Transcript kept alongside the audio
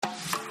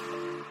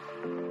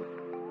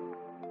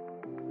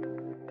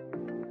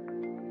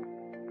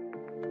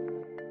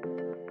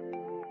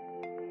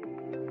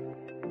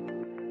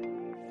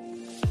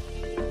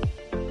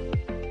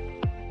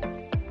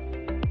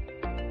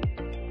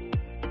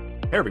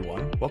Hey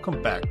everyone,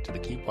 welcome back to the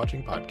Keep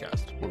Watching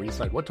podcast, where we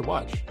decide what to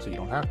watch so you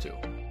don't have to.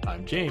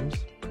 I'm James.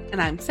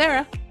 And I'm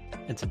Sarah.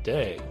 And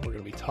today we're going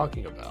to be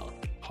talking about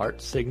Heart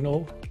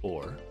Signal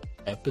 4,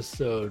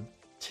 episode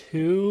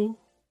 2,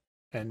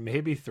 and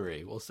maybe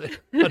 3. We'll see.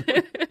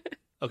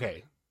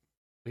 Okay,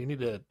 we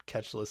need to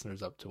catch the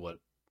listeners up to what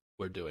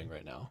we're doing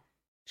right now.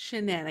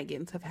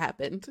 Shenanigans have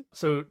happened.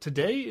 So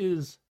today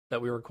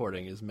that we're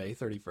recording is May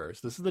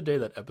 31st. This is the day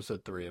that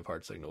episode 3 of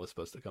Heart Signal was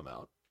supposed to come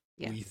out.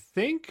 Yes. We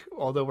think,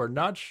 although we're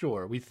not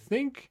sure, we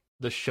think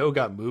the show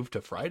got moved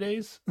to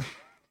Fridays.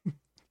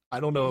 I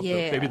don't know if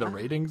maybe the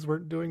ratings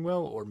weren't doing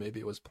well, or maybe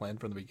it was planned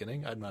from the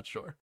beginning. I'm not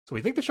sure. So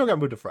we think the show got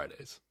moved to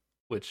Fridays,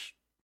 which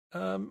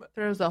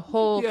throws a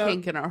whole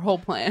kink in our whole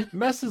plan.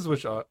 Messes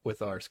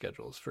with our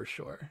schedules for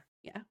sure.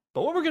 Yeah.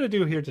 But what we're going to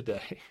do here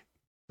today,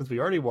 since we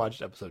already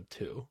watched episode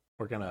 2,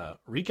 we're going to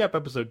recap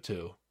episode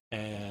 2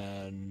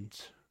 and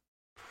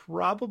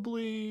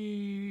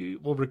probably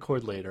we'll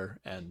record later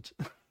and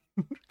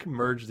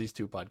merge these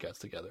two podcasts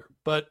together.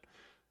 But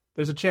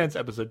there's a chance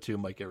episode 2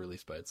 might get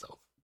released by itself.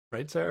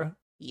 Right, Sarah?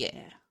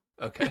 Yeah.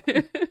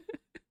 Okay.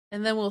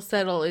 And then we'll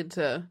settle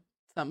into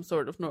some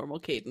sort of normal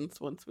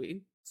cadence once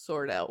we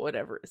sort out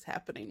whatever is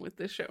happening with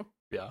this show.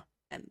 Yeah.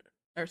 And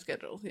our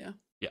schedules, yeah.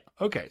 Yeah.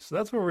 Okay, so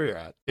that's where we're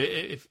at.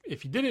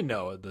 If you didn't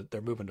know that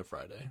they're moving to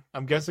Friday,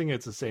 I'm guessing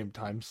it's the same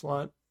time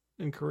slot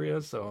in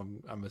Korea, so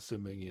I'm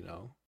assuming,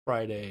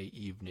 Friday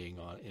evening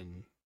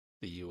in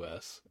the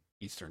US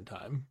Eastern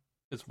time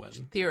is when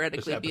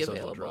theoretically be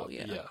available.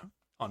 Yeah,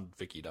 on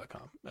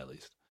Viki.com at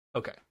least.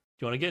 Okay. Do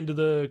you want to get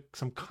into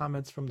some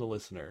comments from the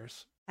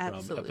listeners?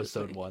 Absolutely. From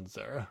episode 1,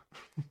 Sarah?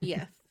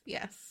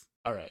 Yes.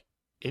 All right.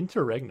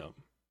 Interregnum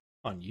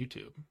on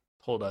YouTube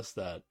told us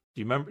that.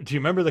 Do you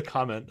remember the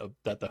comment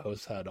that the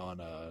host had on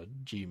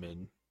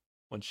Jimin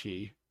when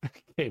she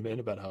came in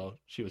about how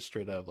she was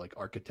straight out of like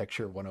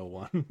Architecture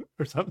 101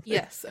 or something?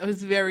 Yes, I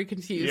was very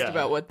confused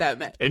about what that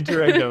meant.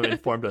 Interregnum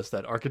informed us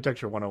that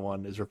Architecture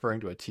 101 is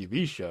referring to a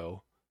TV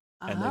show,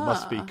 and they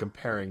must be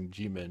comparing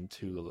Jimin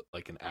to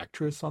like an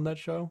actress on that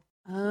show.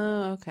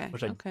 Oh, okay.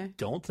 Which I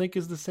don't think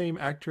is the same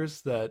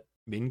actress that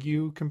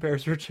Mingyu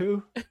compares her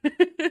to.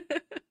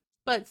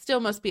 But still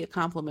must be a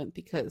compliment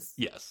because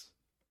yes,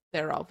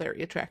 they're all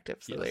very attractive.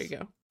 So There you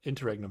go.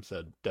 Interregnum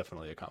said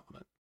definitely a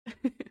compliment.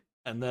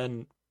 And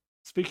then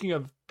speaking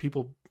of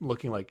people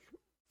looking like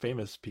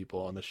famous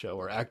people on the show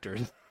or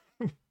actors,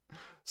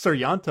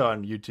 Suryanta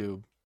on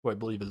YouTube, who I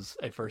believe is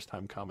a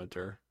first-time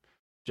commenter,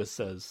 just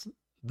says,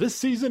 "This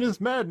season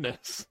is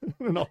madness."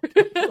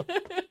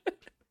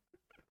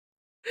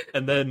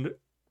 And then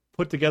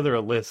put together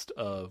a list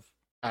of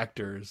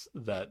actors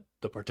that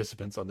the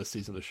participants on this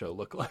season of the show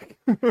look like,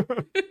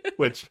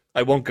 which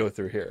I won't go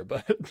through here,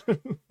 but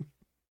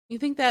you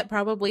think that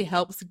probably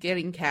helps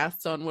getting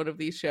casts on one of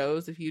these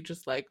shows if you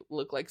just like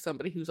look like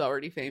somebody who's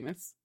already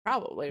famous?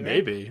 Probably, right?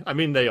 Maybe. I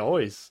mean, they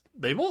only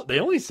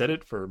said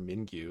it for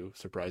Mingyu,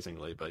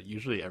 surprisingly, but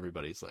usually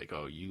everybody's like,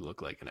 "Oh, you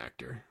look like an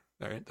actor."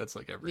 All right, that's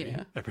like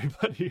everybody.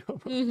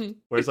 Mm-hmm.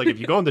 Whereas, like, if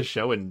you go on the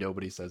show and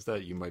nobody says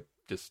that, you might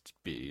just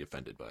be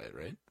offended by it,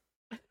 right?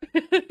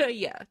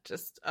 Yeah,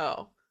 just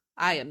I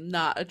am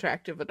not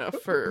attractive enough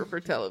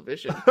for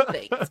television.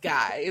 Thanks,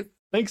 guys.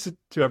 Thanks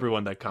to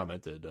everyone that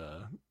commented.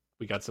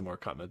 We got some more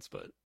comments,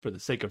 but for the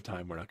sake of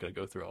time, we're not going to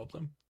go through all of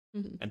them.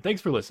 Mm-hmm. And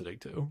thanks for listening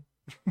too.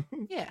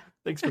 Yeah.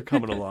 Thanks for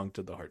coming along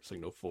to the Heart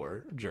Signal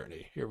 4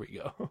 journey. Here we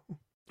go. All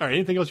right.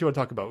 Anything else you want to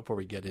talk about before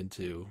we get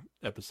into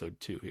episode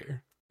 2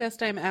 here?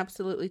 Just I'm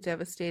absolutely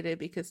devastated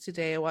because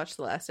today I watched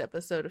the last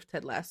episode of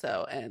Ted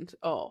Lasso and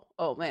oh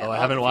man. I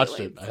haven't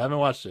watched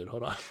it.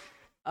 Hold on.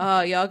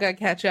 Oh, y'all got to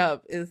catch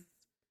up.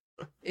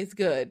 It's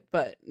good,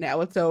 but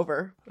now it's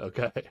over.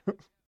 Okay.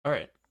 All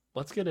right.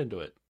 Let's get into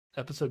it.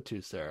 Episode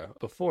 2, Sarah.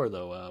 Before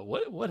though,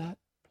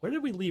 where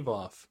did we leave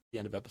off at the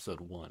end of episode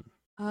 1?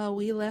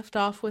 We left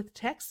off with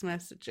text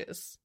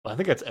messages. Well, I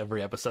think that's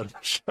every episode of the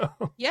show.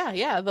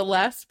 Yeah. The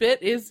last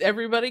bit is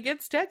everybody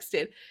gets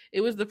texted.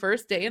 It was the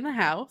first day in the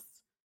house.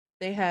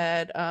 They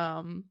had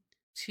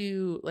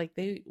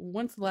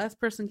once the last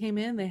person came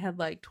in, they had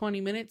like 20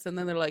 minutes, and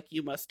then they're like,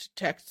 "You must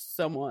text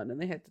someone," and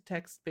they had to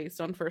text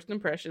based on first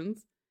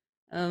impressions.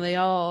 And they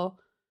all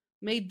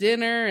made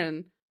dinner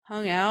and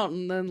hung out,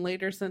 and then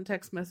later sent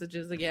text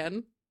messages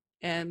again.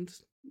 And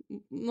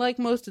like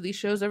most of these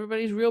shows,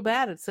 everybody's real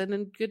bad at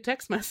sending good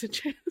text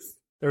messages.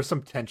 There was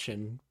some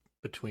tension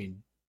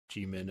between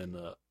Jimin and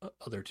the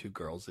other two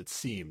girls, it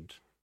seemed.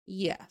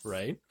 Yes.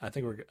 Right? I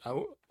think we're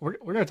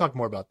going to talk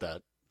more about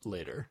that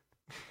later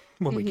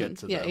when we get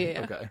to them.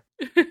 Yeah. Okay.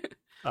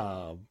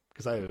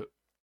 Because I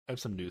have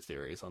some new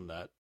theories on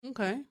that.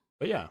 Okay.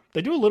 But yeah,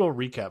 they do a little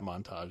recap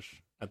montage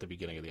at the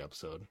beginning of the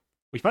episode.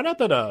 We find out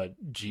that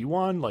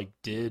Jiwon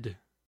did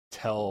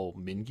tell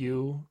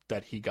Mingyu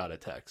that he got a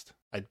text.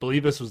 I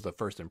believe this was the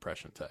first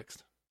impression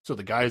text. So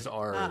the guys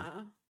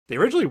they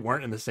originally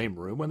weren't in the same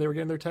room when they were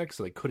getting their text,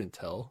 so they couldn't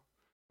tell.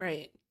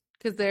 Right.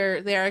 Because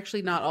they're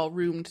actually not all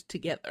roomed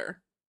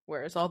together,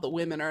 whereas all the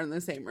women are in the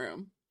same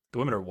room. The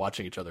women are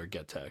watching each other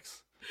get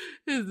texts.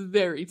 It's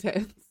very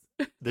tense.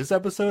 This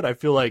episode, I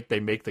feel like they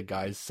make the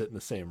guys sit in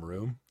the same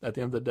room at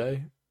the end of the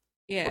day.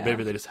 Yeah. Or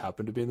maybe they just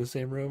happen to be in the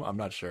same room. I'm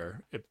not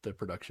sure if the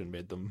production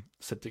made them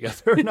sit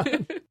together or not.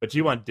 But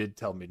Jiwon did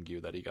tell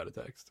Mingyu that he got a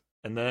text.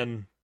 And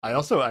then I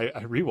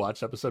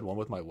rewatched episode 1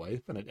 with my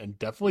wife, and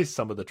definitely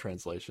some of the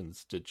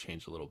translations did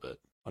change a little bit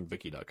on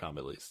Viki.com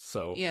at least.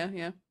 So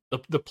yeah.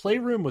 The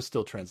playroom was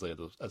still translated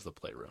as the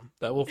playroom.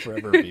 That will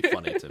forever be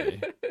funny to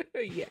me.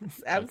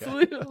 Yes,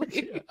 absolutely.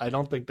 Okay. I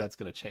don't think that's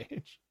going to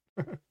change.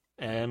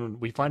 And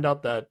we find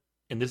out that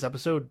in this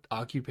episode,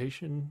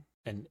 occupation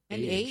and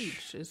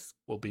age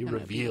will be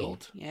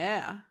revealed.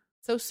 Yeah,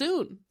 so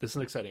soon. This is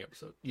an exciting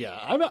episode. Yeah,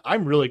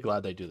 I'm really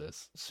glad they do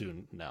this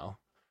soon now,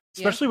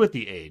 especially with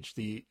the age.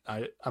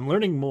 I'm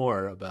learning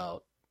more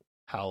about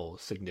how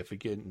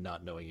significant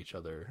not knowing each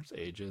other's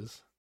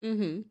ages,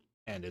 and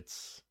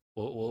it's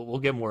we'll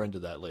get more into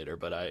that later.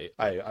 But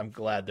I'm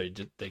glad they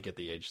get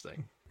the age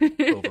thing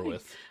over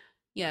with.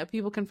 Yeah,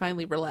 people can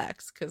finally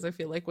relax, because I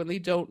feel like when they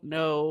don't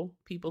know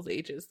people's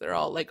ages, they're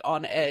all like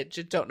on edge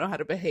and don't know how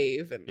to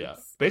behave. And yeah,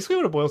 basically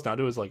what it boils down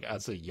to is like,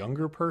 as a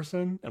younger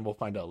person, and we'll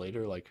find out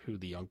later like who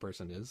the young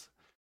person is.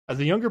 As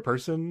a younger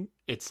person,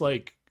 it's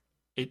like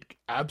it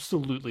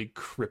absolutely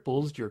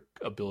cripples your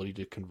ability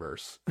to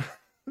converse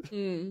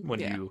when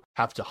you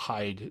have to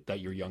hide that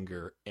you're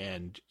younger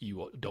and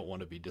you don't want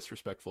to be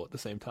disrespectful at the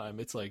same time.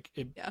 It's like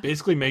it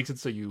basically makes it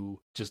so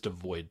you just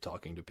avoid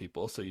talking to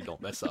people so you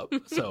don't mess up.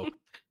 So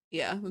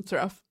yeah, that's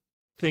rough.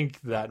 I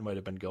think that might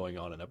have been going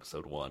on in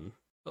episode 1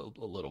 a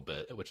little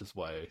bit, which is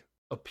why it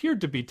appeared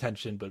to be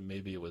tension, but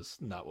maybe it was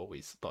not what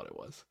we thought it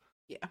was.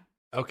 Yeah.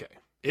 Okay.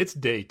 It's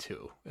day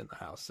 2 in the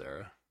house,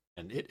 Sarah,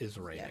 and it is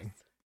raining.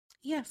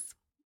 Yes.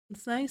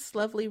 It's a nice,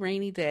 lovely,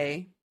 rainy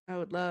day. I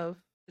would love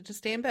to just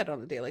stay in bed on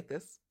a day like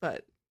this,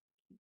 but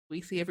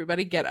we see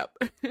everybody get up.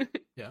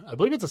 Yeah, I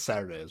believe it's a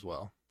Saturday as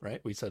well, right?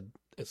 We said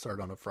it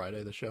started on a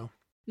Friday, the show.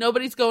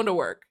 Nobody's going to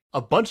work.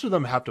 A bunch of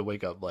them have to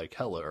wake up like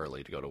hella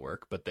early to go to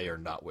work, but they are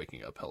not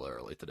waking up hella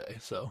early today.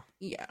 So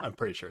yeah, I'm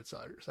pretty sure it's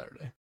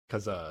Saturday.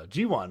 Because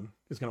Jiwon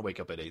is going to wake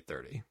up at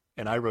 8:30,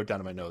 and I wrote down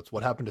in my notes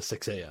what happened to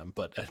 6 a.m.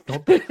 But I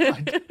don't think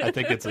I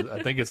think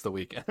it's the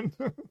weekend.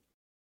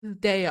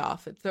 Day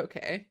off, it's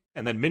okay.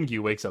 And then Mingyu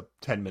wakes up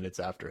 10 minutes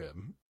after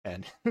him,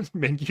 and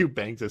Mingyu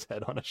bangs his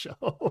head on a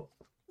shelf.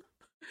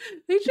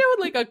 They showed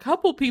like a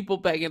couple people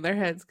banging their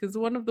heads, because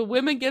one of the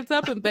women gets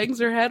up and bangs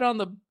her head on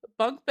the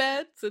bunk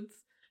beds.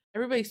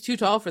 Everybody's too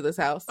tall for this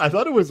house. I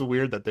thought it was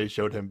weird that they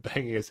showed him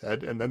banging his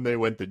head, and then they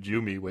went to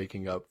Jumi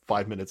waking up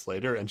 5 minutes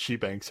later, and she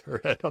bangs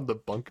her head on the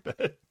bunk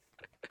bed.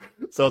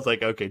 So I was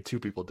like, okay, 2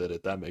 people did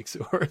it. That makes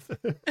it worth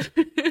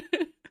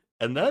it.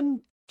 And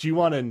then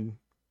Jiwon and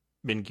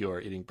Mingyu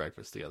are eating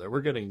breakfast together.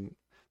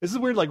 This is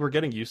weird, like we're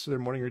getting used to their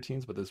morning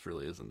routines, but this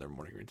really isn't their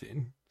morning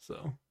routine.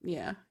 So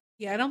yeah,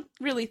 I don't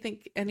really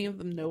think any of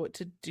them know what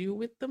to do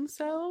with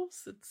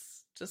themselves.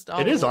 It's just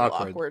all it is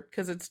awkward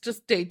because it's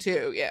just day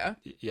 2.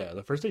 Yeah,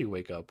 the first day you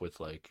wake up with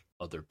like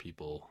other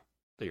people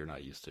that you're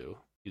not used to,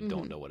 you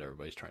don't know what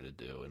everybody's trying to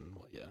do, and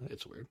yeah,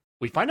 it's weird.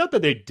 We find out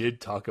that they did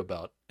talk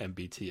about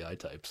MBTI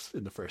types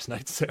in the first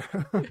night,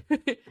 Sarah.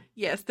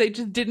 Yes, they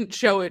just didn't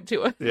show it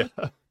to us. Yeah.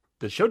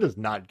 The show does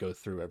not go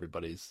through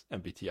everybody's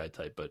MBTI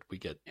type, but we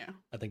get,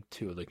 I think,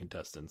 2 of the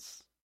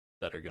contestants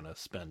that are going to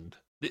spend...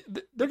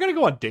 They're going to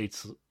go on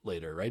dates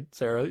later, right,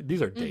 Sarah?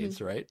 These are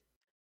dates, right?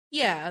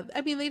 Yeah.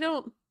 I mean, they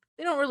don't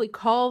really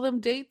call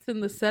them dates in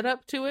the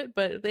setup to it,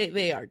 but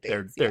they are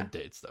dates. They're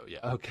dates, though,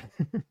 yeah. Okay.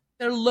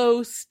 They're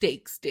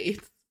low-stakes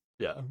dates.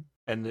 Yeah.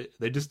 And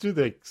they just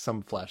do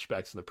some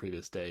flashbacks in the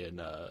previous day,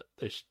 and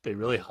they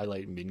really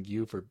highlight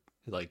Mingyu for,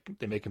 like,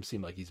 they make him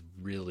seem like he's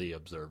really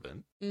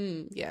observant.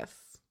 Yes.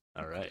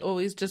 All right.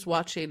 Always just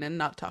watching and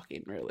not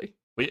talking, really.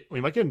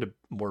 We might get into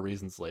more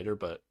reasons later,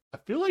 but I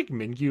feel like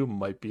Mingyu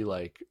might be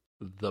like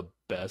the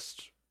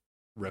best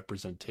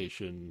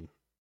representation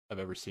I've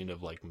ever seen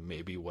of like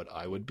maybe what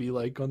I would be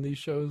like on these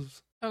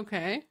shows.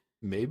 Okay.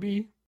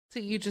 Maybe. So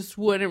you just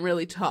wouldn't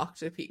really talk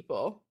to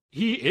people.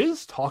 He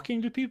is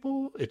talking to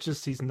people. It's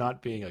just he's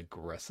not being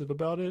aggressive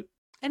about it.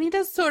 And he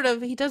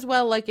does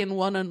well like in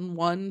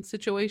one-on-one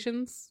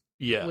situations.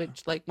 Yeah.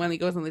 Which, like, when he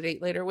goes on the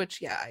date later,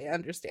 which, yeah, I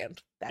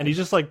understand that. And he's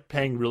just, like,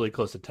 paying really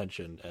close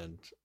attention and,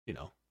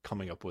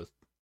 coming up with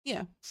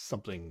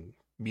something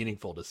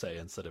meaningful to say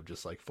instead of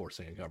just, like,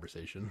 forcing a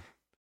conversation.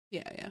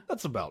 Yeah.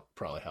 That's about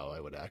probably how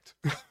I would act,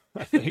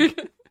 I think.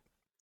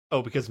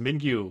 Oh, because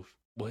Mingyu,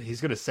 well,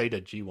 he's going to say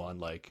to Jiwon,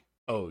 like,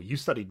 oh, you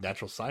studied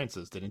natural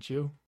sciences, didn't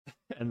you?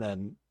 And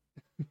then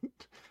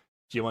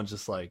Jiwon's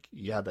just like,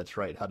 yeah, that's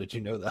right. How did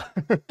you know that?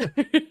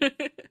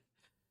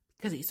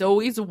 Because he's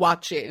always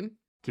watching.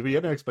 Did we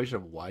get an explanation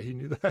of why he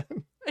knew that?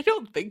 I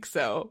don't think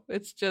so.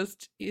 It's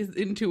just his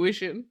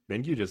intuition.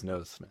 Mingyu just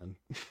knows, man.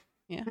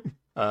 Yeah.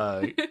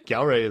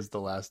 Galray is the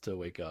last to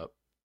wake up.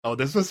 Oh,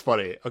 this was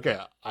funny. Okay,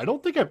 I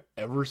don't think I've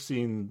ever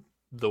seen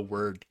the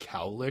word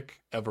cowlick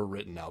ever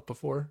written out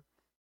before.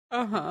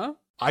 Uh-huh.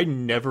 I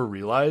never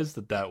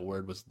realized that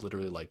word was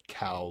literally like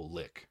cow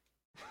lick.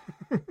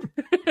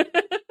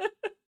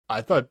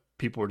 I thought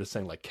people were just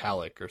saying like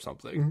calic or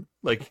something.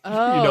 Like,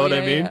 Oh, you know what I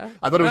yeah, mean? yeah.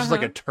 I thought it was just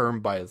like a Uh-huh. term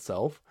by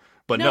itself.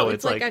 But No, no,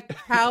 it's it's like like a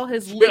cow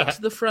has Yeah.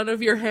 licked the front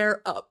of your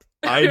hair up.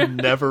 I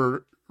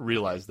never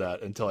realized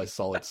that until I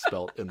saw it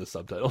spelt in the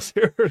subtitles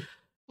here.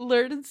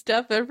 Learning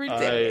stuff every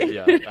day.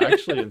 Yeah,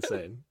 actually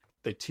insane.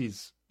 They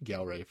tease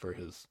Galray for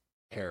his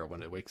hair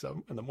when it wakes up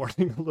in the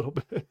morning a little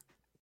bit.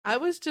 I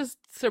was just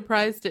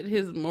surprised at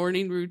his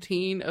morning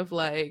routine of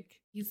like,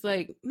 he's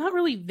like not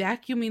really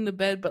vacuuming the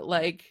bed, but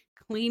like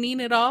cleaning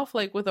it off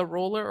like with a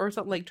roller or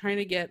something, like trying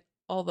to get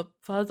all the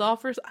fuzz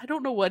off. I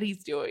don't know what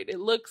he's doing.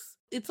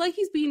 It's like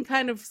he's being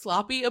kind of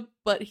sloppy,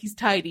 but he's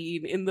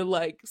tidying in the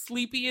like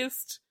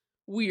sleepiest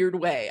weird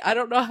way. I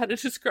don't know how to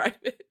describe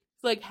it.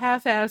 It's like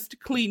half-assed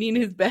cleaning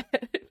his bed.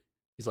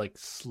 He's like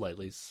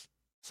slightly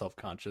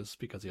self-conscious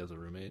because he has a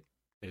roommate,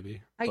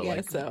 maybe. I But, guess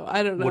like, so.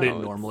 I don't know.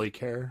 wouldn't normally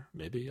care,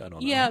 maybe. I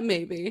don't know. Yeah,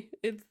 maybe.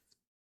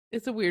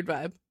 It's a weird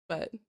vibe,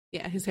 but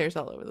yeah, his hair's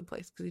all over the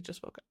place because he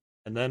just woke up.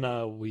 And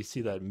then we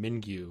see that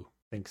Mingyu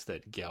thinks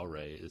that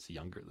Galray is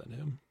younger than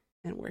him.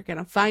 And we're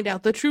gonna find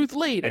out the truth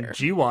later. And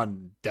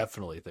Jiwon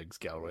definitely thinks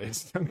Galray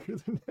is younger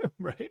than him,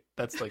 right?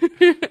 That's like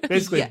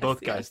basically Yes, both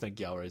yes. guys think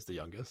Galray is the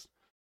youngest.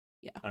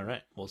 Yeah. All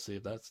right, we'll see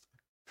if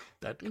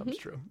that comes Mhm.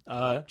 true.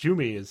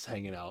 Jumi is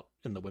hanging out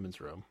in the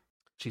women's room.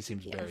 She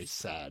seems very Yes.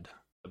 sad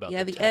about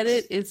Yeah, the the text.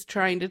 edit is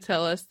trying to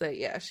tell us that,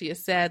 yeah, she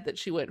is sad that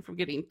she went from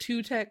getting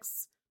 2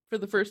 texts for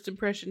the first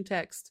impression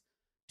text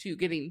to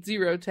getting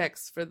 0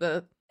 texts for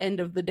the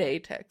end of the day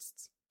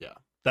texts.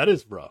 That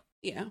is rough.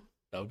 Yeah.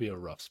 That would be a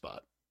rough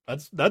spot.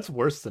 That's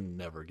worse than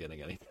never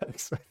getting any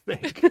text, I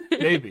think.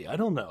 Maybe. I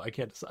don't know. I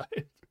can't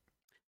decide.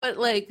 But,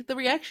 like, the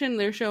reaction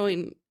they're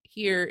showing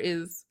here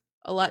is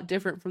a lot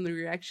different from the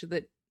reaction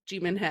that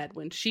Jimin had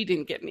when she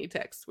didn't get any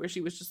text, where she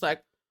was just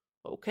like,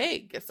 okay,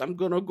 guess I'm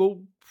gonna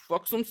go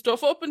fuck some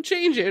stuff up and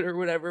change it or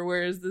whatever.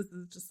 Whereas this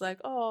is just like,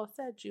 oh,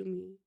 sad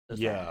Jumi. So sad.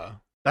 Yeah.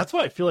 That's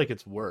why I feel like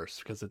it's worse,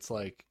 because it's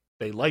like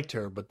they liked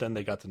her, but then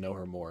they got to know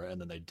her more, and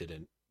then they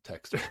didn't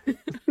text her.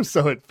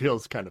 So it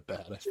feels kind of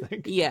bad, I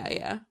think.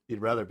 Yeah.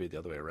 You'd rather be the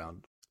other way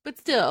around. But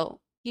still,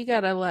 you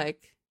gotta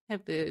like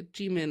have the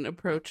Jimin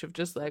approach of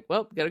just like,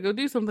 well, gotta go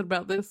do something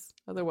about this.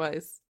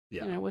 Otherwise,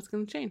 Yeah. you know, what's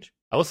gonna change?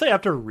 I will say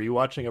after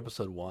rewatching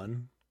episode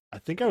 1, I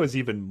think I was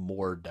even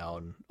more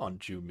down on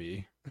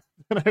Jumi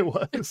than I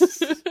was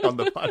on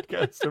the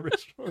podcast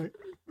originally.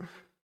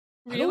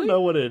 I don't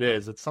know what it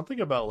is. It's something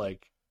about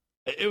like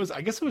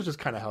I guess it was just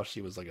kind of how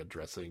she was like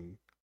addressing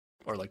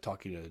or like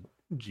talking to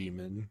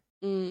Jimin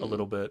a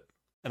little bit.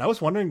 And I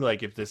was wondering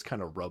like if this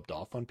kind of rubbed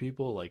off on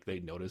people, like they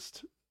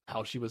noticed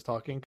how she was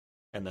talking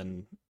and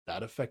then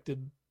that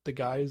affected the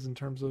guys in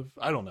terms of,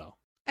 I don't know.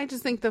 I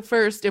just think the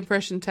first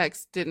impression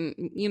text didn't,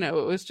 you know,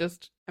 it was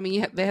just, I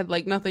mean, they had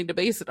like nothing to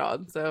base it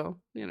on. So,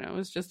 you know, it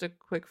was just a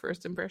quick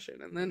first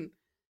impression. And then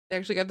they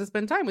actually got to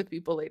spend time with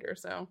people later.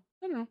 So,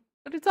 I don't know.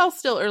 But it's all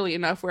still early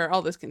enough where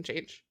all this can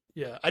change.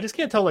 Yeah, I just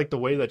can't tell like the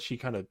way that she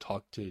kind of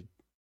talked to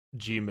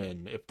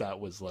Jimin, if that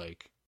was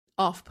like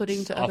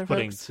Off-putting to other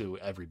off-putting folks. to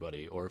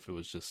everybody, or if it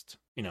was just,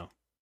 you know,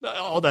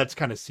 all that's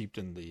kind of seeped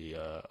in the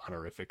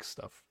honorific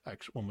stuff.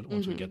 Actually,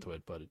 once we Mhm. get to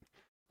it, but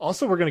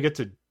also we're gonna get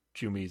to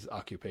Jumi's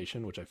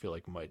occupation, which I feel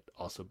like might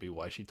also be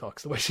why she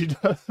talks the way she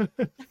does.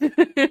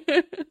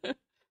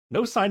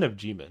 No sign of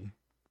Jimin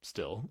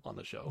still on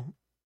the show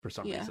for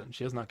some Yeah. reason.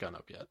 She has not gone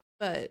up yet.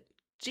 But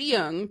Ji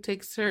Young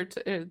takes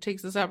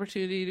this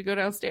opportunity to go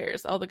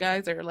downstairs. All the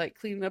guys are like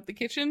cleaning up the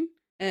kitchen,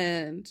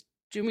 and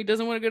Jumi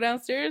doesn't want to go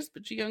downstairs,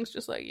 but Ji Young's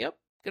just like, "Yep,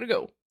 gotta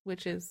go,"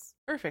 which is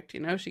perfect. You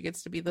know, she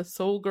gets to be the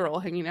sole girl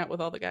hanging out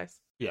with all the guys.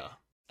 Yeah,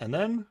 and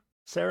then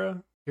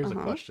Sarah, here's a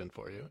Uh-huh. question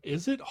for you: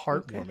 is it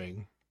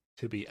heartwarming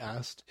to be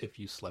asked if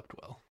you slept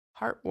well?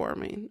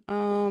 Heartwarming.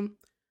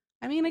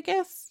 I mean, I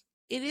guess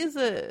it is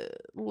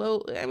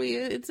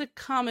it's a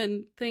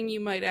common thing you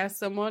might ask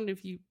someone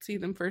if you see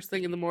them first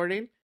thing in the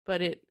morning,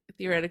 but it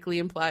theoretically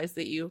implies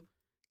that you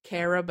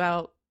care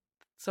about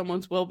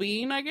someone's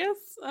well-being, I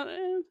guess.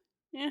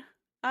 Yeah,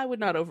 I would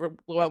not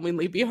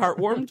overwhelmingly be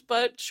heartwarmed,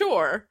 but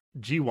sure.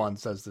 G1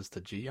 says this to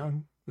Ji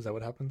Young. Is that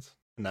what happens?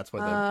 And that's why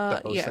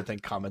the host, Yeah. I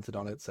think, commented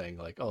on it saying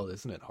like, "Oh,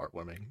 isn't it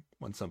heartwarming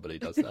when somebody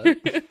does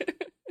that?"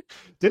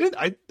 Didn't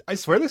I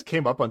swear this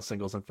came up on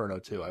Singles Inferno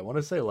too. I want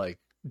to say like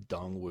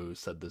Dongwoo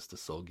said this to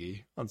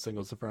Seolgi on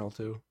Singles Inferno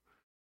too.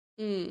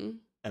 Mm.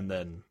 And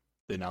then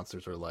the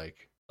announcers were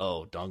like,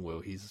 "Oh,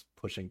 Dongwoo, he's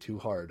pushing too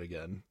hard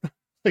again."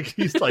 Like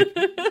he's like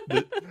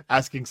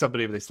asking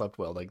somebody if they slept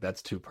well. Like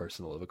that's too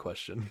personal of a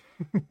question.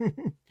 Well,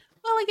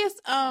 I guess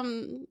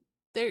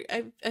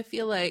I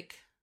feel like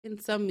in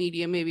some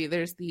media maybe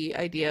there's the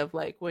idea of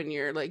like when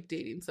you're like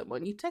dating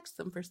someone, you text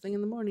them first thing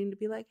in the morning to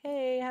be like,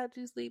 "Hey, how'd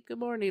you sleep? Good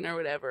morning," or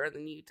whatever, and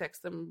then you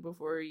text them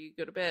before you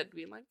go to bed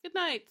being like, "Good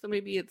night." So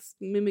maybe it's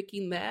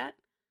mimicking that,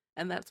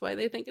 and that's why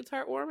they think it's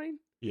heartwarming.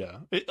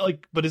 Yeah.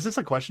 But is this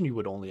a question you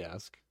would only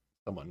ask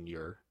someone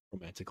you're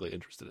romantically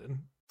interested in?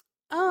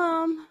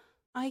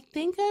 I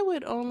think I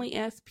would only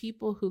ask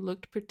people who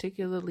looked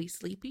particularly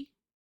sleepy.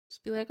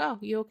 Just be like, "Oh,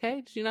 you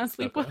okay? Did you not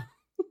sleep Okay.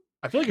 well?"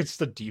 I feel like it's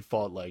just a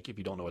default, like, if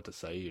you don't know what to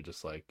say, you're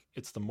just like,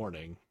 it's the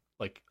morning.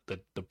 like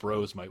the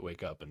bros might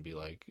wake up and be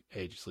like,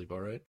 "Hey, did you sleep all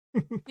right?"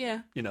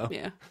 Yeah. You know?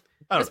 Yeah.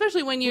 I don't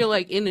Especially when you're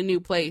like in a new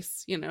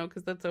place, you know,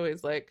 because that's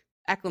always like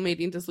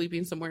acclimating to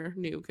sleeping somewhere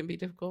new can be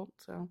difficult.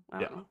 So I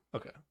don't know.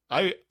 Okay.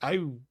 I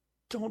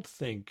don't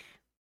think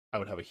I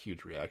would have a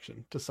huge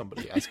reaction to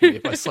somebody asking me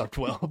if I slept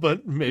well,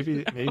 but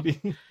maybe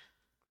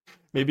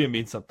it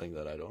means something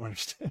that I don't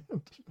understand.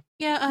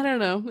 Yeah, I don't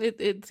know.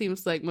 It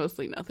seems like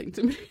mostly nothing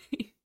to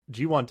me.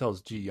 Ji-won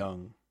tells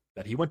Ji-young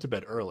that he went to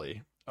bed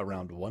early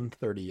around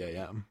 1:30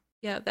 a.m.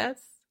 Yeah,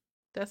 that's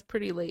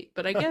pretty late,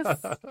 but I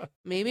guess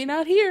maybe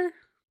not here.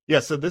 Yeah,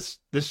 so this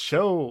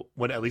show,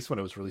 at least when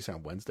it was released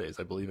on Wednesdays,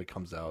 I believe it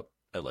comes out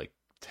at like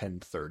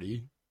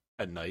 10:30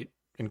 at night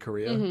in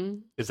Korea. Mm-hmm.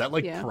 Is that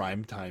like Yeah.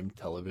 prime time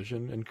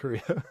television in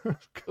Korea?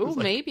 'Cause, Oh, like,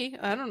 maybe.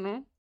 I don't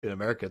know. in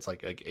America it's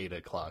like 8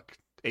 o'clock.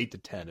 8 to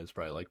 10 is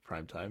probably like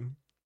prime time.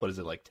 What is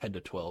it, like 10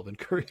 to 12 in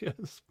Korea?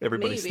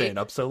 Everybody's Maybe. staying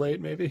up so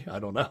late, maybe? I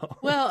don't know.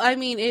 Well, I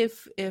mean,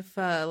 if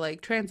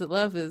like Transit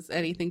Love is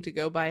anything to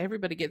go by,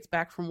 everybody gets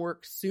back from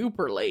work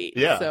super late.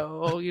 Yeah.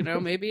 So, you know,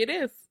 maybe it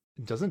is.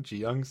 Doesn't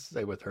Ji-young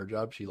say with her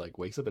job she like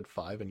wakes up at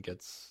 5 and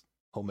gets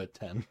home at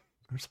 10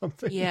 or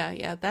something?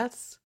 Yeah,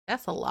 that's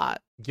a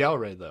lot.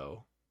 Gyeore,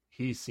 though,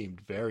 he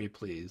seemed very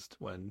pleased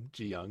when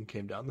Ji-young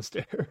came down the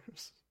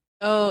stairs.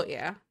 Oh,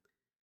 yeah.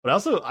 But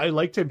also, I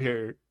liked him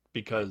here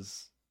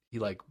because he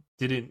like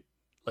didn't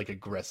like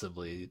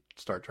aggressively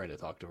start trying to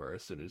talk to her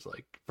as soon as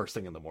like first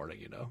thing in the morning,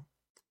 you know.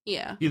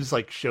 Yeah. He just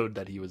like showed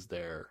that he was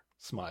there,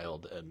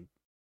 smiled, and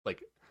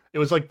like it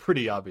was like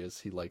pretty obvious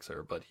he likes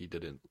her, but he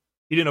didn't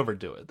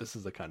overdo it. This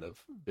is the kind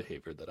of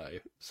behavior that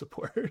I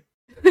support.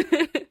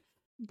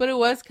 But it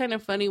was kind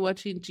of funny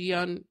watching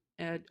Ji-won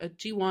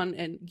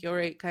and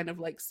Gyeore kind of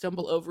like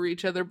stumble over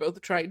each other, both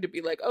trying to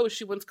be like, "Oh,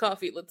 she wants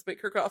coffee. Let's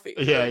make her coffee."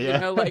 Yeah, You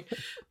know, like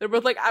they're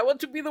both like, "I want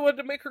to be the one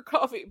to make her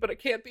coffee, but I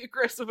can't be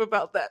aggressive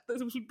about that.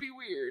 This would be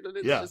weird." And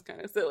it's just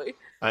kind of silly.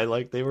 I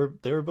like they were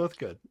both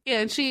good. Yeah,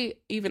 and she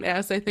even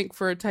asked, I think,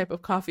 for a type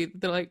of coffee.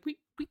 They're like, "We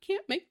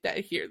can't make that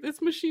here.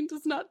 This machine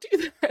does not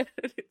do that."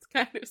 It's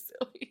kind of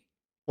silly.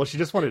 Well, she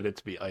just wanted it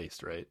to be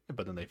iced, right?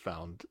 But then they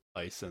found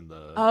ice in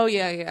the. Oh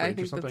yeah, I fridge or think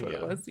that's something? what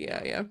it Yeah. was.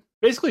 Yeah.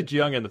 Basically,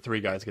 Ji-young and the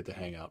three guys get to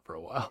hang out for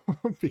a while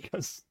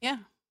because Yeah.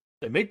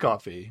 they make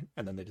coffee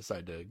and then they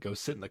decide to go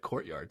sit in the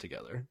courtyard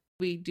together.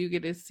 We do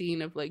get a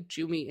scene of like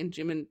Jumi and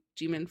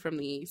Jimin from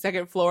the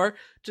second floor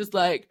just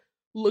like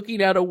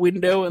looking out a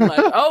window and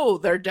like, "Oh,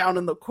 they're down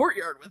in the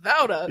courtyard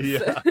without us."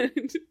 Yeah.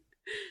 It's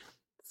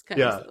kind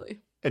Yeah. of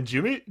silly. And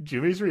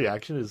Jumi's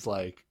reaction is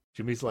like,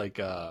 Jumi's like,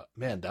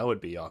 man, that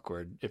would be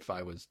awkward if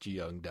I was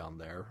Ji-young down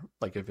there.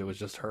 Like if it was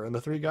just her and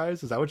the three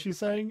guys. Is that what she's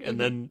saying?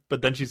 And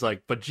but then she's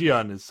like, but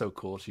Ji-yeon is so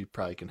cool, she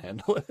probably can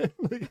handle it.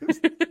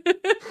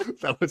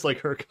 That was like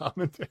her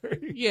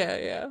commentary.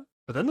 Yeah.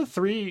 But then the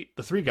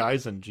three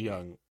guys and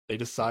Ji-young, they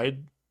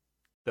decide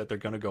that they're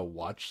gonna go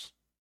watch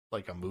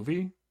like a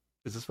movie.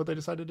 Is this what they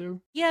decide to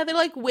do? Yeah, they're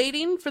like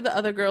waiting for the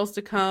other girls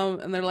to come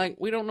and they're like,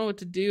 "We don't know what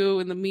to do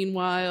in the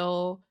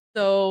meanwhile."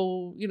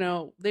 So, you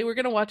know, they were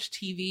going to watch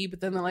TV, but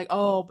then they're like,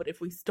 "Oh, but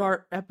if we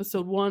start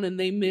episode 1 and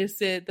they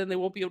miss it, then they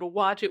won't be able to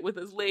watch it with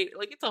us later."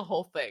 Like, it's a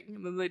whole thing.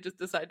 And then they just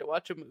decide to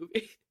watch a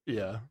movie.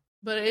 Yeah.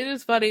 But it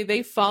is funny.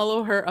 They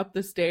follow her up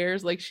the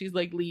stairs, like she's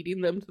like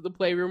leading them to the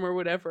playroom or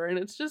whatever. And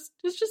it's just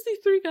these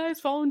three guys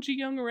following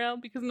Ji-young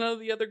around because none of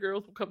the other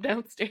girls will come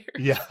downstairs.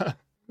 Yeah.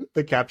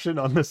 The caption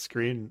on the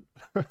screen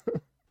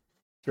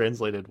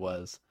translated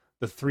was,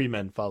 "The three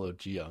men followed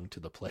Ji-young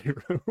to the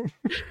playroom."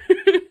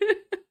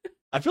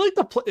 I feel like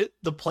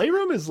the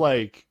playroom is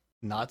like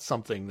not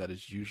something that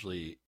is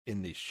usually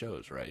in these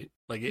shows, right?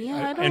 Like in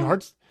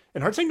Hearts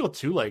Angle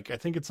 2, like I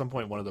think at some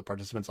point one of the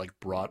participants like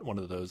brought one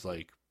of those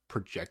like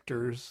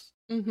projectors,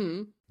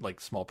 like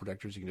small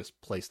projectors you can just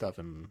play stuff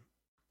in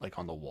like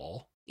on the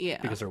wall.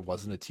 Yeah. Because there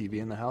wasn't a TV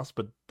in the house,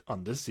 but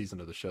on this season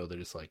of the show they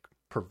just like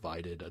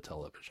provided a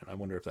television. I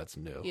wonder if that's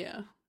new.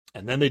 Yeah.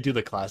 And then they do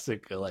the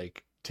classic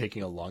like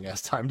taking a long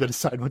ass time to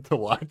decide what to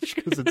watch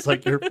because it's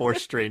like you're four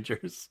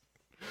strangers.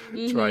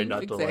 Try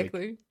not to like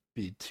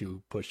be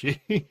too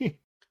pushy.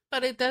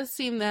 But it does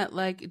seem that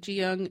like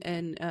Ji-young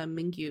and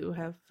Mingyu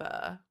have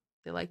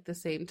they like the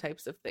same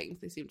types of things.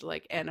 They seem to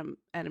like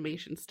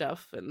animation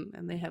stuff,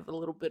 and they have a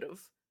little bit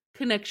of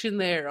connection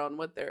there on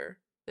what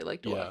they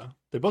like to watch. Yeah,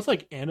 they both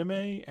like anime,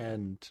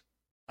 and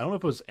I don't know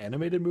if it was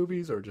animated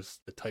movies or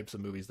just the types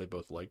of movies they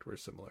both liked were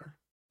similar.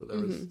 So there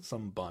was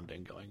some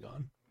bonding going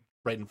on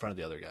right in front of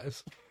the other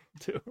guys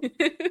too.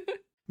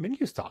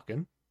 Mingyu's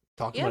talking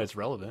when it's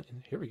relevant.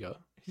 Here we go.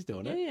 He's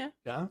doing it.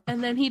 Yeah.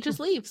 And then he just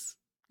leaves.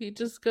 He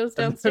just goes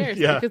downstairs.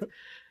 Yeah. Because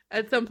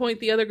at some point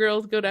the other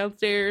girls go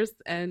downstairs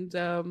and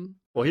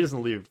well, he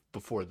doesn't leave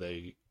before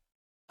they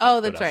Oh,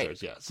 that's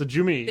right. Yeah. So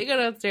Jumi, they go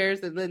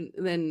downstairs and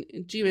then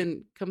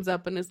Jimin comes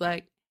up and is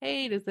like,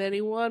 "Hey, does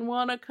anyone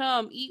want to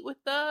come eat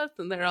with us?"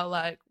 And they're all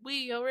like,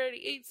 "We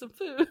already ate some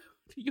food.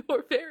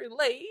 You're very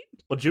late."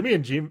 Well, Jumi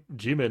and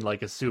Jimin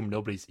like assume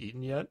nobody's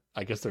eaten yet.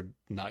 I guess they're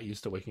not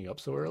used to waking up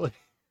so early.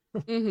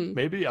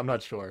 Maybe, I'm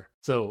not sure.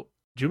 So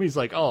Jumi's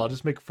like, "Oh, I'll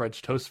just make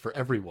French toast for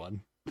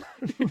everyone."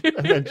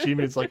 And then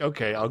Jimin's like,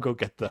 okay, I'll go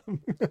get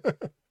them.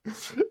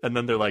 And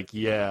then they're like,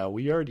 yeah,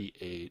 we already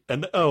ate.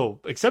 And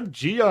except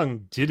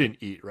Ji-young didn't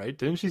eat, right?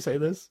 Didn't she say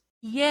this?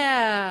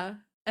 Yeah.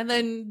 And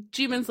then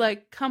Jimin's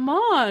like, come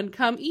on,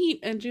 come eat.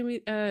 And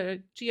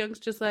Ji-young's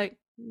just like,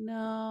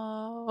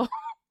 no,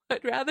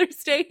 I'd rather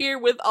stay here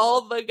with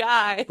all the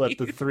guys. But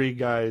the 3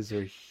 guys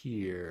are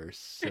here,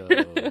 so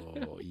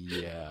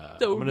yeah.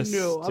 So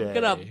I'm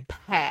gonna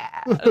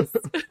pass.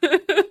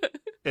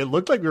 It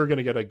looked like we were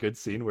gonna get a good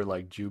scene where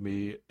like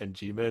Jumi and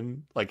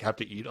Jimin like have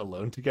to eat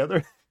alone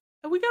together.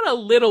 We got a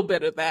little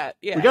bit of that,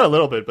 yeah. We got a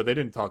little bit, but they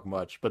didn't talk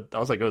much. But I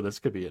was like, oh, this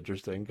could be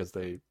interesting because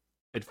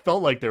it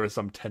felt like there was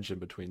some tension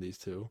between these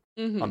two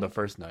on the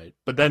first night.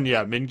 But then,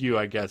 yeah, Mingyu,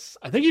 I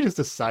think he just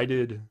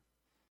decided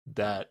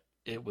that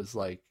it was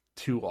like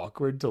too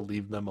awkward to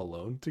leave them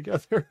alone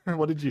together.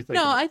 What did you think?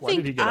 No, I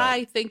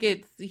think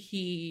it's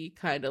he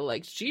kind of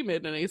likes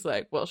Jimin, and he's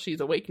like, well,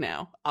 she's awake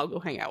now. I'll go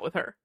hang out with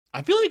her.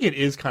 I feel like it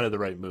is kind of the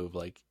right move.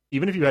 Like,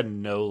 even if you had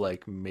no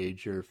like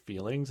major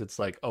feelings, it's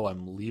like, oh,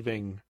 I'm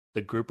leaving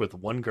the group with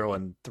 1 girl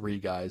and 3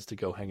 guys to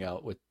go hang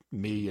out with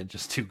me and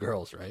just 2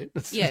 girls, right?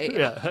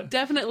 Yeah.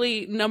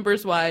 Definitely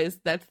numbers wise,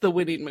 that's the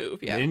winning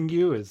move. Yeah.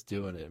 Mingyu is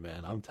doing it,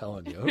 man. I'm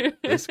telling you.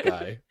 This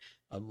guy.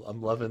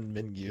 I'm loving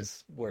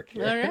Mingyu's work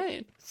here. All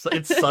right. So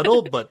it's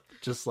subtle, but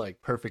just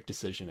like perfect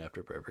decision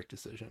after perfect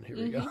decision. Here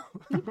we go.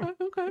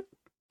 Okay.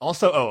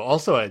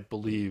 Also, I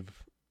believe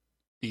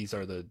these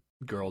are the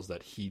girls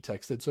that he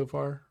texted so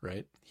far,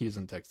 right? He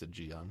hasn't texted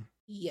Ji-young.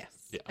 Yes,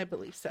 yeah. I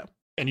believe so.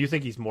 And you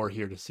think he's more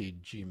here to see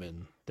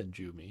Jimin than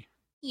Jumi?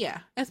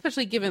 Yeah,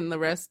 especially given the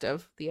rest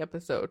of the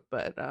episode.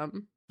 But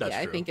That's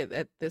true. I think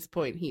at this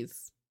point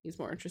he's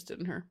more interested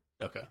in her.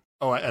 Okay.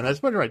 Oh, and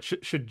that's wondering, right?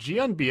 Should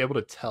Ji-young be able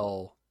to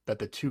tell that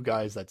the 2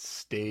 guys that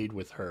stayed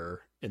with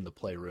her in the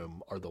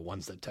playroom are the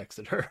ones that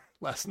texted her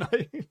last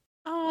night?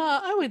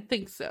 I would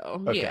think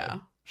so. Okay. Yeah.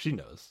 She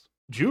knows.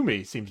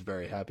 Jumi seems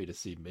very happy to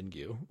see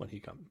Mingyu when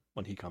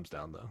he comes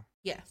down, though.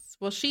 Yes.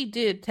 Well, she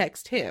did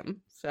text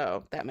him,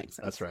 so that makes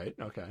sense. That's right.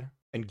 Okay.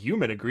 And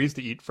Gyumin agrees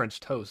to eat French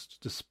toast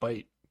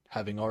despite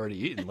having already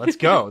eaten. Let's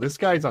go. This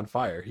guy's on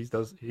fire. He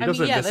doesn't miss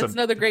that's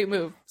another great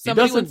move.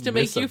 Somebody wants to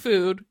make you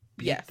food.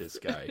 Yes. This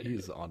guy.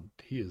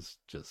 He is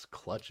just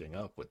clutching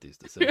up with these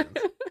decisions.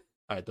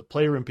 All right, the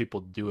playroom people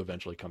do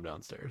eventually come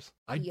downstairs.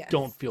 I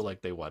don't feel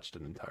like they watched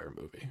an entire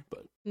movie,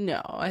 but no,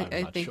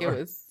 I think it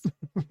was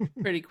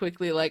pretty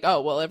quickly like,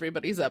 oh well,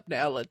 everybody's up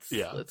now.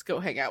 Let's go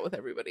hang out with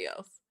everybody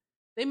else.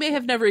 They may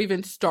have never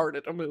even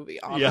started a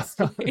movie,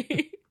 honestly.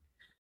 Yeah.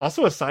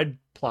 Also, a side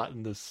plot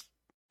in this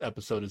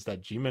episode is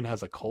that Jimin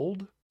has a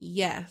cold.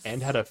 Yes,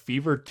 and had a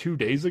fever 2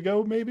 days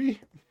ago,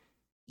 maybe.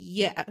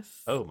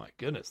 Yes. Oh my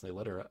goodness, they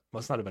let her out.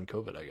 Must not have been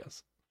COVID, I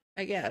guess.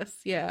 I guess,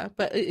 yeah,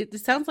 but it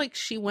sounds like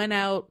she went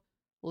out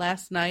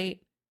last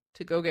night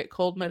to go get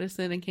cold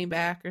medicine and came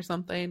back or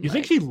something. You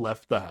think she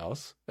left the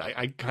house?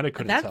 I kind of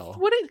couldn't tell. That's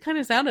what it kind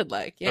of sounded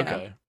like, yeah.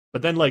 Okay.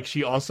 But then, like,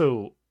 she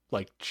also,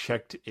 like,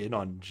 checked in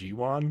on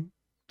Ji-won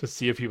to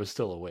see if he was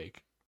still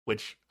awake,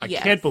 which I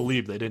can't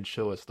believe they didn't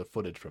show us the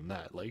footage from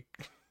that. Like,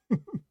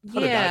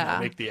 how did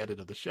that make the edit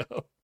of the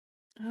show?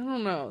 I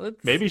don't know.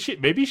 Maybe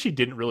she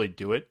didn't really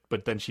do it,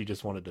 but then she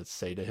just wanted to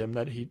say to him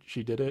that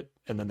she did it,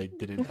 and then they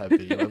didn't have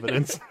video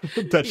evidence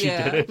that she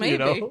did it, maybe. You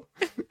know?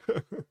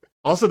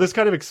 Also, this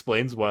kind of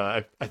explains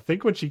why I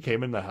think when she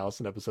came in the house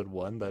in episode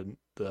 1, then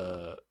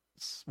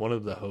one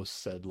of the hosts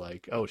said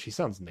like, "Oh, she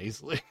sounds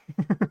nasally."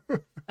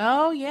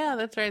 Oh yeah,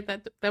 that's right.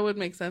 That would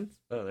make sense.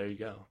 Oh, there you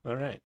go. All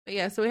right. But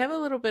yeah, so we have a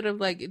little bit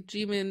of like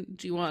Jimin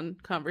Ji-won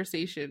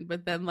conversation,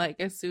 but then like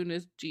as soon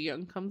as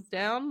Ji-young comes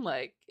down,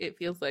 like it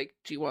feels like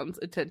Ji-won's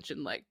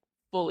attention like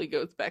fully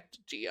goes back to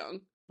Ji-young.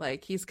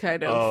 Like he's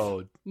kind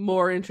of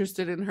more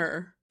interested in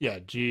her. Yeah,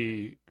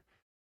 Jimin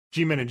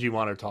and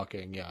Ji-won are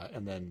talking, yeah,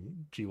 and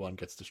then Ji-won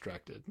gets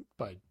distracted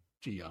by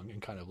Ji-young and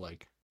kind of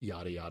like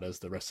yada yadas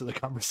the rest of the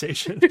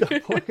conversation at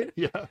that point.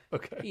 Yeah,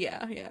 okay.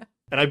 Yeah.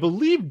 And I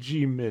believe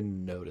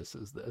Jimin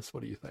notices this.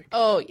 What do you think?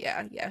 Oh,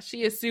 yeah.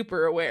 She is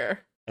super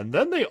aware. And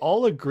then they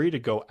all agree to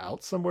go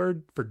out somewhere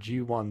for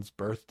Ji-won's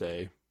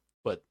birthday,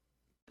 but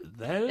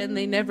then... And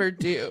they never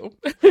do.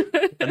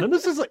 And then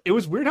this is like, it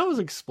was weird how it was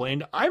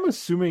explained. I'm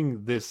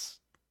assuming this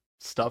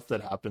stuff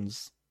that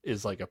happens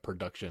is like a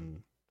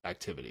production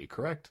activity,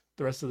 correct?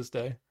 The rest of this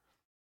day?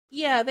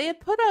 Yeah, they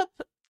had put up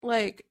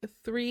like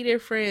 3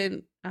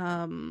 different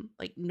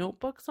like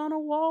notebooks on a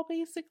wall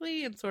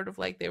basically, and sort of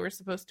like they were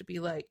supposed to be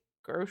like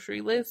grocery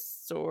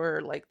lists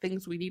or like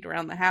things we need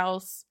around the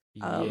house.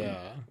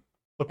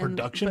 But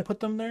production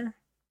put them there?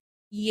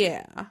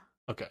 Yeah.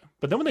 Okay.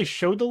 But then when they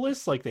showed the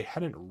list, like they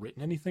hadn't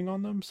written anything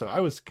on them, so I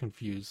was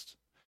confused.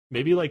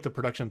 Maybe like the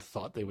production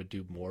thought they would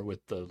do more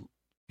with the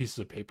pieces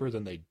of paper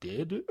than they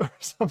did or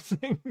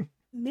something.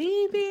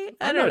 Maybe.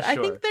 I don't know. Sure. I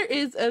think there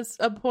is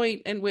a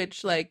point in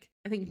which like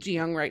I think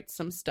Ji-young writes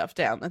some stuff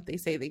down that they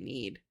say they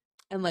need.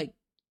 And like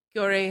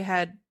Gore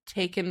had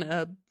taken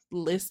a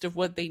list of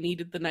what they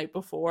needed the night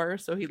before,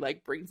 so he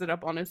like brings it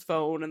up on his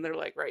phone and they're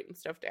like writing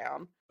stuff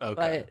down. Okay.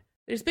 But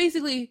there's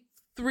basically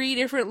 3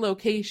 different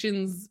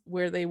locations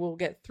where they will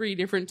get 3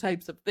 different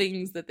types of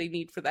things that they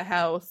need for the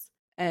house,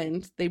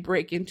 and they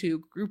break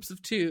into groups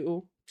of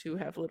 2 to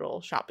have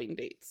little shopping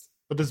dates.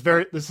 But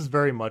this is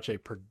very much a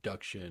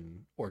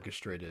production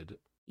orchestrated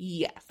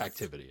Yes.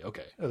 activity.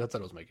 Okay, that's what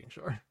I was making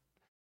sure.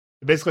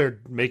 They basically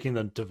are making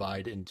them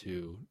divide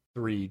into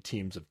 3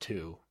 teams of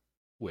 2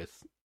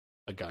 with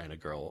a guy and a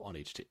girl on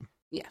each team.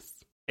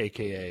 Yes.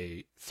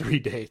 AKA 3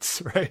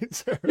 dates, right,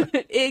 Sarah?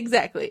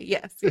 Exactly.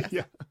 Yes.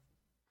 Yeah.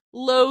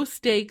 Low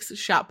stakes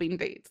shopping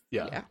dates.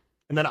 Yeah.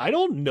 And then I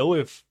don't know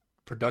if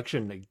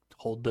production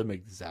told them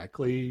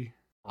exactly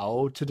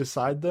how to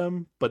decide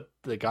them, but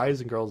the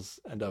guys and girls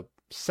end up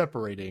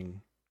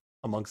separating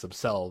amongst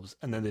themselves,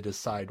 and then they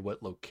decide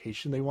what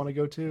location they want to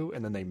go to,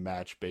 and then they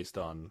match based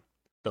on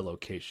the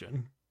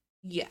location.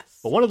 Yes.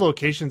 But one of the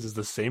locations is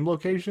the same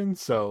location,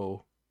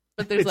 so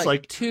but there's it's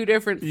like 2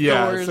 different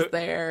stores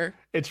there.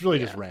 It's really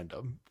just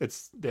random.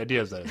 It's the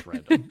idea is that it's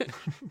random.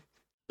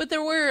 But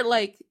there were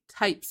like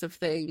types of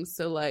things.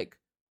 So like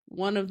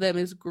one of them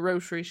is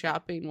grocery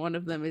shopping, one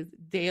of them is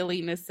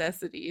daily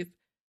necessities,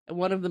 and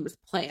one of them is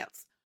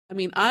plants. I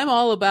mean, I'm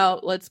all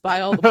about let's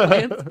buy all the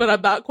plants, but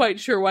I'm not quite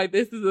sure why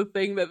this is a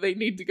thing that they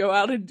need to go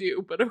out and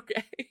do, but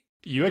okay.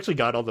 You actually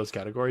got all those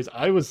categories.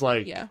 I was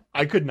like,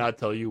 I could not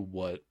tell you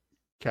what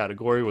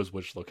category was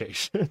which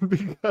location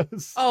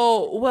because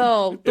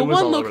the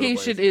one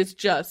location is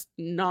just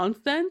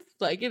nonsense.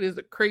 Like, it is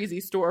a crazy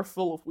store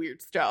full of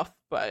weird stuff,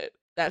 but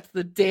that's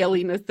the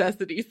daily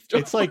necessities store.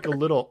 It's like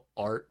little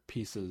art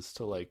pieces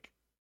to like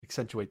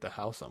accentuate the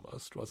house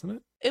almost, wasn't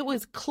it? It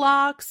was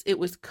clocks, it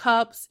was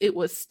cups, it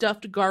was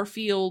stuffed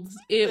Garfields,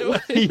 it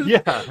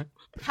was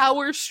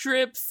power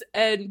strips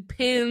and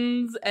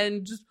pins,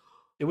 and just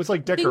it was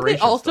like decoration. I think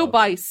they also stuff.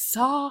 buy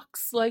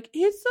socks. Like,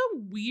 it's a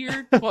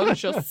weird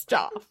bunch of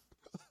stuff.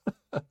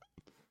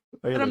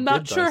 And I'm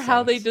not sure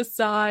how they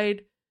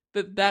decide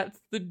that that's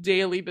the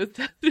daily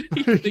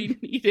necessity they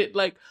needed.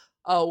 Like,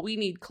 oh, we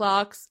need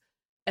clocks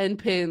and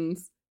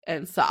pins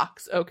and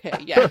socks. Okay,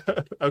 yeah.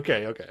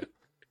 Okay.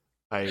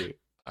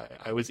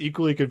 I was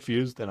equally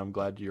confused, and I'm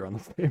glad you're on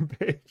the same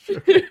page.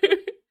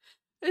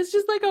 It's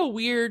just like a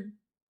weird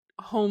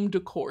home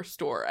decor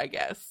store, I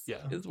guess.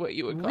 Yeah, is what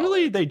you would call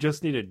really, it. they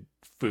just needed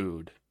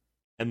food,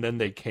 and then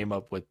they came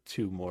up with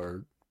 2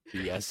 more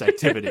BS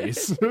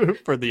activities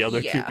for the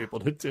other 2 people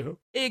to do.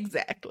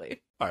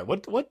 Exactly. All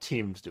right, what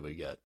teams do we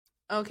get?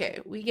 Okay,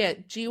 we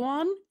get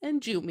Jiwon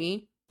and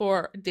Jumi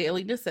for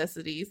daily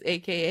necessities,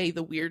 aka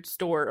the weird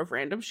store of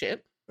random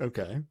shit.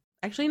 Okay.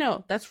 Actually,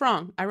 no, that's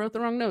wrong. I wrote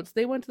the wrong notes.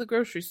 They went to the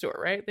grocery store,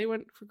 right? They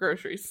went for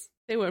groceries.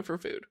 They went for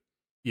food.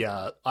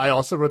 Yeah, I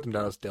also wrote them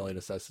down as daily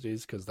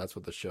necessities because that's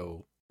what the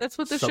show. That's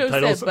what the show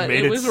said, but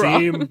made it was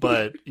wrong.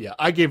 But yeah,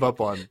 I gave up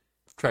on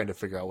trying to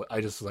figure out what.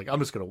 I just was like, I'm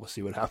just gonna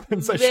see what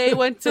happens. They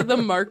went to the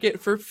market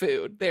for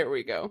food. There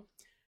we go.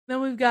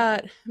 Then we've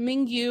got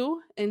Mingyu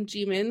and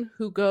Jimin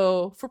who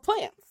go for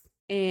plants,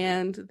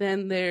 and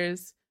then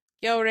there's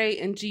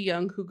Gyeore and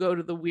Ji-young who go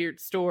to the weird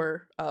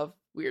store of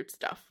weird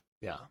stuff.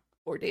 Yeah.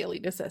 Or daily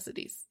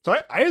necessities. So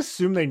I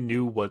assume they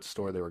knew what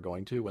store they were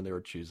going to when they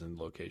were choosing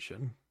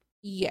location.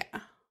 Yeah.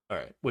 All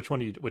right. Which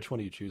one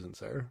are you choosing,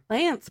 Sarah?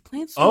 Plant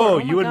store. Oh,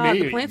 you and God,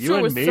 me. The plant you store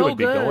and was me so would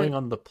good. be going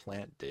on the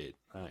plant date.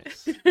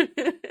 Nice.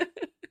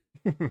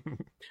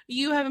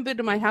 You haven't been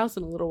to my house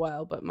in a little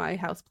while, but my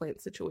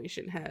houseplant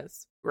situation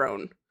has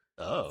grown.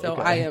 Oh, so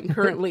okay. I am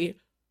currently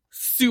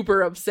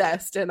super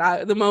obsessed. And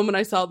the moment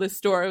I saw this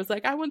store, I was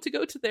like, I want to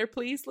go to there,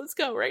 please. Let's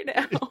go right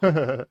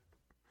now.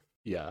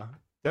 Yeah,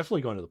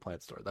 definitely going to the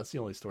plant store. That's the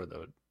only store that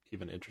would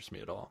even interest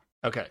me at all.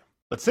 Okay,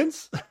 but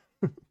since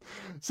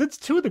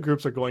 2 of the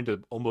groups are going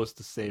to almost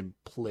the same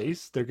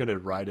place, they're going to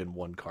ride in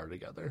one car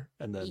together,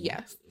 and then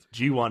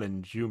Jiwon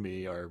and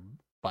Jumi are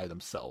by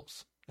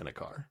themselves in a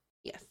car.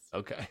 Yes.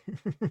 Okay.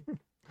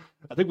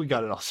 I think we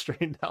got it all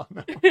straightened out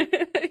now.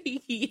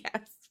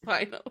 Yes,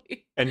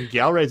 finally. And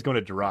Gyeore is going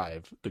to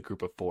drive the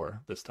group of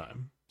 4 this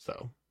time.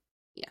 So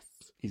yes,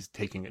 he's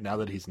taking it now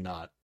that he's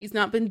not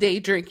been day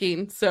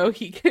drinking, so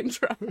he can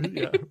drive.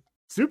 Yeah.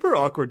 Super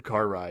awkward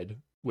car ride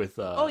with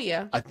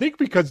I think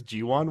because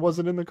Jiwon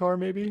wasn't in the car,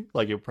 maybe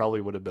like it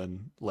probably would have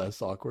been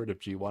less awkward if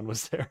Jiwon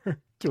was there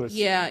to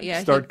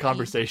start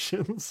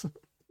conversations.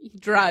 He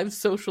drives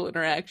social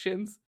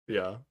interactions.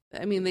 Yeah.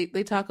 I mean,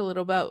 they talk a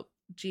little about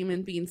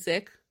Jimin being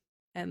sick,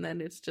 and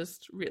then it's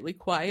just really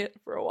quiet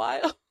for a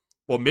while.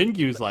 Well,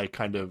 Mingyu's like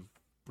kind of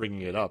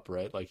bringing it up,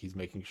 right? Like he's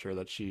making sure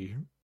that she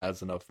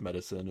has enough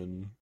medicine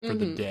and for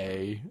the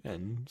day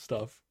and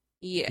stuff.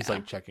 Yeah. He's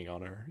like checking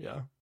on her.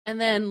 Yeah. And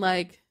then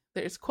like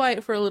there's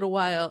quiet for a little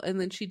while, and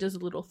then she does a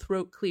little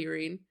throat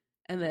clearing,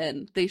 and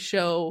then they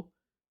show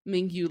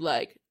Mingyu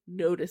like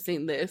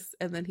noticing this,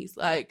 and then he's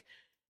like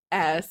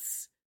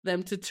asks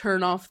them to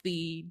turn off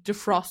the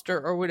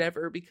defroster or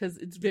whatever because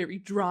it's very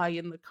dry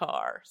in the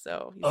car.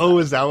 So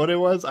is that what it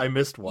was? I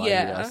missed why you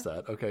asked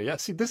that. Okay, yeah.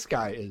 See, this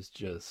guy is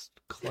just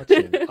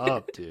clutching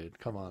up, dude.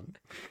 Come on.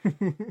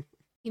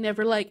 He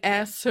never like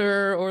asks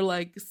her or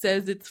like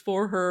says it's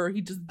for her.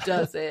 He just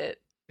does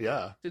it.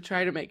 Yeah. To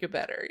try to make it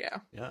better. Yeah.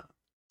 Yeah.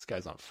 This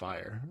guy's on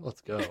fire.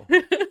 Let's go.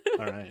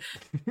 All right.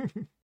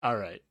 All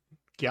right.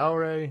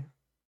 Gyaore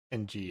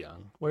and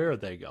Ji-young, where are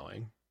they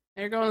going?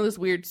 They're going to this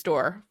weird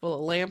store full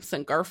of lamps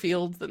and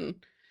Garfields and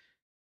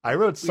I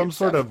wrote some weird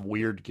sort stuff. of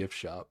weird gift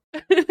shop.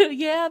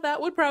 Yeah,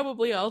 that would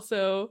probably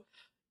also.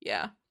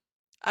 Yeah.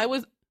 I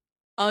was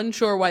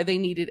unsure why they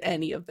needed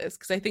any of this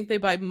because I think they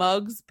buy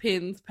mugs,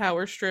 pins,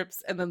 power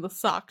strips, and then the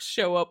socks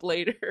show up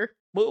later.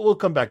 We'll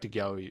come back to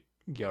Gyaore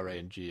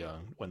and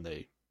Ji-young when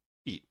they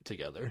eat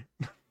together.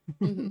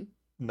 Mhm.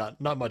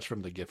 Not much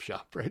from the gift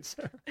shop, right,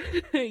 Sarah?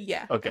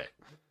 Yeah. Okay.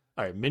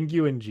 All right.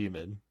 Mingyu and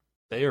Jimin,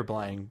 they are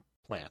buying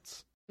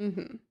plants.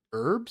 Hmm.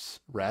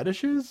 Herbs?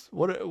 Radishes?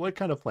 What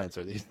kind of plants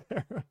are these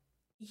there?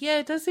 Yeah,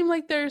 it does seem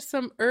like there's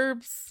some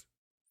herbs,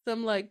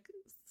 some like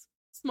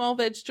small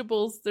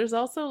vegetables. There's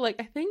also like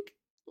I think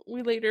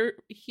we later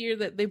hear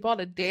that they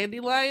bought a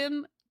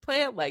dandelion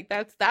plant. Like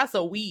that's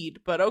a weed,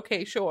 but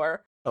okay,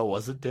 sure. Oh,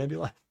 was it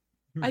dandelion?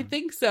 I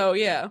think so,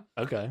 yeah.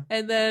 Okay.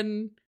 And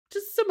then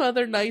just some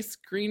other nice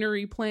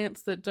greenery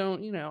plants that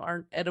don't,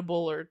 aren't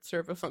edible or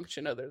serve a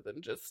function other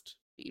than just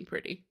being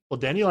pretty. Well,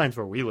 dandelions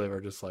where we live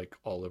are just like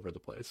all over the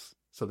place.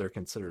 So they're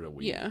considered a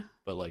weed. Yeah,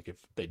 But like if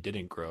they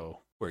didn't grow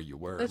where you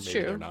were, That's maybe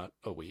true. they're not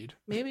a weed.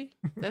 maybe.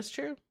 That's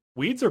true.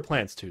 Weeds are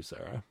plants too,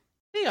 Sarah.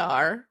 They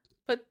are,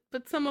 but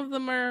some of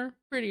them are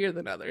prettier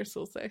than others,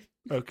 we'll say.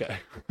 Okay.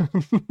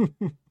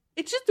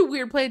 It's just a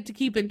weird plant to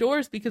keep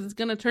indoors because it's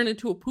going to turn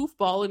into a poof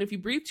ball, and if you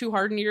breathe too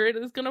hard near it,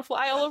 it's going to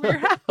fly all over your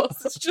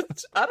house. It's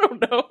just, I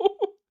don't know.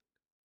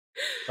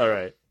 All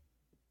right.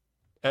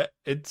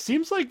 It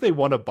seems like they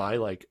want to buy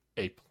like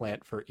a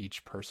plant for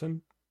each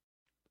person.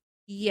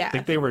 Yeah. I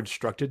think they were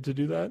instructed to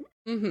do that.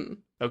 Mm-hmm.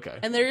 Okay.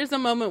 And there is a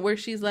moment where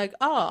she's like,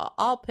 "Oh,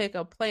 I'll pick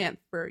a plant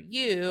for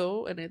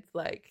you," and it's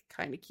like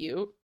kind of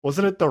cute.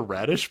 Wasn't it the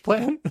radish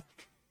plant?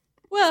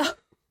 Well,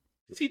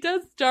 she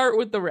does start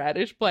with the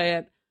radish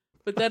plant,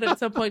 but then at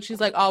some point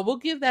she's like, "Oh, we'll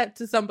give that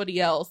to somebody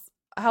else.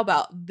 How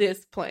about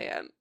this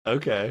plant?"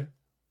 Okay.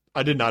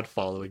 I did not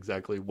follow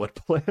exactly what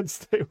plants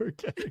they were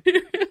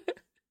getting.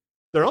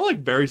 They're all like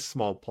very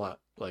small pots.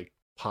 Like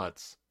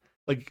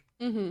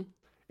Mm-hmm.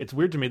 it's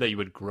weird to me that you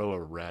would grow a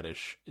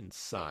radish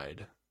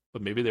inside,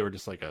 but maybe they were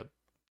just like a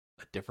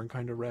different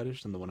kind of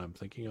radish than the one I'm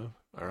thinking of,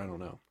 or I don't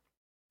know.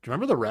 Do you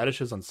remember the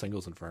radishes on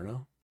Singles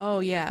Inferno? Oh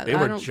yeah, They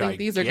I were don't think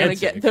these are gonna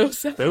get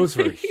those. Those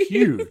were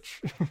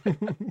huge.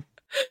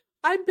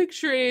 I'm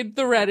picturing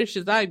the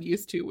radishes I'm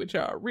used to, which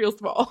are real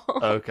small.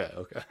 Okay.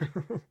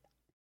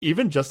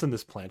 Even just in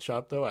this plant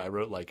shop, though, I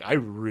wrote like I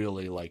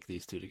really like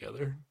these two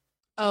together.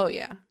 Oh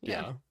yeah.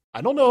 Yeah.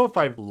 I don't know if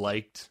I've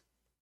liked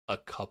a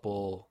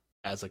couple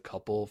as a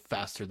couple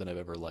faster than I've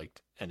ever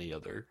liked any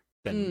other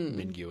than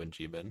Mingyu and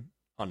Jimin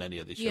on any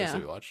of these shows Yeah.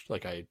 that we watched.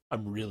 Like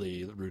I'm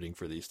really rooting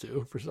for these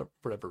two for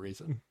whatever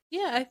reason.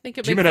 Yeah, I think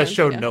it makes Jimin has sense,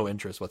 shown yeah. no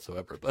interest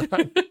whatsoever, but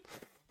I'm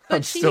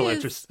But she still is-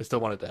 interested. I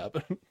still want it to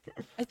happen.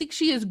 I think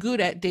she is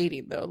good at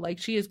dating though. Like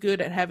she is good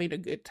at having a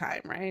good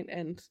time, right?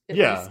 And at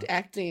Yeah. least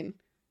acting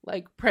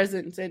like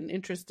present and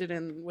interested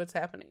in what's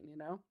happening,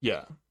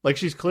 Yeah. Like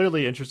she's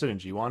clearly interested in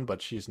Jiwon,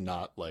 but she's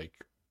not like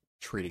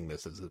treating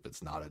this as if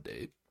it's not a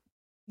date.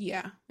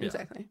 Yeah, Yeah.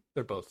 exactly.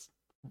 They're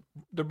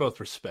both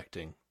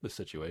respecting the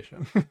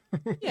situation.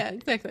 Yeah,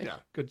 exactly. Yeah,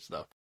 good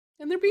stuff.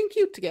 And they're being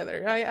cute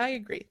together. I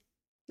agree.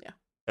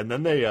 And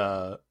then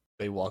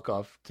they walk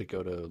off to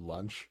go to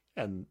lunch,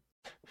 and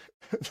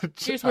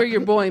Here's where your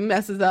boy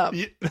messes up.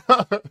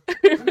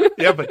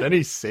 yeah, but then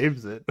he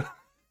saves it.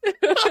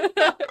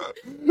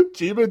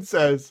 Jimin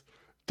says,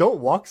 "Don't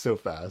walk so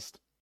fast."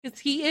 Because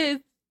he is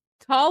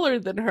taller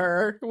than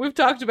her. We've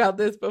talked about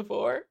this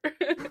before.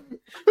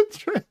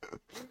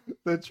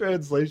 The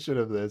translation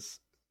of this,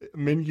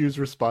 Mingyu's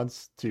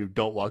response to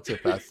 "Don't walk so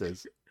fast"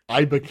 is,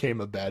 "I became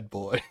a bad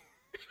boy."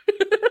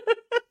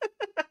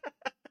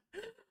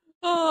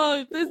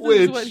 Oh, this is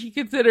Which- what he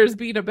considers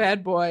being a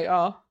bad boy.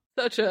 Oh,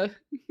 such a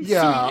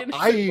Yeah, sweet,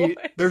 innocent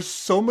boy. there's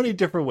so many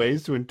different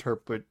ways to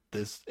interpret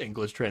this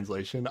English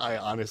translation. I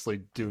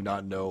honestly do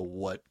not know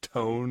what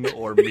tone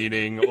or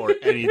meaning or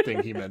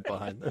anything he meant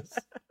behind this.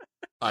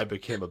 I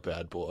became a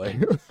bad boy.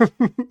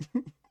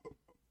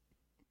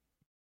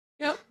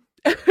 Yep.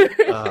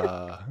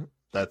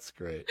 That's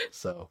great.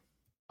 So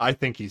I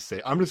think he's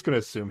saved. I'm just going to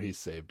assume he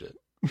saved it.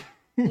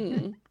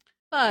 Hmm.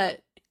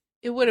 But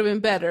it would have been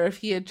better if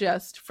he had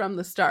just from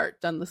the start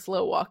done the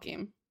slow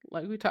walking,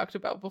 like we talked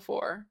about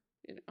before.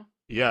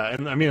 Yeah,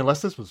 and I mean,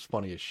 unless this was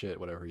funny as shit,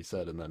 whatever he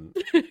said, and then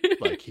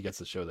like he gets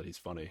to show that he's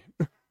funny.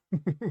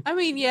 I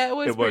mean, yeah, it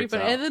was It pretty works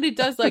funny. out. And then it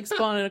does like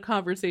spawn in a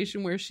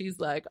conversation where she's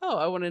like, "Oh,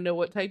 I want to know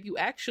what type you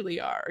actually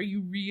are. Are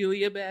you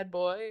really a bad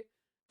boy?"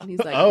 And he's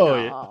like,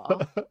 "No."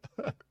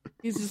 yeah.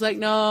 He's just like,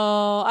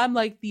 "No, I'm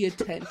like the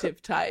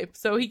attentive type."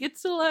 So he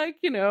gets to like,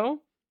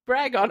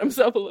 brag on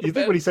himself a little You bit.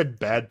 think when he said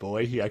bad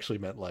boy, he actually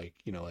meant like,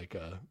 like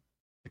a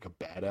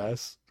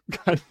badass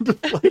kind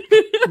of like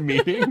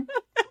meaning?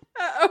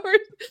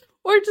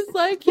 or just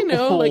like,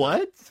 like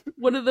what?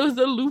 one of those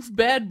aloof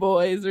bad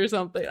boys or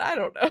something. I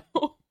don't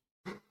know.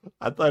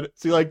 I thought,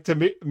 see, like, to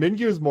me,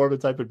 Mingyu is more of a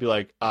type would be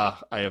like, I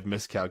have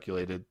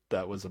miscalculated.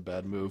 That was a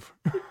bad move.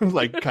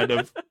 Like, kind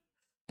of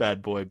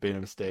bad boy, made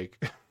a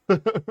mistake.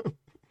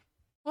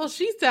 Well,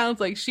 she sounds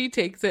like she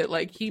takes it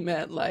like he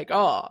meant like,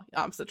 oh,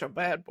 I'm such a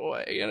bad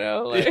boy, you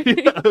know? Like...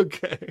 Yeah,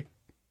 okay.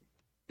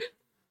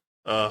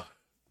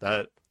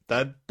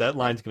 That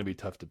line's gonna be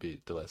tough to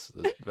beat the rest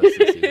of the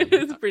season.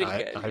 It's pretty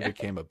good. I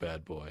became a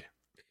bad boy.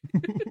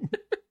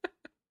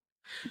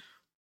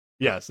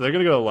 Yeah, so they're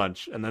gonna go to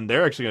lunch, and then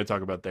they're actually gonna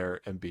talk about their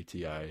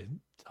MBTI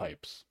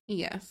types.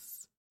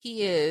 Yes.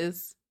 He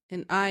is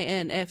an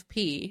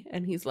INFP,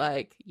 and he's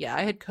like, yeah,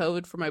 I had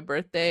COVID for my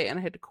birthday, and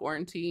I had to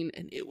quarantine,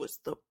 and it was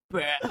the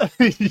best.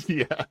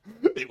 Yeah,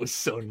 it was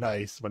so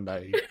nice when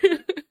I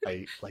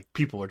like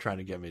people were trying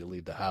to get me to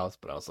leave the house,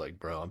 but I was like,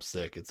 bro, I'm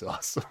sick. It's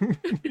awesome.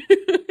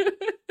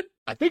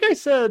 I think I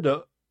said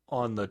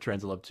on the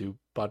Translove 2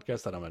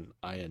 podcast that I'm an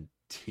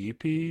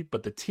INTP,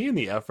 but the T and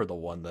the F are the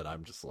one that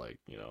I'm just like,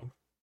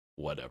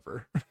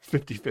 whatever.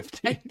 50-50.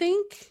 I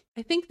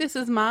think this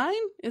is mine.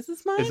 Is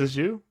this mine? Is this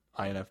you?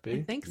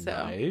 INFP? I think so.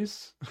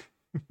 Nice.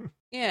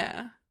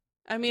 Yeah.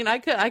 I mean, I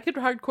could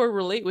hardcore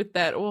relate with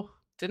that. Well,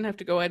 didn't have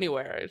to go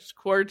anywhere. I just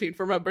quarantined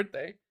for my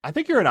birthday. I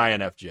think you're an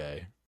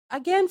INFJ.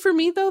 Again, for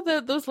me though,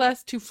 those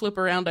last two flip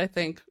around, I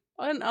think.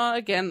 And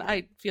again,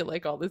 I feel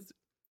like all this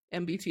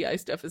MBTI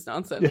stuff is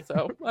nonsense,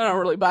 so I don't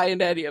really buy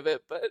into any of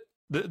it, but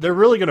they're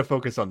really going to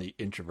focus on the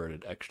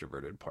introverted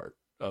extroverted part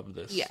of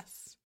this.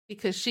 Yes,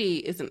 because she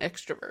is an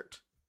extrovert.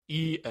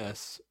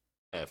 ESFP.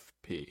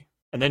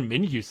 And then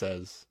Mingyu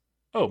says,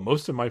 oh,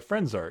 most of my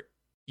friends are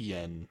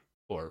EN,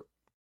 or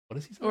what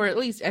does he say? Or at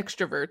least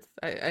extroverts.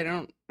 I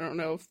don't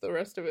know if the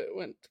rest of it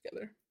went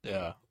together.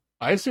 Yeah.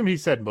 I assume he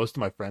said most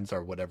of my friends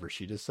are whatever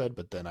she just said,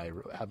 but then I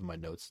have in my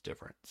notes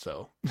different,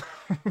 so...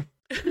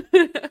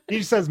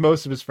 He says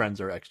most of his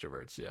friends are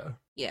extroverts, yeah.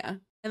 Yeah.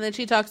 And then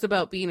she talks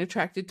about being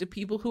attracted to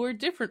people who are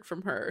different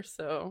from her,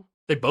 so...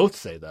 They both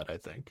say that, I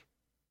think.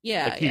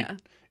 Yeah, like yeah.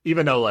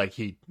 Even though, like,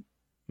 he,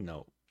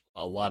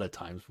 a lot of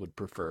times would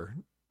prefer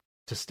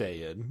to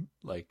stay in.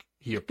 Like,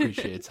 he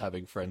appreciates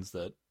having friends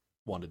that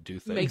want to do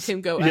things. Makes him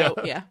go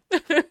out, yeah.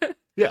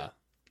 Yeah.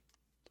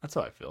 That's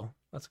how I feel.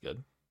 That's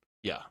good.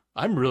 Yeah.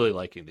 I'm really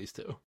liking these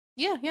two.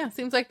 Yeah.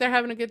 Seems like they're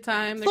having a good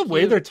time. The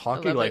way they're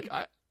talking, like...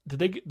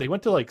 they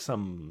went to like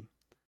some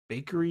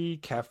bakery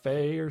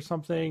cafe or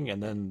something,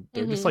 and then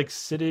they're just like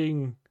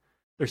sitting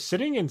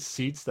in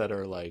seats that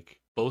are like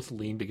both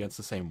leaned against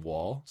the same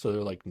wall, so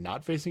they're like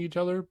not facing each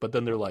other, but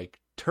then they're like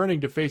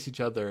turning to face each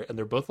other, and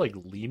they're both like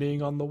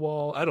leaning on the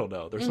wall. I don't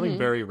know, there's something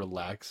very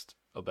relaxed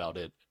about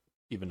it,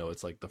 even though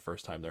it's like the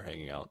first time they're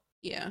hanging out.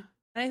 Yeah.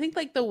 And I think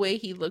like the way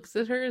he looks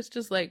at her is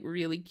just like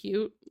really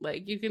cute.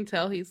 Like you can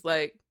tell he's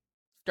like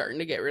starting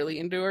to get really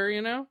into her,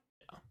 Yeah,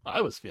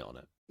 I was feeling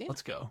it. Yeah.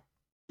 Let's go.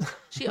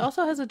 She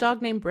also has a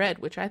dog named Bread,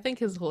 which I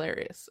think is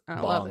hilarious. I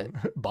love it.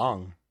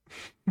 Bong.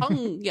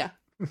 Bong, yeah.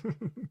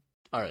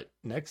 All right.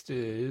 Next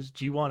is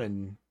Jiwon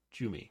and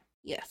Jumi.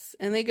 Yes,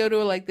 and they go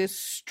to like this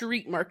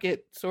street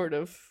market sort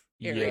of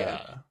area.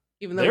 Yeah.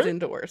 Even though it's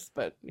indoors,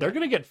 but they're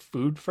gonna get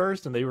food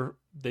first, and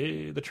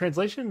the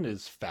translation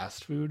is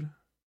fast food,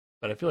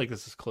 but I feel like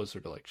this is closer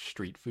to like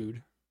street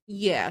food.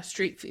 Yeah,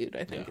 street food.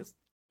 I think is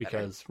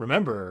because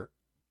remember,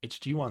 it's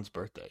Jiwon's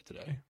birthday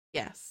today.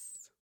 Yes.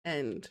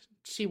 And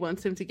she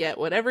wants him to get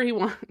whatever he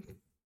wants.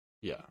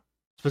 Yeah.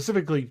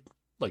 Specifically,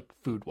 like,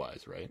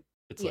 food-wise, right?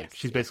 It's like,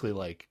 she's basically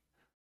like,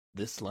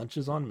 this lunch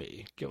is on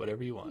me. Get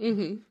whatever you want.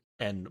 Mm-hmm.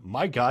 And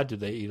my God, do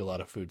they eat a lot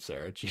of food,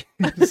 Sarah?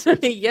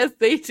 Yes,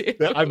 they do.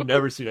 I've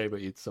never seen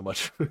anybody eat so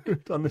much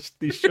food on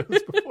these shows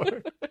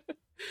before.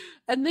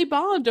 And they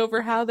bond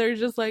over how they're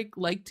just like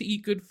to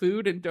eat good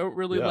food and don't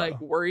really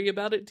like worry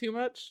about it too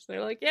much.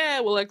 They're like, yeah,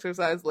 we'll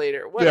exercise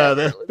later.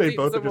 Whatever. Yeah, they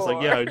both are just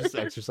like, yeah, I just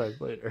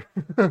exercise later.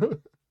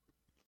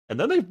 And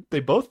then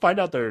they both find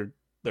out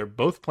they're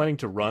both planning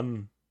to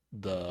run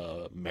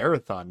the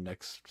marathon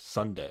next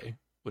Sunday,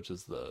 which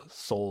is the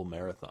Seoul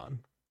Marathon.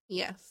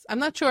 Yes. I'm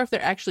not sure if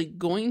they're actually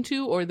going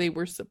to or they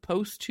were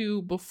supposed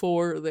to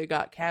before they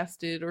got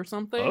casted or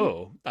something.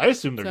 Oh, I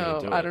assume they're going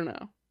to do it. I don't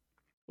know.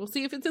 We'll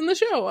see if it's in the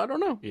show. I don't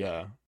know.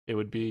 Yeah.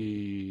 It'd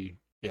probably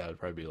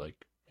be like,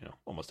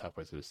 almost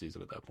halfway through the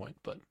season at that point.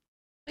 But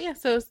yeah,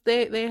 so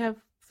they have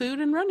food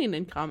and running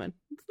in common.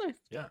 It's nice.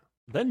 Yeah.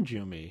 Then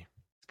Jumi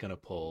is going to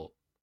pull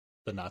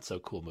the not so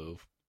cool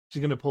move.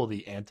 She's going to pull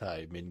the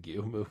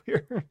anti-Mingyu move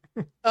here.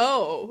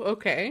 Oh,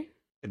 okay.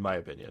 In my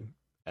opinion.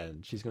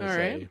 And she's going to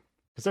say,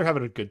 because they're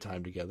having a good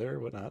time together or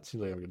whatnot.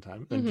 Seems like having a good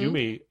time. And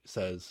Jumi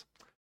says,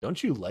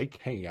 don't you like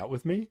hanging out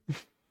with me?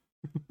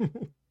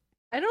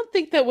 I don't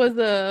think that was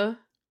a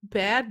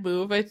bad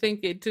move. I think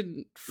it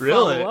didn't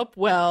follow up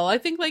well. I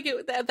think like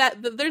that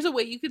there's a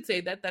way you could say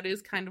that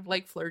is kind of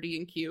like flirty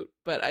and cute,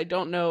 but I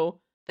don't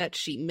know that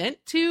she meant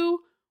to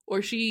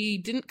or she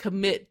didn't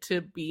commit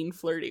to being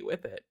flirty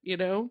with it,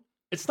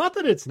 It's not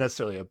that it's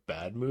necessarily a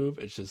bad move.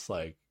 It's just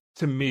like,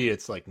 to me,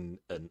 it's like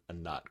a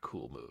not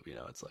cool move.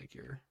 It's like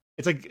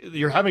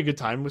you're having a good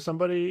time with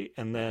somebody,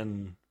 and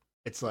then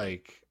it's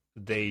like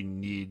they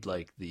need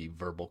like the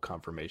verbal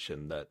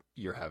confirmation that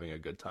you're having a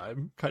good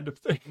time kind of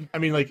thing. I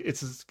mean, like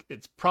it's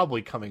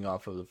probably coming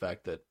off of the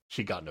fact that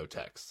she got no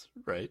text,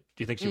 right?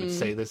 Do you think she would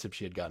say this if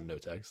she had gotten no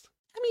text?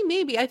 I mean,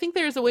 maybe. I think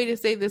there's a way to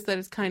say this that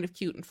is kind of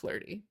cute and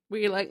flirty, where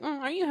you're like,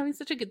 "Oh, are you having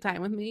such a good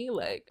time with me?"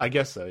 Like, I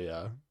guess so,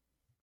 yeah.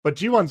 But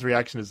Jiwon's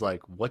reaction is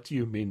like, "What do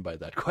you mean by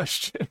that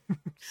question?"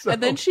 So...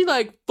 And then she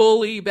like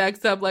fully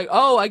backs up, like,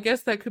 "Oh, I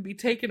guess that could be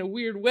taken a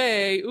weird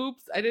way.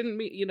 Oops, I didn't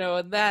mean,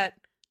 and that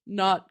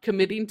not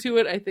committing to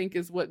it, I think,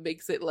 is what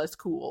makes it less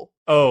cool."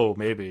 Oh,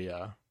 maybe,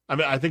 yeah. I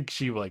mean, I think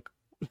she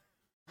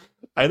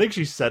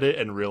said it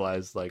and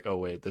realized, like, oh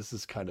wait, this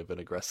is kind of an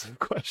aggressive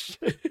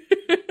question.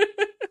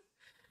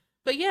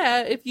 But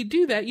yeah, if you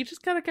do that, you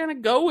just gotta kind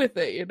of go with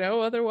it,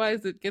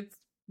 Otherwise, it gets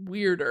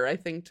weirder, I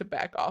think, to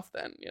back off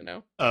then,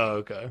 Oh,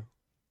 okay.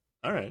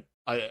 All right.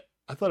 I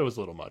thought it was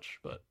a little much,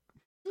 but...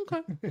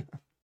 Okay.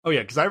 Oh,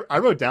 yeah, because I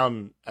wrote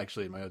down,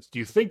 actually, in my notes, do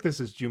you think this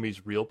is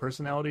Jumi's real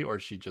personality, or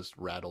is she just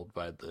rattled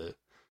by the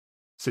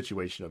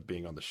situation of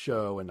being on the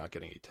show and not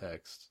getting any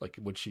text? Like,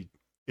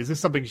 is this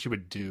something she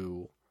would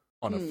do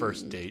on a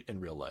first date in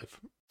real life?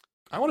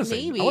 I want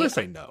to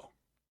say no.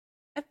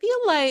 I feel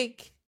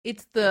like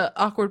it's the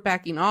awkward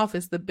backing off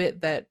is the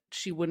bit that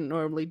she wouldn't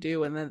normally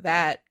do, and then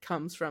that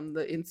comes from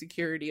the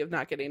insecurity of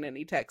not getting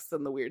any texts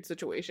and the weird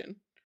situation.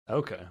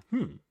 Okay.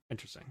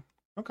 Interesting.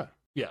 Okay.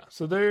 Yeah,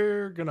 so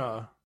they're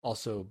gonna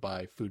also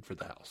buy food for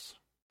the house,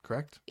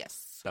 correct?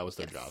 Yes. That was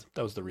their job.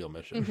 That was the real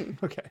mission.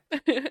 Mm-hmm.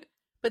 Okay.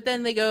 But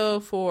then they go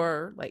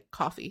for, like,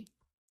 coffee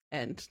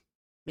and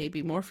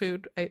maybe more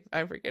food.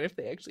 I forget if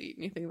they actually eat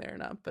anything there or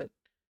not, but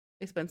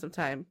they spend some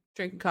time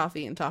drinking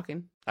coffee and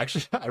talking.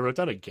 Actually, I wrote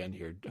down again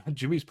here.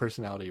 Jumi's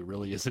personality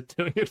really isn't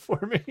doing it for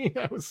me.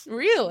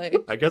 Really?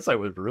 I guess I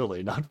was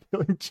really not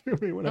feeling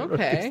Jumi when I wrote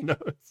these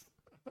notes.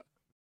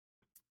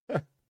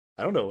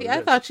 I don't know.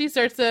 I thought she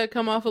starts to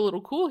come off a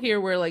little cool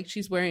here, where like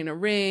she's wearing a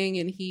ring,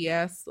 and he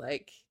asks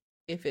like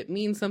if it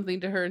means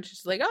something to her, and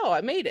she's like, "Oh, I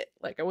made it.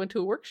 Like I went to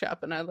a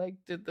workshop and I like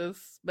did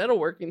this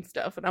metalworking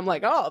stuff," and I'm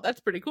like, "Oh, that's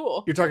pretty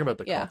cool." You're talking about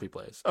the coffee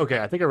place. Okay,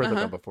 I think I wrote that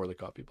down before the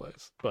coffee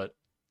place, but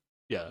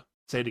yeah.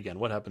 Say it again.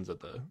 What happens at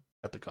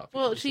the coffee?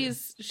 Well,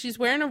 she's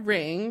wearing a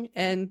ring,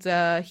 and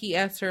he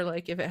asks her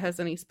like if it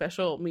has any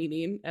special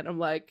meaning, and I'm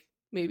like,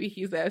 maybe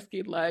he's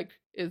asking like,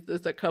 is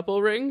this a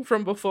couple ring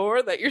from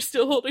before that you're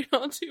still holding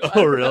on to?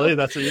 Oh, really?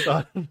 That's what you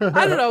thought?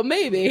 I don't know.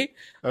 Maybe.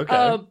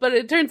 Okay. But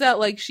it turns out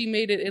like she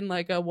made it in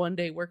like a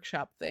 1-day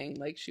workshop thing.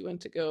 Like she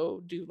went to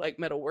go do like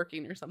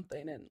metalworking or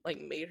something, and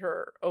like made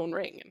her own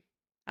ring. And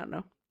I don't know.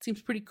 It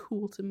seems pretty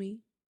cool to me.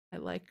 I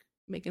like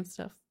making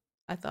stuff.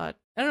 I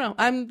don't know.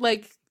 I'm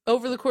like,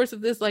 over the course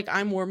of this, like,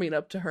 I'm warming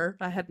up to her.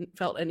 I hadn't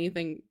felt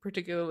anything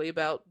particularly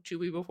about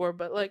Jumi before,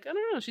 but like, I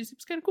don't know. She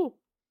seems kind of cool.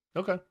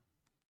 Okay.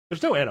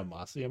 There's no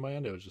animosity in my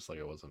end. It was just like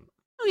I wasn't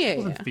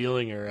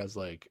feeling her as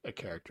like a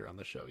character on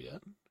the show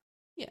yet.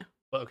 Yeah.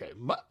 But okay,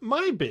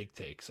 my big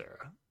take,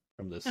 Sarah,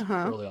 from this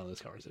early on in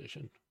this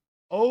conversation.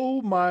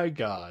 Oh my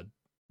god.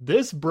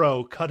 This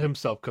bro cut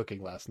himself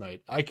cooking last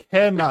night. I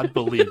cannot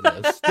believe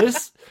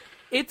this.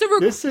 It's a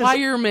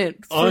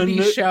requirement for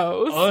these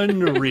shows.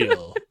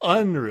 Unreal.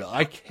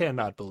 I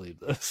cannot believe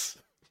this.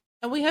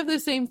 And we have the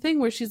same thing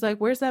where she's like,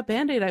 "Where's that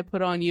Band-Aid I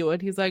put on you?" And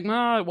he's like,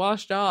 "Nah, I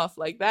washed off."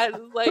 Like, that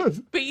is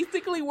like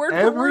basically word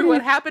for word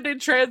what happened in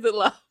Transit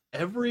Love.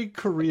 Every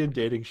Korean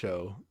dating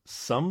show,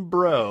 some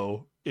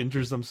bro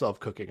injures himself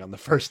cooking on the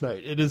first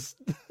night. It is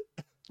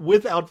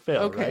without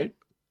fail, right?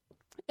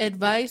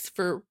 Advice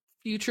for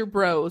future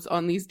bros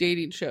on these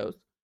dating shows.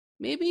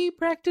 Maybe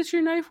practice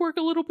your knife work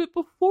a little bit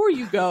before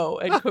you go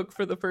and cook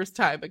for the first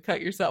time and cut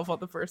yourself on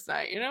the first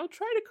night. Try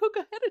to cook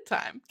ahead of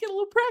time. Get a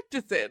little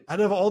practice in. Out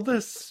of all the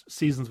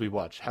seasons we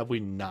watched, have we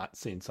not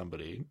seen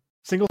somebody?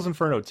 Singles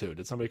Inferno 2,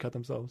 did somebody cut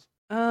themselves?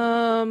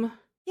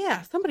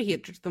 Yeah, somebody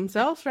injured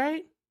themselves,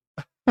 right?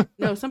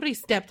 No, somebody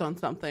stepped on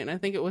something. I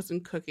think it was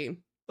in cooking.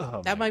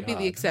 Oh, that might be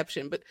the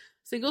exception. But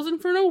Singles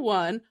Inferno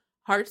 1,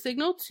 Heart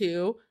Signal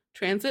 2,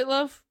 Transit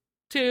Love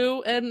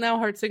 2, and now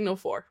Heart Signal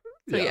 4.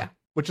 So yeah.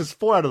 Which is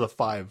 4 out of the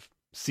 5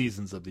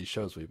 seasons of these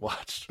shows we've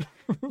watched.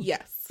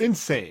 Yes.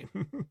 Insane.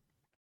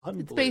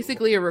 It's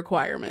basically a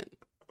requirement.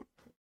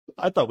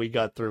 I thought we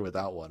got through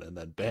without one, and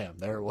then bam,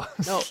 there it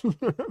was. No.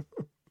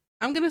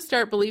 I'm going to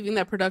start believing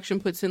that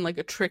production puts in like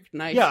a trick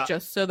knife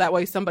just so that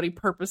way somebody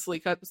purposely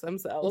cuts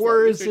themselves.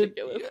 Or is it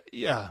ridiculous.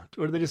 Yeah.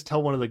 Or do they just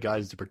tell one of the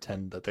guys to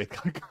pretend that they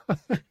got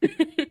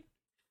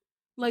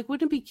Like,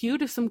 wouldn't it be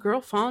cute if some girl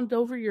fawned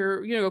over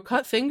your,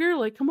 cut finger?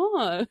 Like, come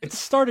on. It's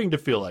starting to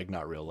feel like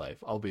not real life,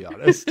 I'll be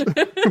honest.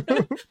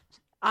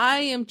 I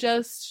am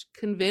just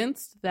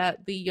convinced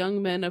that the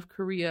young men of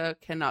Korea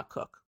cannot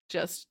cook.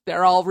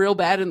 They're all real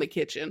bad in the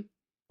kitchen.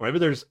 Or maybe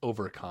they're just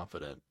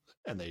overconfident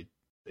and they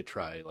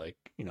try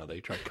they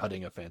try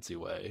cutting a fancy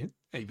way,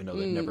 even though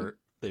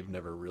they've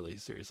never really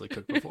seriously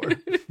cooked before.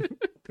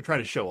 They're trying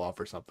to show off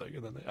or something,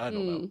 and then I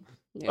don't know.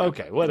 Yeah.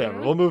 Okay, whatever.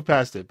 We'll move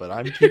past it, but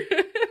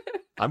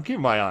I'm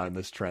keeping my eye on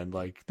this trend.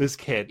 Like, this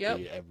can't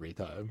be every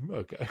time.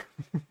 Okay.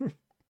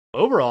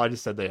 Overall, I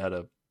just said they have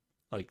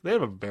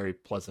a very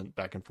pleasant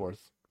back and forth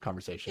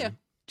conversation. Yeah.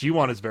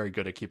 G1 is very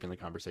good at keeping the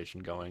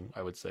conversation going,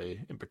 I would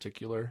say, in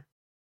particular.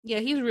 Yeah,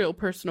 he's real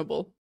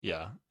personable.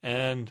 Yeah.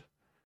 And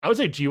I would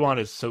say G1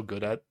 is so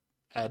good at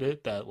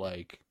it that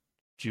like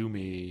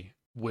Jumi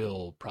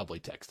will probably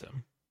text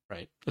him,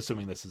 right?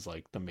 Assuming this is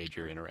like the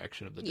major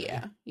interaction of the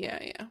day.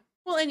 Yeah.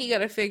 Well, and you got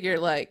to figure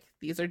like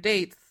these are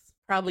dates.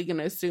 Probably going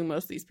to assume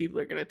most of these people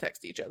are going to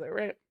text each other,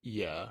 right?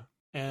 Yeah.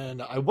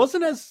 And I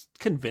wasn't as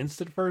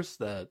convinced at first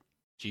that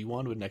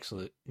G1 would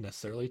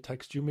necessarily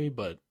text Jumi,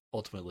 but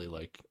ultimately,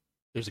 like,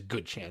 there's a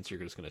good chance you're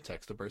just going to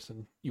text the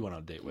person you went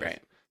on a date with.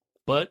 Right.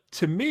 But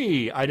to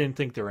me, I didn't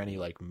think there were any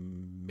like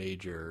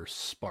major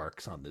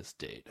sparks on this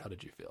date. How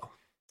did you feel?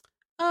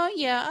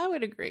 Yeah, I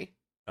would agree.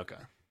 Okay.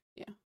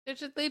 Yeah.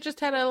 They just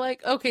had a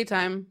like okay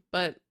time,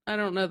 but I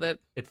don't know that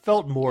it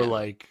felt more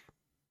like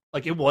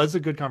it was a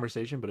good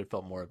conversation, but it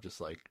felt more of just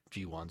like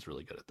G1's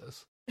really good at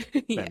this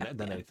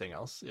than anything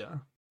else. Yeah.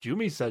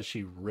 Jumi says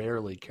she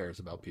rarely cares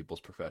about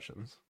people's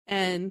professions.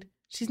 And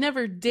she's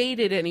never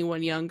dated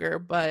anyone younger,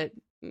 but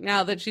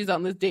now that she's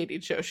on this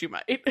dating show, she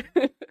might.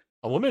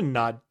 A woman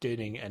not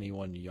dating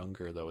anyone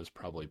younger, though, is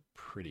probably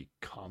pretty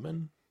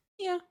common.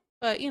 Yeah,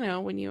 but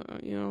when you're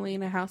only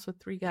in a house with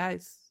 3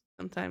 guys,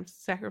 sometimes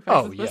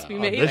sacrifices must be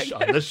made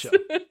on this show.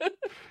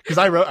 Because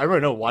I wrote a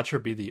note, watch her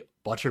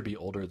be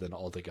older than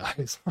all the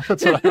guys.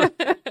 That's what I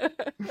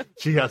wrote.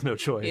 She has no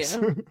choice.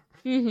 Yeah.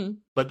 Mm-hmm.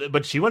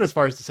 But she went as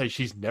far as to say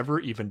she's never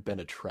even been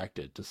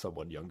attracted to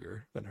someone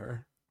younger than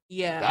her.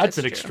 Yeah, that's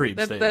an extreme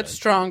statement. That's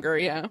stronger.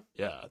 Yeah,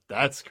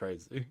 that's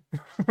crazy.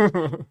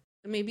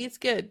 Maybe it's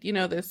good.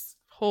 This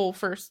whole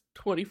first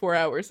 24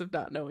 hours of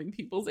not knowing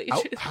people's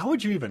ages. How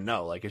would you even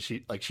know? Like, is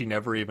she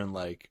never even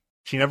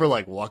she never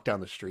walked down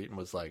the street and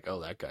was like,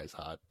 oh, that guy's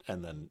hot,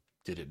 and then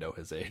didn't know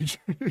his age.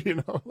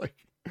 Well,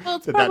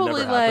 it's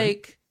probably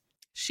like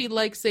she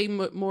likes a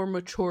more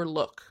mature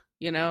look.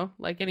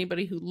 Like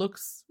anybody who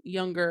looks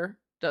younger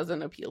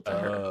doesn't appeal to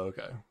her. Oh,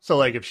 okay. So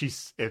like if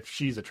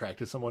she's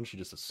attracted to someone, she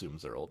just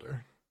assumes they're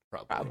older.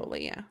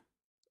 Probably, yeah.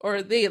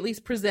 Or they at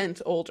least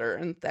present older,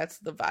 and that's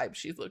the vibe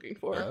she's looking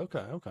for.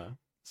 Okay.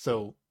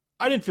 So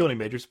I didn't feel any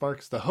major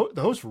sparks. The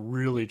host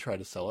really tried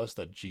to sell us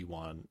that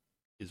G1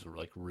 is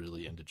like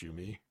really into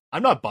Jumi.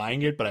 I'm not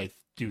buying it, but I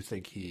did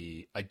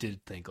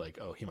think like,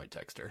 oh, he might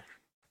text her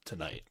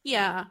tonight.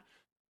 Yeah.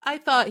 I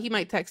thought he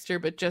might text her,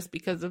 but just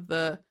because of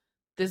this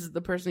is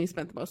the person he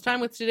spent the most time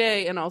with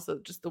today, and also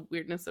just the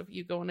weirdness of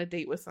you go on a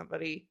date with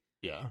somebody.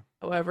 Yeah.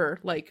 However,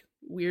 like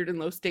weird and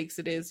low stakes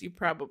it is, you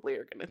probably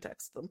are going to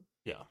text them.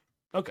 Yeah.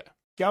 Okay.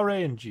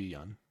 Gyaorai and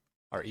Ji-yeon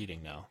are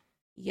eating now.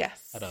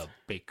 Yes. At a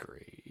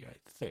bakery, I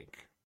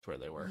think. That's where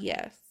they were.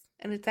 Yes.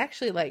 And it's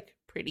actually like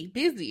pretty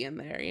busy in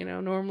there.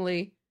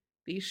 Normally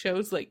these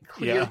shows like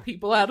clear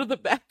people out of the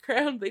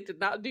background. They did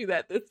not do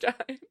that this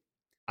time.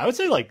 I would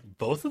say like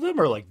both of them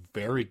are like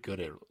very good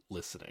at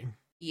listening.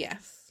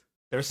 Yes.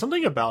 There's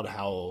something about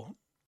how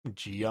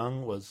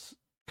Ji-young was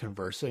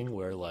conversing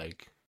where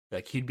like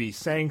he'd be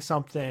saying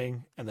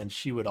something and then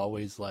she would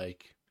always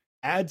like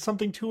add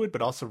something to it,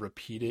 but also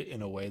repeat it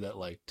in a way that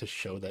like to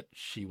show that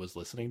she was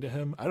listening to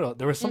him. I don't know.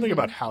 There was something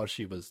about how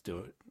she was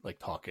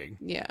talking.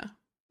 Yeah.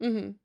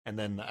 Mm-hmm. And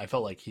then I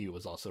felt like he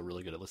was also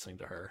really good at listening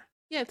to her.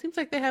 Yeah, it seems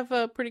like they have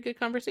a pretty good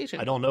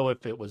conversation. I don't know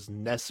if it was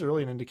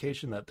necessarily an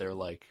indication that they're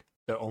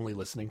only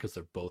listening because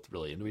they're both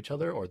really into each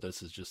other, or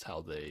this is just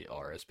how they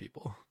are as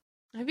people.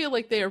 I feel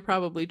like they are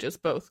probably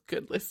just both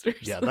good listeners.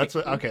 Yeah, that's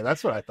what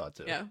I thought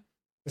too. Yeah.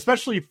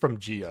 Especially from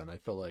Ji-yeon, I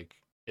feel like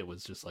it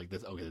was just like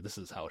this. Okay, this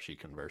is how she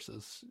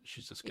converses.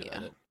 She's just good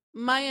at it.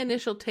 My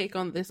initial take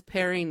on this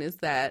pairing is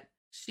that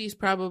she's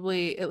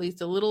probably at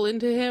least a little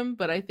into him,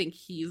 but I think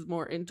he's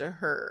more into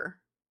her.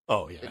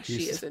 Oh yeah, than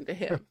she is into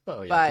him.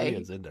 Oh yeah, he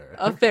is into her.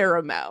 A fair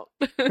amount.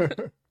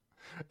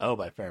 Oh,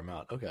 by fair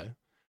amount. Okay.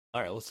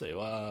 All right. Let's see.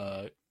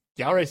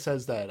 Gyaorai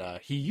says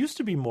that he used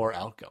to be more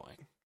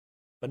outgoing,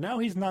 but now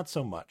he's not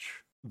so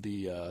much.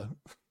 The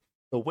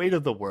weight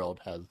of the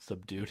world has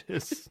subdued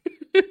his.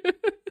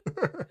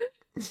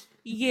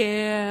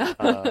 Yeah.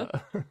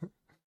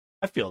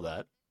 I feel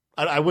that.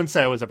 I wouldn't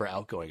say I was ever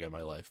outgoing in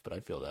my life, but I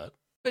feel that.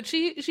 But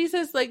she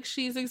says like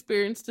she's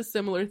experienced a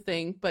similar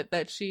thing, but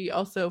that she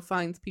also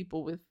finds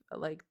people with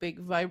like big,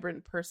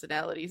 vibrant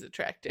personalities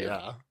attractive.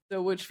 Yeah.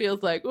 So which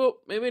feels like, oh,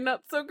 maybe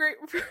not so great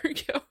for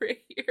Gyaorai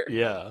here.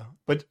 Yeah,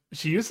 but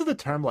she uses the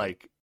term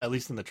like, at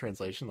least in the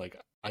translation, like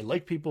I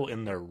like people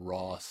in their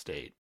raw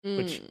state.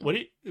 Which what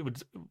do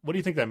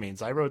you think that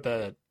means? I wrote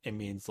that it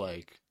means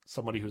like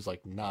somebody who's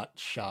like not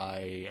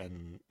shy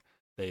and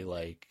they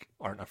like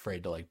aren't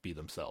afraid to like be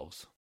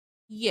themselves.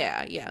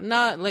 Yeah,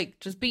 not like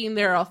just being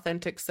their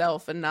authentic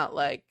self and not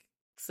like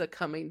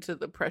succumbing to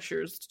the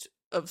pressures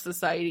of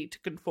society to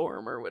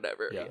conform or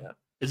whatever. Yeah.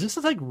 Is this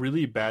like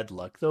really bad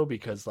luck though?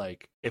 Because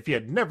like if he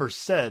had never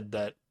said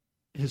that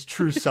his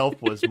true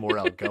self was more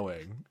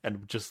outgoing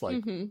and just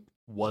like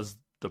was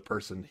the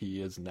person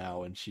he is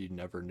now and she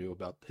never knew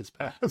about his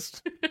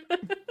past,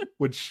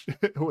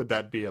 would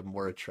that be a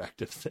more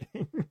attractive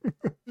thing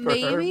for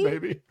her?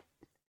 Maybe.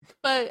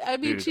 But I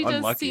mean, Dude, she does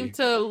unlucky. seem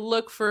to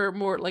look for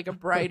more like a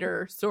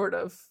brighter, sort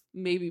of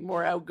maybe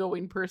more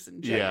outgoing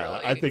person. Generally,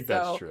 Yeah, I think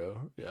that's so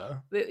true. Yeah.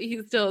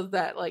 he still is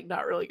that like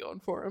not really going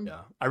for him.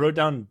 Yeah. I wrote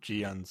down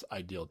Jian's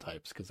ideal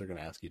types because they're going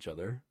to ask each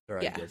other their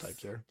ideal Yes.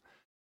 types here.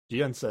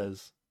 Jian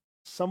says,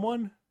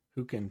 someone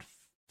who can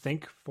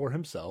think for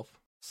himself,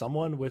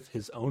 someone with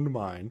his own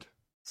mind,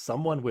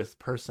 someone with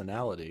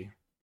personality,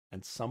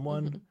 and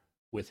someone Mhm.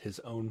 with his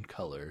own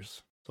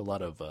colors. It's a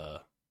lot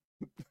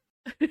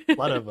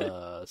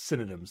of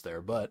synonyms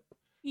there, but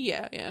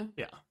yeah,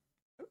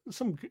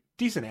 some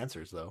decent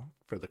answers though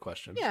for the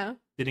questions. yeah,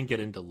 Didn't get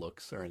into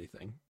looks or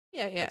anything.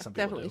 yeah. some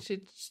people Definitely,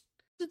 do.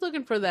 she's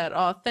looking for that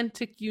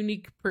authentic,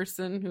 unique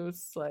person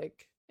who's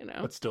like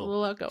But still- a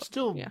little outgoing.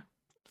 Still yeah,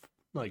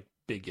 like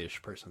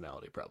big-ish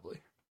personality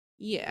probably.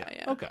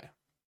 yeah. Okay.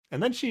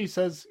 And then she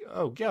says,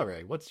 "Oh,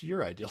 Gary, what's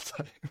your ideal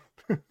type?"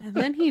 And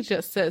then he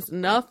just says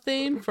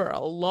nothing for a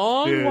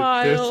long Dude,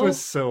 while. this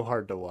was so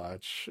hard to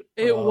watch.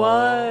 It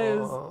was.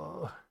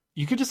 was.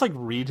 You could just like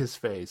read his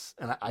face,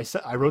 and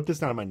I wrote this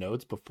down in my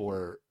notes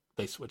before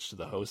they switched to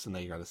the host, and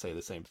they got to say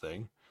the same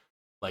thing.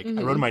 Like I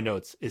wrote in my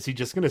notes, is he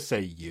just gonna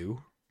say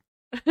you?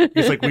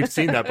 Because like we've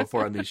seen that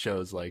before on these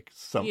shows. Like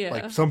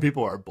some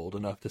people are bold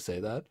enough to say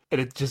that,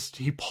 and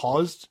he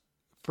paused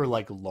for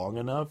like long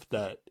enough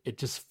that it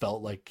just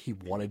felt like he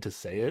wanted to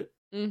say it.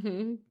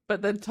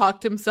 But then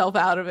talked himself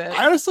out of it.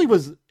 I honestly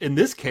was, in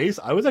this case,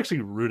 I was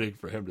actually rooting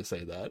for him to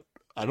say that.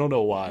 I don't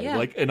know why. Yeah.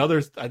 Like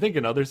I think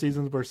in other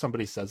seasons where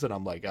somebody says it,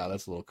 I'm like,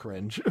 that's a little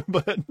cringe.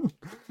 But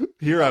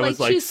here I was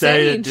like, she's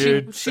say saying it,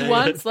 dude. She say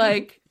wants it.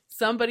 like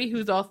somebody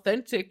who's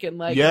authentic and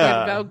like Yeah.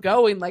 kind of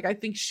outgoing. Like I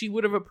think she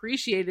would have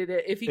appreciated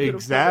it if he could have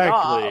pulled it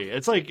off. Exactly.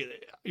 It's like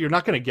you're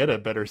not going to get a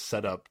better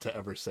setup to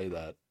ever say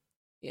that,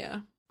 Yeah.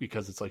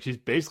 because it's like she's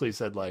basically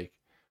said like,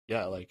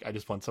 yeah, like I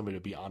just want somebody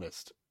to be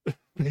honest,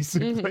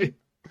 basically.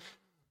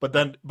 But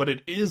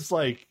it is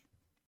like,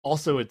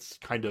 also it's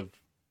kind of,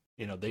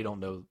 they don't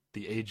know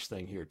the age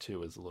thing here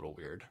too is a little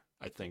weird.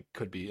 I think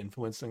could be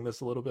influencing this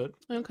a little bit.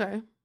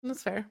 Okay,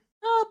 that's fair.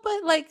 Oh,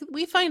 but like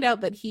we find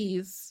out that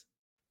he's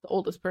the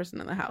oldest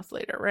person in the house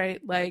later, right?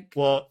 Like,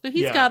 Well, so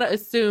he's yeah. got to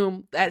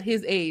assume at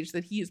his age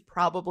that he is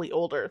probably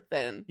older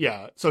than.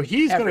 Yeah, so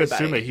he's going to assume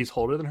Everybody. that he's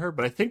older than her,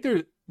 but I think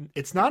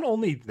it's not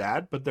only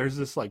that, but there's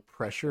this like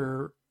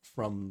pressure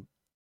from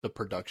the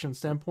production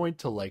standpoint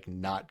to like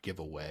not give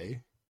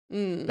away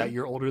that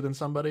you're older than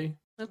somebody.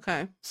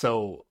 Okay.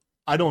 So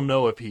I don't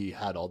know if he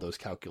had all those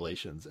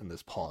calculations in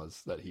this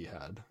pause that he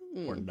had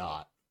or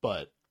not,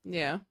 but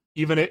Yeah.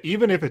 even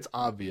if it's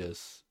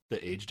obvious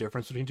the age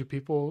difference between two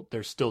people,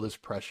 there's still this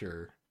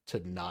pressure to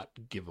not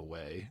give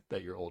away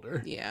that you're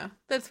older. Yeah,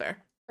 that's fair.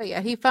 But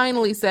yeah, he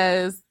finally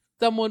says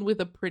someone with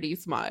a pretty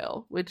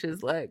smile, which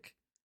is like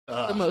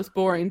the most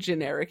boring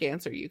generic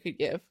answer you could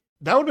give.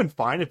 That would have been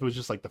fine if it was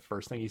just like the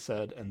first thing he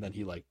said, and then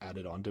he like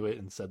added onto it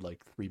and said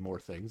like 3 more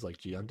things like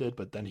Jian did.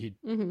 But then he,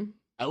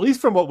 at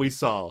least from what we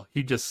saw,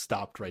 he just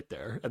stopped right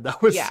there, and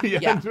that was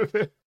the end of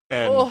it.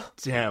 And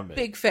damn it,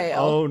 Big fail.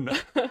 Oh no.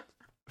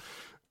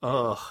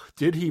 Oh,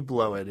 did he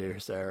blow it here,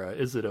 Sarah?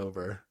 Is it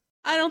over?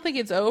 I don't think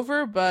it's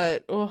over,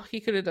 but he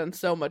could have done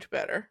so much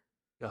better.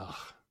 Ugh.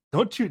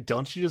 Don't you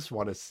just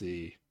want to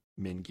see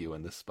Mingyu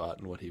in this spot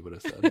and what he would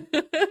have said?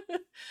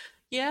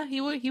 Yeah,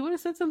 he would have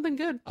said something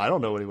good. I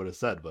don't know what he would have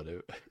said, but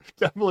it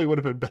definitely would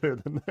have been better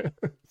than this.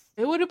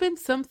 It would have been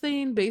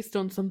something based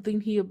on something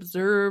he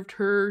observed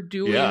her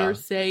doing or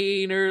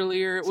saying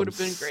earlier. It would have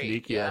been great.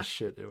 Sneaky ass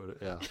shit. It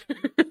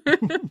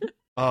would,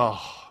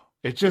 Oh,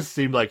 it just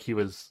seemed like he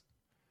was.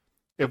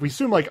 If we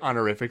assume like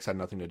honorifics had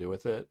nothing to do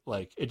with it,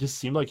 like it just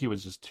seemed like he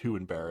was just too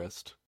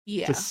embarrassed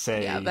to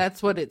say. Yeah,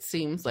 that's what it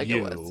seems like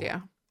it was.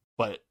 Yeah,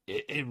 but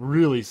it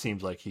really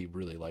seems like he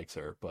really likes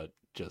her, but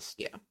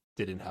just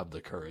didn't have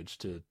the courage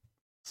to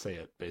say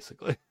it.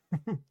 Basically.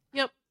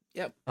 Yep.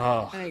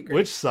 Oh, I agree.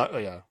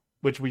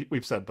 Which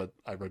we've said, but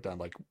I wrote down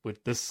like,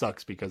 this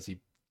sucks because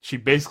she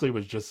basically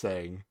was just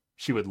saying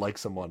she would like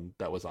someone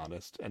that was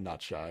honest and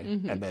not shy,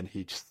 and then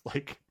he just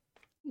like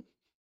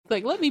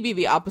let me be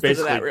the opposite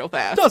of that real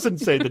fast. Doesn't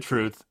say the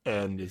truth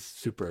and is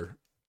super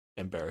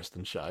embarrassed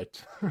and shy.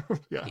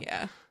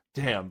 Yeah.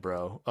 Damn,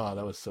 bro. Oh,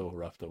 that was so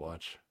rough to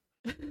watch.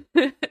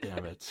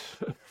 Damn it.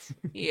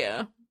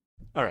 Yeah.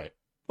 All right.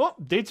 Well,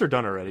 dates are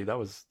done already. There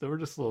were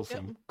just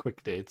some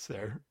quick dates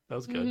there. That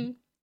was good.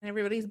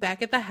 Everybody's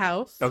back at the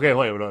house. Okay,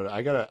 wait.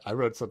 I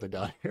wrote something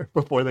down here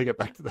before they get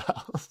back to the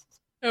house.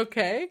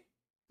 Okay.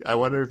 I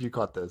wonder if you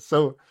caught this.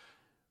 So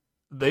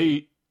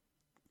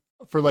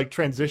for like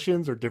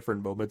transitions or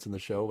different moments in the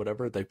show,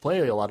 whatever, they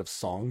play a lot of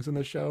songs in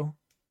the show.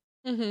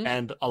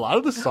 And a lot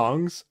of the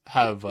songs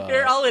have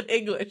they're all in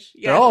English.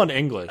 They're all in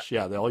English.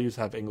 Yeah, they all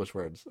have English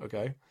words.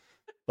 Okay.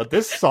 But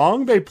this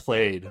song they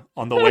played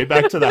on the way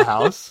back to the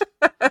house.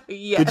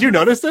 Yes. Did you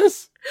notice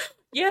this?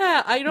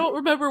 Yeah, I don't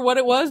remember what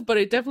it was, but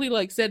it definitely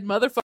like said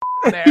motherfucker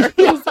there.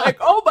 It was like,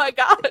 oh my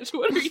gosh,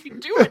 what are you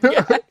doing,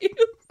 guys?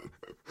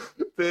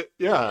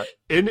 Yeah,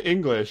 in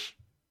English,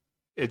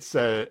 it's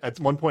at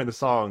one point in the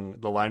song,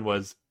 the line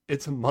was,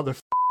 "It's a mother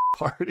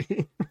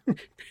party."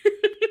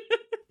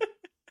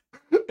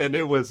 And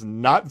it was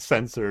not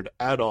censored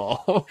at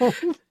all.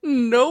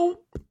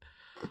 Nope.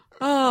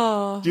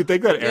 Oh. Do you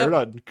think that Yep. aired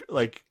on,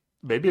 like,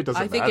 maybe it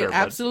doesn't I think matter, it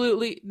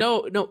absolutely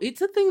no,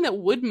 it's a thing that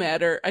would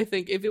matter. I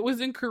think if it was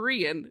in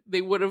Korean,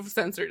 they would have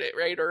censored it,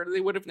 right? Or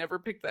they would have never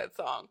picked that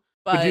song.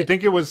 but do you But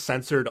think it was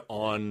censored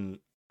on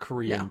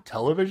Korean No.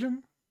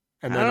 television?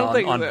 And I then don't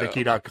think on so.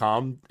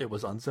 Viki.com, it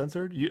was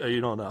uncensored?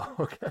 You don't know.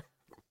 Okay.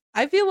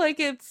 I feel like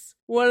it's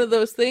one of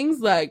those things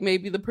like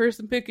maybe the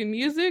person picking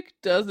music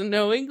doesn't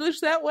know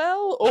English that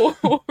well,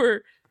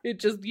 or it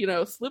just,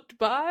 slipped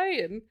by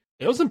and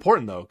It was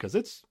important, though, because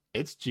it's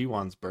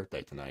Jiwon's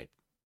birthday tonight.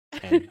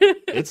 And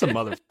it's a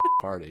mother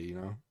party,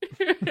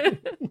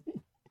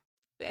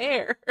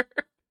 there.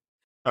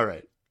 All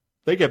right.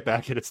 They get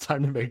back and it's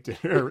time to make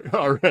dinner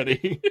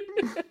already.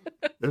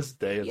 This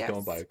day is Yes.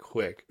 going by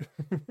quick.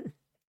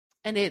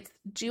 And it's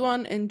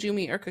Jiwon and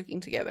Jumi are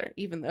cooking together,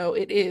 even though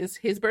it is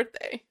his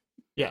birthday.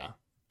 Yeah.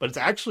 But it's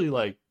actually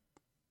like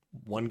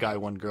one guy,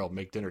 one girl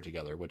make dinner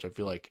together, which I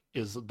feel like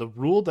is the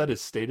rule that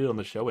is stated on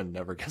the show and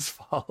never gets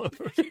followed.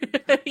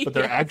 But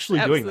they're actually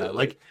doing that.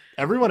 Like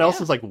everyone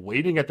else is like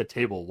waiting at the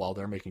table while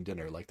they're making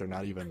dinner. Like they're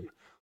not even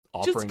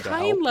offering just to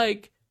kind help.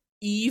 like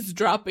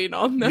eavesdropping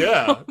on them.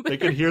 Yeah, they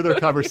can hear their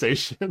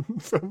conversation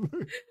from.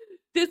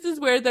 This is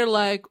where they're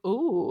like,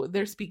 "Oh,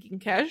 they're speaking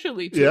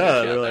casually to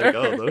Yeah, each they're other." like,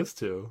 oh, those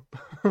two.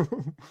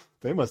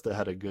 They must have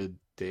had a good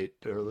date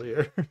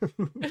earlier.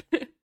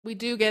 We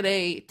do get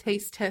a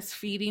taste test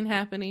feeding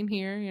happening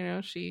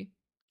here. She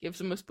gives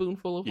him a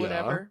spoonful of Yeah.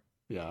 whatever.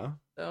 Yeah,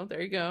 So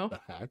there you go. the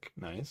hack,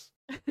 nice.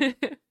 And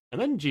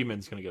then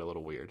Jimin's gonna get a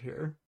little weird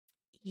here.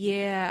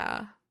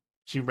 Yeah.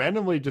 She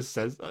randomly just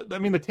says, I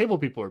mean, the table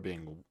people are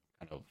being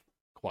kind of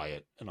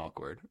quiet and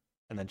awkward.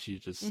 And then she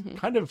just Mhm.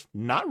 kind of,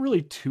 not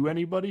really to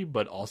anybody,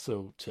 but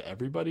also to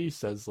everybody,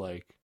 says,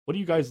 like, what do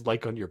you guys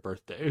like on your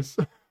birthdays?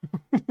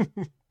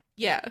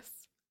 Yes.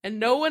 And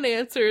no one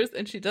answers,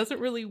 and she doesn't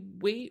really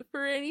wait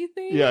for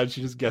anything. Yeah, and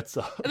she just gets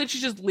up. And then she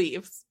just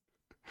leaves.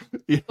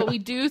 Yeah. But we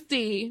do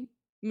see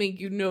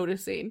Mingyu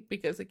noticing,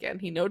 because again,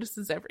 he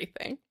notices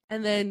everything.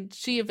 And then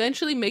she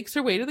eventually makes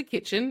her way to the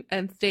kitchen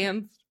and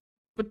stands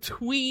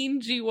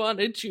between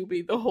Jiwon and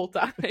Jumi the whole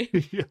time.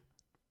 Yeah.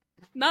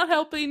 Not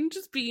helping,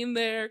 just being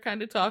there,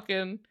 kind of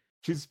talking.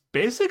 She's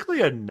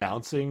basically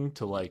announcing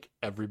to, like,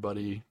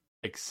 everybody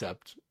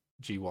except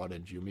Jiwon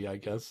and Jumi, I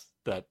guess,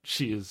 that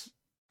she is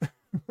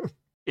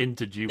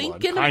into Jiwon.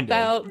 Thinking kind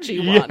about of.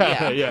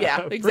 Jiwon, yeah,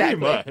 pretty exactly.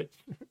 much.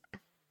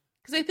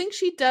 Because I think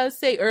she does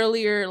say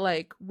earlier,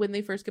 like, when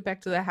they first get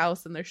back to the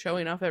house and they're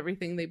showing off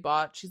everything they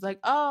bought, she's like,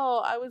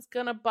 oh, I was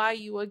gonna buy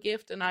you a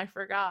gift and I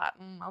forgot.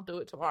 I'll do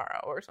it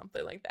tomorrow, or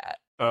something like that.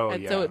 Oh,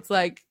 and yeah. so it's,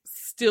 like,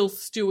 still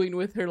stewing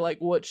with her, like,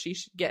 what she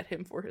should get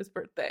him for his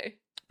birthday.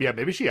 Yeah,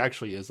 maybe she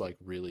actually is, like,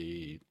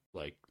 really,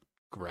 like,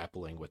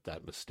 grappling with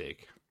that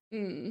mistake.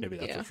 Maybe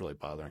that's Yeah. what's really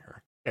bothering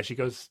her. Yeah, she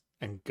goes,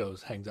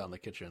 hangs out in the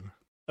kitchen.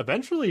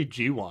 Eventually,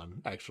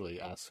 Jiwon actually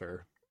asks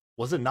her,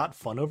 was it not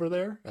fun over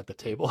there at the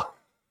table?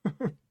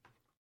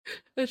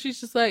 And she's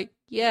just like,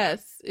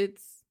 yes,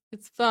 it's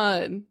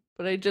fun,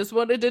 but I just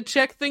wanted to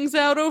check things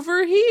out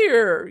over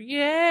here.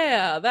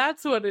 Yeah,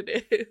 that's what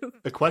it is.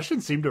 The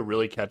question seemed to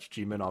really catch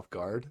Jimin off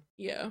guard.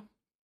 Yeah.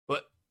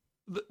 But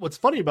what's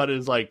funny about it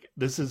is, like,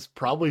 this is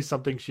probably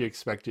something she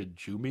expected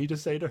Jumi to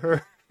say to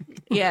her.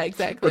 Yeah,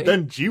 exactly. But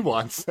then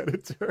Jiwon said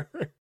it to her.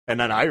 And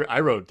then I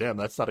wrote, damn,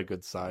 that's not a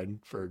good sign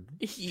for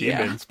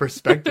Yeah. Jimin's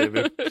perspective.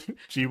 If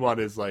Jiwon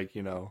is like,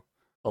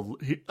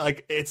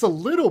 like, it's a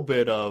little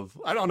bit of,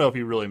 I don't know if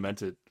he really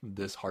meant it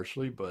this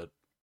harshly, but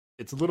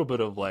it's a little bit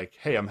of like,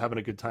 hey, I'm having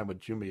a good time with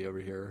Jumi over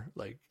here.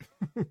 Like,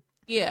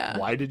 Yeah.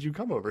 why did you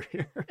come over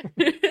here?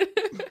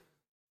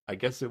 I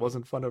guess it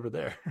wasn't fun over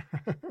there.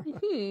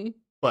 Mhm.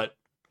 But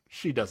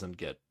she doesn't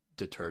get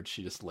deterred.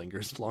 She just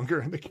lingers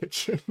longer in the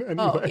kitchen. Anyway.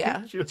 Oh, yeah.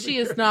 doesn't She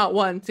is care. not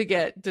one to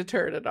get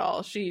deterred at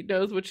all. She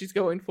knows what she's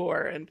going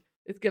for and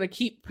is going to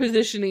keep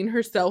positioning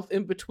herself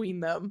in between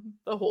them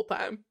the whole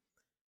time.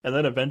 And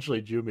then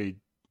eventually Jumi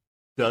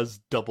does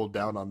double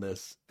down on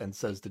this and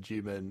says to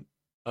Jimin,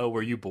 oh,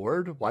 were you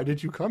bored? Why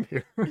did you come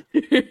here?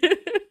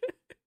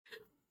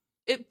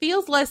 It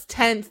feels less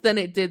tense than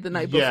it did the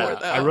night before,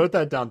 though. I wrote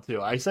that down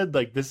too. I said,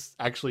 like, this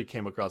actually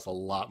came across a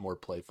lot more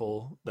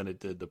playful than it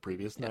did the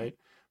previous night.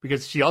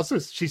 Because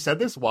she said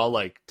this while,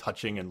 like,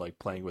 touching and, like,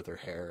 playing with her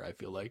hair, I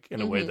feel like, in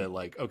a way Mhm. that,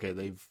 like, okay,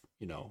 they've,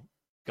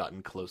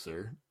 gotten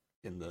closer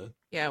in the...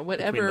 Yeah,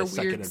 whatever the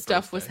second weird and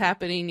stuff first was day.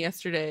 happening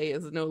yesterday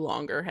is no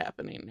longer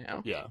happening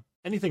now. Yeah.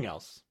 Anything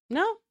else?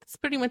 No, that's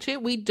pretty much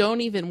it. We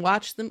don't even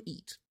watch them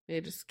eat.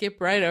 They just skip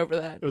right over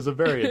that. It was a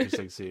very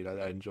interesting scene.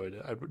 I enjoyed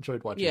it. I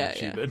enjoyed watching Yeah,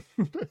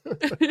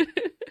 Jimin.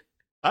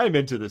 I'm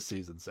into this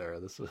season, Sarah.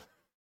 This was...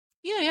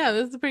 Yeah,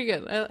 this is pretty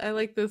good. I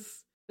like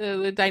this,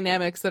 the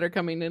dynamics that are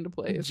coming into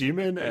play.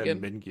 Jimin pretty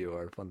and Mingyu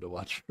are fun to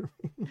watch for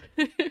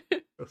me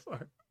so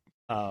far.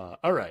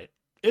 All right.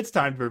 It's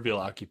time to reveal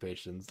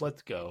occupations.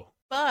 Let's go.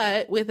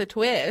 But with a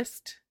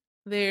twist,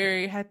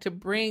 they had to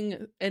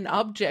bring an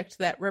object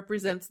that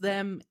represents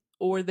them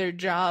or their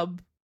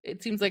job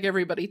it seems like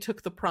everybody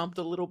took the prompt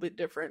a little bit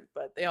different,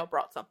 but they all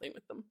brought something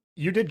with them.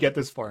 You did get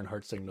this far in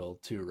Heart Signal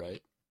too,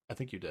 right? I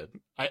think you did.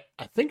 I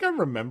think I'm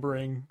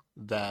remembering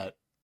that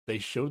they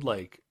showed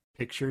like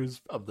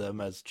pictures of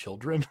them as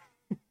children.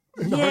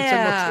 in the Heart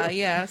Signal Yeah, too.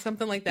 yeah,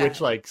 something like that.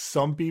 Which like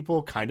some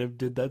people kind of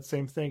did that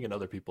same thing and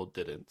other people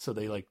didn't. So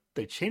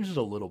they changed it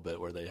a little bit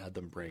where they had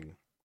them bring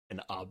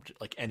an object,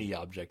 like any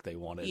object they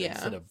wanted, Yeah.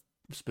 instead of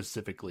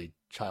specifically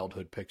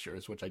childhood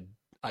pictures, which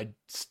I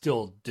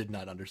still did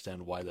not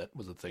understand why that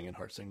was a thing in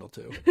Heart Signal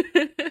 2.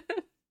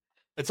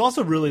 It's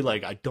also really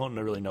like I don't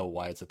really know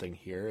why it's a thing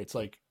here. It's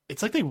like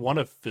they want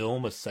to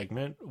film a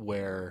segment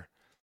where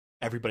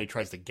everybody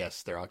tries to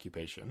guess their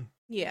occupation.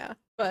 Yeah,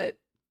 but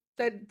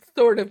that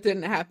sort of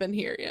didn't happen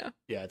here, yeah.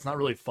 Yeah, it's not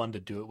really fun to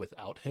do it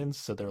without hints,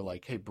 so they're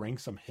like, hey, bring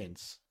some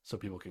hints so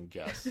people can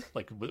guess.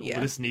 Like, Yeah.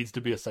 this needs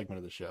to be a segment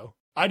of the show.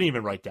 I didn't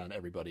even write down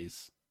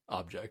everybody's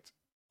object,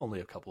 only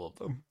a couple of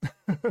them,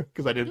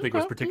 because I didn't think it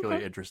was Okay, particularly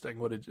okay. interesting.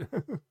 What did you...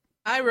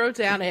 I wrote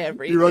down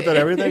everything. You wrote down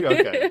everything?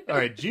 Okay. All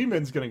right,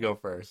 G-Min's going to go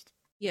first.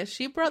 Yeah,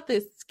 she brought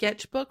this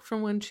sketchbook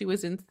from when she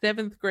was in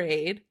 7th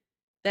grade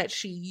that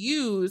she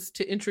used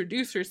to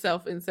introduce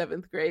herself in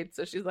 7th grade.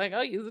 So she's like,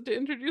 I'll use it to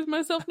introduce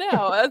myself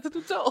now as an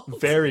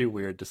adult. Very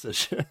weird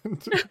decision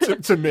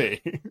to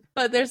me.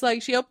 But there's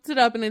like, she opens it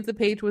up and it's a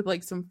page with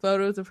like some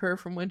photos of her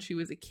from when she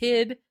was a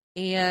kid.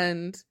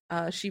 And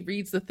she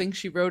reads the things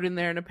she wrote in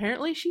there. And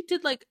apparently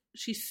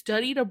she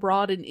studied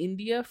abroad in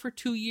India for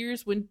 2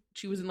 years when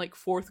she was in like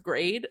 4th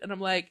grade. And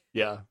I'm like,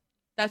 Yeah.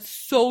 that's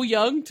so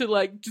young to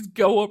like just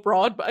go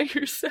abroad by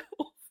yourself.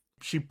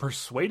 She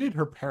persuaded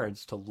her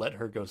parents to let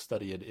her go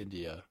study in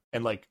India,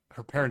 and like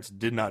her parents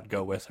did not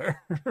go with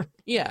her.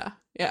 Yeah,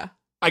 yeah.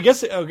 I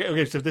guess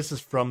okay. So if this is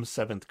from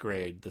 7th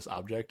grade, this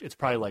object, it's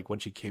probably like when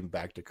she came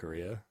back to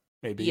Korea,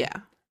 maybe.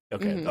 Yeah.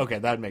 Okay. Mhm. Okay,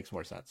 that makes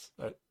more sense.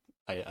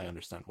 I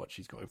understand what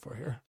she's going for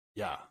here.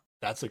 Yeah,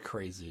 that's a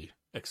crazy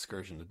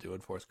excursion to do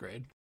in 4th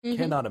grade. Mhm.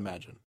 Cannot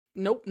imagine.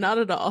 Nope, not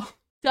at all.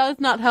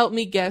 Does not help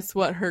me guess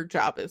what her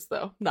job is,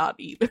 though. Not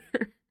either.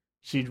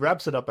 She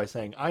wraps it up by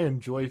saying, "I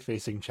enjoy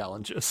facing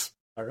challenges."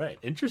 All right,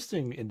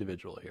 interesting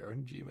individual here,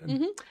 Jimin.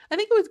 Mhm. I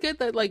think it was good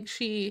that like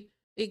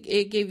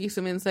it gave you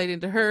some insight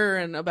into her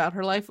and about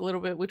her life a little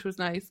bit, which was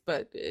nice,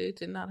 but it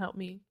did not help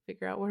me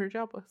figure out what her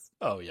job was.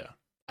 Oh yeah,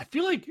 I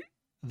feel like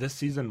this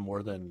season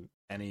more than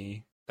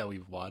any that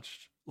we've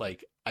watched,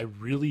 like I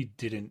really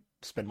didn't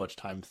spend much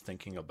time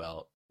thinking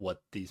about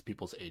what these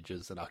people's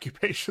ages and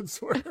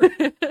occupations were.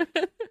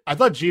 I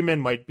thought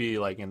Jimin might be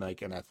like in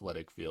like an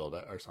athletic field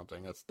or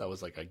something. That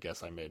was like a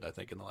guess I made, I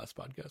think, in the last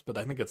podcast. But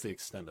I think that's the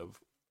extent of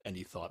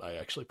any thought I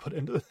actually put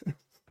into this.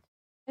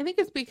 I think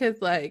it's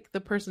because like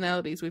the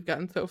personalities we've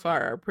gotten so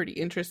far are pretty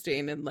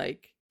interesting, and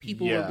like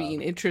people were Yeah.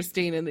 being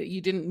interesting, and that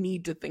you didn't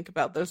need to think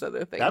about those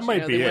other things. That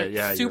might be They it. weren't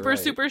Yeah, you're super right.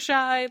 super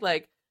shy.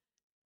 Like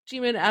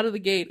Jimin out of the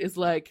gate is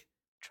like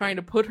trying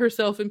to put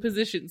herself in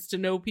positions to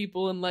know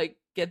people and like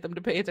get them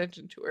to pay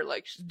attention to her.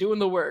 Like she's doing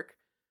the work.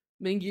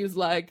 Mingyu's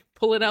like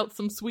pulling out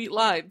some sweet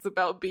lines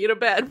about being a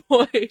bad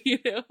boy.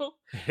 Yeah.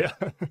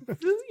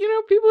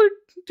 People are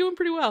doing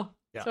pretty well.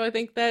 Yeah. So I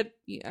think that,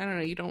 I don't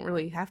know, you don't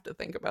really have to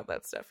think about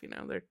that stuff.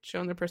 They're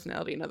showing their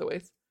personality in other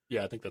ways.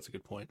 Yeah, I think that's a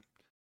good point.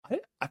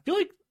 I feel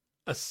like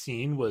a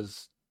scene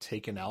was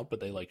taken out,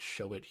 but they like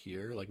show it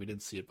here. Like we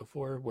didn't see it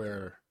before,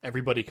 where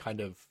everybody kind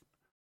of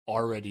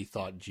already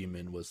thought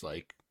Jimin was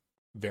like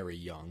very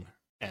young,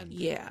 and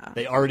Yeah.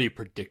 they already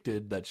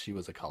predicted that she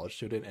was a college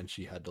student, and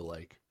she had to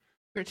like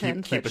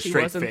Pretend keep a that she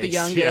straight wasn't the face.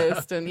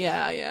 youngest. And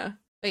yeah.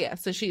 But yeah,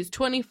 so she's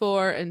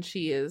 24 and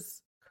she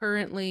is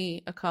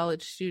currently a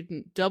college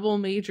student, double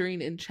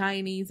majoring in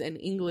Chinese and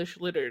English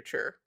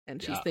literature.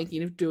 And she's Yeah.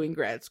 thinking of doing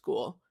grad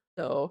school.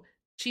 So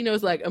she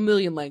knows like a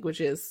million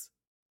languages.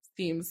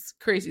 Seems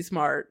crazy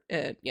smart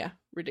and yeah,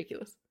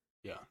 ridiculous.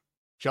 Yeah.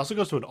 She also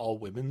goes to an all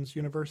women's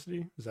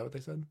university. Is that what they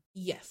said?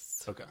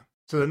 Yes. Okay.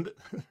 So then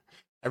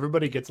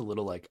everybody gets a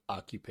little like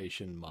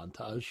occupation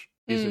montage.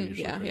 These are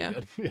usually yeah, pretty yeah.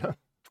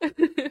 good.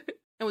 Yeah.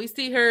 And we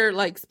see her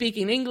like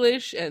speaking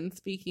English and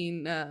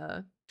speaking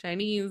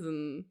Chinese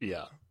and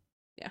Yeah.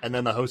 Yeah. And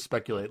then the hosts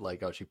speculate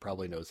like, oh, she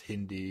probably knows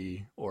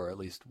Hindi or at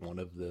least one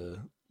of the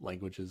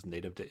languages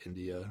native to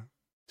India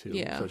too.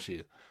 Yeah. So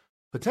she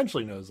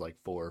potentially knows like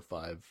 4 or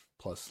 5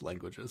 plus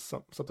languages,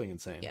 something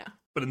insane. yeah.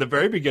 But in the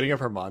very beginning of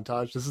her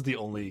montage, this is the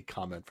only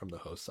comment from the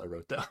hosts I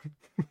wrote down.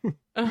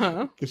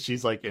 Uh-huh. Because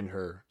she's like in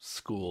her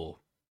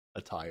school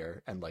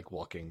attire and like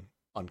walking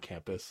on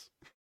campus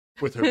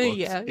with her books.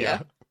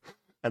 Yeah.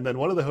 And then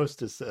one of the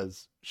hostess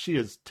says she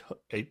is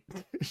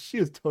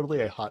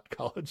totally a hot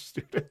college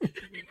student.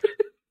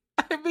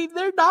 I mean,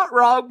 they're not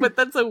wrong, but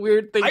that's a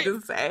weird thing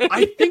to say.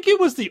 I think it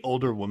was the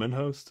older woman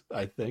host.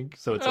 I think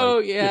so. It's Oh,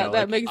 like, yeah,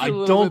 that makes it a I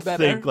little don't bit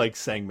better. think like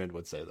Sangmin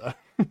would say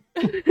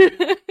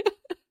that.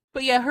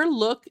 But yeah, her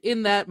look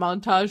in that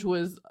montage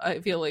was, I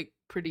feel like,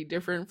 pretty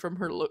different from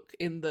her look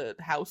in the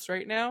house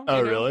right now. Oh,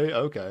 you know? really?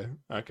 Okay.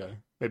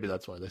 Maybe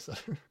that's why they said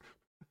it.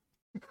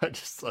 I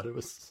just thought it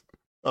was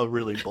a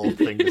really bold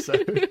thing to say.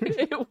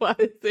 It was.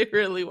 It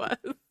really was.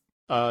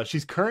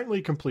 She's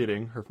currently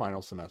completing her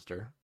final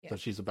semester, so Yeah.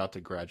 she's about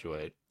to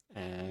graduate,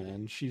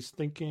 and she's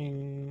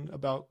thinking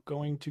about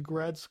going to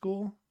grad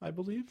school, I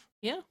believe.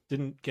 Yeah.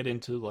 Didn't get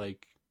into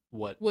like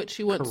What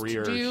she wants to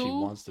career do. she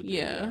wants to do.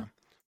 Yeah.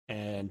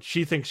 And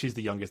she thinks she's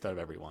the youngest out of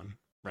everyone,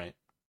 right?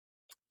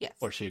 Yes.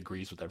 Or she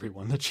agrees with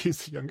everyone that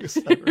she's the youngest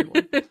out of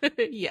everyone.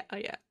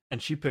 Yeah.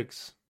 And she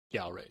picks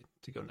Galray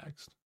to go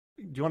next.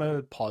 Do you want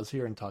to pause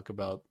here and talk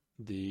about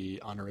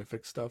the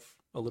honorific stuff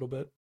a little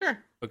bit? Sure.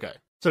 Okay.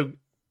 So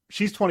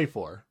she's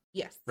 24,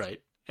 Yes.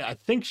 right? I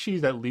think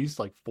she's at least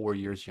like 4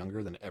 years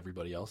younger than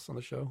everybody else on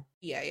the show.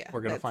 Yeah.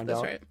 We're going to find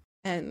out. Right.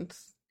 And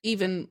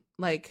even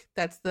like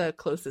that's the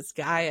closest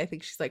guy. I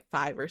think she's like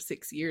 5 or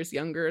 6 years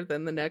younger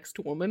than the next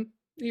woman,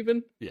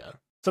 even. Yeah.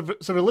 So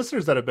for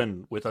listeners that have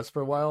been with us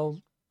for a while,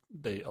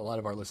 a lot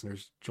of our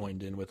listeners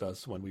joined in with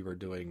us when we were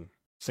doing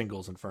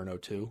Singles Inferno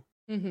 2.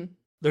 Mm-hmm.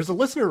 There's a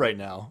listener right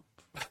now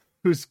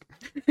who's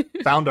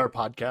found our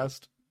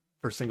podcast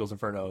for Singles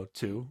Inferno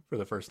 2 for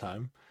the first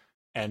time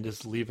and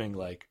is leaving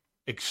like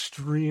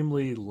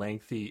extremely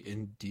lengthy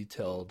and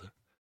detailed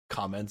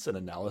comments and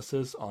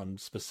analysis on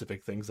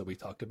specific things that we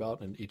talked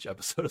about in each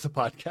episode of the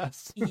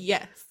podcast.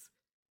 Yes.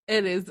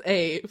 It is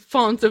a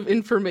font of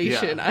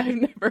information I've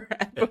never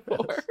had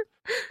before.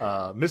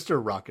 Mr.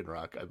 Rock and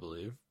Rock, I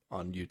believe,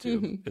 on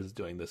YouTube is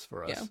doing this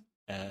for us.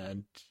 Yeah.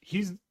 And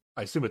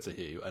I assume it's a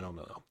he, I don't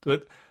know.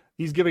 But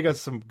he's giving us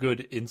some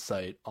good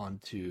insight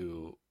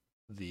onto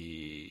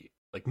the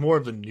like more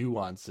of the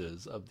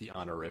nuances of the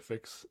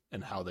honorifics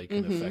and how they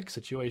can affect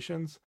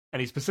situations. And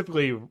he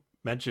specifically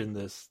mentioned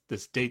this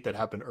date that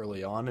happened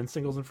early on in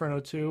Singles Inferno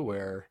 2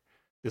 where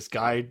this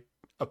guy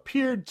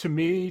appeared to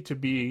me to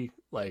be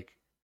like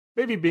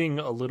maybe being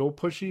a little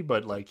pushy,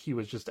 but like he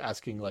was just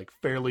asking like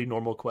fairly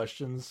normal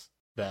questions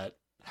that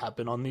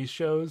happen on these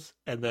shows.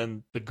 And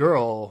then the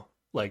girl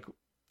like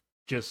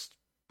just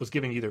was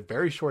giving either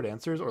very short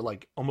answers or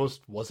like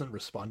almost wasn't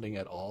responding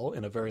at all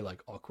in a very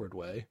like awkward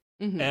way.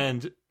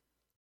 And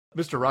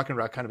Mr. Rock and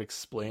Rock kind of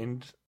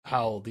explained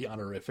how the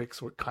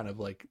honorifics were kind of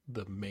like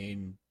the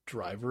main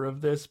driver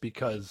of this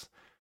because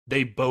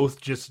they both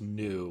just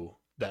knew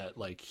that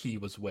like he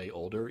was way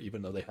older,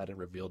 even though they hadn't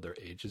revealed their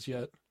ages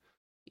yet.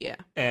 Yeah.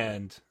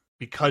 And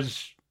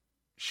because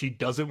she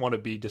doesn't want to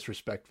be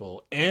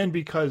disrespectful and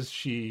because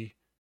she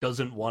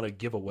doesn't want to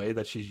give away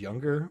that she's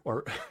younger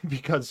or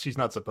because she's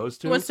not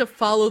supposed to. She wants to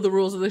follow the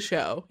rules of the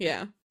show.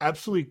 Yeah.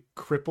 Absolutely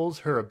cripples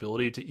her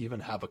ability to even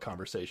have a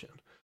conversation.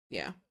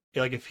 Yeah.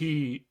 Like if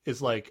he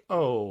is like,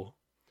 oh,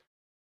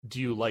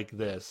 do you like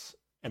this?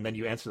 And then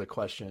you answer the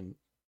question,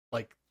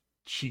 like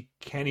she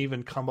can't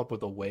even come up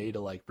with a way to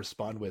like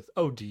respond with,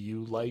 oh, do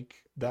you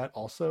like that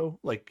also?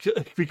 Like,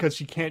 because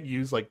she can't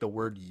use like the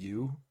word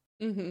you,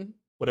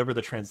 whatever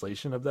the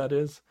translation of that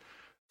is.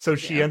 So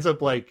she ends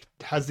up like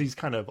has these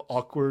kind of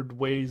awkward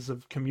ways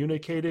of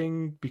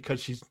communicating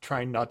because she's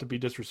trying not to be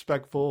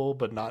disrespectful,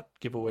 but not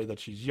give away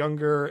that she's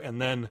younger.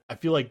 And then I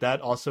feel like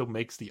that also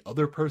makes the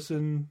other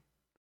person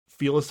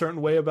feel a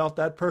certain way about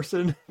that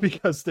person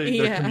because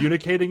they're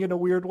communicating in a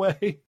weird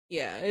way.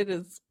 Yeah, it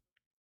is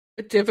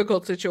a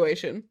difficult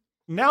situation.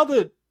 Now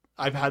that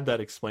I've had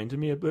that explained to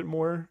me a bit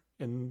more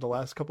in the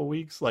last couple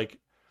weeks, like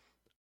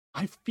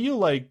I feel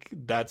like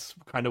that's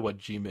kind of what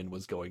Jimin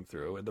was going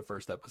through in the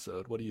first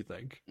episode. What do you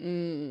think?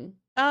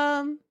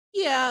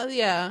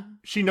 Yeah.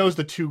 She knows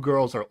the two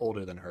girls are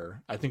older than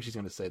her. I think she's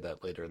going to say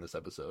that later in this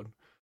episode.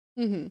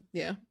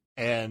 Yeah.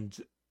 And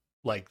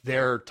like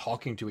they're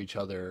talking to each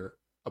other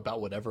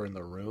about whatever in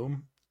the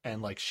room,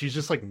 and like she's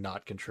just like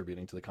not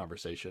contributing to the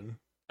conversation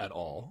at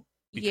all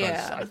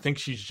because I think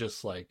she's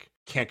just like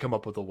can't come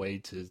up with a way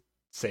to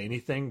say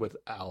anything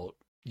without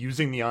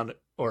using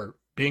or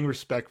being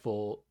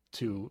respectful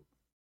to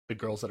the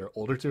girls that are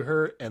older to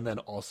her, and then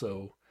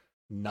also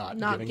not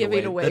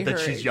giving away that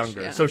she's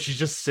younger. So she's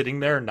just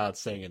sitting there not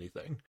saying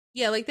anything.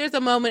 Yeah, like there's a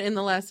moment in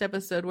the last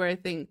episode where I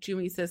think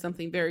Jumi says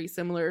something very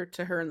similar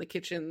to her in the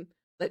kitchen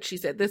that she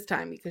said this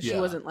time because she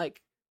wasn't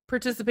like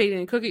participating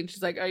in cooking.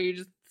 She's like, are you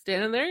just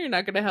standing there? You're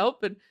not going to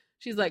help? And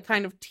she's like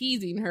kind of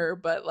teasing her,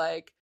 but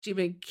like she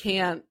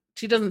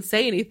doesn't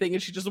say anything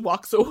and she just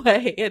walks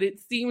away. And it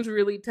seems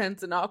really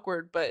tense and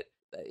awkward, but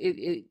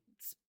it's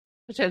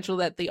potential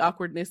that the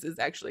awkwardness is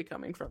actually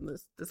coming from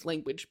this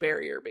language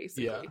barrier,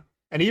 basically. Yeah.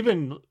 And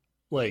even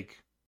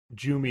like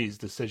Jumi's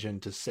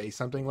decision to say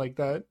something like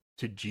that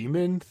to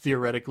Jimin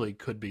theoretically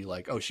could be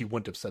like, oh, she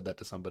wouldn't have said that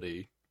to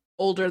somebody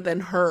older than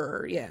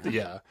her.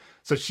 Yeah.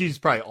 So she's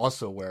probably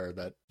also aware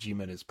that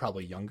Jimin is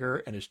probably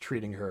younger and is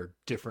treating her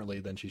differently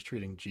than she's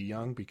treating Ji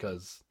Young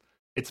because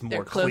it's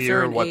more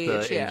clear what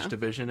the age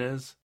division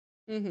is.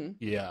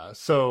 Yeah.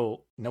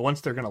 So now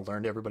once they're going to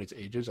learn everybody's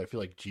ages, I feel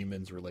like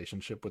Jimin's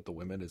relationship with the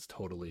women is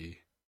totally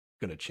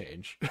going to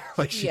change.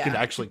 Like she can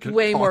actually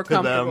way talk more to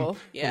comfortable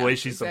them the way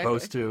she's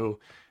supposed to.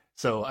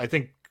 So I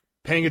think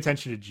paying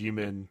attention to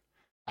Jimin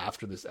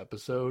after this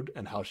episode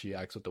and how she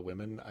acts with the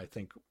women, I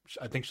think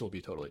she'll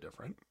be totally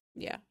different.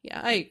 Yeah,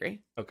 I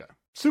agree. Okay.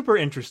 Super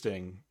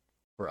interesting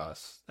for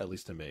us, at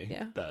least to me.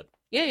 Yeah. That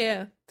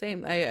Yeah,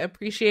 same. I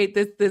appreciate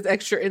this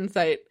extra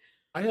insight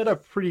I had a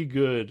pretty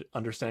good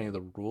understanding of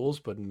the rules,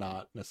 but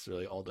not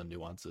necessarily all the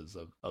nuances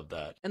of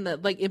that. And the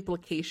like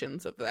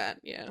implications of that.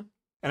 Yeah.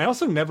 And I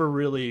also never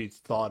really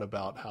thought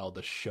about how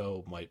the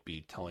show might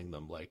be telling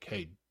them, like,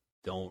 hey,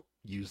 don't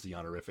use the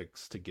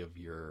honorifics to give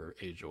your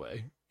age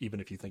away,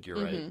 even if you think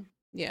you're right.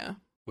 Yeah.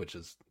 Which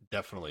is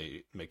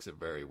definitely makes it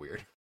very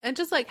weird. And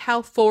just like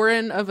how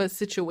foreign of a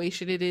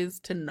situation it is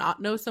to not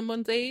know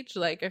someone's age.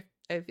 Like,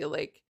 I feel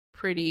like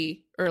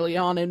pretty early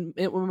on in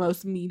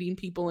most meeting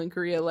people in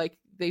Korea, like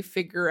they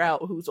figure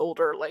out who's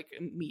older like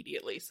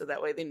immediately, so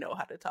that way they know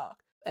how to talk.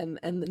 And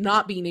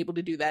not being able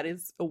to do that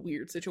is a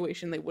weird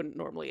situation they wouldn't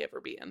normally ever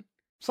be in.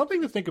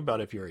 Something to think about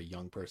if you're a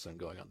young person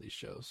going on these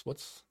shows.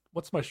 What's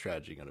my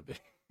strategy going to be?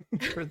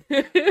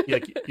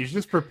 Like, you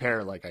just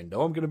prepare, like, I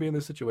know I'm going to be in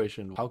this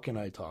situation. How can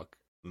I talk?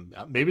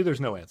 Maybe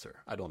there's no answer.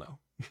 I don't know.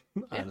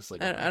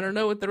 Honestly. I don't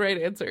know what the right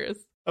answer is.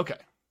 Okay,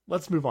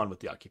 let's move on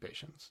with the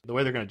occupations. The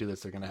way they're going to do this,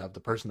 they're going to have the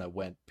person that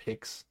went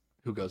picks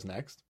who goes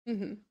next.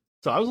 Mm-hmm.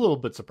 So I was a little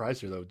bit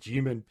surprised here, though.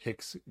 Jimin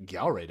picks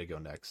Gyaorei to go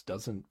next.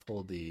 Doesn't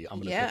pull the, I'm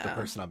going to pick the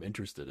person I'm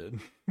interested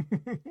in.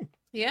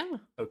 Yeah.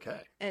 Okay.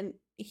 And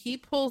he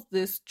pulls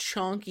this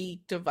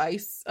chunky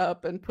device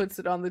up and puts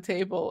it on the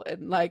table.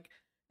 And, like,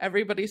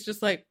 everybody's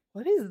just like,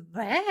 what is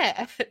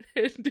that?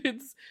 And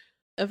it's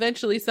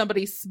eventually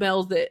somebody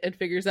smells it and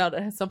figures out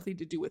it has something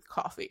to do with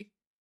coffee.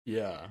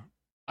 Yeah.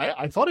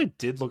 I thought it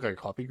did look like a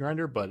coffee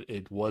grinder, but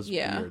it was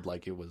weird.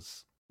 Like,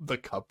 the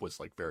cup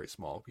was, like, very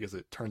small, because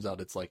it turns out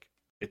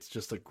it's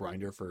just a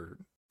grinder for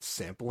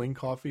sampling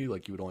coffee.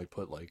 Like, you would only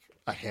put like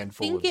a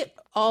handful. I think it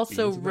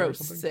also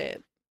roasts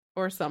it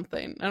or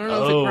something. I don't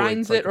know if it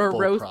grinds like it or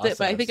roasts process. it,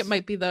 but I think it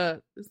might be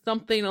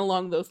something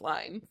along those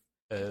lines.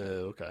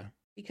 Okay.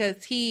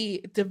 Because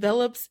he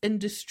develops and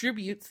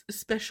distributes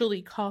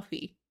specialty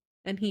coffee,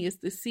 and he is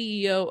the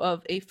CEO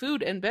of a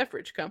food and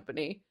beverage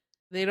company.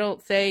 They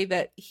don't say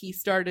that he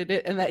started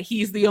it and that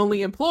he's the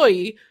only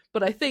employee,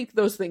 but I think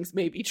those things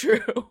may be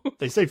true.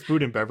 They say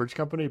food and beverage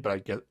company,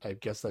 but I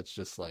guess that's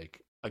just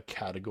like a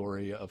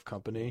category of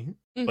company.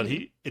 Mm-hmm. But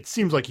it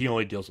seems like he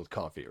only deals with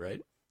coffee,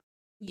 right?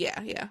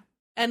 Yeah.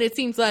 And it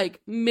seems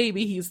like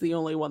maybe he's the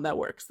only one that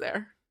works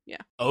there.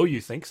 Yeah. Oh, you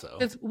think so?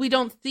 Because we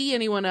don't see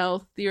anyone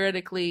else,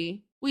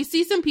 theoretically. We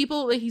see some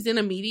people that he's in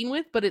a meeting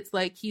with, but it's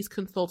like he's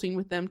consulting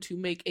with them to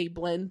make a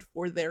blend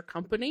for their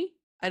company.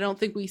 I don't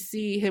think we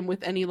see him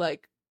with any,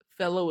 like,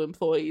 fellow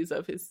employees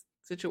of his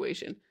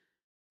situation.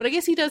 But I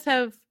guess he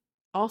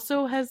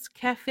also has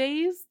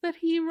cafes that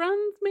he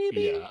runs,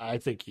 maybe? Yeah, I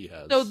think he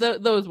has. So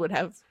those would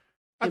have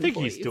I think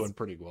he's doing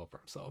pretty well for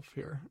himself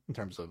here in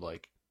terms of,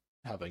 like,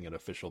 having an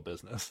official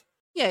business.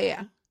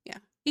 Yeah.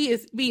 He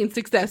is being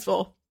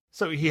successful.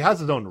 So he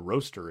has his own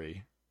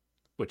roastery,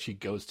 which he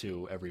goes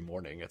to every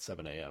morning at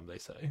 7 a.m., they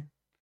say.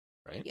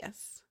 Right?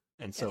 Yes.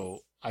 And so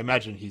I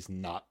imagine he's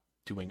not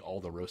doing all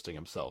the roasting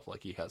himself.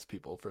 Like, he has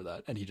people for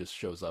that, and he just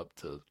shows up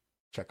to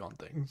check on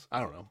things. I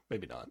don't know.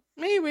 Maybe not.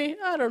 Maybe.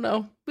 I don't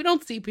know. We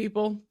don't see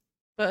people,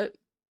 but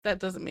that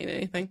doesn't mean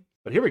anything.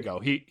 But here we go.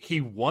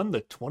 He won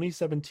the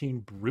 2017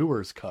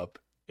 Brewers Cup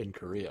in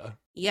Korea.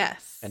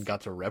 Yes. And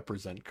got to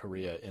represent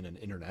Korea in an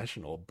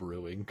international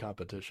brewing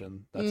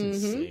competition. That's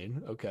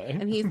insane. Okay.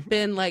 And he's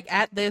been, like,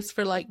 at this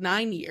for like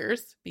 9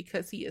 years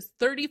because he is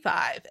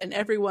 35, and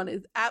everyone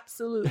is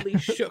absolutely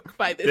shook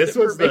by this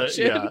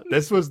information.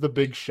 This was the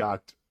big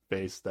shocked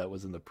face that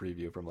was in the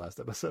preview from last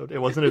episode. It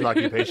wasn't his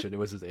occupation, it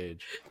was his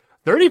age.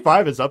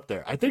 35 is up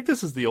there. I think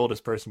this is the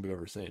oldest person we've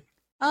ever seen.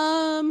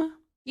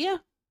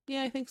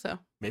 Yeah, I think so.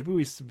 Maybe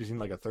we've seen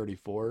like a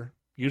 34.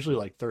 Usually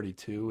like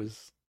 32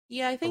 is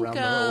I think around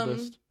the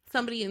oldest.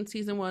 Somebody in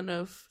season 1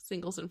 of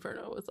Singles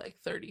Inferno was like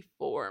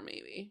 34,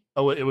 maybe.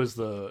 Oh, it was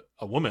a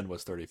woman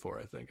was 34,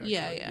 I think. Actually.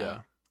 Yeah.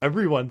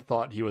 Everyone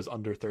thought he was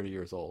under 30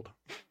 years old.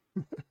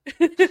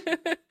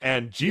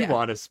 And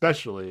Jiwon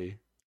especially.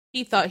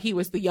 He thought he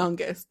was the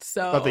youngest,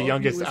 so. But the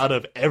youngest out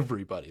of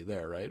everybody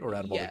there, right? Or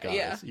out of all the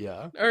guys.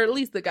 Yeah. Or at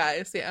least the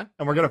guys, yeah.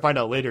 And we're going to find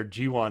out later,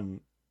 Jiwon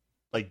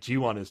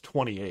is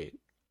 28.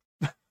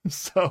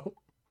 So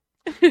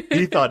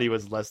he thought he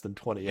was less than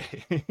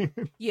 28.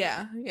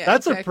 Yeah.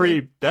 That's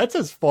exactly. That's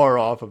as far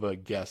off of a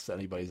guess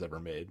anybody's ever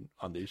made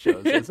on these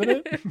shows, isn't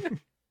it?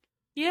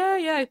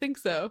 Yeah, I think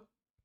so.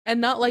 And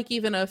not like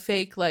even a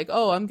fake, like,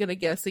 oh, I'm going to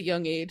guess a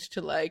young age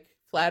to, like,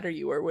 flatter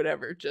you or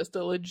whatever. Just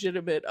a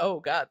legitimate, oh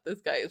god,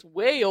 this guy is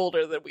way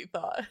older than we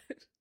thought.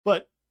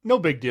 But no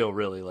big deal,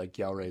 really. Like,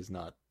 Gyaorei's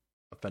not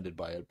offended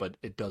by it, but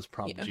it does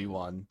prompt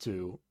Jiwon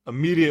to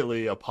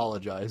immediately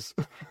apologize.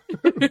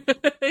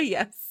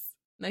 Yes.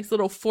 Nice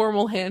little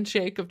formal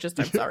handshake of just,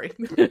 I'm sorry.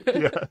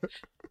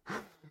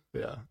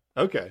 Yeah.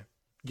 Okay.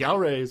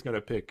 Gyaorei is going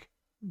to pick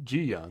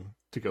Ji Young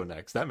to go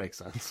next. That makes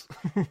sense.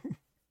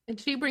 And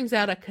she brings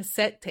out a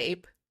cassette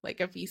tape, like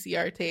a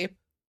VCR tape,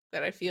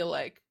 that I feel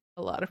like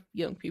a lot of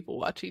young people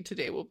watching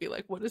today will be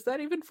like, what is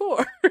that even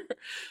for?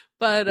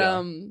 But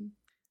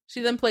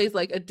she then plays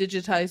like a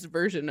digitized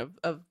version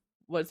of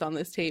what's on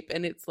this tape,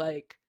 and it's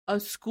like a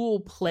school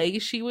play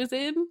she was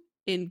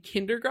in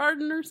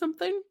kindergarten or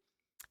something.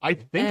 I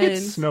think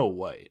it's Snow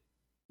White.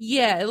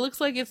 Yeah, it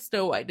looks like it's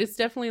Snow White. It's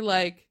definitely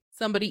like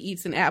somebody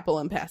eats an apple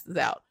and passes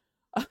out.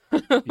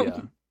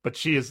 Yeah. But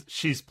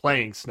she's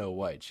playing Snow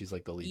White. She's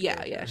like the lead. Yeah,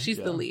 character. yeah, she's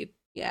the lead.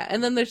 Yeah,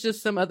 and then there's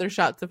just some other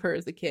shots of her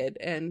as a kid.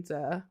 And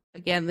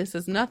again, this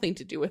has nothing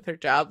to do with her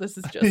job. This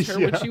is just her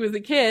when she was a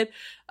kid.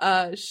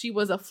 She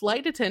was a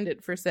flight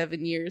attendant for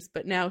 7 years,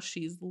 but now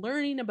she's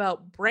learning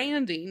about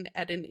branding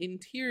at an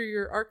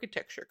interior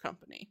architecture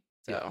company.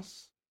 So,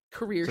 Yes.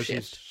 career So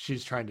shift.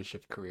 she's trying to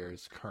shift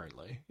careers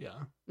currently. Yeah.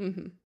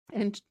 Mm-hmm.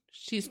 And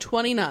she's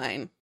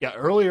 29. Yeah,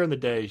 earlier in the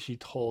day, she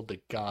told the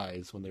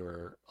guys when they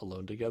were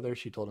alone together,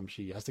 she told them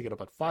she has to get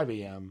up at 5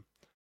 a.m.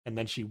 and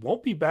then she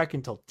won't be back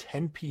until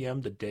 10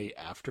 p.m. the day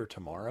after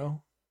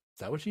tomorrow.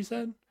 Is that what she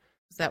said?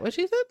 Is that what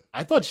she said?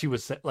 I thought she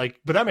was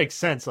like, but that makes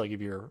sense. Like if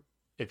you're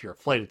a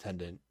flight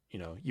attendant, you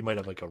know, you might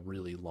have like a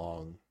really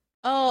long.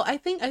 Oh, I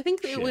think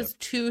it was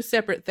two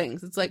separate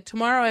things. It's like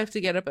tomorrow I have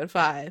to get up at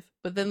 5,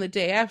 but then the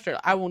day after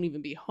I won't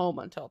even be home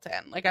until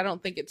 10. Like I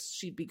don't think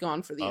she'd be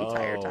gone for the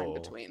entire time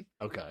between.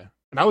 Okay.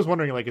 And I was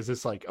wondering, like, is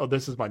this like, oh,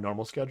 this is my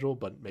normal schedule,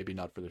 but maybe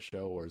not for the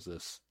show, or is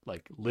this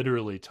like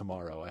literally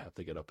tomorrow I have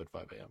to get up at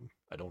 5 a.m.?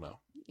 I don't know.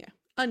 Yeah,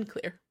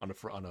 unclear. On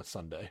a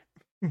Sunday.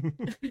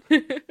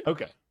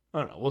 Okay. I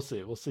don't know. We'll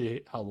see. We'll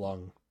see how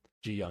long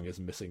Ji Young is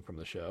missing from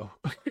the show.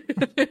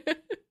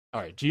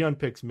 All right. Ji Young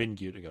picks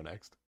Mingyu to go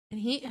next. And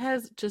he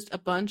has just a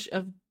bunch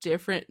of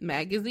different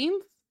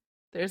magazines.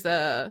 There's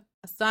a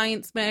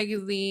science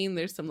magazine.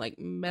 There's some like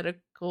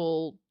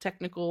medical,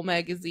 technical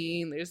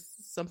magazine. There's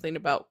something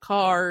about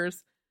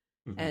cars.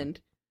 Mm-hmm. And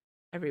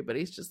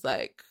everybody's just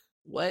like,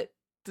 what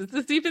does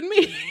this even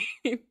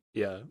mean?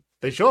 Yeah.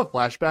 They show a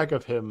flashback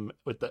of him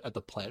at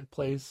the plant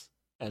place.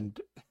 And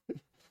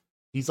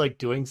he's like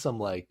doing some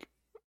like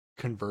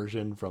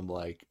conversion from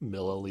like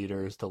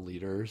milliliters to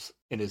liters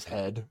in his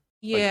head.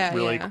 Yeah. Like,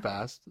 really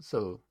fast.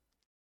 So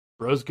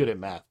bro's good at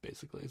math,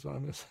 basically, is what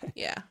I'm going to say.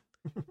 Yeah.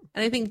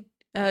 And I think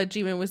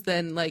Jimin was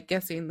then like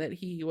guessing that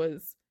he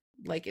was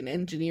like an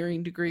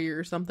engineering degree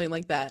or something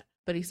like that.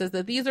 But he says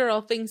that these are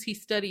all things he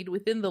studied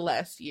within the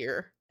last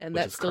year. And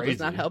Which that is still crazy.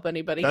 does not help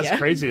anybody. That's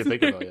crazy to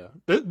think about,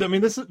 yeah. I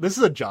mean, this is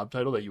a job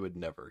title that you would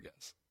never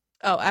guess.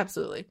 Oh,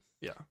 absolutely.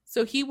 Yeah.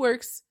 So he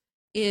works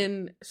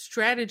in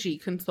strategy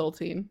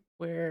consulting,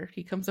 where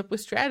he comes up with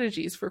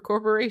strategies for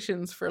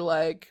corporations for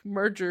like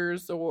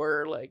mergers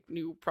or like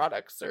new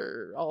products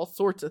or all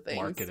sorts of things.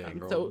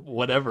 Marketing or so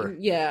whatever.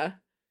 Yeah.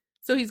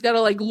 So he's got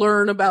to like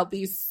learn about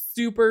these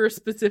super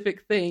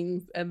specific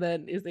things and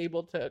then is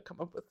able to come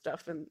up with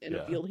stuff in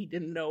a field he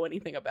didn't know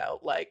anything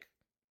about like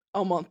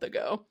a month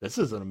ago. This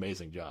is an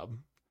amazing job.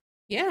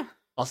 Yeah.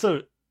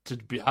 Also,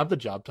 have the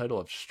job title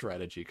of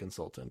strategy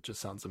consultant just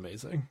sounds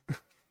amazing.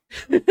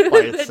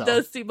 That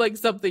does seem like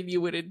something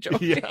you would enjoy.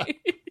 Yeah.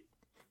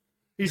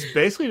 He's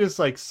basically just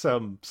like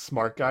some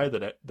smart guy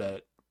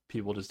that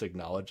people just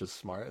acknowledge as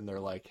smart, and they're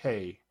like,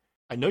 "Hey,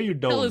 I know you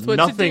know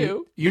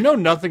nothing. You know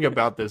nothing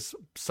about this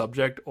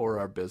subject or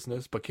our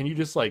business, but can you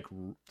just like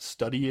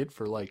study it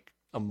for like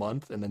a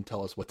month and then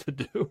tell us what to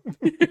do?"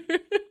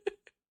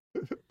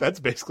 That's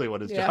basically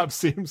what his job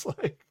seems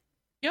like.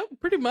 Yep,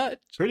 pretty much.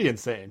 Pretty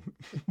insane.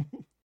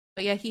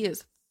 But yeah, he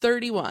is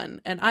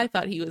 31, and I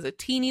thought he was a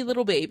teeny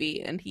little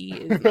baby, and he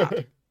is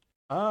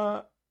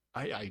not.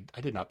 I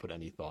did not put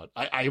any thought.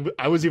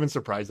 I was even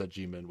surprised that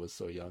Jimin was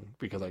so young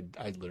because I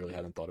literally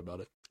hadn't thought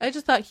about it. I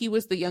just thought he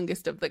was the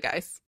youngest of the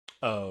guys.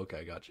 Oh,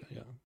 okay, gotcha.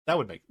 Yeah, that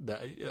would make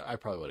that. I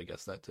probably would have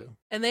guessed that too.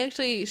 And they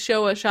actually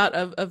show a shot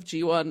of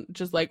Ji-won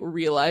just like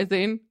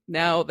realizing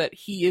now that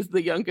he is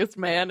the youngest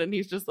man, and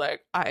he's just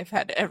like, I've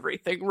had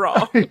everything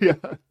wrong. Yeah.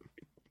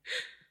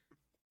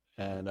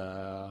 And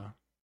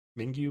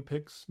Mingyu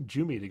picks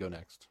Jumi to go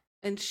next.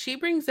 And she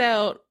brings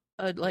out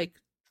a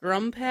like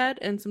drum pad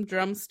and some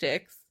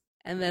drumsticks,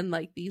 and then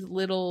like these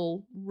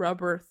little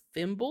rubber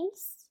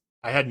thimbles.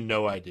 I had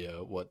no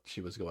idea what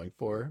she was going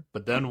for,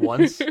 but then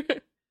once,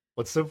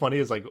 what's so funny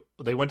is like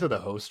they went to the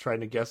host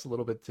trying to guess a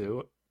little bit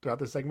too throughout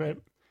the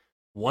segment.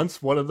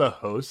 Once one of the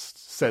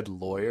hosts said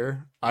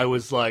lawyer, I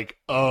was like,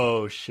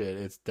 oh shit,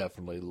 it's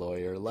definitely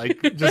lawyer.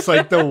 Like, just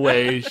like the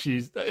way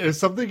there's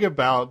something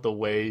about the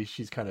way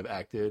she's kind of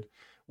acted.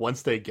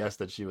 Once they guessed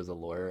that she was a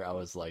lawyer, I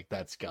was like,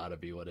 that's gotta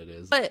be what it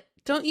is. But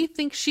don't you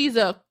think she's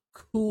a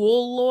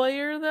cool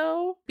lawyer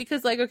though?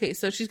 Because like, okay,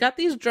 so she's got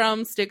these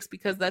drumsticks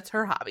because that's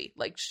her hobby.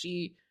 Like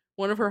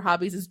one of her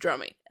hobbies is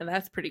drumming, and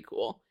that's pretty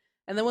cool.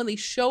 And then when they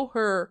show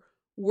her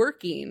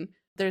working,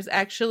 there's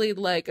actually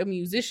like a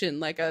musician,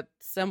 like a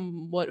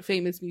somewhat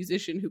famous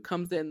musician who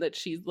comes in that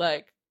she's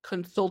like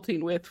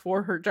consulting with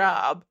for her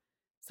job.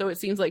 So it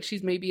seems like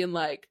she's maybe in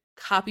like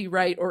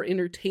copyright or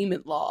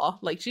entertainment law.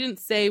 Like she didn't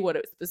say what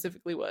it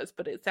specifically was,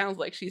 but it sounds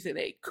like she's in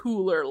a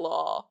cooler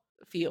law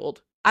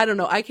field. I don't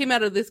know. I came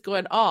out of this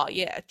going, oh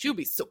yeah,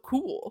 Juby's so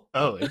cool.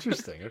 Oh,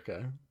 interesting.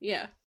 Okay.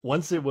 Yeah.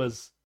 Once it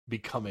was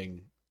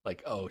becoming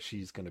like, oh,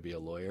 she's going to be a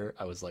lawyer,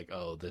 I was like,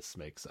 oh, this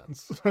makes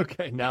sense.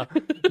 Okay,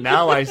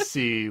 now I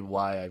see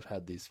why I've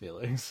had these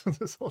feelings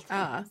this whole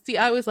time. See,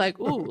 I was like,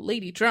 ooh,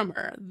 lady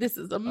drummer, this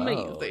is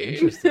amazing. Oh,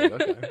 interesting.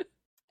 Okay.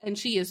 And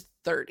she is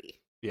 30.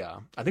 Yeah,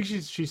 I think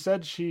she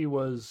said she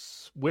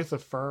was with a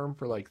firm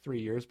for like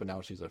 3 years, but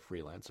now she's a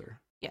freelancer.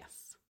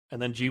 Yes.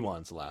 And then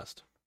G1's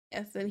last.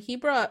 Yes, and he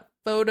brought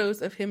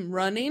photos of him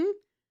running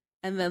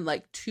and then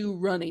like 2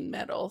 running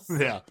medals.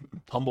 Yeah,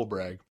 humble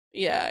brag.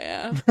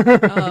 Yeah.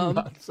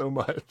 Not so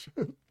much.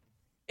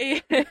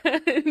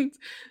 And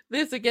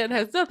this again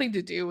has nothing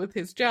to do with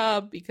his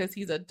job because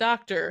he's a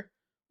doctor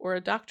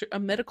or a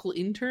medical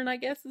intern, I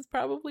guess is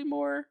probably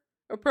more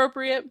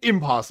appropriate.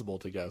 Impossible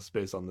to guess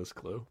based on this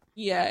clue.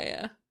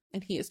 Yeah.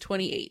 And he is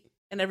 28.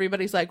 And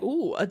everybody's like,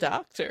 ooh, a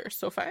doctor.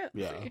 So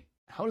fancy. Yeah.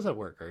 How does that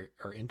work?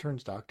 Are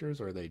interns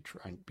doctors or are they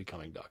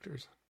becoming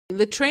doctors?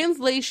 The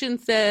translation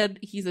said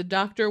he's a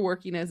doctor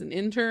working as an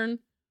intern.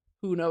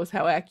 Who knows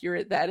how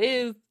accurate that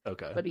is?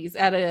 Okay. But he's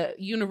at a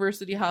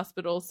university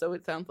hospital, so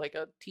it sounds like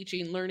a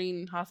teaching,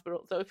 learning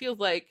hospital. So it feels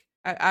like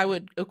I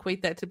would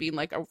equate that to being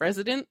like a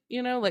resident,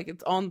 like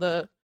it's on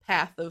the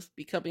path of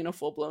becoming a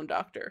full-blown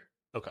doctor.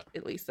 Okay.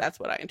 At least that's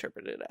what I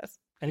interpret it as.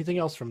 Anything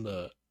else from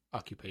the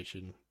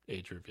occupation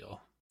age reveal?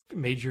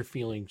 Major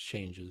feelings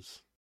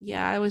changes.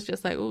 Yeah, I was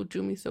just like, oh,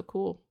 Jumi's so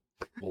cool.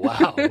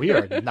 Wow, we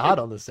are not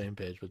on the same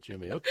page with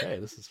Jumi. Okay,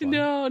 this is fun.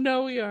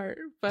 No, we aren't,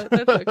 but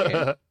that's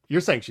okay.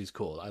 You're saying she's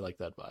cool. I like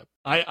that vibe.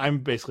 I'm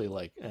basically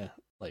like,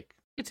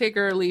 You take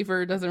her or leave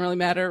her, doesn't really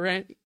matter,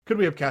 right? Could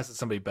we have casted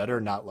somebody better?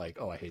 Not like,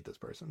 oh, I hate this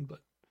person, but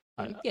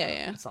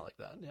yeah. It's not like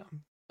that, yeah.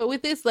 But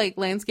with this like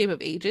landscape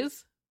of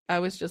ages, I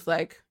was just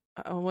like,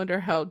 I wonder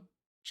how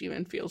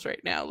Jimin feels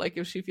right now. Like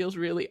if she feels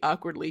really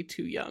awkwardly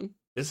too young.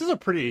 This is a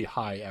pretty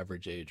high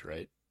average age,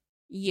 right?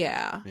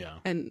 Yeah. Yeah.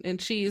 And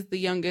she's the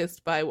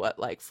youngest by what,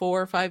 like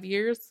 4 or 5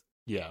 years?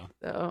 Yeah.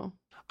 So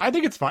I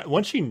think it's fine.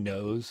 Once she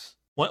knows,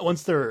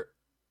 once their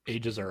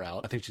ages are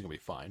out, I think she's going to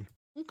be fine.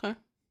 Okay.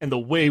 And the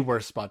way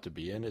worst spot to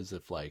be in is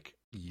if like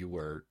you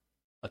were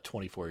a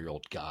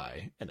 24-year-old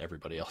guy and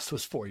everybody else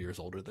was 4 years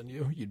older than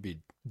you, you'd be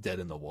dead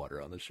in the water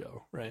on the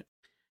show, right?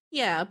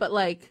 Yeah, but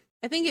like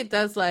I think it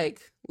does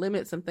like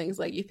limit some things.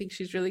 Like you think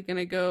she's really going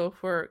to go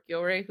for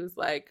Gyorei, who's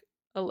like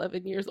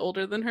 11 years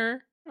older than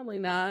her? Probably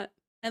not.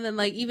 And then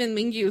like even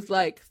Mingyu's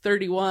like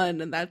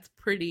 31 and that's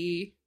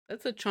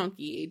a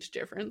chunky age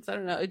difference. I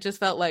don't know. It just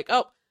felt like,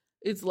 oh,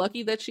 it's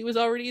lucky that she was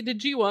already into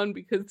G1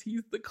 because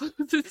he's the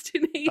closest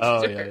in age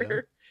to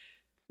her.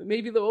 Yeah.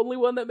 Maybe the only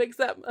one that makes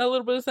that a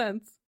little bit of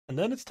sense. And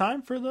then it's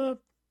time for the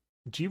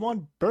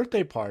G1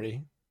 birthday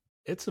party.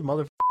 It's a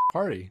motherfucking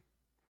party.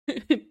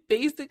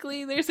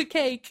 Basically, there's a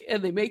cake,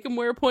 and they make him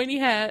wear a pointy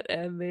hat,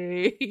 and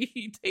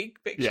they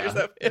take pictures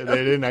of him.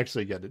 They didn't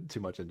actually get too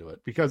much into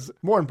it because,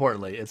 more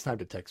importantly, it's time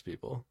to text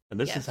people, and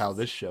this is how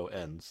this show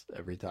ends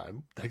every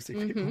time,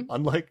 texting people.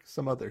 Unlike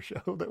some other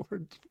show that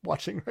we're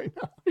watching right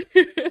now.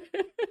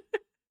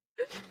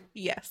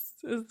 Yes,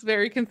 it's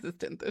very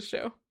consistent. This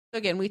show.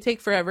 Again, we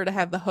take forever to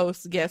have the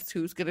host guess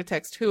who's going to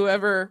text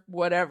whoever,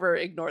 whatever.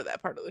 Ignore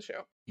that part of the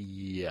show.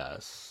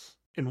 Yes.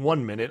 In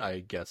 1 minute, I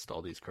guessed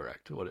all these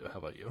correct. How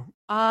about you?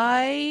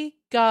 I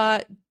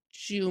got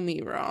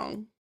Jumi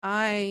wrong.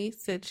 I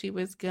said she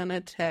was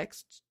gonna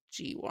text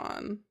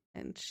G1,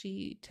 and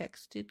she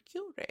texted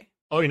Gyorei.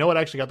 Oh, you know what?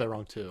 I actually got that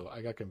wrong too.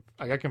 I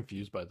got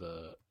confused by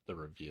the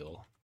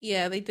reveal.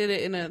 Yeah, they did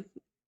it in a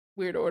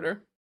weird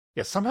order.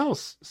 Yeah, somehow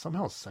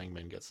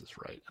Sangmin gets this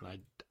right,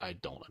 and I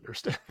don't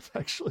understand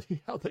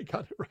actually how they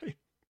got it right.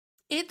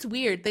 It's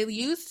weird. They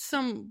used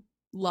some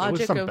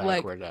logic some of like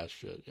backward ass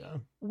shit, yeah.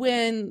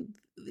 When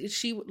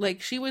she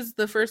was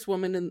the first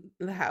woman in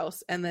the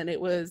house, and then it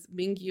was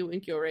Mingyu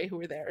and Gyorei who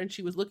were there, and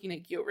she was looking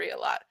at Gyorei a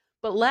lot.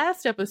 But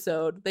last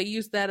episode they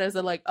used that as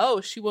a like,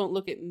 oh, she won't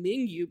look at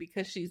Mingyu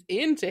because she's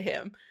into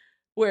him.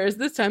 Whereas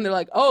this time they're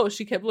like, oh,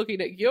 she kept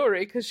looking at Gyorei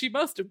because she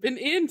must have been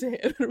into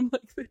him. And I'm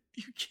like,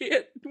 you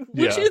can't.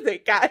 Which is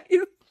it, guys?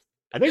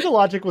 I think the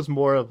logic was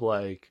more of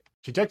like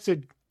she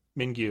texted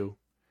Mingyu,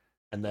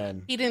 and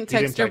then he didn't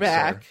text her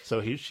back.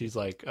 So she's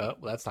like, well,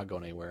 that's not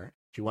going anywhere.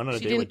 She went on a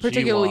date with G1. She didn't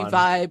particularly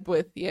vibe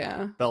with,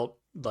 Felt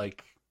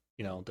like,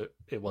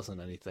 it wasn't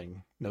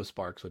anything, no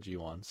sparks with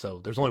G1. So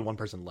there's only one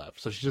person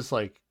left. So she's just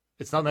like,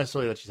 it's not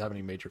necessarily that she's having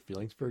any major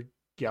feelings for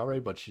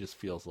Gyorei, but she just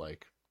feels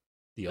like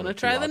the other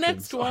two options. Gonna try the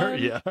next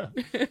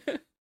one.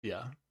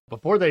 Yeah.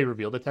 Before they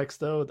reveal the text,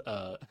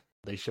 though,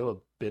 they show a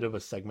bit of a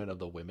segment of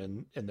the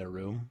women in their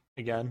room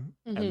again,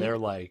 and they're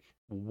like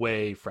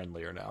way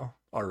friendlier now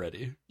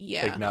already.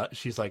 Yeah. Like now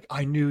she's like,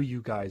 I knew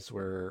you guys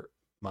were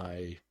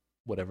my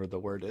whatever the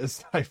word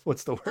is.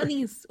 What's the word?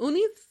 Anis,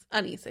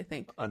 I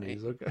think.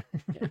 Anis, okay.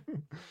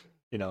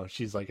 Yeah.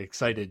 She's like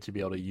excited to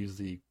be able to use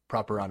the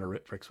proper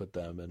honorifics with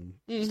them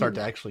and start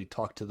to actually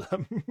talk to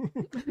them.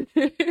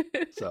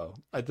 So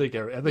I think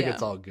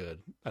it's all good.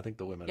 I think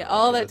the women. Yeah,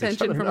 all that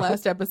tension from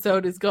last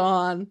episode is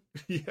gone.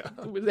 Yeah,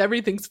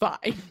 everything's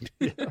fine.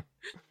 Yeah.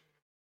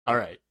 All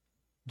right,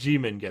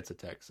 Jimin gets a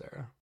text,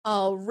 Sarah.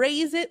 I'll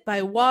raise it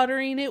by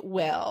watering it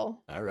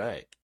well. All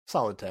right,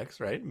 solid text,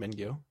 right,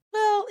 Mingyu?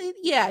 Well,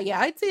 yeah,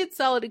 I'd say it's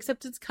solid,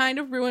 except it's kind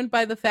of ruined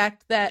by the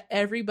fact that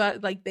everybody,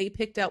 like, they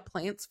picked out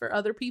plants for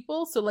other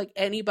people, so, like,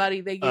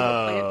 anybody they gave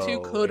a plant to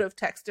could have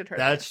texted her.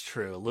 That's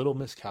true. A little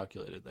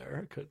miscalculated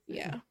there.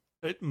 Yeah.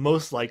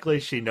 Most likely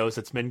she knows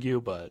it's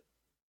Mingyu, but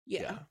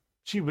Yeah.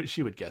 she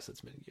would guess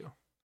it's Mingyu.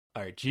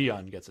 All right,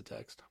 Jiyeon gets a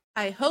text.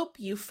 I hope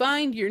you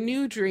find your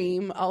new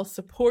dream. I'll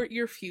support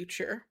your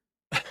future.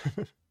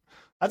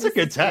 That's This a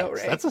good is Gyo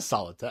text. Ray. That's a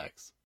solid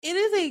text. It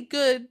is a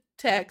good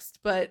text,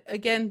 but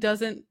again,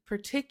 doesn't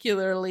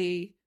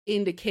particularly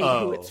indicate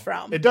who it's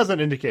from. It doesn't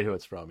indicate who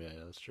it's from. Yeah,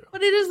 that's true.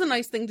 But it is a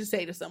nice thing to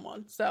say to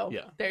someone. So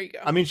Yeah. there you go.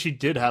 I mean, she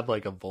did have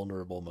like a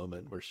vulnerable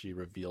moment where she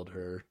revealed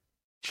her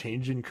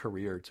change in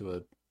career to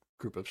a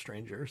group of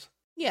strangers.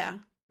 Yeah.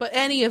 But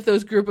any of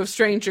those group of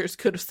strangers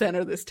could have sent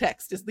her this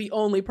text is the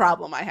only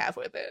problem I have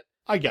with it.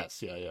 I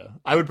guess, yeah.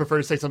 I would prefer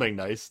to say something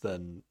nice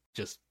than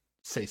just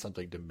say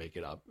something to make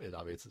it up. It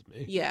obvious as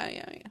me. Yeah.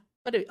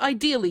 But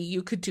ideally,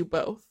 you could do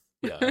both.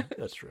 Yeah,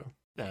 that's true.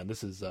 And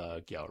this is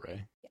Gyo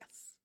Ray.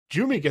 Yes.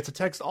 Jumi gets a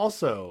text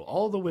also.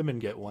 All the women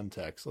get one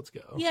text. Let's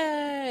go.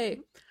 Yay.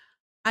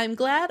 I'm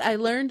glad I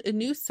learned a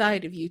new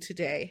side of you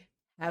today.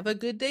 Have a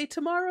good day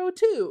tomorrow,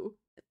 too.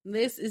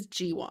 This is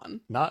G1.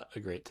 Not a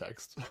great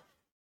text.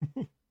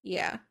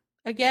 Yeah.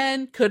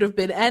 Again, could have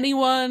been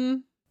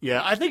anyone.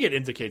 Yeah, I think it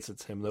indicates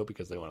it's him, though,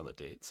 because they went on the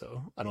date.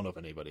 So I don't know if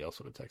anybody else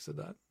would have texted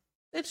that.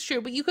 It's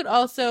true, but you could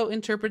also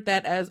interpret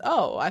that as,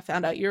 oh, I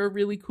found out you're a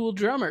really cool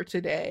drummer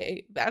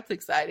today. That's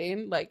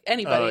exciting. Like,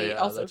 anybody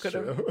also could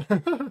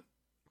have.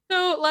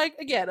 So, like,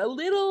 again, a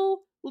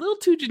little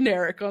too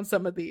generic on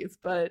some of these,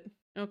 but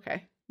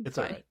okay. It's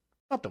fine. all right.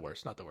 Not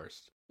the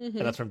worst. Mhm.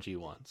 And that's from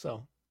G1.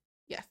 So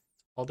Yes.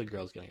 all the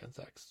girls getting a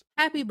text.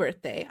 Happy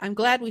birthday. I'm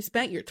glad we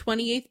spent your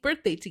 28th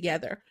birthday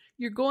together.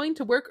 You're going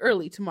to work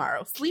early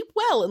tomorrow. Sleep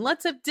well and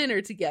let's have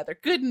dinner together.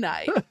 Good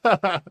night.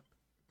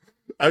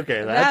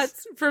 Okay,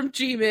 That's from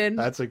Jimin.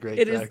 that's a great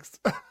It is- text.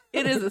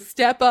 It is a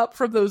step up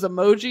from those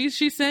emojis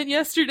she sent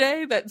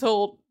yesterday that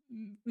told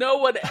no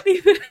one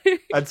anything.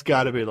 That's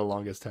got to be the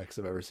longest text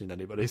I've ever seen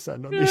anybody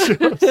send on these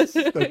shows. That's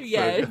so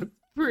Yeah, it's good.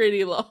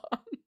 pretty long.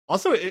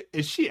 Also,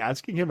 is she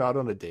asking him out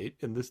on a date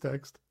in this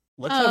text?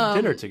 Let's have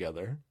dinner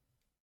together.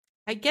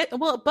 I get,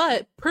 well,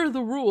 but per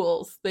the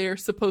rules, they're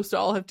supposed to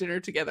all have dinner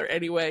together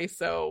anyway,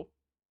 so.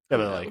 Yeah,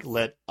 who but like, knows?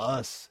 let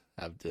us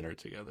have dinner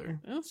together.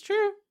 That's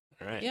true.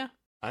 All right. Yeah.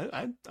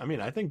 I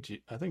mean, I think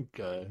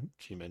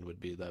Jimin would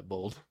be that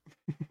bold.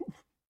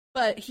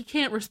 But he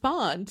can't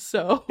respond,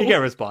 so. He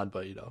can't respond,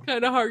 but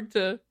Kind of hard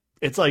to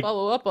it's like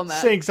follow up on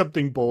that. saying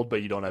something bold,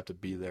 but you don't have to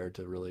be there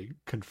to really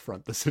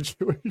confront the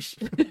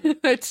situation.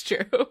 That's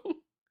true.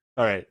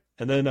 All right,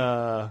 and then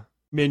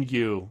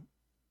Mingyu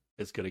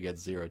is gonna get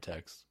 0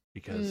 texts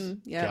because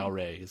yeah. Gyo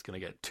Ray is gonna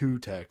get 2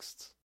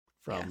 texts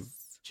from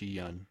Yes.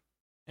 Jiyeon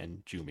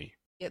and Jumi.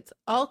 It's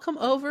all come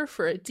over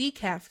for a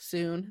decaf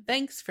soon.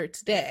 Thanks for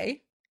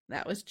today.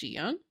 That was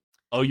Jiyoung.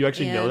 Oh, you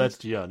actually know And- that's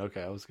Jiyeon.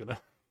 Okay, I was gonna.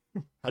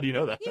 How do you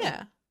know that?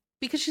 Yeah.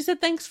 Because she said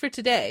thanks for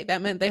today.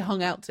 That meant they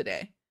hung out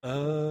today.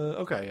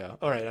 Okay, yeah.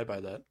 All right, I buy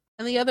that.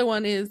 And the other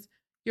one is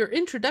your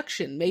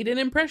introduction made an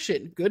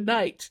impression. Good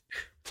night.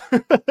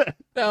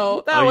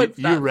 So that Oh, was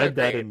you not read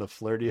so that great. in the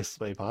flirtiest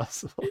way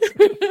possible.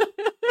 I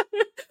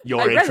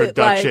Your read it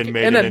introduction like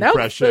made an an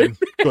impression.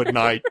 Good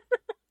night.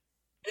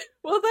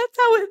 Well, that's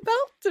how it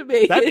felt to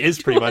me. That It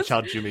is pretty much was-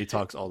 how Jumi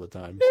talks all the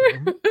time.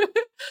 So.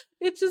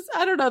 It's just,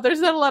 I don't know. There's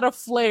not a lot of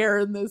flair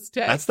in this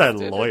text. That's that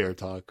And lawyer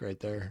talk right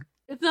there.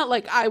 It's not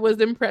like I was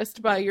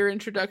impressed by your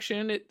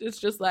introduction. It's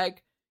just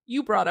like,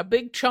 you brought a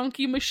big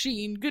chunky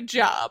machine. Good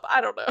job.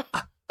 I don't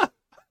know.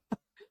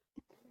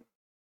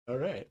 All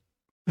right.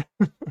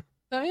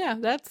 So yeah,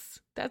 that's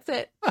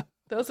it.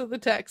 Those are the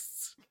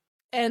texts.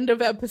 End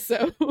of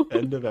episode.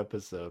 End of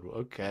episode.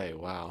 Okay,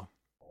 wow.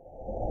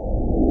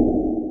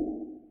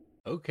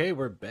 Okay,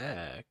 we're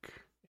back.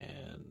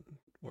 And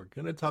we're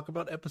going to talk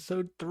about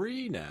episode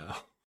 3 now.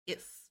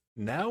 Yes.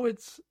 Now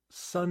it's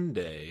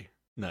Sunday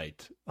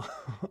night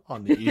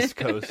on the East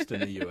Coast in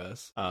the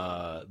US.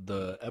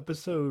 The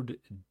episode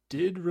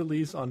did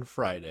release on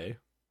Friday.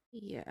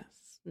 Yes.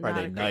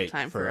 Friday Not a great night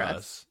time for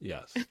us.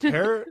 Yes.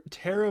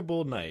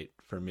 Terrible night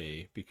for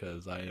me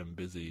because I am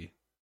busy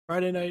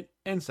Friday night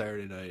and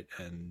Saturday night,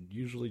 and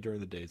usually during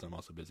the days I'm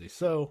also busy.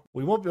 So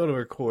we won't be able to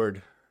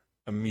record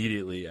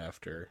immediately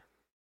after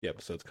the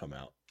episodes come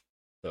out.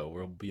 So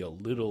we'll be a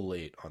little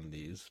late on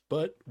these,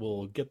 but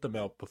we'll get them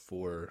out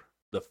before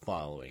the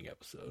following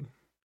episode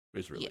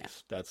is released.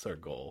 Yeah. That's our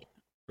goal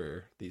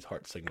for these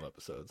Heart Signal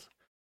episodes.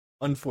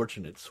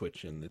 Unfortunate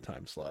switch in the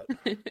time slot.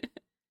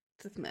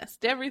 Just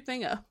messed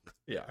everything up.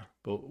 Yeah,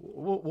 but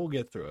we'll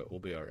get through it. We'll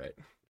be all right.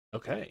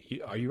 Okay,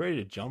 are you ready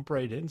to jump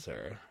right in,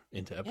 Sarah,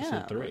 into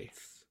episode 3?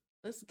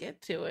 Let's get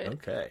to it.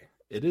 Okay,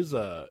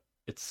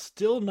 it's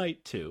still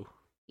night 2.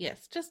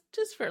 Yes, just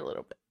for a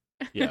little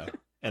bit. Yeah,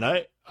 and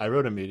I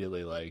wrote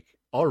immediately, like,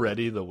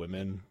 already the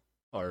women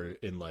are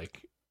in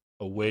like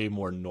a way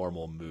more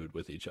normal mood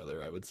with each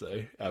other, I would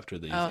say, after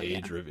these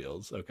age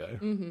reveals. Okay,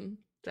 Mm-hmm.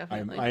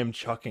 Definitely. I am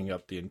chalking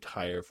up the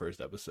entire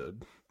first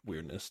episode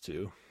weirdness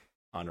to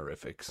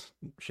honorifics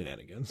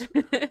shenanigans.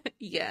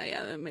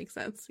 yeah, that makes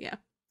sense. Yeah,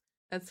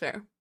 that's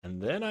fair. And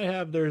then I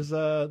have there's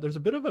a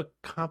bit of a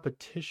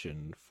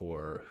competition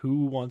for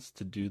who wants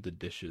to do the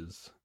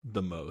dishes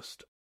the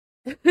most.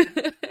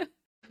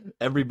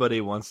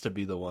 everybody wants to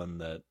be the one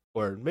that,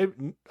 or maybe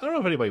I don't know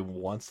if anybody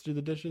wants to do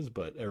the dishes,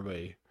 but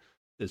everybody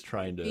is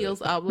trying to Feels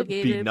be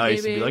obligated, nice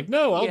and be maybe. like,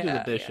 no, I'll do the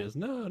Yeah, dishes.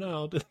 No,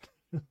 I'll do.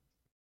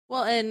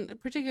 well, and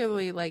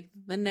particularly like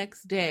the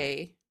next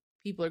day,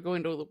 people are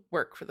going to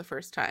work for the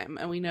first time,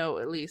 and we know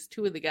at least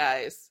two of the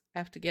guys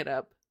have to get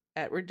up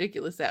at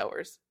ridiculous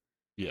hours.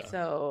 Yeah.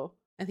 So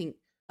I think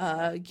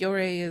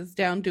Gyorei is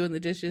down doing the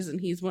dishes, and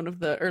he's one of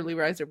the early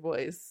riser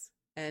boys.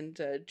 And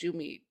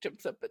Jumi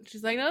jumps up and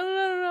she's like,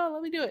 no,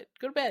 let me do it.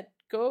 Go to bed.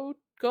 Go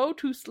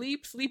to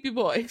sleep, sleepy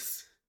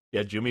boys.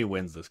 Yeah, Jumi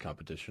wins this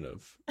competition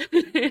of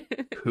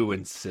who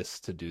insists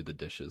to do the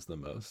dishes the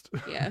most.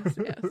 Yes.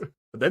 But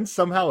then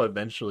somehow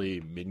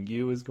eventually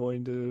Mingyu is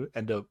going to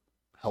end up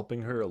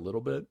helping her a little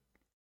bit.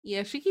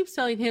 Yeah, she keeps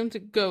telling him to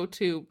go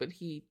too, but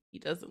he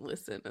doesn't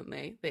listen, and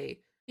they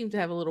seem to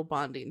have a little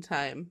bonding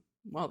time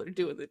while they're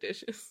doing the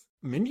dishes.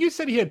 Mingyu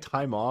said he had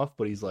time off,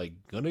 but he's like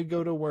gonna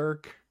go to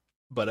work.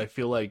 But I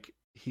feel like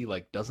he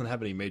like doesn't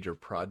have any major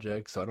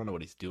projects, so I don't know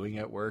what he's doing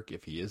at work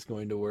if he is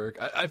going to work.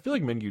 I feel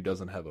like Mingyu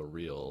doesn't have a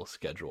real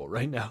schedule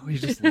right now.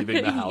 He's just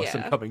leaving the house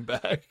and coming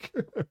back.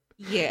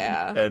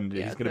 Yeah. And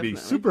he's going to be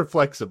super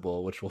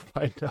flexible, which we'll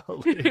find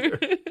out later.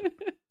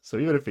 So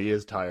even if he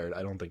is tired,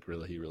 I don't think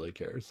he really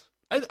cares.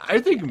 I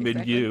think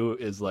Mingyu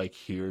is like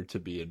here to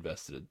be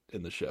invested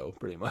in the show,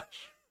 pretty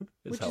much.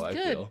 Is which how is I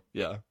good. feel.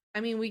 Yeah. I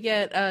mean, we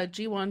get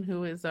G1,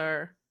 who is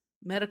our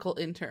medical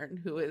intern,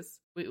 who is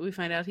we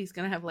find out he's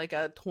gonna have like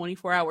a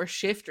 24-hour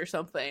shift or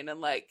something, and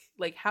like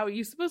how are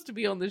you supposed to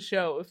be on the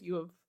show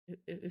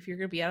if you're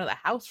gonna be out of the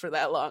house for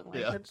that long?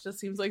 Like, that just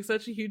seems like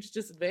such a huge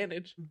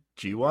disadvantage.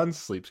 G1's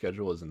sleep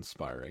schedule is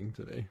inspiring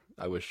to me.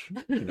 I wish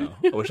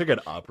I could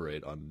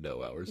operate on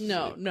no hours.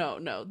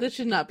 No. This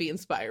should not be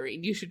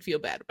inspiring. You should feel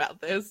bad about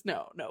this.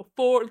 No.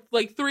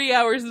 3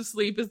 hours of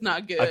sleep is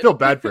not good. I feel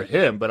bad for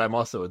him, but I'm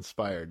also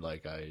inspired.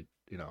 Like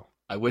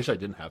I wish I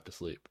didn't have to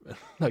sleep.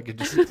 I could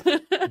just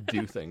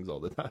do things all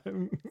the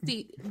time.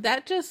 See,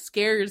 that just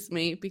scares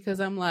me because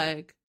I'm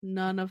like,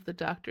 none of the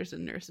doctors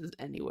and nurses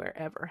anywhere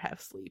ever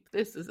have sleep.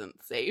 This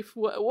isn't safe.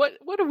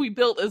 What have we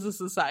built as a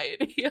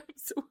society? I'm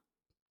so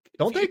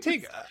don't they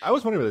take? I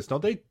was wondering about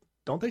this.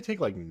 Don't they take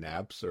like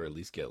naps or at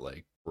least get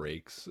like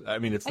breaks? I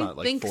mean, it's not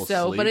like full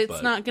sleep, but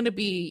it's not going to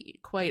be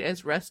quite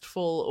as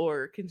restful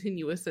or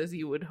continuous as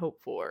you would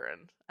hope for.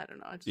 And I don't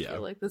know. I just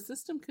feel like the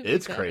system could.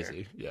 It's be better.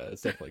 crazy. Yeah,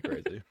 it's definitely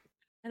crazy.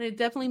 And it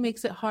definitely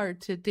makes it hard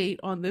to date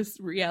on this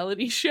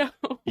reality show.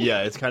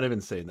 Yeah, it's kind of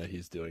insane that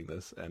he's doing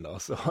this and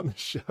also on the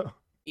show.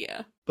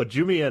 Yeah. But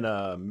Jumi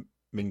and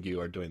Mingyu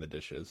are doing the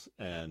dishes,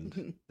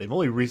 and they've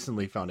only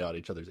recently found out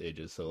each other's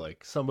ages. So,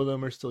 like, some of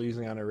them are still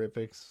using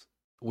honorifics.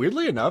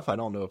 Weirdly enough, I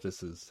don't know if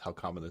this is how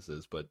common this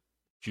is, but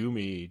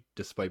Jumi,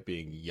 despite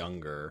being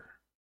younger,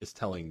 is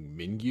telling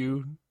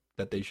Mingyu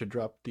that they should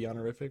drop the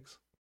honorifics.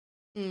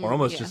 Or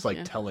almost just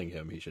like telling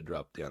him he should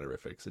drop the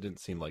honorifics. It didn't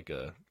seem like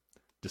a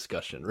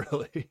discussion,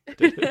 really.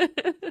 Did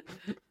it?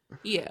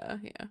 Yeah.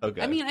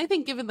 Okay. I mean, I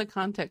think given the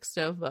context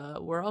of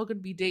we're all going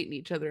to be dating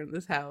each other in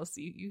this house,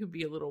 you could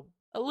be a little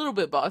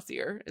bit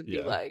bossier and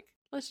be like,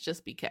 let's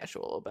just be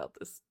casual about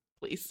this,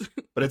 please.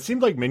 But it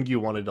seemed like Mingyu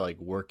wanted to like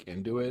work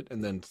into it,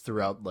 and then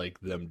throughout like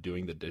them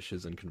doing the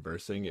dishes and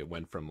conversing, it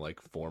went from like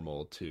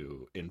formal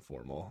to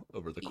informal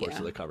over the course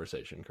of the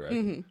conversation, correct?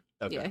 Mm-hmm.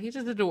 Okay. Yeah, he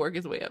just had to work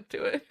his way up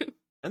to it.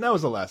 And that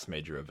was the last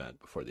major event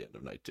before the end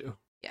of night 2.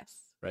 Yes.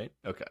 Right?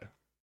 Okay.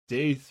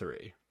 Day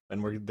 3.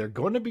 And they're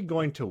going to be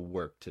going to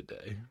work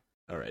today.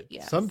 All right.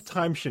 Yes.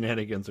 Sometime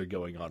shenanigans are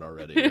going on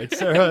already, right,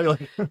 Sarah?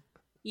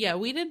 Yeah,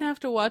 we didn't have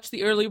to watch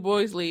the early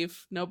boys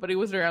leave. Nobody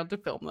was around to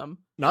film them.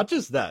 Not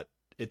just that.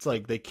 It's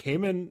like they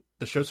came in,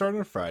 the show started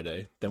on a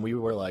Friday. Then we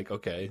were like,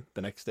 okay,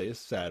 the next day is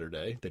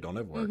Saturday. They don't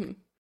have work. Mm-hmm.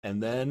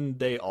 And then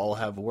they all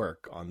have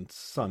work on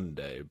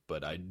Sunday,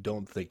 but I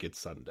don't think it's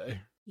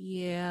Sunday.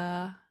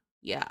 Yeah,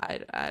 I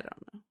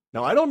don't know.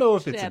 Now, I don't know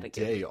if it's a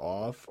day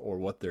off or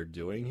what they're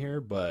doing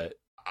here, but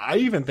I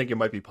even think it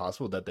might be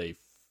possible that they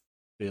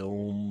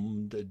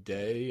filmed a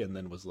day and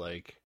then was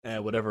like,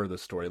 whatever the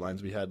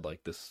storylines we had,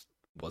 like, this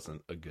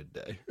wasn't a good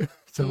day.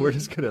 So we're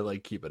just going to,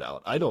 like, keep it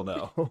out. I don't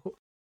know.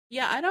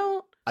 Yeah,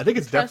 I think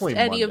it's definitely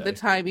any Monday. Of the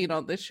timing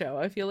on this show.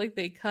 I feel like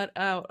they cut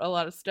out a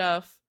lot of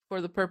stuff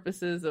for the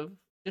purposes of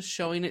just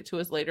showing it to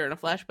us later in a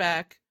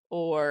flashback.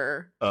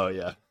 Or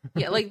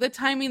like the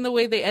timing, the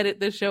way they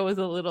edit this show is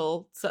a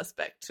little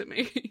suspect to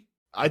me.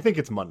 I think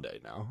it's Monday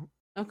now.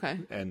 Okay.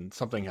 And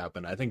something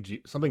happened. I think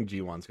something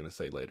G1's going to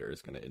say later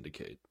is going to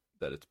indicate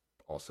that it's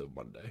also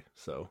Monday.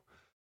 So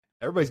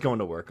everybody's going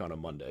to work on a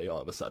Monday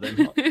all of a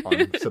sudden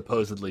on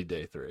supposedly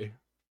day 3.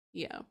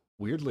 Yeah.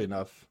 Weirdly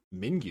enough,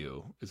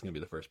 Mingyu is going to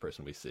be the first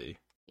person we see.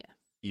 Yeah.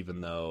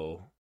 Even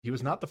though he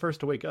was not the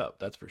first to wake up,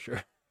 that's for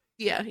sure.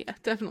 Yeah,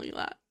 definitely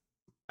not.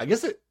 I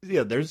guess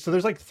there's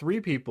like 3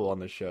 people on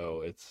the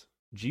show. It's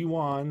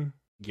Ji-won,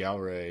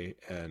 Gyaorei,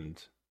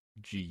 and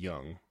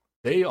Ji-young.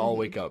 They all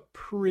wake up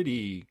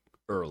pretty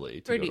early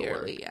to go to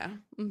work. Yeah.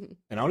 Mm-hmm.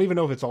 And I don't even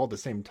know if it's all at the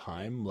same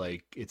time.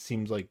 Like, it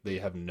seems like they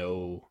have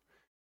no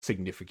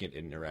significant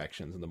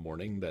interactions in the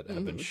morning that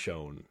have been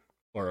shown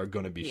or are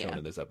going to be shown Yeah.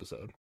 in this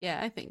episode. Yeah,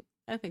 I think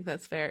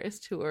that's fair. It's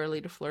too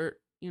early to flirt.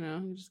 You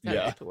know, you just gotta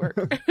Yeah. get to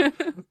work.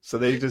 So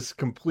they just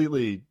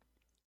completely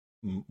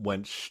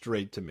went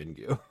straight to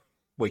Mingyu,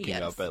 waking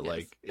Yes, up at yes.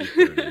 like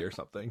 8:30 or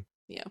something.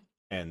 Yeah.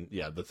 And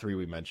yeah, the three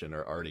we mentioned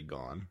are already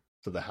gone.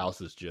 So the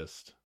house is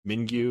just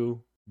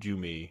Mingyu,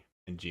 Jumi,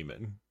 and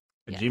Jimin.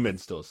 And Yes.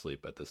 Jimin's still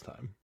asleep at this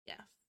time.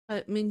 Yeah.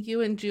 But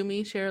Mingyu and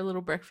Jumi share a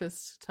little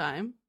breakfast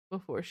time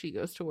before she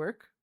goes to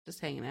work, just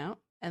hanging out.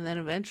 And then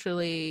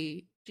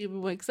eventually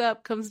Jumi wakes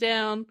up, comes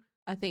down.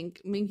 I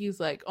think Mingyu's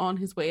like on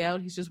his way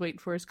out. He's just waiting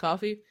for his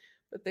coffee.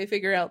 But they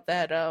figure out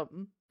that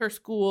her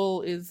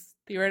school is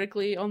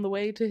theoretically on the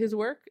way to his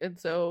work. And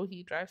so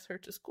he drives her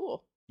to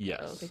school.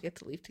 Yes. So they get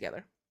to leave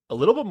together. A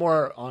little bit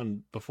more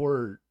on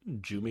before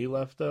Jumi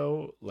left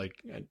though,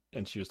 like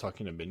and she was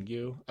talking to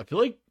Mingyu. I feel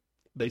like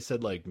they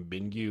said like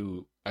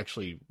Mingyu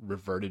actually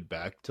reverted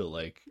back to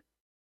like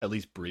at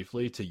least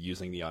briefly to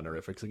using the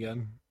honorifics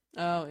again.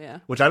 Oh, yeah.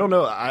 Which I don't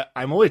know.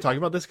 I'm only talking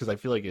about this because I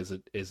feel like is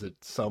it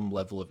some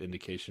level of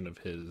indication of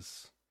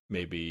his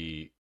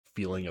maybe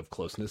feeling of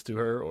closeness to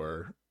her,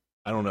 or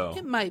I don't know.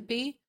 It might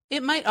be.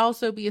 It might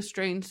also be a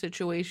strange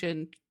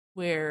situation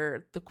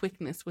where the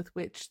quickness with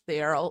which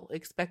they are all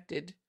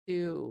expected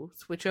to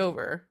switch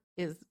over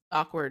is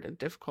awkward and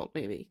difficult,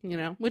 maybe, you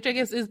know, which I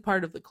guess is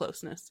part of the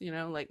closeness, you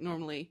know, like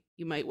normally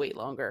you might wait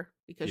longer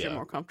because you're Yeah.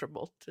 more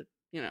comfortable to,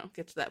 you know,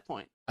 get to that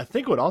point. I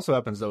think what also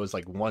happens though is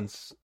like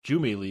once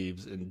Jumi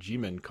leaves and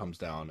Jimin comes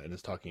down and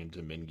is talking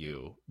to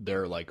Mingyu,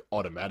 they're like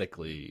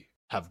automatically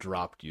have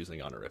dropped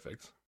using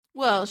honorifics.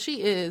 Well,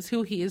 she is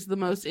who he is the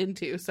most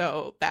into,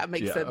 so that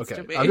makes sense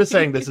to me. I'm just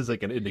saying this is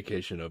like an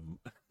indication of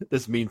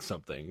this means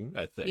something,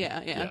 I think.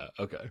 Yeah.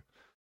 Okay.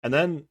 And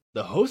then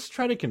the hosts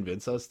try to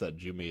convince us that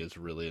Jumi is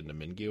really into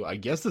Mingyu. I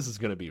guess this is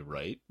going to be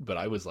right, but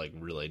I was like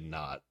really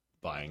not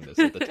buying this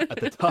at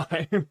the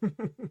time.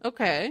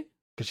 Okay.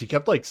 Because she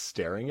kept like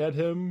staring at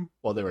him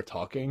while they were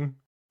talking.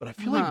 But I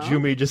feel like Uh-huh.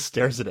 Jumi just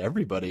stares at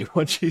everybody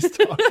when she's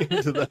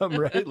talking to them,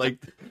 right? Like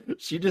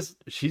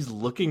she's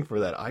looking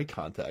for that eye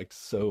contact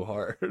so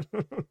hard.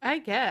 I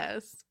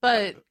guess.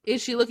 But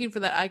is she looking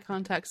for that eye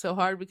contact so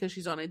hard because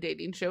she's on a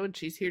dating show and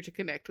she's here to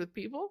connect with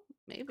people?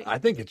 Maybe. I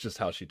think it's just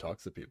how she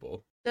talks to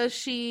people. Does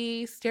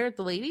she stare at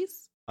the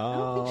ladies? I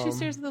don't think she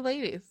stares at the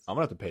ladies. I'm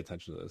gonna have to pay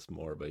attention to this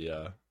more, but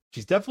yeah.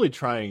 She's definitely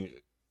trying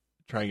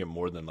it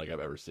more than like I've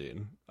ever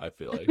seen, I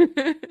feel like.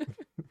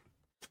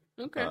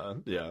 Okay.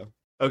 Yeah.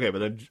 Okay, but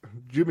then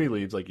Jumi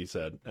leaves, like you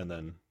said, and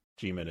then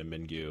Jimin and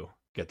Mingyu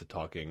get to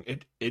talking.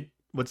 It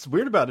what's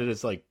weird about it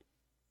is like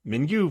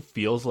Mingyu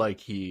feels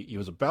like he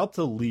was about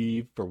to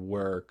leave for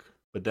work,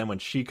 but then when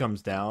she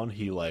comes down,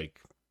 he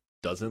like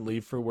doesn't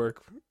leave for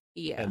work,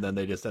 Yeah. and then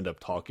they just end up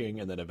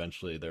talking, and then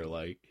eventually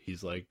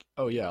he's like,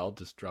 "Oh yeah, I'll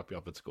just drop you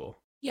off at school."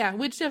 Yeah,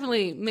 which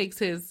definitely makes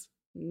his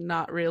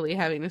not really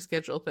having a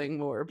schedule thing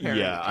more apparent.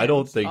 Yeah, I don't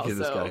and think this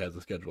also- guy has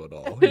a schedule at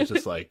all. He's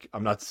just like,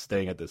 I'm not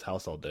staying at this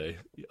house all day.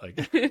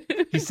 Like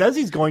he says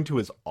he's going to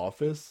his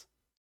office,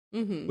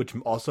 Mhm. which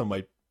also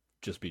might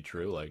just be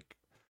true. Like,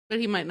 But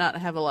he might not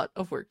have a lot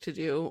of work to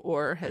do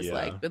or has Yeah.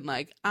 like been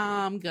like,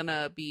 I'm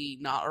gonna be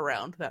not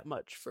around that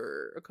much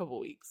for a couple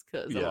weeks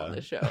because I'm on Yeah.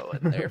 the show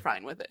and they're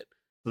fine with it.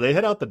 so they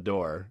head out the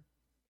door,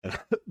 and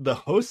the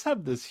hosts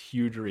have this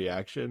huge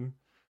reaction.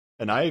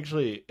 And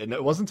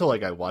it wasn't until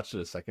like I watched it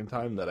a second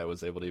time that I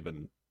was able to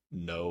even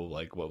know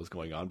like what was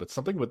going on. But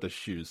something with the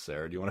shoes,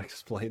 Sarah. Do you want to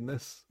explain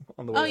this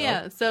on the way Oh out?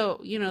 yeah, so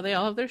you know they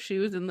all have their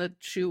shoes in the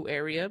shoe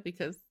area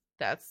because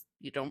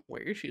you don't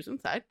wear your shoes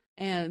inside.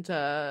 And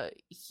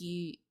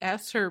he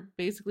asks her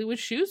basically which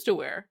shoes to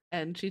wear,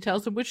 and she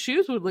tells him which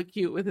shoes would look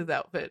cute with his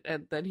outfit,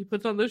 and then he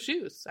puts on those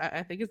shoes.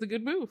 I think it's a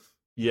good move.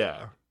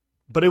 Yeah,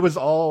 but it was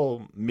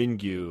all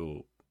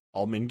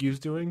Mingyu's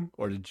doing,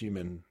 or did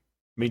Jimin?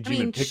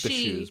 Jimin picked the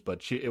she- shoes,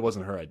 but it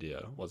wasn't her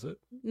idea, was it?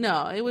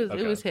 No, it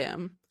Okay. was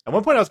him. At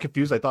one point, I was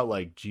confused. I thought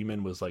like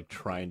Jimin was like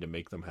trying to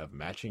make them have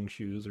matching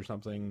shoes or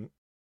something.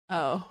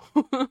 Oh,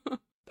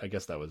 I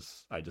guess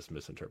I just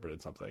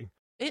misinterpreted something.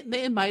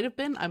 it might have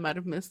been. I might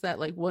have missed that.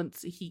 Like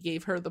once he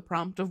gave her the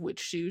prompt of which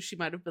shoes, she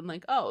might have been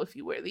like, "Oh, if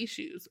you wear these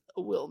shoes,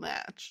 we'll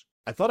match."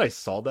 I thought I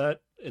saw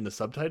that in the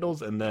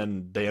subtitles, and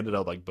then they ended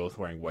up like both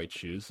wearing white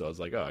shoes. So I was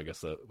like, oh, I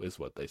guess that is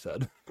what they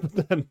said.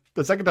 But then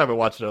the second time I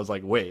watched it, I was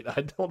like, wait,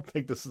 I don't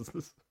think this is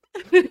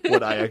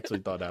what I actually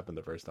thought happened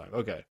the first time.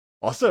 Okay.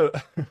 Also,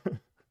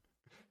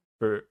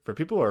 for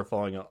people who are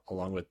following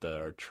along with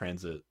our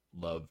Transit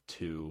Love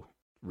 2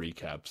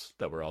 recaps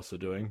that we're also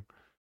doing,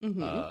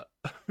 Mhm.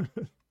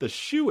 The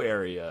shoe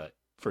area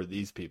for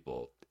these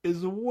people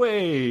is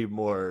way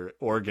more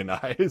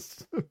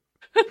organized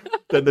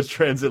than the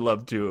Transit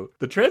Love 2.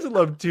 The Transit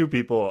Love 2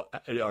 people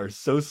are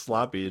so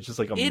sloppy. It's just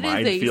like a It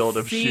minefield is a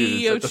of sea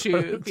shoes. of at the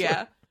shoes. front.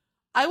 Yeah.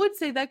 I would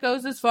say that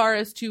goes as far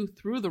as to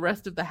through the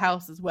rest of the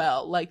house as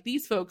well. Like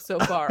these folks so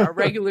far are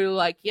regularly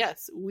like,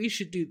 yes, we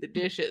should do the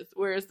dishes.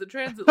 Whereas the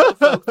Transit Love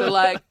folks are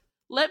like,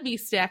 let me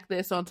stack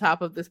this on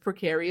top of this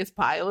precarious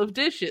pile of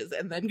dishes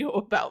and then go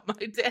about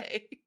my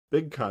day.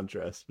 Big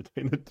contrast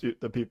between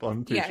the people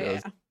on the two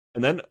shows. Yeah.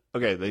 And then,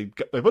 okay, they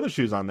put the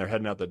shoes on, they're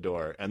heading out the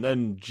door, and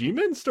then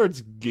Jimin starts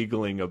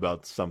giggling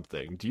about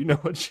something. Do you know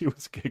what she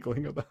was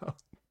giggling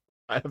about?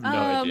 I have no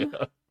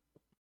idea.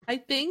 I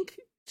think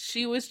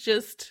she was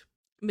just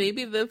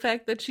maybe the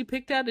fact that she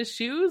picked out his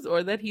shoes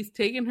or that he's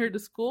taken her to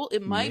school.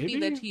 It might be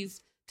that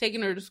he's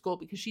taken her to school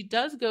because she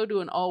does go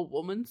to an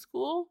all-woman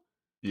school.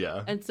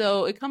 Yeah. And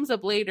so it comes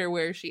up later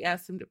where she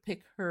asks him to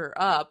pick her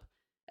up,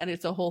 and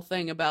it's a whole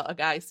thing about a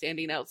guy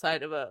standing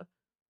outside of a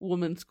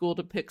woman's school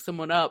to pick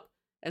someone up.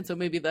 And so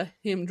maybe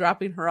him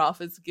dropping her off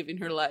is giving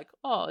her like,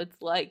 oh,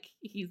 it's like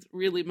he's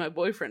really my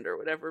boyfriend or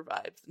whatever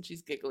vibes, and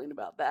she's giggling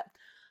about that.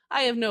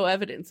 I have no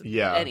evidence of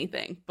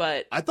anything,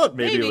 but I thought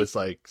maybe it was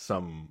like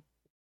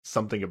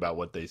something about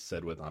what they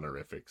said with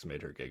honorifics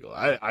made her giggle.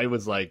 I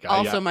was like,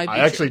 I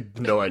actually have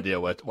no idea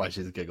why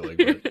she's giggling.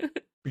 But,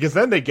 because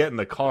then they get in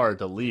the car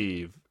to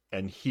leave,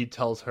 and he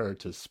tells her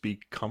to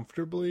speak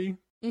comfortably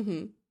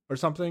or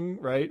something,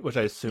 right? Which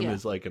I assume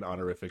is like an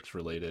honorifics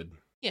related,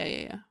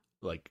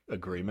 like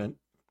agreement.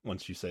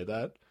 Once you say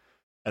that,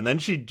 and then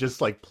she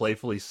just like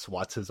playfully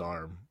swats his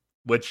arm,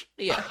 which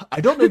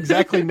I don't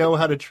exactly know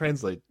how to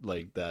translate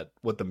like that.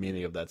 What the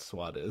meaning of that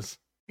swat is?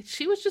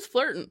 She was just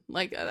flirting.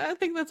 Like, I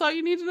think that's all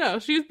you need to know.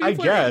 She was being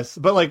flirting. Guess,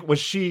 but like, was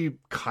she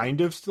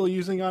kind of still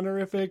using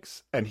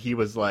honorifics? And he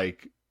was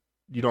like,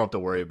 "You don't have to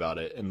worry about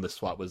it." And the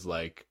swat was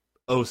like,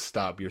 "Oh,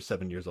 stop! You're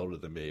 7 years older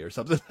than me," or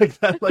something like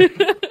that.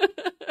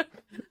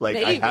 Like,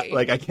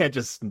 I can't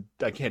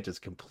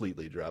just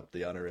completely drop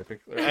the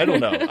honorific. I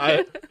don't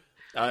know.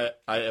 I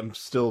am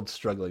still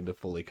struggling to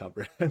fully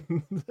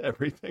comprehend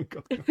everything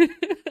going on.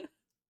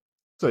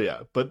 So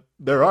yeah, but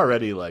they're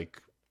already like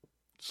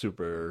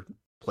super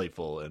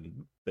playful,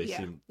 and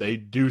they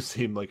do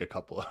seem like a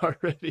couple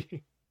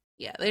already.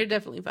 Yeah, they're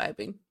definitely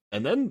vibing.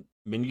 And then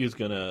Mingyu's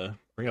gonna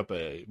bring up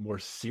a more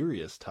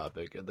serious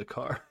topic in the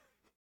car.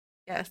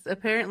 Yes,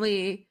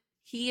 apparently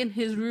he and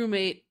his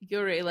roommate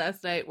Yurei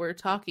last night were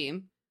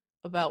talking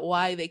about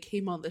why they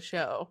came on the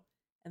show.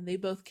 And they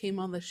both came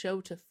on the show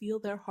to feel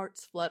their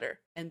hearts flutter.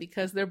 And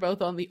because they're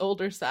both on the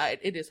older side,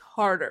 it is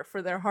harder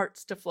for their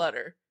hearts to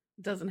flutter.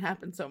 It doesn't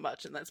happen so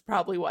much. And that's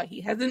probably why he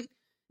hasn't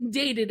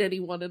dated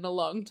anyone in a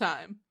long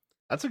time.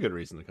 That's a good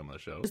reason to come on the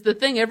show. It's the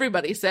thing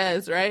everybody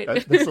says, right?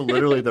 That's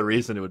literally the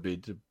reason it would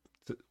be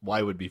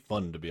why it would be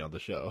fun to be on the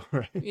show,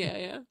 right?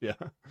 Yeah.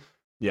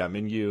 Yeah,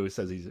 Mingyu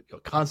says he's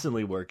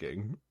constantly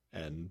working.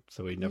 And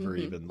so he never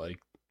even like,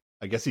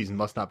 I guess he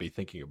must not be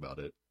thinking about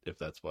it, if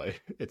that's why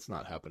it's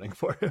not happening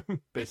for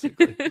him,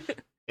 basically.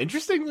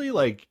 Interestingly,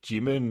 like,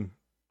 Jimin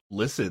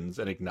listens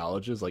and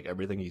acknowledges, like,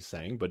 everything he's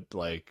saying, but,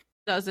 like...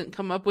 doesn't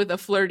come up with a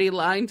flirty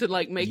line to,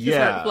 like, make his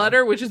heart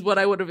flutter, which is what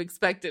I would have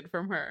expected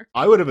from her.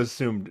 I would have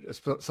assumed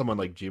someone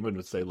like Jimin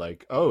would say,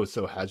 like, oh,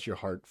 so has your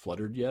heart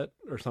fluttered yet?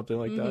 Or something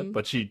like that.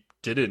 But she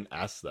didn't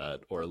ask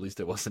that, or at least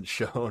it wasn't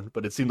shown.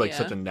 But it seemed like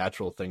such a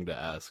natural thing to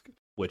ask,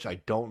 which I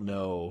don't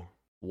know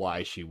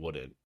why she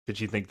wouldn't. Did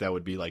she think that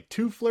would be like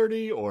too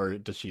flirty, or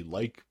does she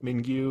like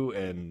Mingyu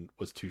and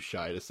was too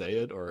shy to say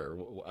it, or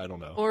I don't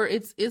know. Or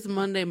it's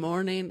Monday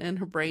morning and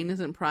her brain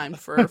isn't primed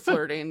for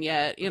flirting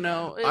yet, you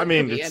know. I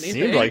mean, it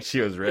seemed like she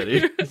was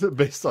ready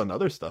based on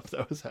other stuff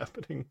that was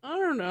happening. I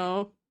don't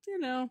know. You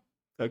know,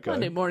 okay.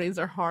 Monday mornings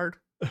are hard.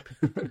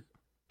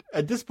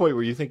 At this point,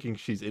 were you thinking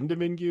she's into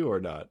Mingyu or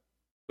not?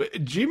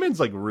 Jimin's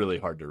like really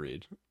hard to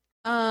read.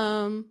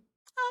 I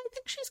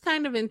think she's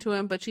kind of into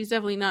him, but she's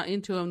definitely not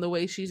into him the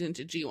way she's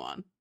into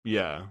Jiwon.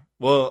 Yeah.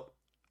 Well,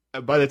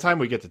 by the time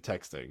we get to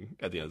texting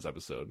at the end of this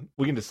episode,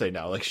 we can just say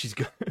now, like, she's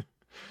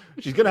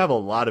gonna have a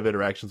lot of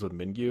interactions with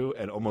Mingyu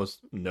and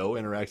almost no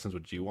interactions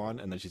with Jiwon,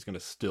 and then she's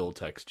gonna still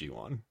text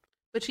Jiwon.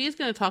 But she is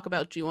gonna talk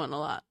about Jiwon a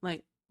lot.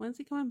 Like, when's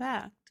he coming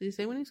back? Did he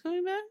say when he's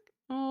coming back?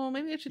 Oh,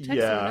 maybe I should text him.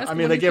 Yeah, I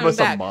mean, they gave us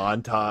a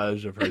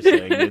montage of her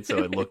saying it,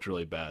 so it looked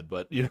really bad.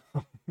 But you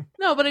know,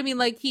 no, but I mean,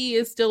 like, he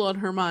is still on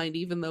her mind,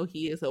 even though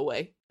he is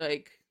away.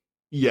 Like,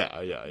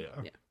 yeah.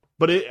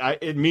 But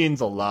it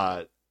means a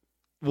lot.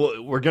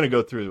 Well, we're going to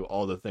go through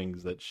all the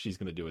things that she's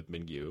going to do with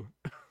Mingyu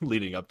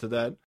leading up to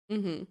that.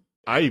 Mm-hmm.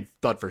 I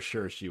thought for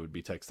sure she would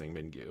be texting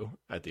Mingyu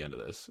at the end of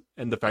this.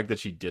 And the fact that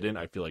she didn't,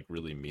 I feel like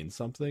really means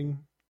something.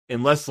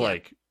 Unless,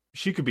 like,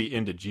 she could be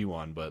into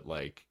Jiwon, but,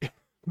 like,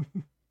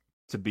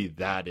 to be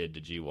that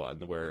into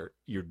Jiwon where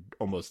you're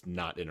almost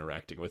not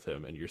interacting with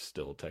him and you're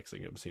still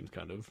texting him seems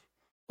kind of...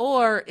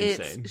 Or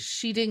insane.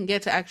 She didn't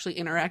get to actually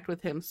interact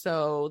with him,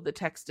 so the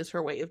text is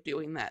her way of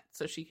doing that,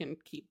 so she can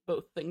keep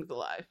both things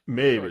alive.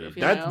 Maybe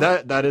sort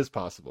of, that is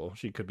possible.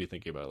 She could be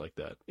thinking about it like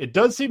that. It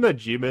does seem that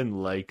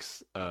Jimin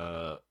likes.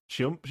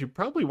 She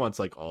probably wants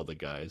like all the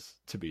guys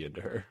to be into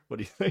her. What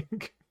do you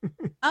think?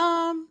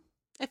 I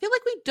feel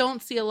like we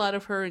don't see a lot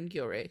of her in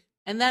Gyurei,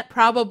 and that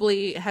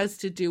probably has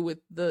to do with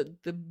the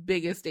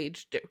biggest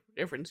age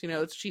difference. You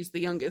know, she's the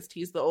youngest,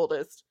 he's the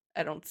oldest.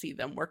 I don't see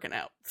them working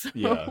out. So.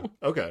 Yeah.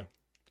 Okay.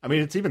 I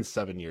mean, it's even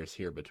 7 years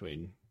here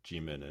between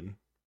Jimin and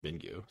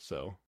Mingyu,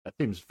 so that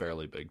seems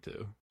fairly big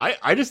too.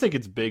 I just think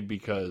it's big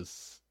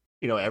because,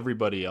 you know,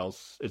 everybody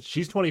else,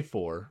 she's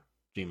 24,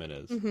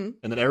 Jimin is. Mm-hmm.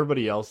 And then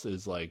everybody else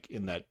is like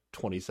in that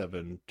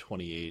 27,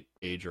 28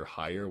 age or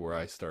higher, where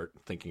I start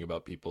thinking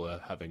about people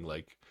having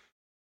like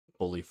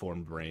fully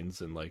formed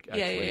brains and like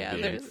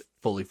actually being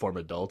fully formed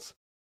adults.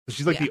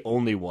 She's like the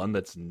only one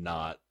that's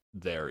not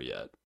there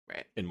yet,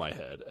 right? In my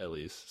head, at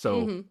least.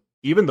 So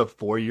even the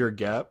 4-year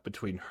gap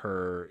between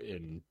her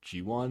and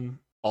G1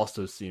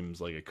 also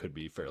seems like it could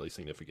be fairly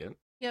significant.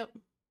 Yep.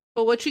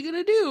 But what's she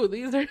gonna do?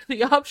 These are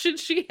the options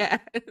she has.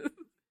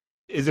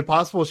 Is it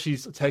possible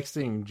she's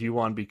texting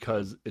G1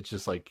 because it's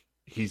just like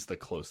he's the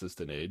closest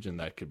in age, and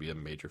that could be a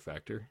major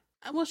factor?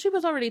 Well, she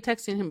was already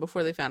texting him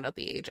before they found out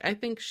the age. I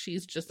think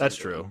she's just... That's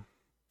true.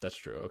 That's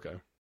true. Okay.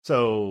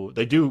 So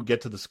they do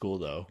get to the school,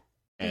 though.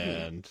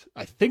 And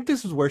I think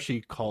this is where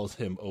she calls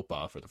him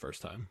Oppa for the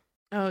first time.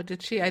 Oh,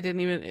 did she? I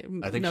didn't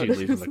even I think notice.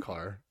 she leaves in the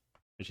car.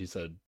 And she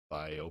said,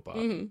 bye,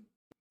 Oppa.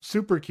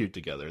 Super cute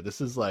together.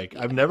 This is like...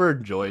 I've never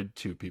enjoyed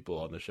two people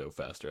on the show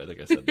faster. I think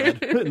I said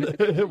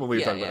that when we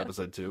were talking about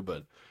episode 2.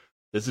 But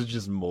this is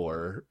just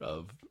more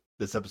of...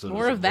 This episode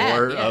more is of that.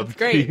 More of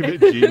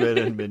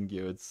Jimin and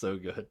Mingyu. It's so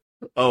good.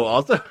 Oh,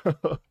 also...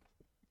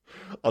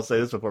 I'll say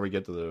this before we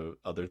get to the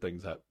other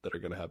things that are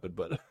going to happen,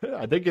 but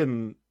I think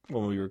when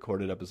we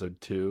recorded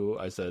episode 2,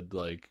 I said,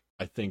 like,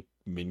 I think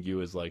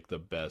Mingyu is, like, the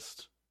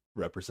best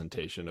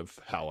representation of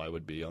how I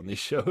would be on these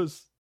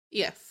shows.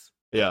 Yes.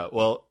 Yeah,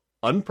 well,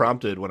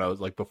 unprompted, when I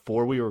was, like,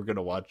 before we were going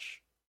to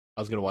watch,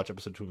 I was going to watch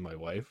episode 2 with my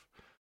wife.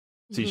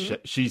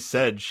 She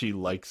said she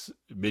likes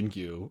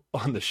Mingyu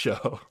on the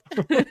show.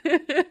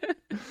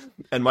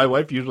 And my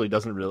wife usually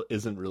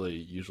isn't really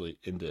usually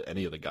into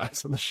any of the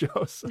guys on the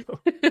show, so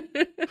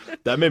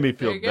that made me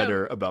feel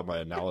better about my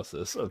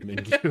analysis of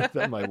Mingyu,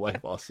 that my wife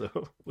also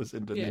was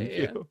into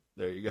Mingyu. Yeah.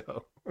 There you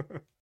go.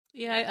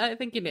 Yeah, I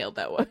think you nailed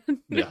that one.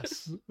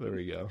 Yes, there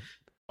we go.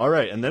 All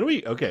right, and then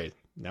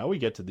now we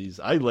get to these.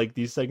 I like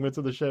these segments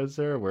of the show,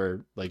 Sarah,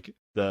 where like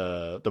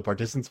the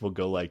participants will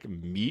go like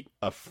meet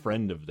a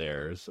friend of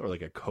theirs or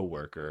like a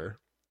coworker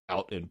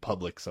out in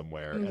public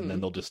somewhere, and then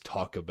they'll just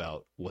talk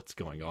about what's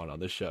going on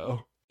the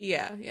show.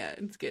 Yeah,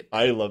 it's good.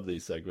 I love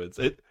these segments.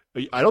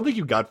 I don't think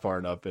you got far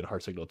enough in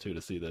Heart Signal 2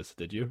 to see this,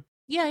 did you?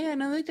 Yeah,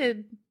 no, they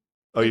did.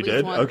 Oh, you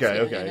did? Once,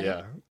 okay,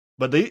 yeah.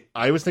 But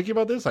I was thinking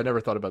about this. I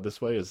never thought about it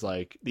this way. Is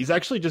like these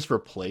actually just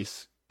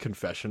replace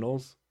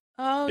confessionals.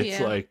 Oh,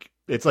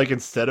 It's like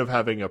instead of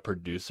having a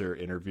producer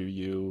interview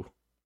you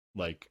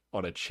like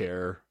on a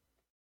chair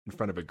in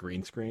front of a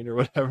green screen or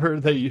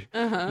whatever that you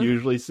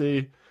usually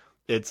see,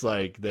 it's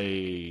like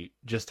they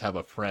just have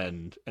a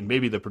friend, and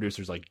maybe the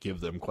producers like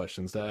give them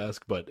questions to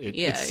ask, but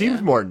it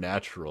seems more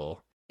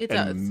natural. It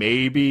does.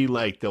 Maybe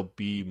like they'll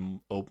be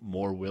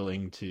more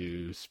willing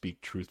to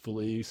speak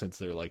truthfully since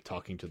they're like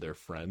talking to their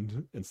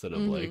friend instead of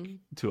like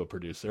to a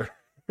producer.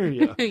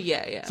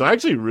 Yeah. So I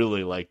actually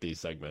really like these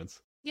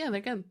segments. Yeah,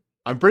 they're good.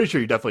 I'm pretty sure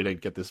you definitely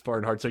didn't get this far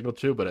in Heart Signal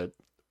 2, but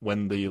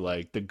when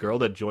the girl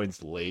that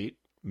joins late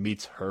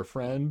meets her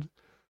friend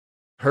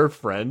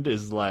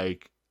is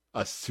like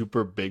a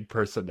super big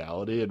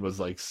personality and was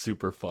like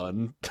super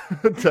fun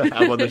to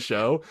have on the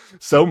show.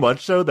 So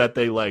much so that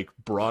they like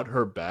brought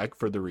her back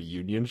for the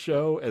reunion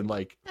show and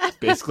like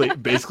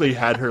basically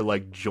had her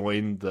like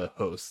join the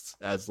hosts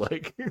as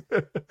like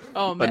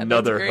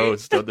another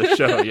host on the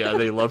show. Yeah,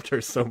 they loved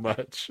her so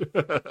much.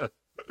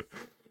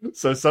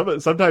 So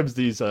sometimes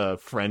these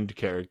friend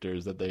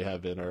characters that they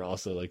have in are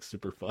also like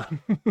super fun.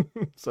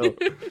 So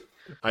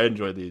I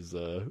enjoy these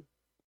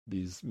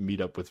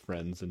meet up with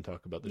friends and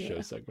talk about the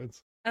show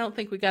segments. I don't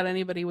think we got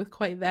anybody with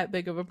quite that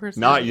big of a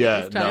personality.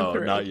 Not yet. No,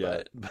 not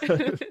yet.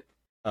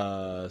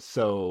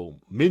 So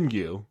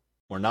Mingyu,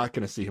 we're not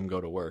going to see him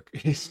go to work.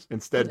 He's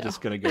instead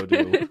just going to go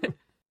to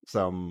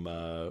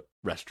some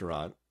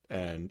restaurant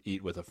and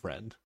eat with a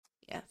friend.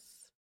 Yes.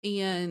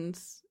 And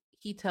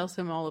he tells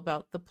him all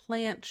about the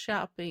plant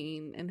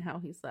shopping and how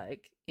he's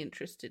like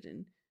interested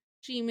in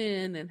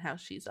Jimin and how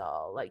she's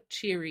all like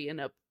cheery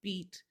and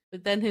upbeat.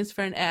 But then his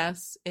friend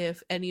asks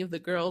if any of the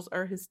girls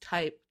are his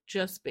type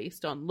just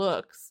based on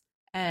looks.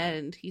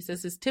 And he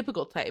says his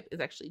typical type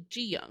is actually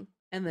Ji-young.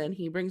 And then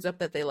he brings up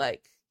that they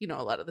like,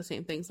 a lot of the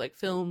same things like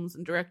films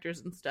and directors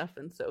and stuff.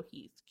 And so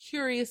he's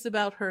curious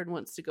about her and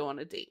wants to go on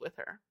a date with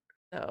her.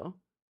 So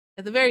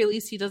at the very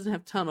least, he doesn't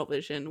have tunnel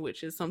vision,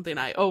 which is something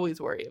I always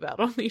worry about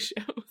on these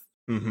shows.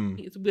 Mm-hmm.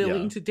 He's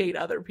willing to date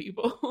other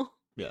people.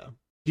 Yeah.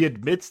 He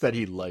admits that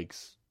he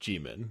likes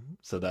Jimin.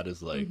 So that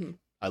is like...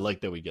 I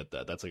like that we get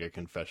that. That's like a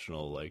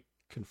confessional, like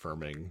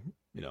confirming,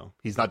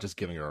 he's not just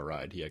giving her a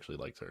ride. He actually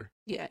likes her.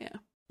 Yeah.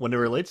 When it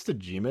relates to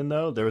Jimin,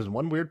 though, there was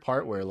one weird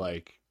part where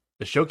like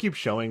the show keeps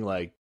showing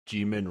like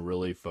Jimin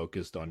really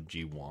focused on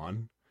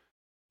Ji-won.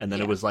 And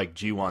then it was like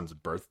Ji-won's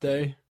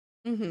birthday.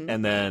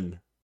 And then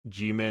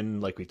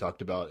Jimin, like we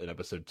talked about in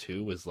episode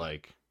 2, was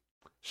like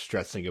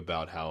stressing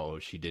about how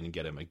she didn't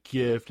get him a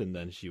gift. And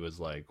then she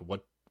was like,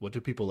 what do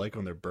people like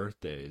on their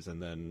birthdays?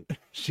 And then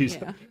she's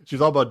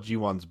all about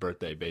Ji-won's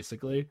birthday,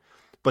 basically.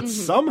 But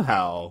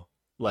somehow,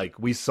 like,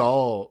 we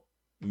saw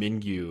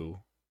Mingyu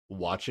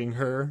watching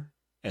her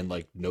and,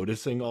 like,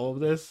 noticing all of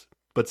this.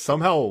 but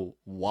somehow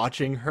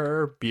watching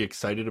her be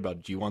excited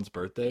about Jiwon's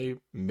birthday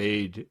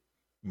made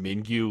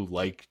Mingyu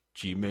like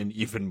Jimin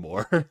even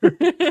more.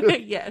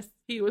 Yes,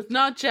 he was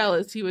not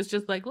jealous. He was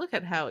just like, look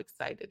at how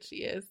excited she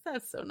is.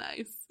 That's so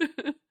nice.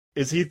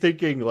 Is he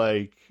thinking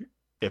like,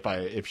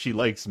 if she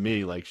likes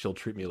me, like she'll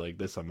treat me like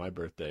this on my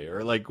birthday,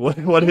 or like what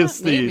Yeah, is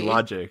the maybe.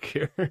 logic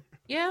here?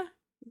 Yeah.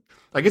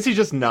 I guess he's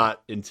just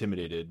not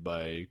intimidated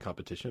by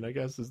competition, I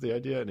guess is the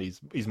idea, and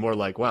he's more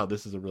like, wow,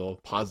 this is a real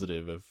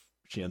positive if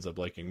she ends up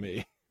liking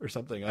me or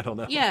something. I don't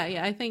know. Yeah,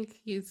 yeah. I think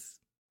he's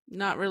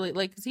not really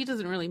like, because he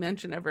doesn't really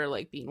mention ever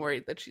like being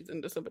worried that she's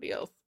into somebody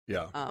else.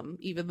 Yeah.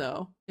 Even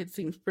though it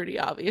seems pretty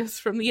obvious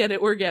from the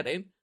edit we're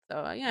getting.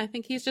 So yeah, I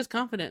think he's just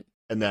confident.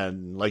 And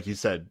then, like you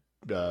said,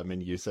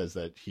 Mingyu says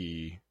that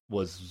he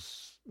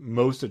was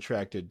most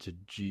attracted to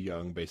Ji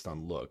Young based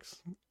on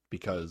looks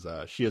because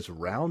she has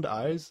round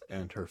eyes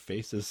and her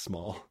face is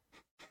small.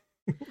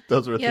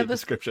 Those were the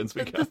descriptions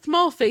we got. The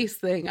small face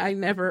thing I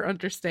never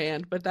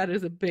understand, but that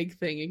is a big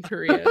thing in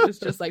Korea. It's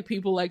just like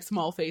people like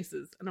small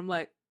faces, and I'm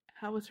like,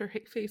 how is her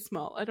face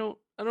small? I don't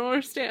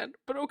understand,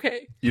 but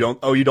okay. You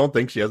don't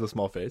think she has a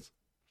small face?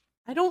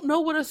 I don't know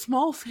what a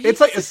small face.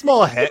 It's like a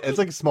small head. It's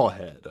like a small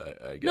head,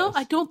 I guess. No,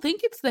 I don't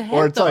think it's the head.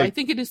 Or it's though. like, I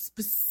think it is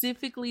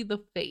specifically the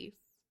face.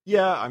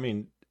 Yeah, I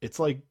mean, it's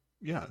like,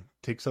 yeah,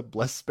 takes up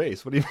less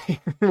space. What do you mean?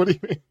 What do you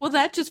mean? Well,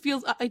 I just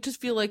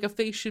feel like a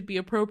face should be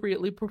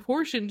appropriately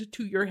proportioned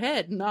to your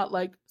head, not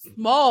like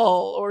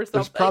small or something.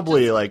 There's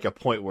probably like a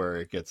point where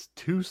it gets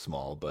too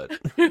small, but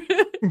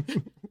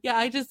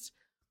yeah,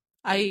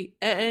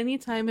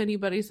 anytime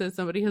anybody says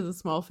somebody has a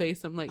small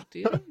face, I'm like,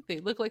 dude, they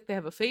look like they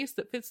have a face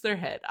that fits their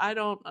head. I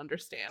don't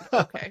understand.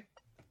 Okay.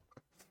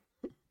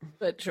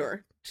 But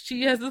sure.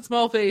 She has a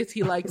small face,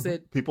 he likes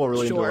it. People are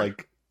really into Sure.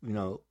 like,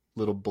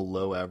 little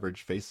below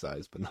average face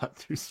size, but not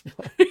too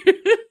small.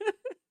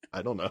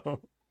 I don't know.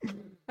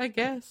 I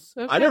guess.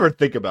 Okay. I never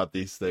think about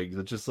these things.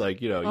 It's just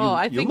like,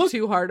 I think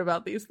too hard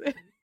about these things.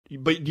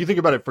 But do you think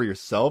about it for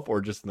yourself or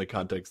just in the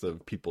context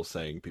of people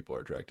saying people are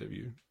attractive?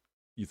 You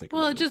think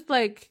Well, about just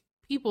like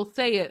people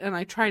say it and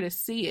I try to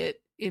see it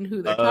in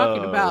who they're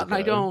talking about, and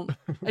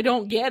I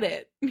don't get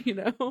it,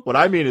 What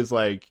I mean is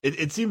like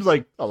it seems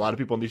like a lot of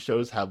people on these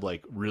shows have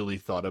like really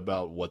thought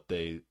about what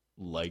they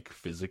like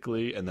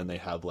physically, and then they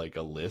have like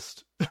a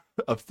list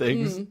of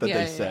things that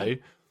they say.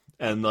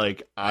 And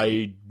like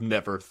I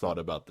never thought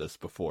about this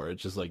before.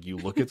 It's just like you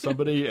look at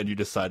somebody and you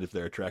decide if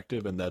they're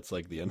attractive, and that's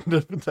like the end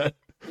of that,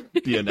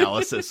 the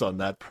analysis on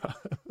that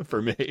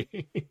for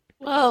me.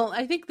 Well,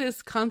 I think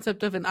this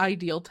concept of an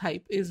ideal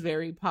type is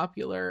very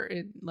popular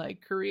in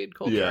like Korean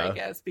culture, I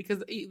guess,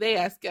 because they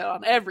ask it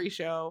on every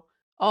show.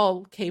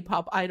 All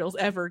K-pop idols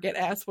ever get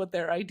asked what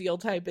their ideal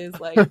type is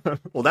like.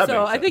 Well, that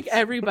so makes I think sense.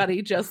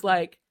 everybody just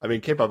like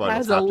K-pop idols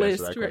has a have to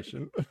list. answer that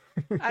question.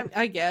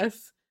 I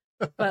guess,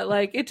 but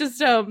like it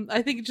just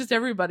I think just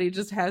everybody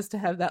just has to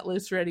have that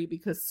list ready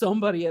because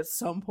somebody at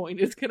some point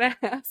is gonna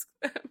ask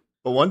them.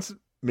 But once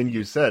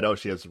Mingyu said, "Oh,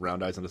 she has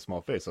round eyes and a small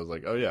face," I was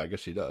like, "Oh yeah, I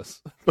guess she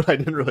does." But I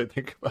didn't really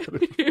think about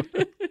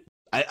it.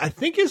 I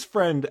think his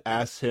friend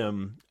asked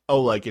him,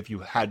 "Oh, like if you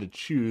had to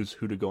choose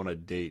who to go on a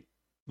date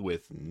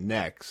with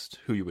next,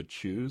 who you would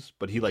choose?"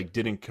 But he like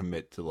didn't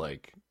commit to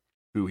like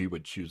who he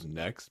would choose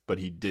next. But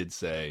he did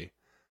say,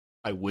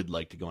 "I would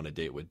like to go on a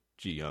date with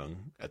Ji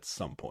Young at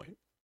some point."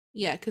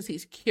 Yeah, because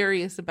he's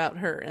curious about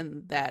her,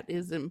 and that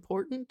is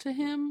important to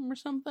him, or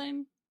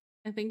something.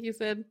 I think he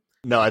said.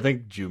 No, I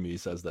think Jumi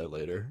says that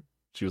later.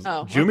 Jumi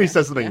okay.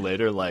 says something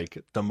later,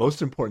 like the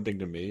most important thing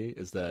to me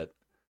is that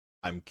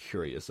I'm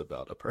curious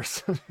about a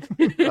person.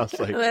 I was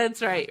like,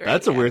 that's right.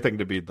 That's a weird thing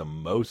to be the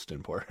most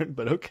important,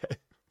 but okay.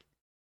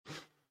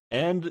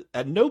 And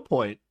at no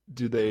point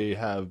do they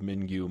have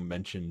Mingyu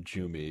mention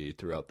Jumi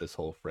throughout this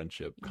whole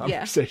friendship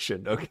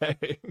conversation. Yeah.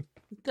 Okay.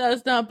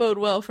 Does not bode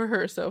well for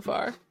her so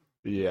far.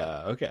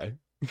 Yeah, okay.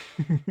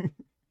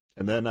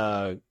 And then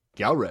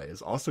Galray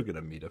is also going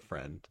to meet a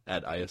friend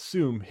at, I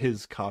assume,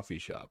 his coffee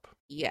shop.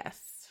 Yes.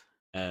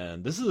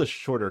 And this is a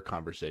shorter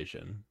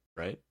conversation,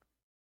 right?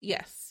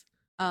 Yes.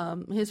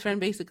 His friend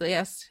basically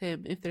asks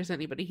him if there's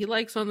anybody he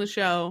likes on the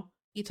show.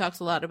 He talks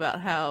a lot about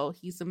how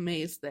he's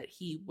amazed that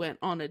he went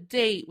on a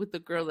date with the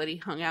girl that he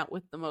hung out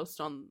with the most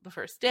on the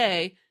first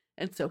day,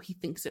 and so he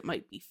thinks it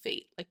might be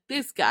fate. Like,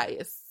 this guy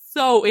is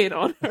so in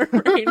on her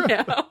right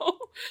now.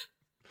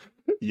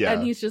 Yeah.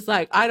 And he's just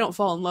like, I don't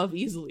fall in love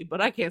easily, but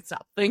I can't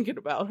stop thinking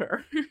about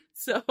her.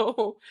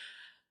 So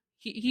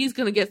he's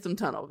going to get some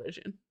tunnel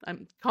vision.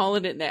 I'm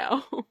calling it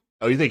now.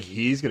 Oh, you think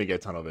he's going to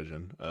get tunnel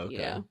vision? Okay.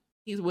 Yeah.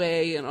 He's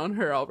way in on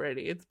her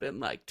already. It's been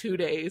like 2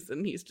 days,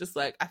 and he's just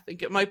like, I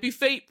think it might be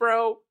fate,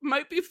 bro.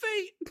 Might be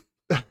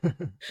fate.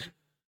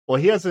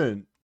 Well, he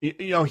hasn't,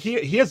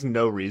 he has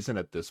no reason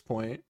at this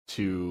point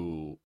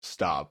to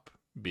stop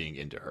being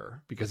into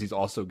her because he's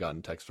also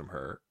gotten texts from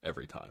her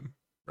every time,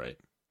 right?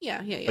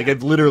 Yeah. Like,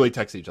 they've literally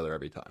texted each other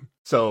every time.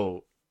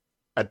 So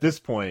at this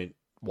point,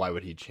 why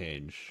would he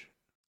change?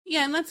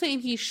 Yeah, I'm not saying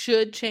he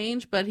should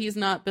change, but he's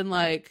not been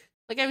like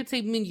I would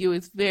say Mingyu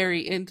is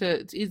very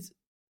into, is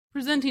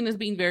presenting as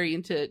being very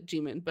into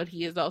Jimin, but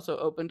he has also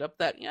opened up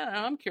that,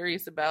 I'm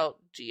curious about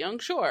Ji Young,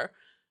 sure.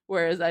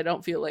 Whereas I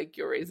don't feel like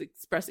Gyorai's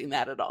expressing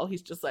that at all.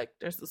 He's just like,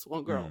 there's this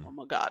one girl, oh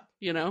my god,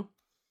 Yeah.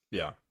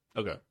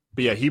 Okay.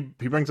 But yeah, he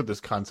brings up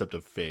this concept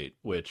of fate,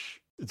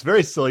 which it's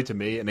very silly to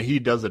me, and he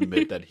does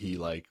admit that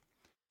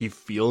he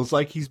feels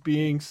like he's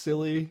being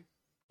silly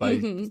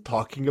by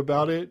talking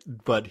about it,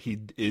 but he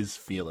is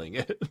feeling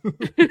it,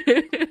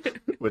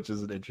 which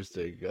is an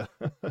interesting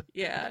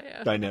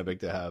dynamic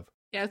to have.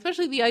 Yeah,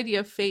 especially the idea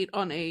of fate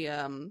on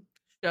a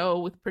show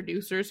with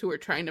producers who are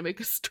trying to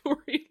make a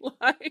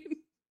storyline.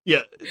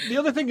 Yeah, the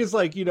other thing is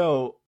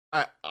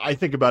I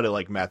think about it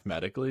like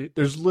mathematically.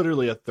 There's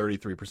literally a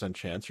 33%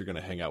 chance you're going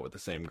to hang out with the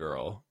same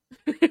girl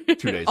 2 days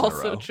in a row.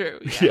 Also true.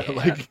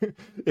 Yeah.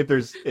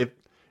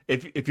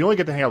 If you only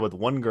get to hang out with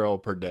one girl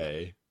per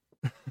day,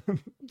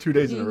 2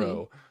 days in a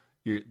row,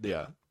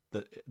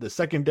 the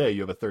second day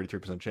you have a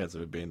 33% chance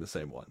of it being the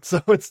same one.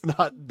 So it's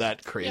not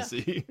that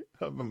crazy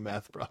of a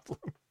math problem.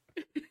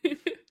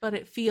 But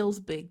it feels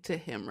big to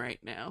him right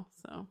now.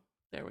 So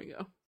there we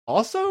go.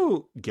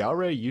 Also,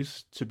 Gyorai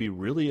used to be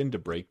really into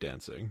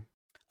breakdancing.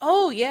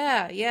 Oh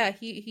yeah.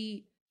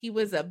 He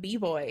was a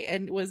b-boy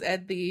and was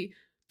at the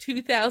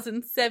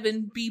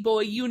 2007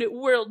 b-boy unit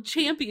world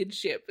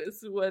championship.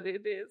 Is what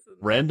it is.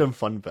 Random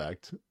fun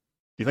fact. Do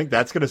you think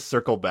that's going to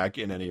circle back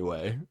in any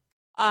way?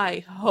 I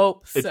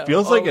hope so. It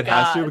feels like it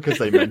has to because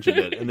they mentioned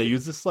it, and they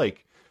use this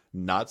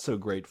not so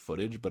great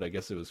footage, but I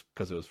guess it was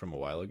because it was from a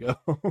while ago.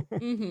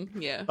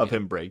 Of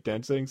him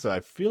breakdancing, so I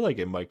feel like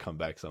it might come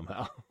back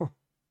somehow.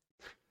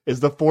 Is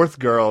the fourth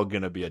girl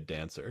gonna be a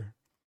dancer?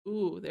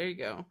 Ooh, there you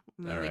go.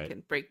 And then they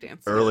can break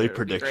dance. Early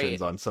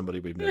predictions on somebody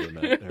we've never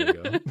met. There we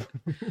go.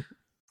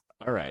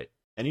 All right.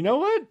 And you know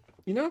what?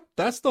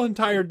 That's the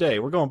entire day.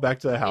 We're going back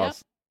to the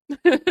house.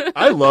 Yep.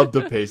 I love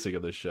the pacing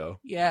of this show.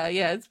 Yeah,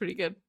 it's pretty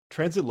good.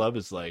 Transit Love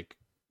is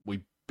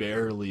we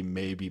barely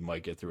maybe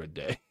might get through a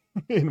day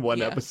in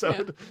one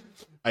episode.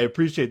 Yeah. I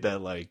appreciate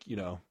that,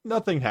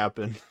 nothing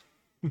happened.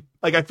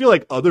 I feel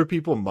like other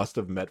people must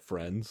have met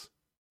friends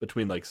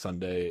between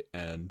Sunday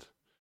and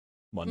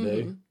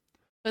Monday.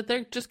 But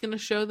they're just going to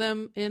show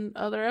them in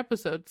other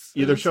episodes. So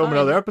either show them in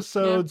other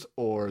episodes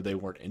or they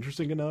weren't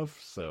interesting enough.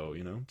 So,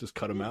 just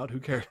cut them out. Who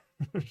cares?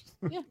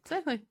 Yeah,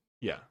 exactly.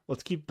 Yeah.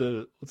 Let's keep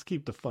the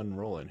fun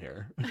rolling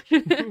here.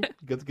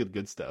 Get the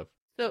good stuff.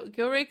 So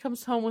Gyorai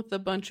comes home with a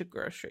bunch of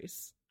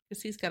groceries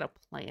because he's got a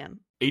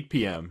plan. 8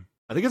 p.m.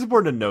 I think it's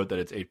important to note that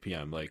it's 8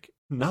 p.m.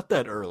 Not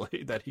that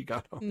early that he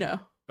got home. No.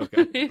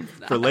 Okay.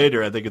 For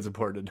later, I think it's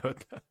important to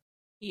note that.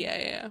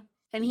 Yeah.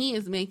 And he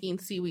is making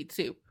seaweed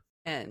soup.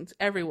 And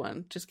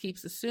everyone just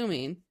keeps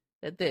assuming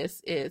that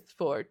this is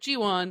for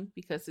Jiwon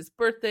because his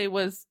birthday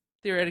was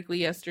theoretically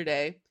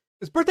yesterday.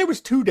 His birthday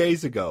was 2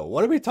 days ago.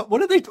 What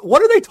are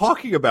they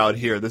talking about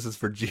here? This is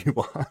for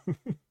Jiwon.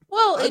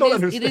 Well,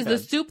 it is the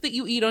soup that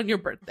you eat on your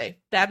birthday.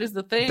 That is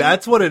the thing.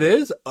 That's what it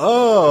is?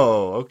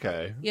 Oh,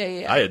 okay.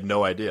 Yeah. I had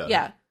no idea.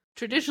 Yeah.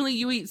 Traditionally,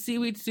 you eat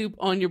seaweed soup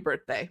on your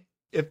birthday.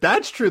 If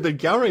that's true, then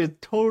Gyorai is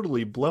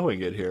totally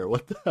blowing it here.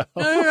 What the hell?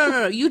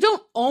 No. You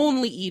don't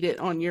only eat it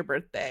on your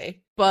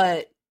birthday,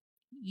 but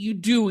you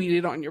do eat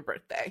it on your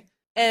birthday.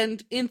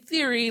 And in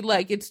theory,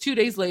 it's 2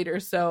 days later,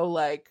 so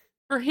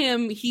for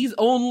him, he's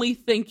only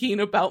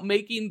thinking about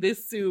making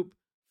this soup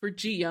for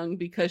Ji Young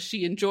because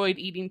she enjoyed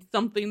eating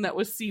something that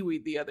was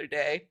seaweed the other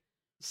day.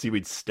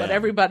 Seaweed stem. But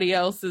everybody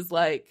else is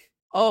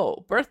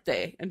oh,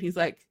 birthday. And he's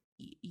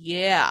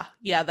yeah,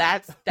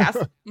 that's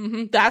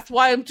that's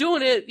why I'm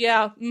doing it.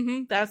 Yeah,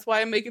 that's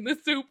why I'm making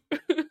this soup.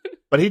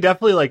 But he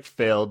definitely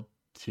failed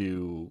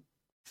to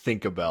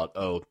think about,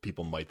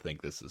 people might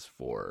think this is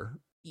for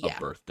a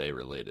birthday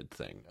related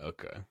thing.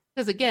 Okay.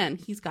 Because again,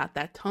 he's got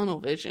that tunnel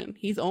vision.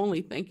 He's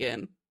only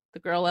thinking, the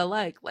girl I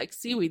like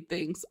seaweed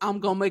things, I'm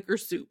gonna make her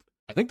soup.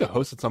 I think the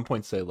host at some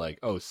point say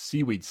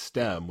seaweed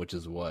stem, which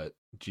is what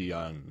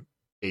Ji-yeon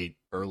ate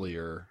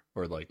earlier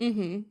or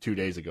 2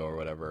 days ago or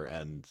whatever,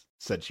 and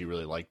said she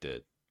really liked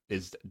it,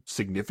 is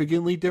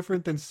significantly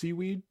different than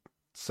seaweed.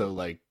 So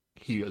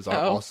he is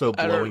also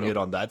blowing it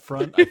on that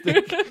front.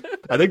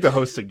 I think the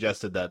host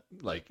suggested that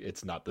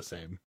it's not the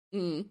same.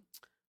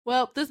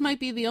 Well, this might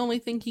be the only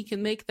thing he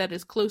can make that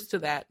is close to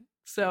that.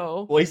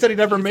 So he said he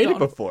never made it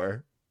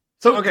before.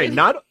 So okay,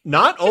 not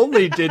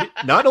only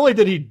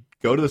did he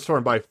go to the store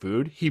and buy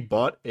food, he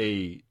bought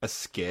a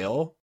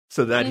scale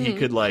so that he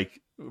could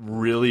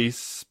really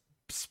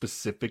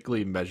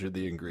specifically measure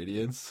the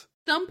ingredients.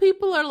 Some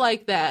people are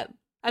like that.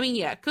 I mean,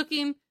 yeah,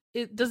 cooking,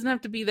 it doesn't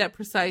have to be that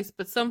precise,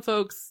 but some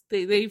folks,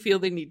 they feel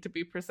they need to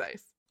be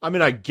precise. I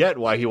mean, I get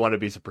why he wanted to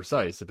be so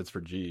precise if it's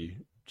for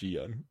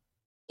Ji-yeon.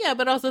 Yeah,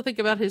 but also think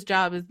about his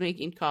job is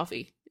making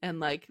coffee.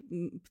 And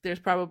there's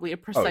probably a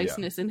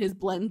preciseness in his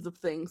blends of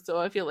things. So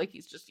I feel like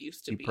he's just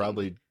used to He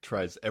probably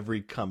tries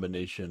every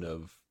combination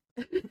of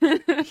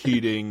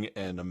heating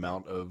and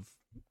amount of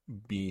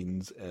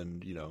beans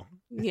and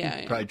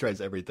probably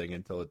tries everything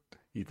until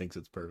he thinks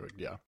it's perfect.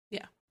 Yeah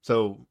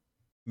So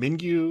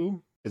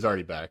Mingyu is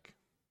already back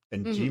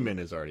and Jimin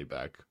is already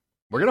back.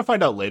 We're gonna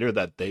find out later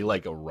that they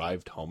like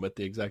arrived home at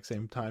the exact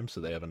same time, so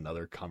they have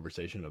another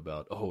conversation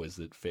about, oh, is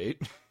it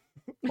fate?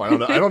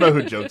 Well, I don't know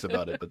who jokes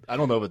about it, but I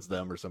don't know if it's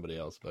them or somebody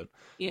else. But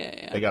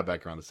Yeah. they got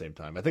back around the same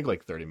time. I think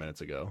like 30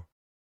 minutes ago.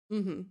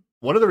 Mm-hmm.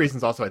 One of the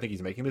reasons also I think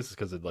he's making this is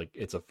because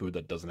it's a food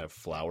that doesn't have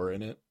flour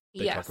in it.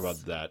 They Yes. talk about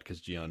that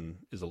because Jiyeon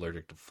is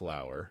allergic to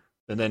flour.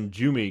 And then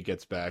Jumi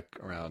gets back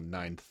around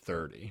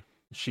 9:30.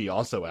 She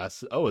also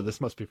asks, "Oh,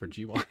 this must be for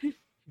Jiwon."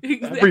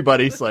 Exactly.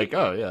 Everybody's like,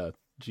 "Oh yeah,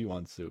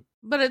 Jiwon soup."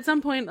 But at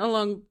some point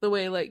along the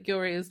way, like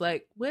Gyorei is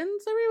like,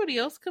 "When's everybody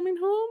else coming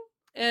home?"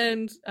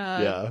 And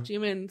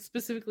Jimin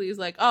specifically is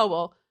like, "Oh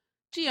well,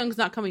 Ji-young's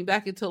not coming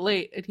back until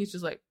late," and he's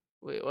just like,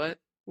 "Wait, what?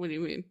 What do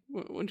you mean?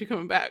 When's he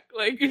coming back?"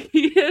 Like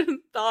he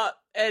hadn't thought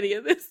any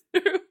of this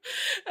through.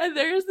 And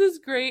there's this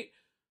great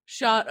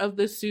shot of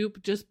the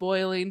soup just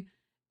boiling,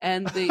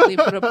 and they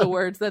put up the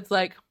words that's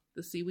like,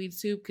 "The seaweed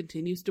soup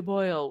continues to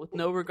boil with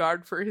no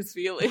regard for his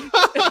feelings."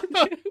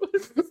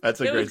 That's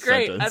a great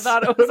sentence. I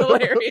thought it was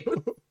hilarious.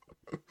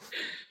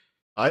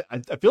 I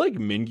feel like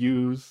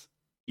Mingyu's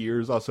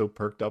ears also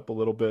perked up a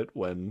little bit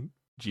when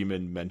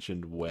Jimin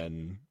mentioned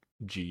when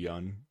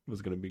Ji-yeon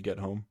was going to get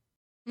home.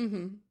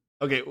 Mm-hmm.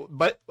 Okay,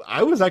 but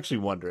I was actually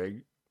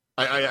wondering.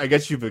 I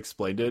guess you've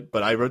explained it,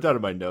 but I wrote down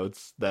in my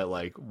notes that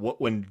like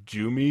when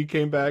Jumi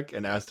came back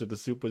and asked if the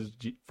soup was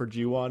for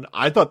Jiwon,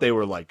 I thought they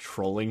were like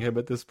trolling him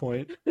at this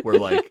point, where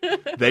like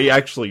they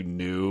actually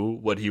knew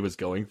what he was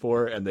going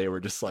for and they were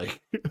just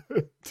like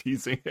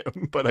teasing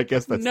him. But I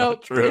guess that's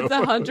not true. It's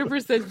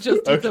 100%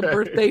 just it's a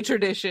birthday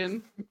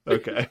tradition.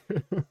 Okay.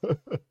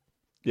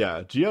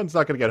 Yeah, Jiyeon's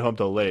not going to get home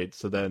till late,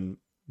 so then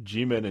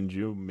Jimin and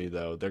Jumi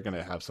though they're going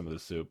to have some of the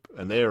soup,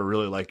 and they are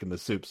really liking the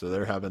soup, so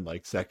they're having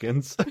like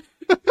seconds.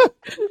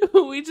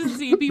 We just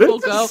see people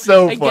this go is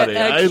so and funny.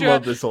 get extra, I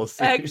love this whole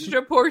scene.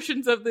 extra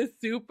portions of this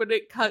soup, and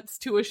it cuts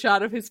to a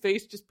shot of his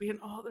face just being,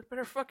 "Oh, there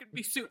better fucking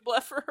be soup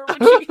left for her when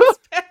she gets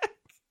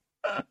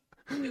back."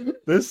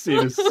 This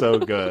scene is so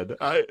good.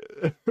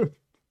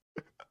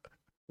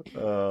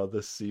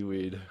 The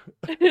seaweed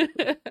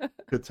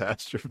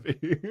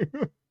catastrophe.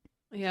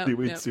 Yeah,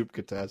 Seaweed soup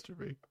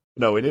catastrophe.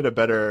 No, we need a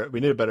better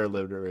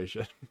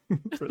alliteration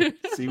for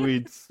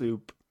seaweed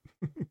soup.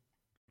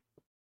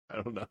 I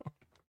don't know.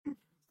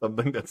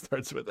 Something that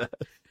starts with that.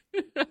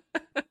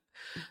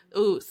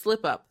 Ooh,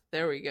 slip up.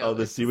 There we go. Oh,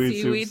 the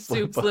seaweed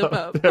soup slip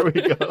up. There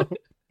we go.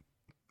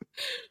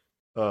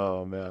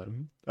 Oh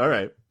man. All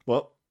right.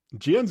 Well,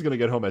 Jiyeon's gonna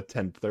get home at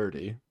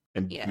 10:30,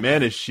 and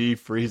man, is she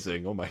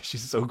freezing! Oh my,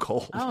 she's so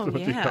cold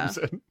when she comes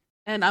in.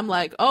 And I'm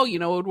like, oh, you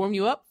know what would warm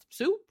you up?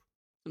 Soup.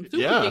 Some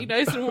soup would be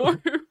nice and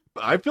warm.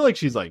 I feel like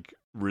she's like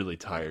really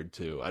tired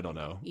too. I don't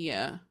know.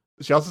 Yeah.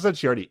 She also said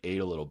she already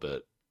ate a little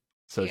bit.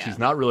 So she's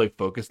not really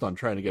focused on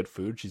trying to get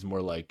food. She's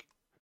more like,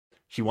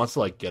 she wants to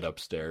like get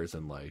upstairs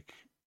and like,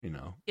 you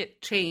know,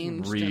 get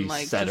changed reset and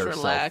like just herself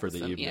relax for the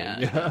evening.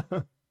 Yeah.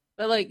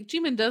 But like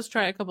Jimin does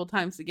try a couple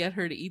times to get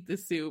her to eat the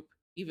soup,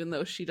 even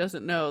though she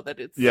doesn't know that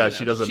it's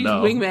she doesn't she's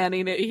know.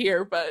 Wingmanning it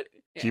here, but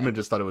Jimin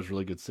just thought it was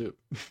really good soup.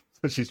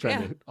 So she's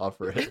trying to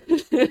offer it.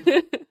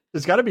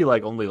 There's got to be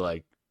like only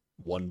like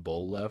one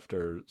bowl left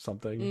or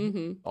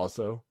something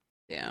also.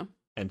 Yeah.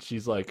 And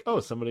she's like, oh,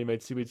 somebody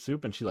made seaweed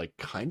soup. And she like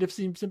kind of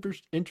seems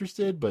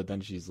interested, but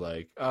then she's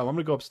like, oh, I'm going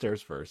to go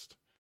upstairs first.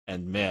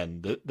 And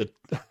man, the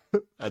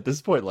at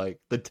this point, like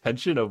the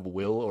tension of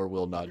will or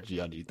will not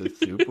Jiyeon eat the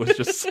soup was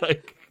just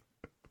like,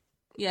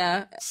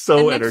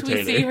 so and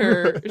entertaining. We see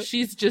her,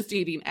 she's just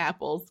eating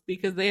apples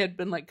because they had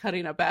been like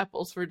cutting up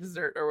apples for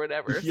dessert or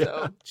whatever. Yeah.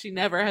 So she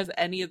never has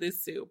any of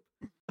this soup.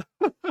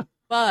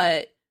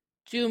 But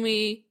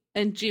Jumi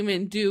and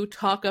Jimin do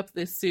talk up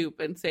this soup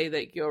and say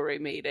that Gyorei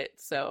made it.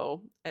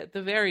 So at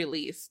the very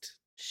least,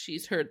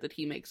 she's heard that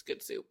he makes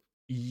good soup.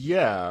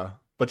 Yeah,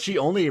 but she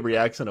only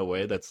reacts in a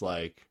way that's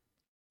like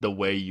the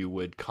way you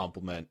would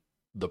compliment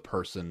the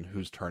person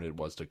whose turn it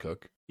was to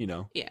cook, you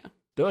know? Yeah.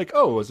 They're like,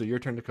 oh, was it your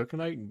turn to cook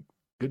tonight?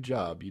 Good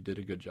job. You did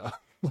a good job.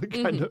 Like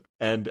kind of.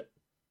 And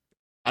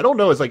I don't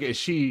know, it's like, is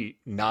she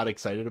not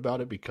excited about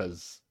it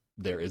because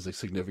there is a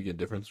significant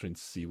difference between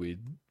seaweed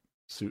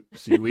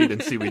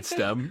and seaweed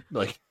stem?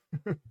 Like,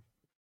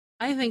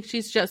 I think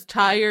she's just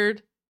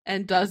tired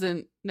and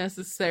doesn't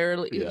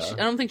necessarily. Yeah.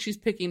 I don't think she's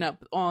picking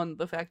up on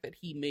the fact that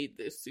he made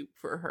this soup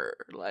for her,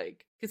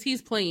 like, because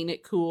he's playing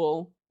it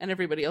cool, and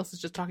everybody else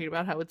is just talking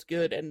about how it's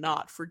good and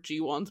not for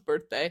Jiwon's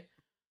birthday.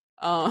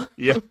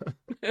 Yeah,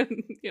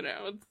 and, you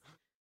know, it's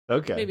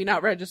okay, maybe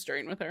not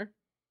registering with her.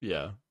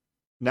 Yeah.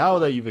 Now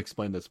that you've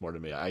explained this more to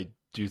me, I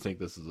do think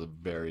this is a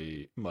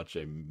very much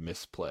a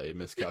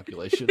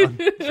miscalculation on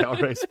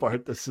Gyorei's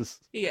part. This is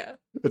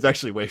it's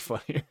actually way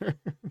funnier.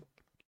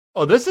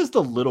 Oh, this is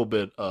the little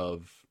bit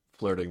of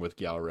flirting with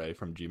Gyorei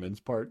from Jimin's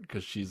part,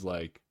 because she's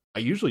like, I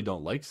usually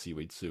don't like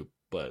seaweed soup,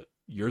 but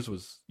you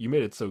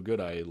made it so good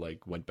I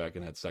like went back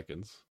and had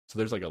seconds. So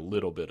there's like a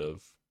little bit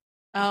of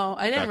I didn't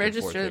back and forth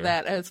register here.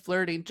 that as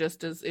flirting,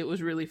 just as it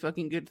was really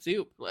fucking good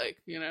soup,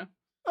 like, you know.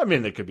 I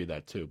mean, it could be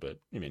that too, but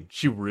I mean,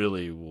 she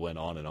really went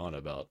on and on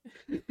about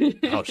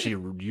how she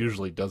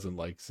usually doesn't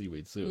like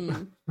seaweed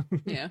soup.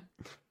 Yeah.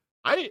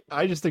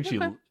 I just think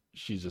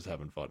she's just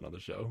having fun on the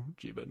show,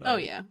 Jimin. Oh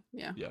yeah,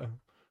 yeah. Yeah.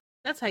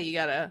 That's how you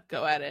gotta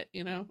go at it,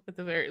 at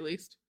the very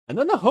least. And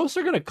then the hosts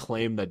are going to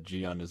claim that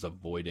Jiyeon is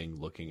avoiding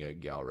looking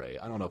at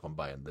Galray. I don't know if I'm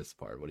buying this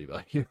part. What do you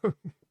about you?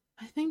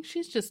 I think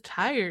she's just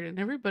tired and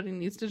everybody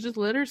needs to just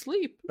let her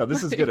sleep. Now,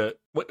 this is going to...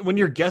 When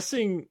you're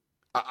guessing...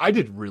 I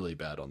did really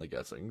bad on the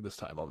guessing this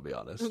time, I'll be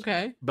honest.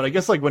 Okay. But I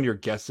guess like when you're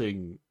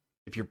guessing...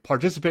 If you're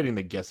participating in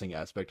the guessing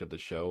aspect of the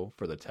show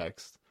for the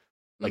text,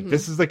 like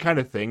this is the kind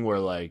of thing where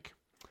like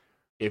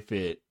if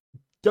it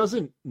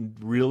doesn't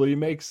really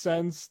make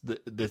sense,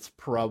 that's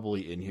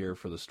probably in here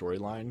for the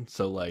storyline.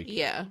 So like,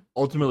 yeah,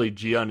 ultimately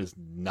Jiyeon is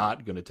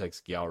not going to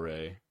text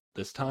Galray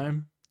this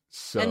time.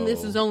 So, and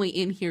this is only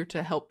in here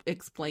to help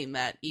explain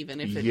that,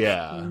 even if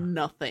it's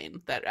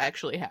nothing that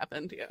actually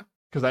happened. Yeah,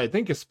 because I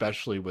think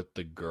especially with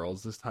the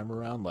girls this time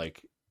around,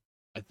 like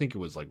I think it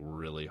was like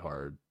really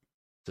hard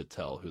to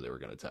tell who they were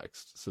going to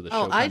text. So the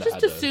show I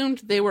just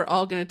assumed they were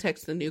all going to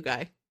text the new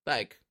guy.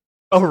 Like,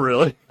 oh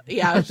really?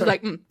 Yeah, I was just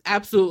like,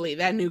 absolutely,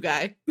 that new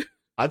guy.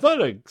 I thought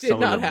like did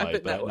not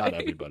happen that way. Not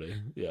everybody.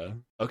 Yeah.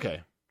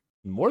 Okay.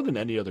 More than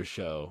any other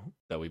show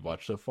that we've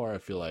watched so far, I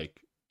feel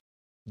like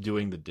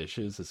doing the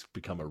dishes has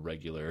become a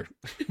regular.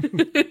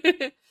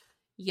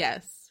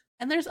 Yes.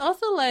 And there's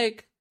also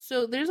like,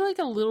 so there's like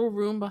a little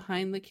room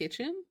behind the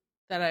kitchen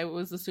that I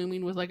was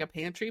assuming was like a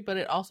pantry, but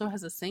it also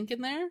has a sink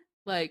in there.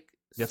 Like,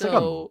 yeah, it's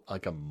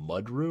like a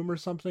mud room or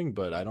something,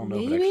 but I don't know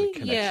if it actually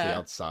connects to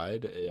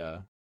outside. Yeah.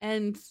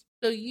 And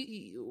so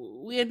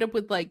we end up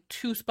with like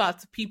two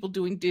spots of people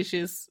doing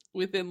dishes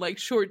within like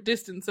short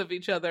distance of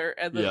each other,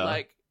 and then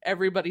like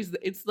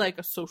it's like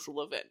a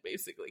social event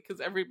basically, because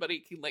everybody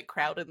can like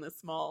crowd in this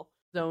small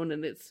zone,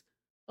 and it's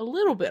a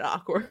little bit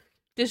awkward.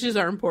 Dishes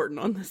are important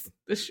on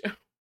this show.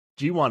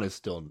 Jiwon is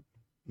still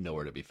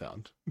nowhere to be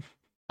found.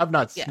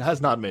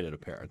 Has not made an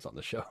appearance on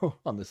the show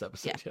on this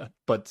episode yet.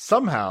 But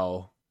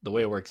somehow the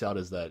way it works out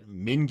is that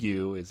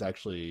Mingyu is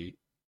actually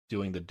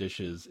doing the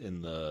dishes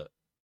in the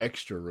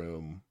extra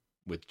room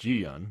with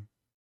Jiyeon.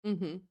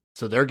 Mm-hmm.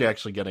 So they're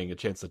actually getting a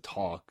chance to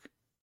talk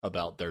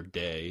about their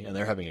day, and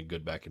they're having a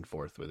good back and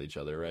forth with each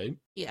other, right?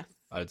 Yeah.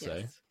 I'd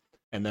say.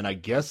 And then I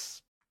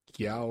guess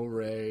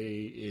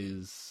Galray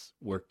is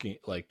working,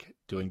 like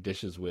doing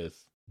dishes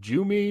with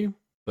Jumi,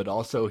 but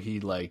also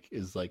he like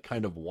is like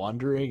kind of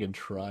wandering and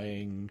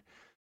trying,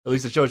 at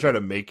least the show is trying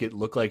to make it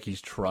look like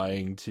he's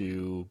trying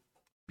to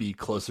be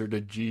closer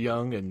to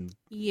Ji-young, and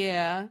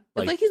it's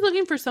like he's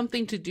looking for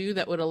something to do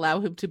that would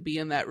allow him to be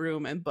in that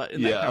room and butt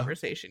in that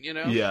conversation,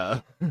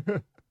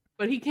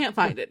 but he can't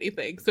find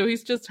anything, so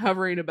he's just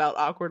hovering about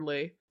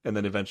awkwardly, and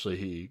then eventually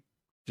he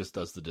just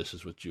does the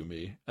dishes with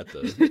Jumi at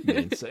the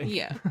main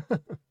sink.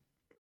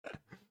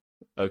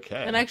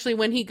 Okay. And actually,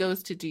 when he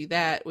goes to do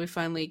that, we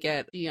finally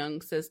get Ji-young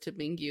says to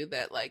Mingyu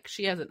that like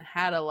she hasn't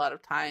had a lot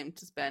of time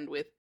to spend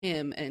with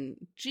him and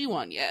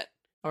Ji-won yet,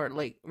 or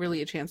like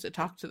really a chance to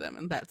talk to them,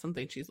 and that's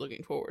something she's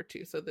looking forward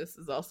to. So this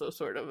is also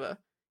sort of a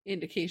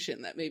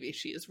indication that maybe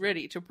she is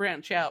ready to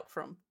branch out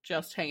from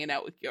just hanging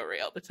out with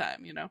Galray all the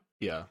time,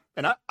 Yeah.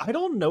 And I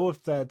don't know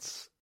if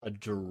that's a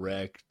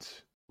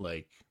direct,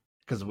 like,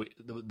 because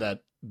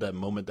that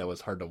moment that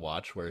was hard to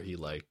watch where he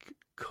like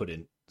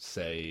couldn't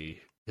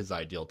say his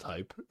ideal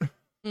type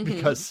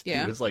because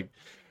he was like,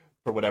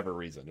 for whatever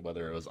reason,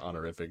 whether it was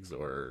honorifics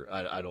or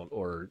I don't,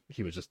 or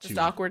he was just too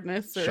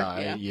awkwardness or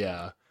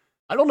shy.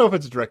 I don't know if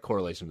it's a direct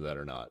correlation to that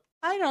or not.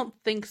 I don't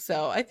think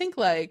so. I think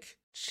like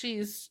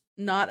she's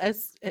not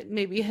as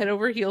maybe head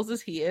over heels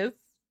as he is,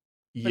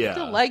 but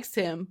still likes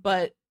him,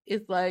 but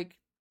it's like,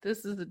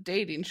 this is a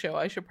dating show,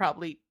 I should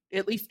probably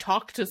at least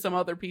talk to some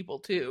other people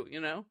too,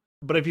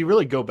 But if you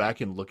really go back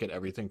and look at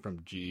everything from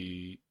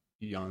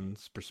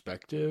Ji-yeon's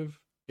perspective,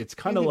 it's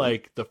kind of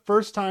like the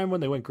first time when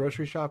they went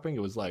grocery shopping,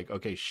 it was like,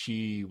 okay,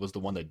 she was the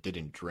one that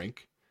didn't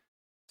drink.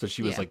 So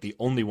she was like the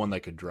only one that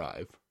could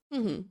drive.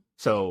 Mm-hmm.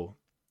 So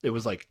it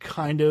was like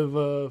kind of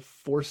a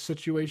forced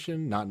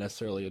situation, not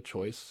necessarily a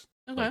choice.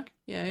 Okay. Like,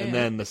 and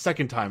then the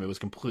second time it was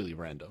completely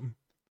random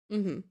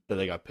that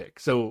they got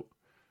picked. So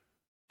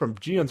from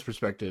Ji-yeon's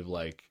perspective,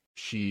 like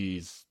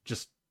she's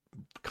just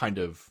kind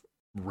of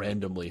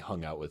randomly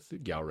hung out with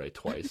Galray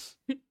twice.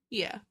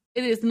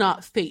 It is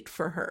not fate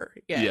for her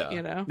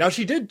yet, Now,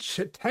 she did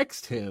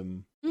text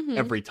him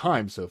every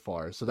time so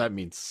far, so that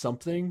means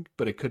something,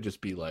 but it could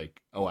just be like,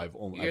 oh,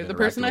 You're the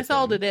person I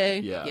saw today.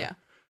 Yeah.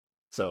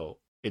 So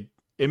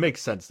it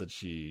makes sense that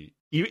she,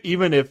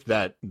 even if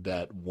that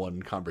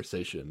one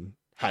conversation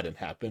hadn't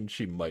happened,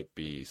 she might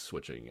be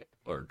switching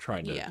or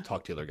trying to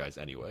talk to the other guys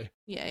anyway.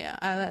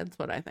 That's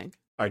what I think.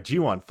 All right,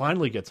 Ji-won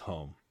finally gets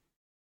home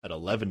at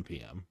 11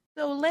 p.m.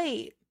 So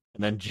late.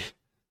 And then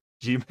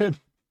Jimin,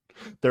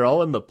 they're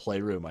all in the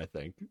playroom, I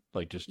think,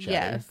 like just chatting.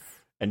 Yes.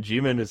 And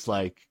Jimin is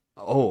like,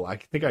 oh, I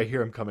think I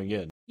hear him coming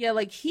in. Yeah,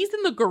 like he's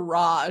in the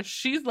garage.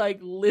 She's like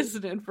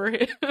listening for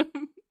him.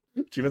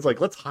 Jimin's like,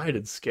 let's hide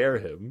and scare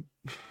him.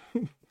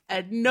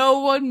 And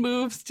no one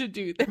moves to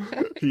do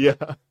that.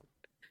 Yeah.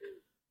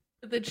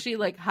 But then she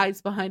like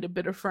hides behind a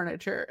bit of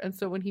furniture. And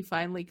so when he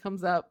finally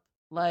comes up,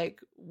 like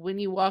when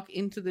you walk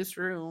into this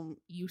room,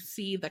 you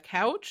see the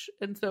couch.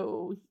 And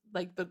so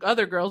like the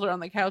other girls are on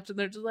the couch and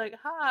they're just like,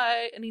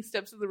 hi. And he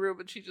steps in the room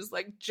and she just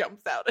like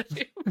jumps out at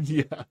him.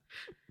 Yeah.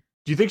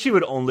 Do you think she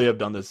would only have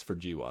done this for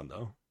G1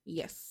 though?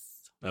 Yes.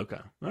 Okay.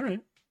 All right.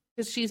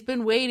 Because she's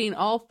been waiting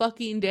all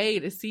fucking day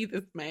to see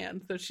this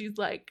man. So she's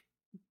like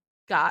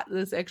got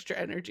this extra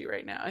energy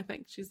right now. I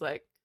think she's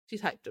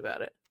hyped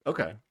about it.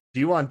 Okay.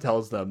 G1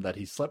 tells them that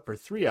he slept for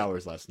 3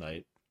 hours last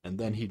night and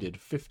then he did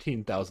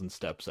 15,000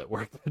 steps at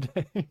work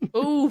today.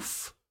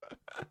 Oof.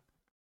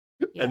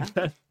 Yeah. And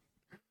then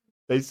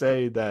they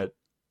say that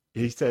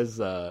he says,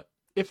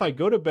 if I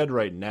go to bed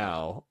right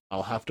now,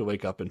 I'll have to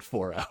wake up in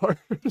 4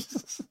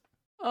 hours.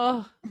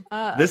 Oh,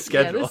 this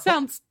schedule. Yeah, this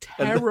sounds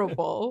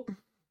terrible.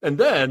 And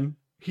then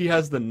he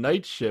has the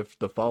night shift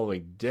the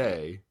following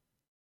day,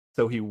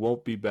 so he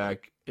won't be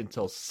back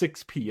until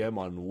 6 p.m.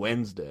 on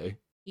Wednesday,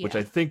 which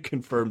I think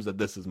confirms that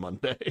this is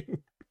Monday.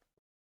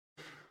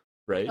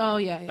 Right? Oh,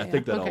 yeah. I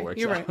think that all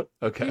works out. Right.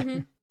 Okay. Mm-hmm.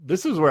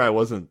 This is where I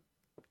wasn't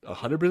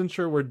 100%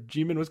 sure where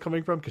Jimin was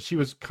coming from, because she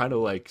was kind of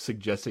like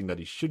suggesting that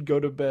he should go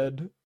to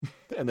bed.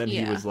 And then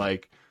he was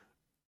like,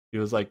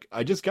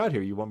 I just got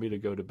here. You want me to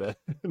go to bed?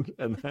 And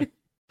then,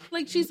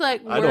 like, she's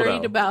like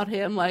worried about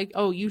him, like,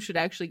 oh, you should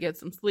actually get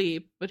some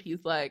sleep. But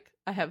he's like,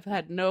 I have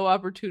had no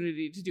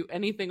opportunity to do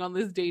anything on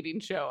this dating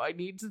show. I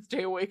need to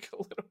stay awake a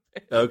little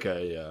bit.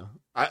 Okay, yeah.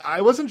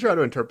 I wasn't trying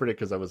to interpret it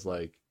because I was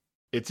like,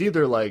 it's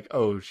either like,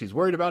 oh, she's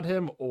worried about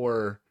him,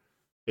 or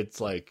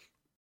it's like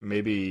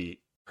maybe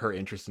her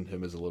interest in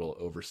him is a little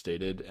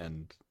overstated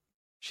and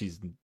she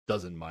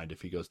doesn't mind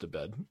if he goes to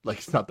bed. Like,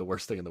 it's not the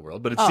worst thing in the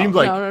world. But it seems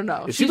like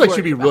no. It seems like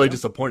she'd be really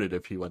disappointed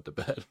if he went to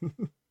bed.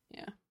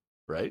 Yeah.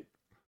 Right?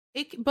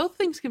 Both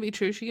things can be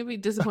true. She can be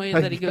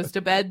disappointed that he goes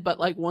to bed, but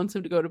like wants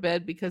him to go to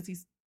bed because he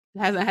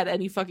hasn't had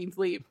any fucking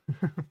sleep.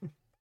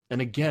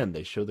 And again,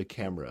 they show the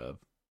camera of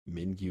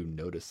Mingyu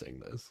noticing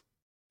this.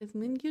 Because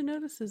Mingyu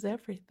notices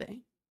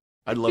everything.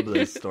 I love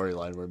this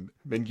storyline where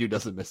Mingyu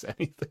doesn't miss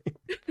anything.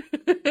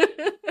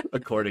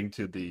 According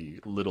to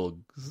the little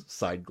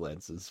side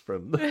glances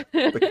from the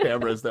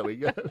cameras that we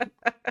get.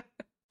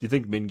 Do you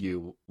think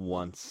Mingyu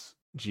wants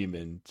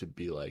Jimin to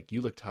be like,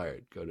 you look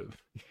tired, you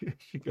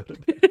should go to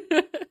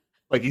bed?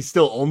 Like, he's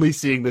still only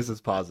seeing this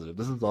as positive.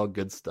 This is all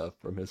good stuff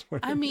from his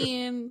point of view. I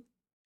mean,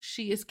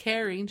 she is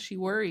caring. She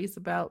worries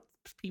about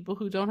people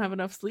who don't have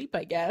enough sleep,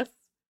 I guess.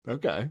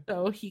 Okay.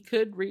 So he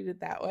could read it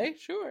that way,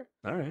 sure.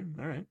 All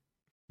right.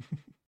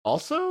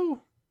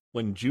 Also,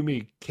 when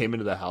Jumi came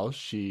into the house,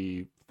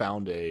 she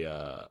found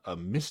a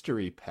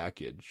mystery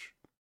package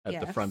at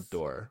the front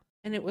door.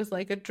 And it was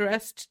like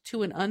addressed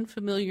to an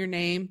unfamiliar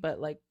name, but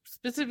like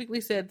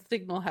specifically said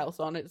Signal House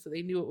on it, so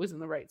they knew it was in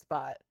the right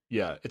spot.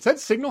 Yeah, it said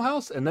Signal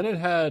House, and then it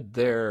had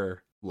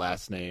their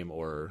last name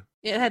or...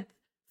 It had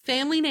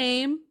family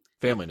name.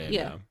 Family name,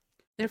 yeah.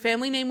 Their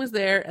family name was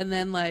there, and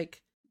then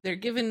like their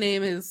given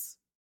name is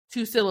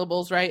 2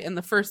 syllables, right? And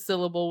the first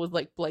syllable was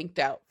like blanked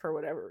out for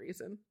whatever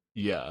reason.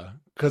 Yeah,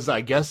 because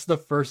I guess the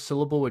first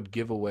syllable would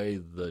give away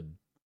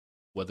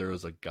whether it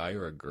was a guy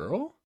or a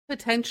girl?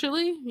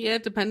 Potentially, yeah,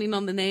 depending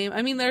on the name.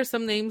 I mean, there are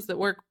some names that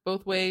work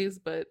both ways,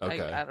 but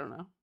okay. I don't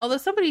know. Although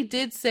somebody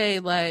did say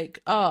like,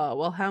 oh,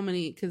 well, how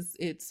many? Because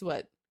it's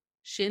what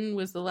Shin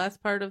was the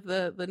last part of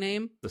the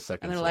name. The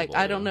second. And they're syllable,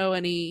 like, I don't know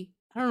any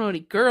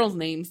girls'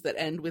 names that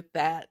end with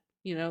that.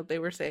 You know, they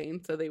were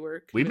saying, so they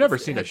were. We've never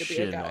seen a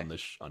Shin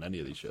on any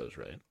of these shows,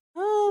 right?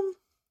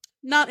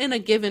 Not in a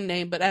given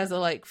name, but as a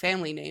like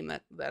family name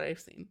that I've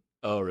seen.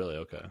 Oh, really?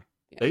 Okay.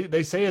 Yeah.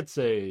 They say it's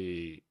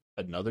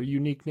another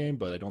unique name,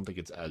 but I don't think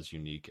it's as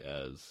unique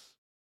as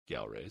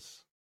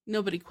Galrace.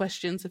 Nobody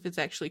questions if it's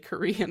actually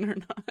Korean or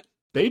not.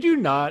 They do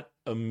not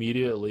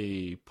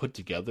immediately put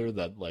together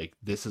that like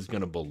this is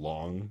going to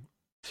belong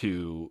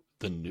to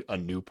a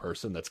new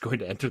person that's going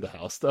to enter the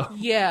house, though.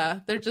 Yeah,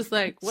 they're just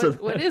like,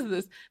 what is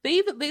this?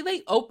 They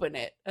open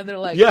it and they're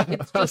like, yeah,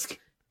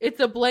 it's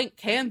a blank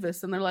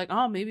canvas, and they're like,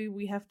 oh, maybe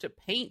we have to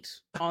paint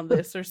on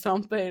this or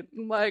something.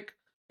 I'm like,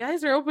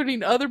 guys are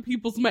opening other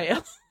people's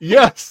mail.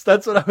 Yes,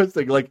 that's what I was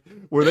thinking. Like,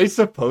 were they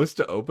supposed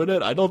to open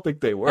it? I don't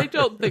think they were. I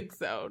don't think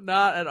so.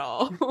 Not at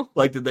all.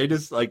 Like, did they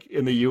just, like,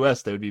 in the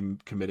U.S., they would be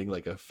committing,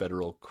 like, a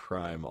federal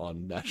crime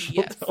on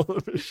national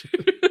television.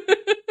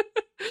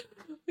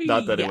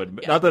 Not that it would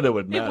matter.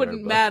 It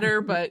wouldn't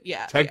matter, but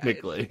yeah.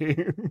 Technically.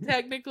 Yeah.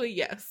 Technically,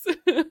 yes.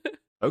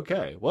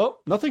 Okay, well,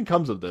 nothing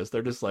comes of this.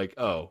 They're just like,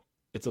 oh,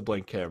 it's a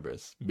blank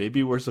canvas.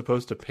 Maybe we're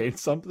supposed to paint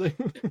something?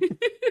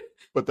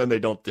 But then they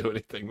don't do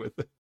anything with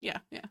it. Yeah.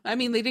 I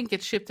mean, they didn't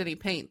get shipped any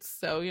paints,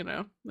 so, you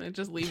know, they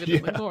just leave it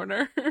in the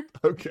corner.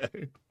 Okay.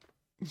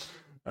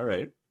 All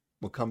right.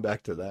 We'll come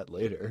back to that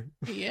later.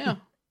 Yeah.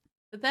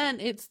 But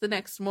then it's the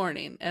next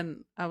morning,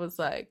 and I was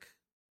like,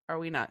 are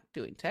we not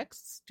doing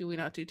texts? Do we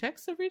not do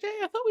texts every day?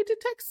 I thought we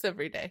did texts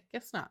every day.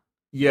 Guess not.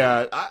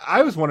 Yeah,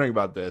 I was wondering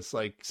about this.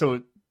 Like,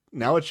 so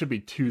now it should be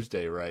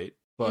Tuesday, right?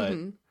 But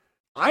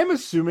I'm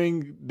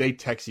assuming they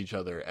text each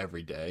other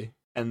every day.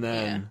 And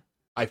then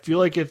I feel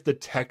like if the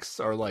texts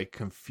are like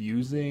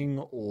confusing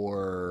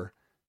or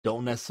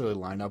don't necessarily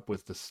line up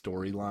with the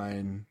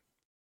storyline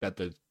that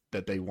the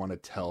that they want to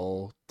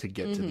tell to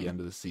get to the end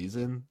of the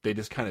season, they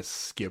just kind of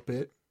skip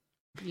it.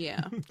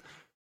 Yeah.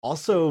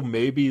 Also,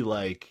 maybe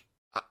like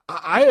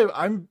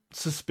I'm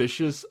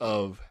suspicious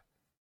of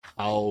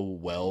how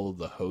well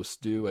the hosts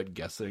do at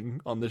guessing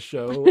on the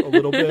show a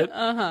little bit.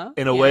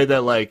 In a way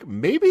that like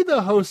maybe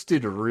the host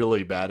did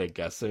really bad at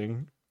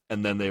guessing,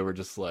 and then they were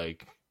just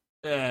like,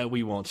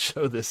 we won't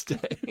show this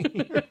day.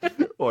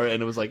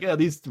 And it was like,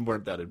 these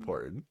weren't that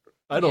important.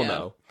 I don't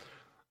know.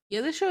 Yeah,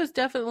 this show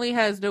definitely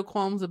has no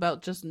qualms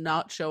about just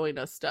not showing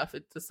us stuff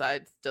it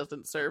decides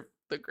doesn't serve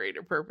the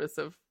greater purpose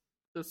of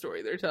the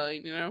story they're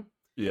telling, you know?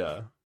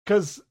 Yeah.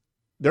 Because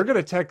they're going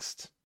to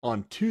text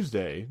on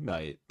Tuesday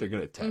night. They're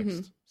going to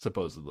text,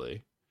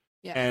 supposedly.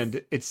 Yes.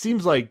 And it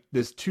seems like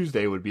this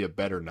Tuesday would be a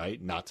better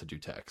night not to do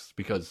text,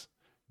 because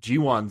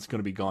G1's going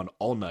to be gone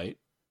all night.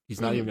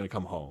 He's not even going to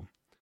come home.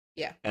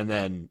 Yeah. And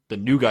then the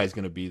new guy's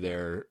going to be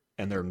there,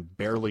 and they're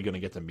barely going to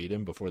get to meet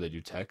him before they do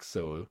text.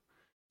 So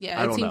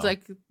yeah, it seems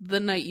like the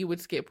night you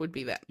would skip would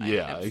be that night.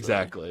 Yeah, absolutely.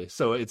 Exactly.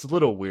 So it's a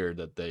little weird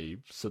that they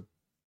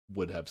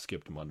would have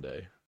skipped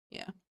Monday.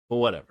 Yeah. But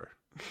whatever.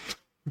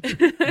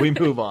 We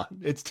move on.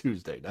 It's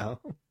Tuesday now.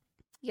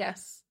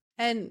 Yes.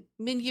 And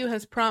Mingyu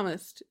has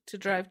promised to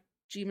drive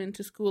Jimin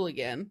to school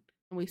again.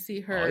 And we see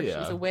her.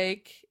 She's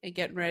awake and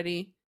getting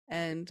ready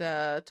and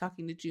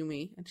talking to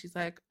Jumi. And she's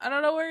like, I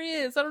don't know where he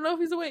is. I don't know if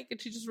he's awake. And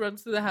she just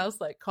runs through the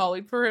house, like,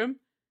 calling for him.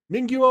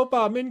 Mingyu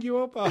oppa,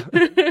 Mingyu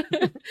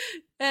oppa.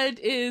 And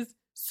is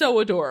so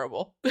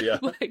adorable. Yeah.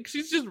 Like,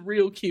 she's just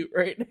real cute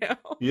right now.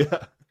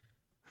 Yeah.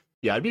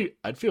 Yeah,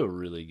 I'd feel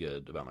really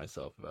good about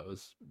myself if I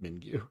was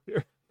Mingyu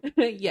here.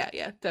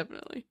 Yeah,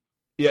 definitely.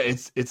 Yeah,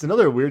 it's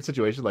another weird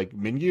situation. Like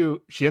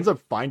Mingyu, she ends up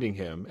finding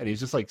him, and he's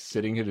just like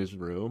sitting in his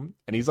room,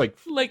 and he's like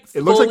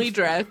fully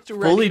dressed,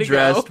 fully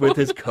dressed with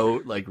his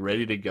coat, like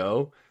ready to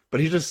go. But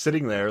he's just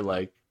sitting there,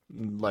 like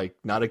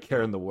not a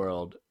care in the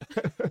world.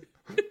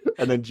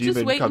 And then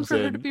Jimin comes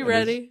in, her to be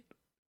ready.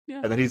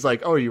 And then he's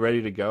like, "Oh, are you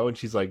ready to go?" And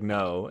she's like,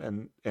 "No."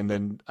 And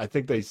then I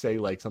think they say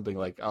like something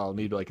like, "I'll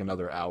need like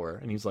another hour."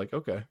 And he's like,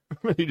 "Okay."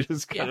 And he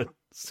just kind of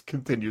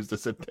continues to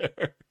sit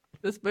there.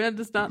 This man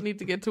does not need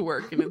to get to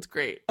work, and it's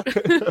great.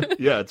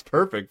 Yeah, it's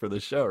perfect for the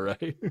show,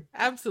 right?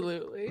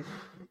 Absolutely.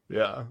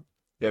 Yeah.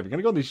 Yeah, if you're going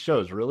to go on these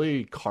shows,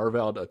 really carve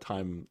out a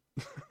time.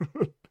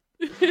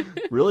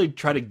 Really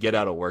try to get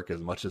out of work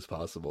as much as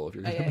possible. If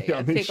you're going to be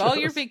on these Take shows. all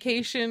your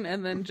vacation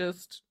and then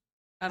just,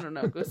 I don't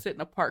know, go sit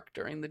in a park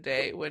during the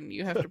day when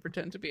you have to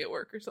pretend to be at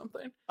work or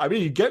something. I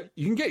mean, you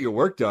can get your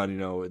work done,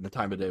 in the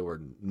time of day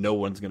where no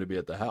one's going to be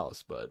at the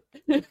house, but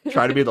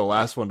try to be the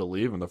last one to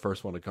leave and the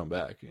first one to come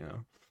back,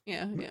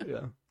 Yeah.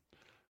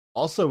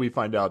 Also, we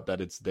find out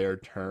that it's their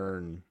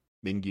turn,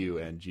 Mingyu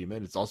and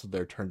Jimin. It's also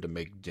their turn to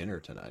make dinner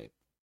tonight.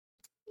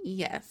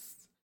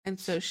 Yes. And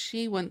so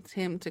she wants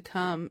him to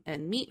come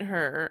and meet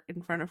her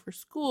in front of her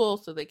school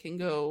so they can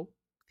go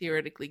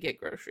theoretically get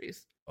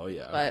groceries. Oh,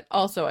 yeah. But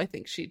also, I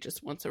think she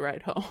just wants a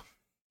ride home,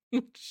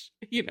 which,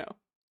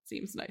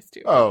 seems nice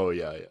too. Oh,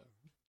 yeah. Do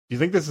you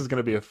think this is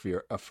going to be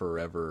a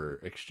forever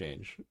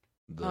exchange?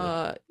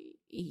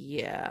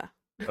 Yeah.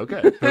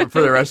 Okay.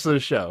 For the rest of the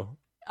show.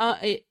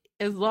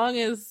 As long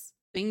as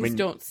things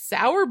don't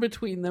sour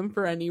between them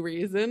for any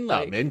reason.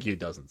 Mingyu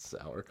doesn't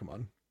sour. Come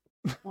on.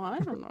 Well, I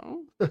don't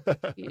know.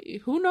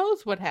 Who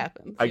knows what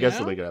happens? I guess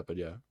something could happen,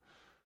 yeah.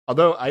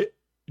 Although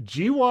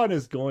G1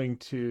 is going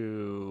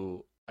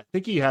to, I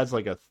think he has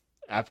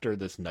after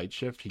this night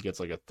shift, he gets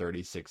like a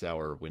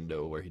 36-hour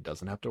window where he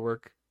doesn't have to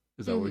work.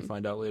 Is that what we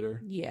find out later?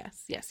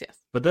 Yes.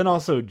 But then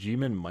also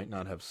Jimin might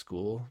not have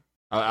school.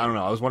 I don't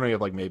know. I was wondering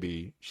if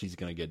maybe she's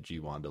going to get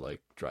G1 to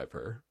drive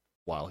her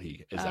while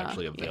he is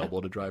actually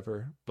available to drive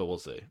her. But we'll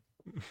see.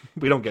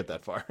 We don't get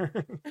that far.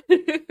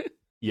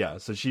 Yeah,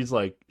 so she's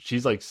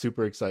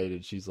super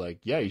excited. She's like,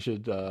 yeah, you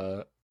should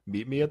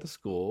meet me at the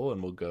school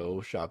and we'll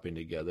go shopping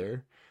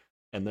together.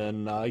 And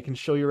then I can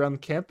show you around the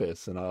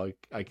campus and I'll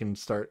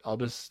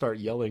just start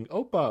yelling,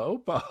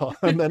 Oppa, Oppa.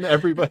 And then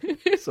everybody,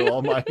 so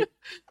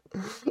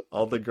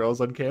all the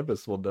girls on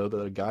campus will know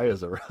that a guy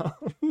is around.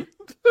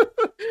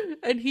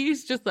 And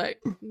he's just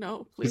like,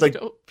 no, please he's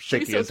don't.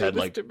 Shaking his head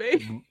to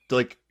me.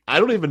 I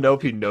don't even know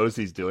if he knows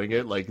he's doing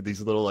it. Like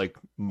these little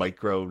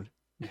micro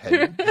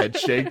head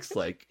shakes.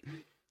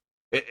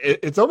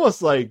 It's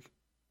almost like,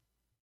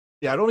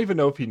 I don't even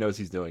know if he knows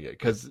he's doing it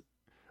because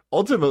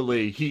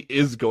ultimately he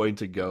is going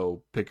to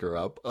go pick her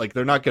up.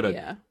 They're not going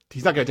to,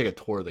 he's not going to take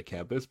a tour of the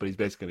campus, but he's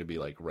basically going to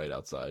be right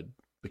outside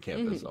the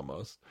campus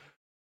almost.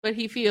 But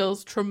he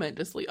feels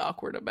tremendously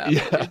awkward about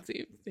it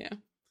seems. Yeah. Do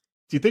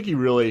you think he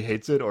really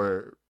hates it,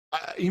 or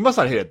he must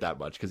not hate it that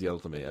much because he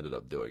ultimately ended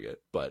up doing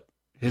it, but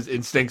his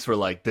instincts were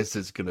this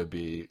is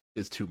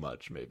too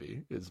much,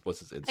 maybe, what's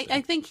his instinct?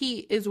 I think he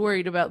is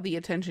worried about the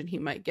attention he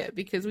might get,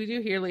 because we do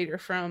hear later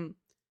from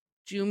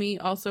Jumi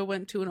also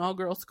went to an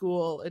all-girl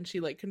school, and she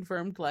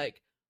confirmed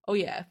oh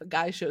yeah, if a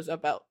guy shows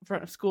up out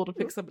front of school to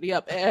pick somebody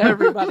up,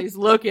 everybody's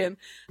looking.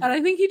 And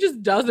I think he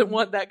just doesn't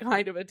want that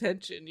kind of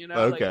attention, he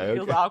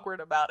feels awkward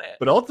about it.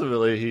 But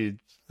ultimately he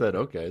said,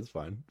 okay, it's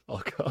fine,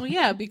 I'll go. Well,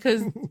 yeah,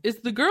 because it's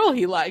the girl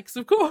he likes,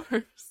 of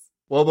course.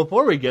 Well,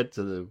 before we get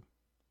to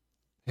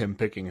him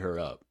picking her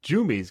up,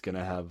 Jumi's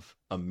gonna have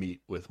a meet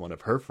with one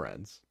of her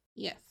friends.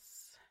 Yes.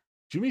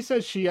 Jumi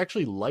says she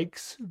actually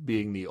likes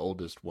being the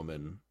oldest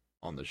woman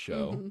on the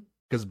show Mm-hmm.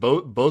 because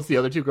both the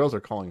other two girls are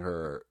calling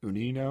her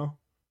Uni now,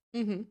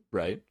 Mm-hmm.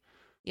 right?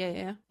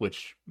 Yeah.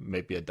 Which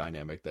may be a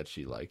dynamic that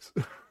she likes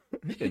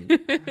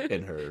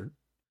in her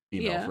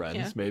female Yeah, friends.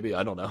 yeah. Maybe,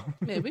 I don't know.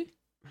 Maybe.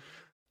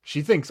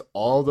 She thinks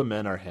all the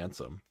men are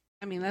handsome.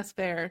 I mean, that's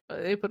fair.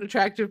 They put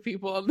attractive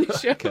people on these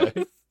shows.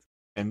 Okay.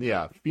 And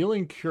yeah,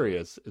 feeling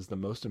curious is the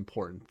most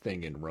important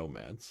thing in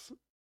romance,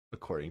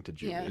 according to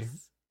Jumi.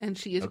 Yes. And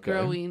she is Okay.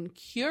 growing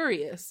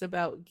curious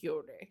about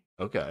Gyore.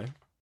 Okay.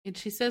 And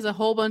she says a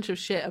whole bunch of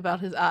shit about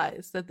his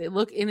eyes, that they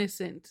look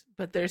innocent,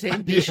 but there's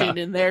ambition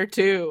in there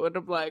too. And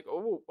I'm like,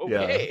 oh,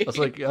 okay. Yeah. I was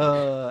like,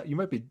 you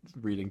might be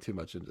reading too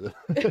much into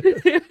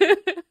this.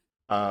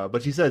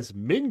 But she says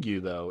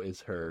Mingyu, though,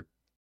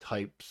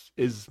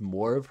 is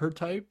more of her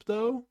type,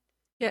 though.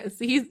 Yes,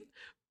 he's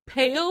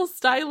pale,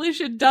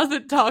 stylish, and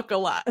doesn't talk a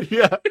lot.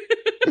 Yeah.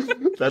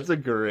 That's a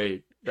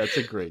great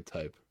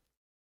type.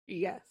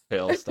 Yes.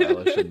 Pale,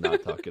 stylish, and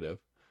not talkative.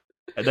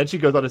 And then she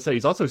goes on to say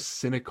he's also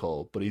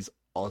cynical, but he's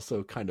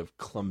also kind of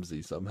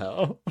clumsy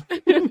somehow.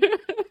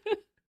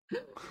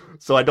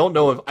 So I don't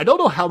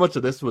know how much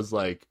of this was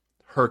like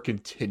her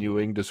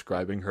continuing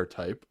describing her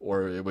type,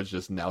 or it was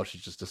just now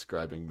she's just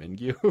describing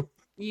Mingyu.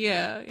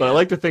 Yeah. But I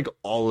like to think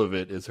all of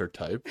it is her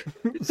type.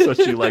 So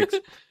she likes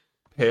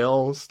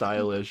pale,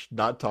 stylish,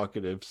 not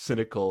talkative,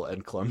 cynical,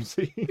 and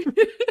clumsy.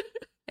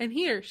 And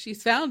here,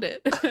 she's found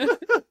it.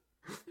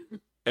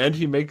 And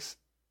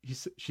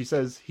she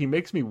says he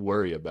makes me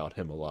worry about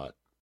him a lot.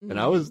 And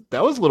Mm.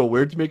 that was a little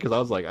weird to me because I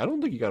was like, I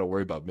don't think you got to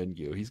worry about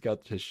Mingyu. He's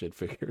got his shit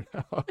figured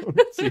out.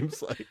 It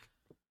seems like.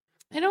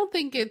 I don't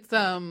think it's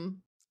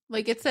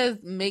like it says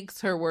makes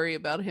her worry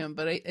about him,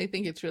 but I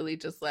think it's really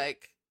just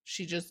like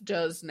she just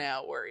does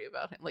now worry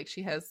about him. Like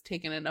she has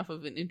taken enough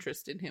of an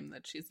interest in him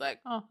that she's like,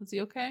 oh, is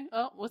he okay?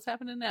 Oh, what's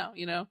happening now?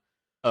 You know?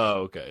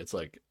 Oh, okay. It's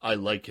like I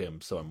like him,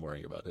 so I'm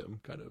worrying about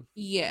him, kind of.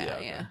 Yeah.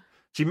 Okay.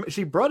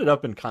 She brought it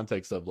up in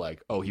context of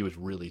like, oh, he was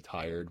really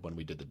tired when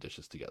we did the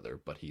dishes together,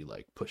 but he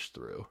like pushed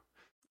through.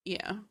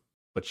 Yeah.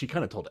 But she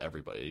kind of told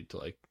everybody to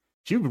like.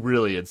 She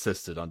really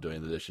insisted on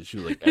doing the dishes. She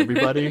was like,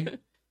 everybody.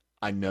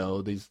 I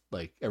know these,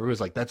 like,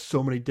 everyone's like, that's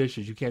so many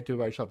dishes. You can't do it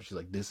by yourself. She's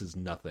like, this is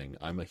nothing.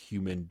 I'm a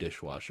human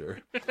dishwasher.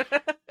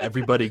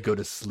 Everybody go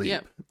to sleep.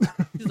 Yep.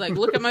 She's like,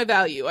 look at my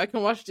value. I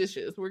can wash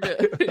dishes. We're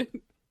good.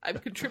 I'm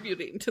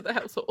contributing to the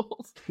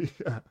household.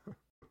 Yeah.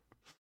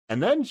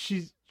 And then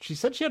she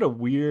said she had a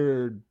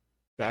weird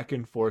back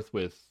and forth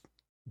with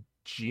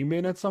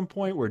Jimin at some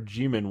point where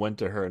Jimin went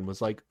to her and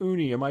was like,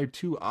 Uni, am I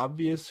too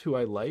obvious who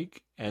I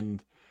like?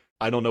 And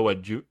I don't know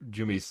what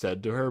Jumi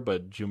said to her,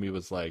 but Jumi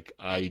was like,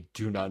 I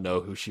do not know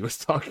who she was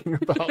talking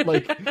about.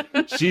 Like,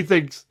 she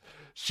thinks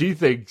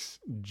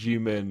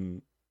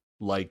Jimin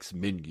likes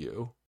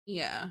Mingyu.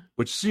 Yeah.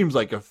 Which seems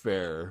like a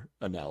fair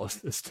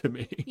analysis to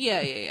me.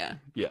 Yeah.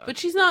 Yeah. But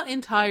she's not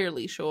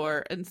entirely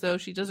sure, and so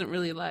she doesn't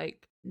really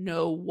like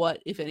know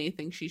what, if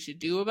anything, she should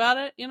do about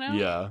it, you know?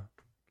 Yeah.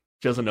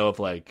 She doesn't know if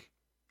like,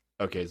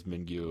 okay, is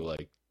Mingyu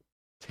like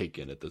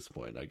taken at this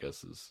point, I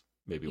guess is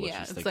maybe what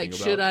she's thinking like, about.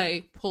 should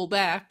I pull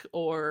back,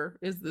 or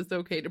is this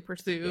okay to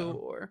pursue? Yeah.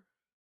 Or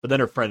But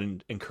then her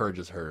friend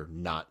encourages her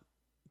not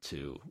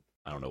to.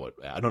 I don't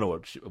know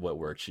what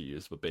word she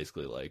used, but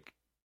basically like,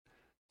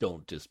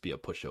 don't just be a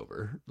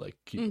pushover. Like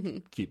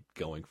keep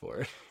going for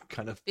it.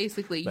 Kind of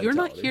basically, mentality.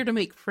 You're not here to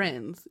make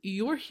friends.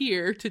 You're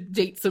here to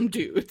date some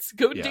dudes.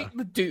 Go Yeah. date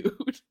the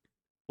dude.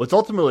 What's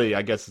ultimately,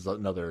 I guess, is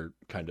another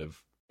kind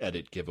of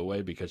edit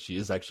giveaway because she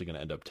is actually going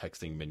to end up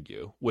texting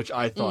Mingyu, which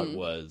I thought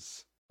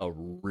was a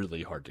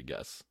really hard to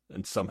guess,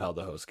 and somehow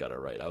the host got it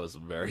right. I was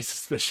very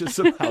suspicious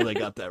of how they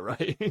got that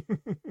right.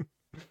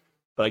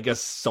 But I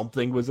guess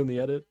something was in the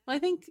edit. I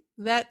think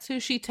that's who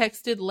she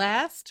texted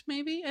last,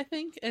 maybe, I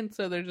think. And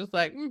so they're just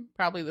like,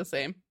 probably the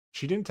same.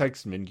 She didn't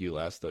text Mingyu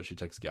last though. She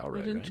texted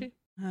Galray, Didn't right? she?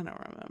 I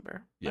don't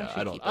remember. Yeah,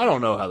 should I keep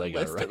don't know how they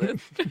got list it of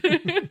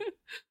right. it.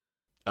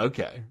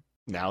 Okay,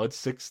 now it's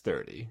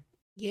 6:30,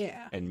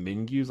 Yeah. and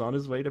Mingyu's on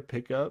his way to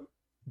pick up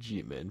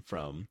Jimin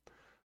from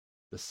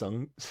the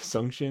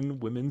Sungshin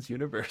Women's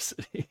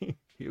University.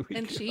 Here we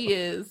And go. she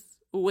is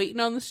waiting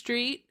on the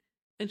street,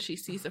 and she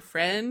sees a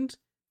friend,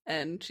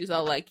 and she's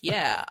all like,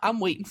 yeah, I'm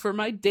waiting for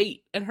my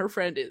date. And her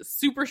friend is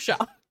super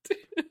shocked.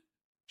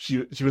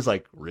 She was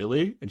like,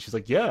 really? And she's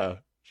like, yeah.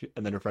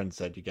 And then her friend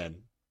said again,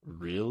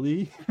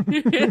 really?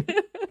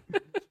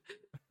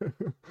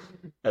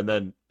 And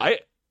then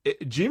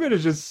Jimin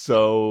is just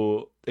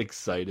so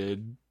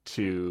excited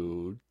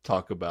to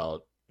talk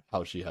about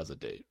how she has a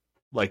date.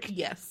 Like,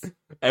 Yes.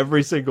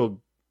 every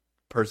single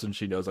person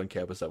she knows on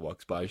campus that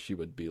walks by, she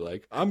would be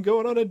like, I'm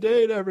going on a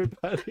date,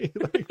 everybody.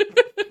 Like,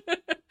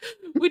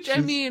 Which, I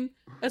mean,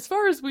 as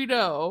far as we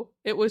know,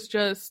 it was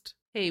just,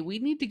 hey, we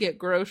need to get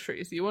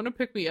groceries. You want to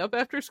pick me up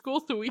after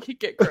school so we could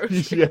get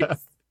groceries? Yeah.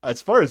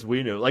 As far as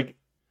we knew, like,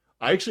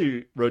 I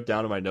actually wrote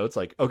down in my notes,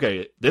 like,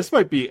 okay, this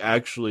might be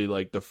actually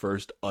like the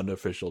first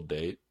unofficial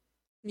date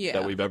Yeah.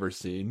 that we've ever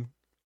seen.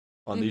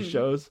 on these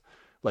shows.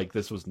 Like,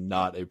 this was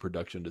not a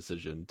production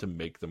decision to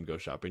make them go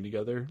shopping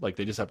together. Like,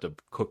 they just have to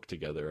cook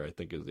together, I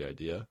think, is the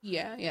idea.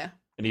 Yeah.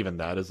 And even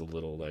that is a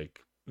little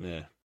like,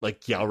 eh.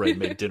 Like, Yao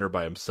made dinner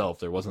by himself.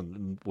 There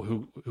wasn't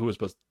who was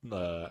supposed.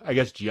 I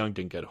guess Jiyoung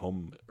didn't get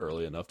home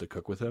early enough to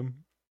cook with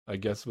him, I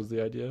guess was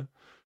the idea.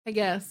 I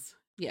guess.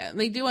 Yeah,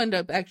 they do end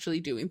up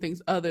actually doing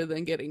things other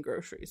than getting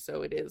groceries,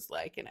 so it is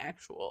like an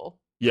actual.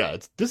 Yeah,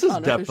 this is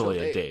unofficial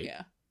definitely a date.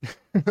 Yeah.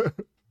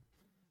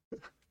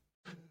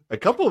 A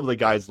couple of the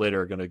guys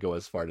later are going to go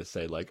as far to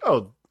say, like,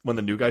 oh, when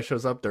the new guy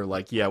shows up, they're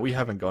like, yeah, we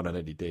haven't gone on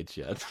any dates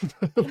yet.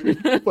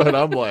 But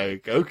I'm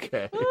like,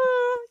 okay.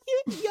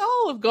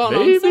 Y'all have gone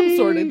on some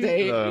sort of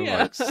date.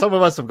 Yeah. Like, some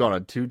of us have gone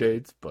on 2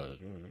 dates, but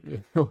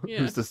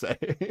who's to say?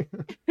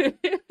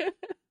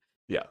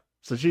 Yeah.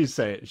 So she's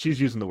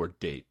using the word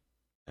date.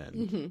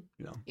 And,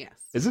 yes.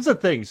 Is this a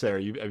thing,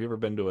 Sarah? Have you ever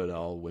been to an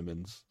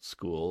all-women's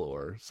school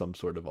or some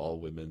sort of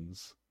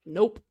all-women's?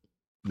 Nope.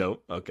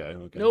 Okay.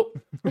 Nope.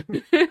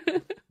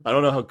 I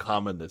don't know how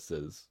common this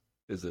is.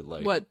 Is it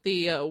like what,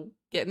 the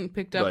getting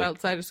picked up like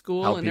outside of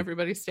school and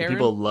everybody's staring?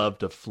 People love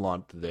to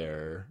flaunt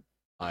their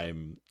I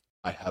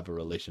have a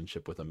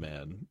relationship with a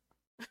man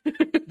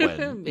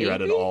when you're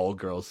at an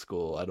all-girls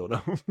school. I don't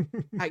know.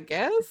 I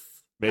guess.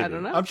 Maybe. I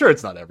don't know. I'm sure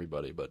it's not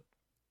everybody, but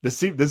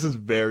this is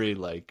very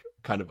like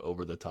kind of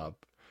over the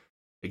top,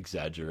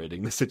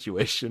 exaggerating the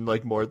situation.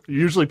 Like, more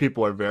usually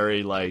people are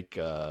very like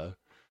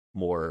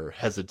more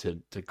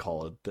hesitant to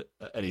call it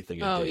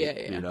anything a date.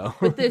 Yeah. You know,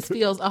 but this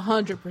feels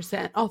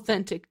 100%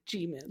 authentic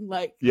Jimin.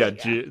 Like,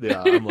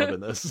 I'm loving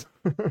this.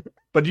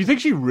 But do you think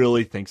she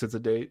really thinks it's a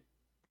date?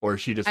 Or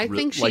she just I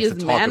think she likes is to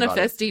talk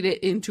manifesting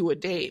it into a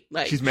date.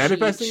 Like, she's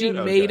manifesting she it?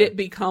 made Okay. it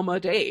become a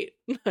date.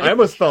 I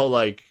almost felt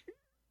like,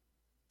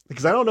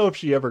 because I don't know if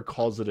she ever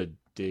calls it a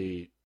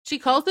date. She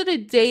calls it a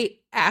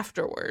date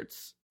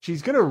afterwards.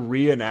 She's going to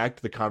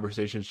reenact the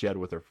conversation she had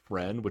with her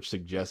friend, which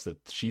suggests that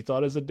she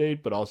thought as a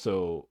date, but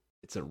also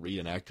it's a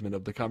reenactment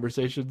of the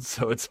conversation.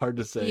 So it's hard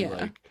to say,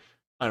 like,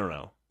 I don't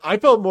know. I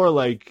felt more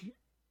like,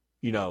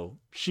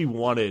 she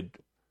wanted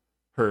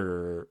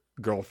her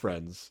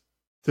girlfriends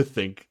to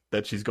think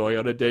that she's going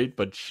on a date,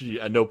 but she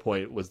at no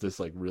point was this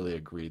like really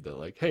agreed that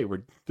like, hey,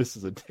 this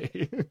is a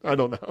date. I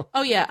don't know.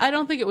 Oh yeah, I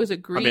don't think it was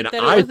agreed that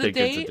it I was think a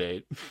date. it's a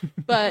date.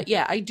 But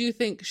yeah, I do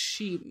think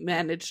she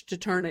managed to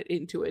turn it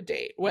into a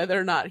date. Whether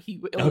or not he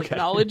will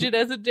acknowledge it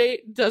as a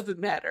date doesn't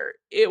matter.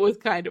 It was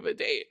kind of a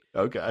date.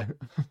 Okay.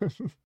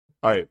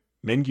 All right,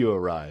 Mingyu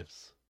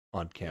arrives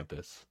on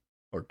campus.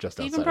 Or just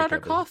outside. Even brought her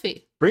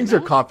coffee. Brings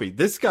her coffee.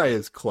 This guy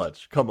is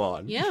clutch. Come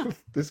on. Yeah.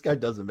 This guy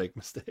doesn't make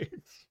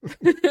mistakes.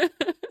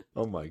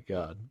 Oh my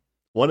god.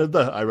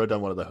 I wrote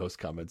down one of the host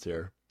comments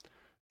here.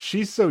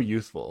 She's so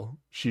youthful.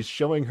 She's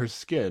showing her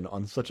skin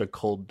on such a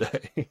cold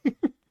day.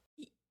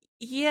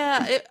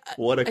 Yeah.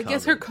 What a I comment.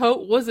 guess her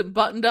coat wasn't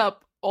buttoned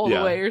up all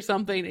the way or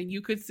something, and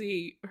you could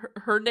see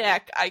her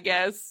neck, I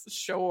guess.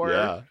 Sure.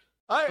 Yeah.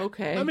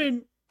 Okay. I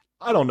mean,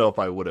 I don't know if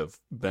I would have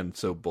been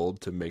so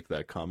bold to make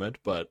that comment,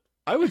 but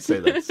I would say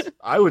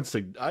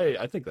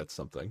I think that's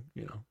something,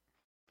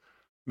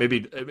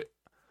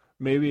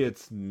 Maybe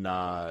it's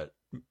not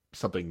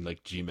something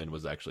like Jimin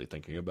was actually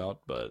thinking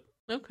about, but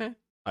okay.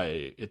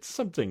 It's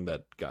something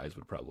that guys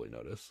would probably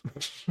notice.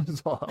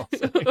 Is all I'll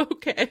say.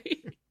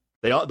 Okay.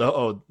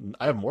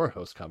 I have more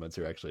host comments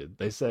here actually.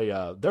 They say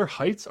their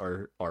heights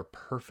are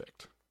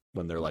perfect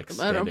when they're like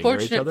standing near each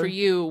unfortunate other. For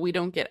you, we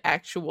don't get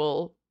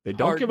actual. They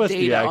don't give us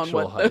the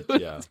actual heights.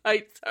 Yeah,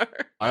 heights are.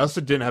 I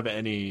also didn't have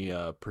any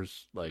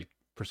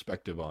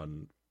perspective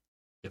on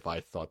if I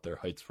thought their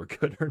heights were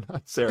good or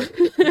not.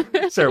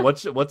 Sarah,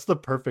 what's the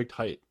perfect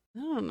height? I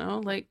don't know.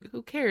 Like,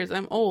 who cares?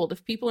 I'm old.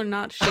 If people are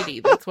not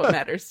shitty, that's what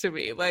matters to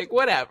me. Like,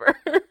 whatever.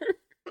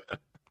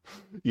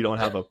 You don't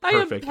have a I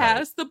am perfect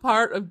past the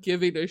part of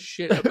giving a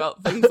shit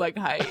about things like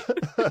height.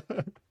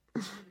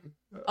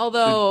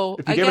 Although,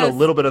 if you give it a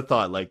little bit of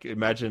thought, like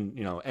imagine,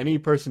 any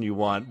person you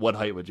want, what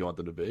height would you want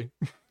them to be?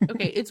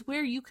 Okay, it's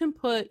where you can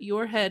put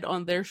your head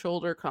on their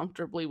shoulder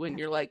comfortably when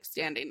you're like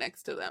standing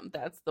next to them.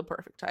 That's the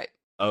perfect height.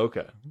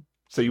 Okay.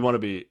 So you want to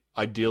be,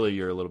 ideally,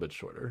 you're a little bit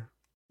shorter.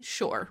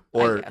 Sure.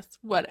 Or, I guess.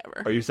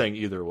 Whatever. Are you saying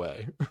either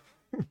way?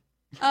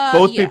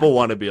 Both people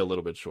want to be a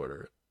little bit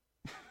shorter.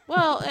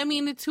 Well, I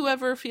mean, it's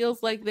whoever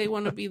feels like they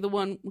want to be the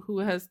one who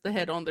has the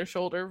head on their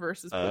shoulder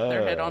versus put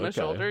their head on a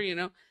shoulder,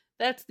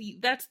 That's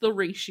the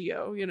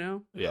ratio,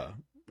 Yeah.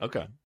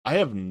 Okay. I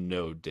have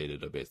no data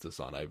to base this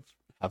on. I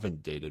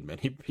haven't dated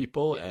many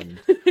people, and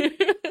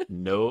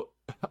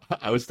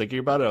I was thinking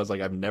about it. I was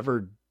like, I've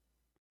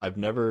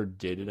never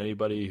dated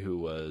anybody who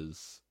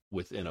was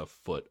within a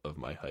foot of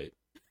my height.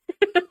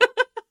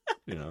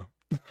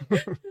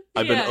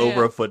 I've been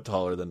over a foot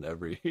taller than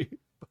everybody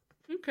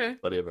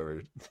I've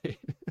ever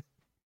dated.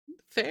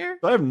 Fair.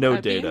 So I have no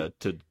data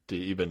to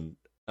even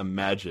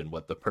imagine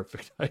what the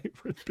perfect height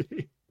would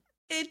be.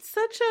 It's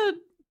such a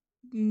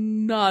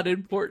not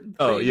important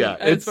thing. Oh yeah,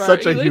 it's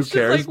such a who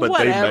cares, but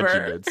they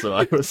mentioned it, so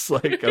I was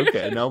like,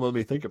 okay, now let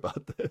me think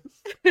about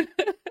this.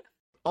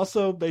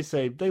 Also, they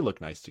say they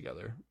look nice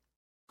together.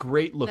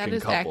 Great looking couple.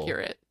 That is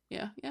accurate.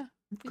 Yeah.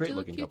 Great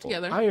looking cute couple.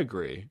 together. I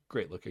agree.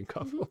 Great looking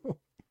couple.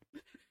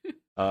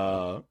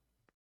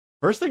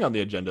 First thing on the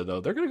agenda though,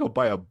 they're gonna go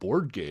buy a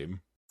board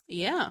game.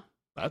 Yeah.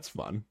 That's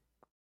fun.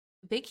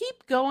 They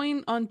keep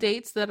going on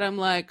dates that I'm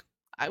like,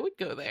 I would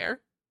go there.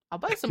 I'll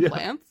buy some Yeah.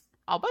 plants.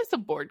 I'll buy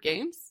some board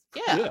games.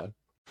 Yeah.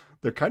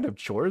 They're kind of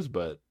chores,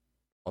 but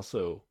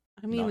also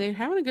I mean, not they're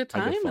having a good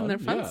kind of time and fun. they're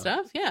fun Yeah.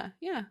 stuff. Yeah.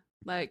 Yeah.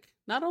 Like,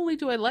 not only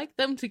do I like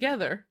them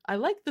together, I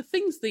like the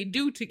things they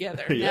do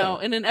together. Yeah. Now,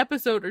 in an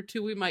episode or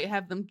two, we might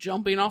have them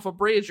jumping off a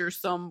bridge or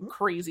some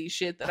crazy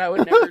shit that I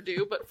would never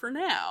do. But for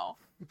now,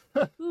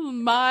 this is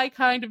my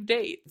kind of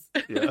dates.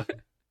 yeah.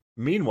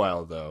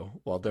 Meanwhile,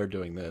 though, while they're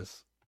doing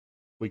this,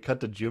 we cut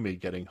to Jumi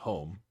getting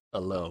home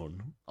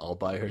alone, all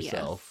by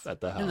herself Yes.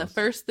 at the house. And the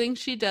first thing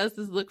she does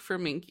is look for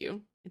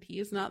Minkyu, and he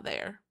is not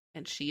there,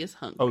 and she is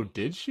hungry. Oh,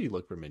 did she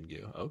look for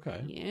Mingyu?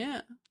 Okay.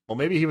 Yeah. Well,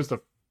 maybe he was the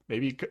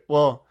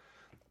well.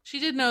 She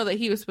did know that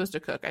he was supposed to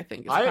cook, I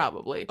think, is I-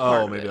 probably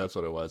part Oh, of maybe it. that's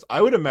what it was.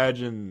 I would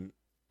imagine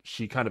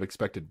she kind of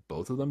expected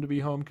both of them to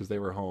be home because they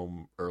were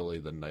home early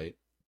the night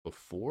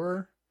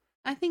before.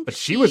 I think But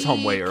she was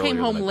home way earlier. came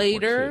the home night before,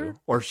 later.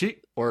 too.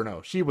 Or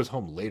no, she was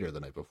home later the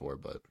night before.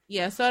 But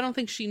Yeah, so I don't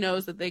think she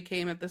knows that they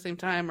came at the same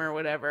time or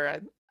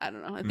whatever. I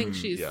don't know. I think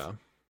she's yeah.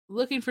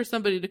 looking for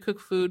somebody to cook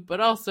food, but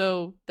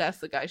also that's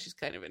the guy she's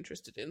kind of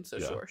interested in. So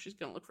Yeah. sure, she's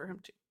gonna look for him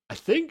too. I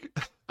think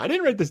I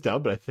didn't write this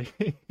down, but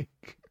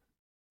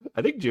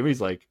I think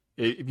Jimmy's like,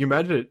 if you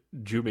imagine it,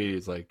 Jumi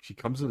is like, she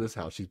comes to this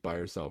house, she's by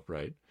herself,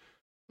 right?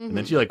 And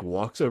then Mhm. she like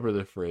walks over to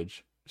the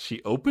fridge,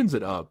 she opens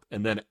it up,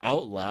 and then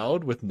out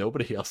loud with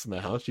nobody else in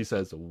the house, she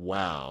says,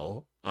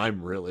 "Wow,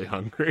 I'm really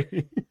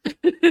hungry."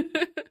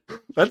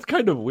 That's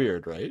kind of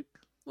weird, right?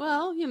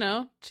 Well,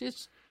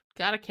 she's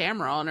got a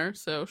camera on her,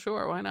 so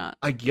sure, why not?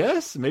 I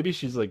guess maybe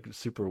she's like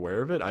super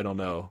aware of it. I don't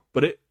know.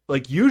 But it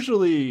like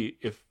usually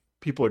if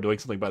people are doing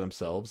something by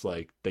themselves,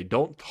 like they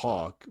don't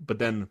talk, but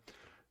then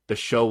the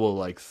show will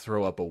like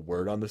throw up a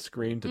word on the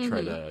screen to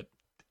try Mhm. to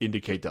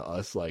indicate to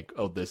us like,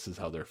 oh, this is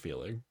how they're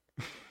feeling.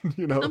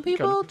 Some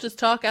people just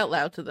talk out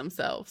loud to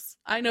themselves.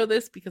 I know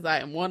this because I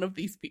am one of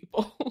these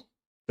people.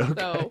 Okay.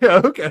 so-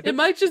 Yeah, okay. It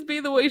might just be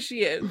the way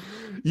she is.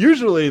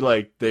 Usually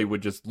like they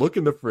would just look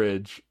in the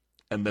fridge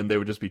and then they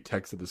would just be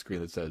text at the screen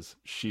that says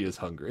she is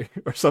hungry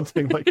or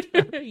something like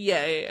that.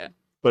 Yeah.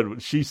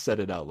 But she said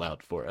it out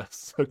loud for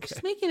us. Okay.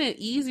 Just making it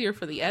easier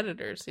for the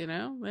editors, They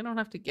don't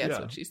have to guess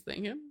Yeah. what she's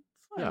thinking.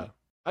 It's fine.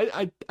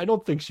 Yeah. I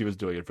don't think she was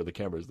doing it for the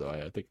cameras though.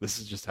 I think this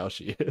is just how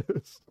she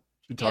is.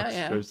 She talks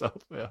Yeah. to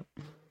herself. Yeah.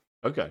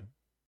 Okay.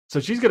 So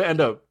she's gonna end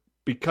up,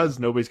 because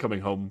nobody's coming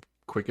home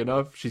quick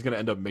enough, she's gonna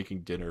end up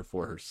making dinner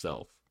for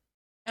herself.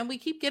 And we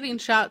keep getting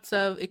shots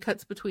of it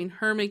cuts between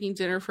her making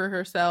dinner for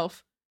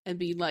herself and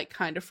being like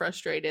kind of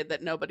frustrated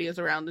that nobody is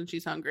around and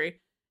she's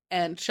hungry,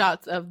 and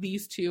shots of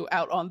these two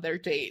out on their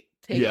date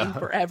taking Yeah.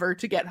 forever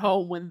to get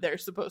home when they're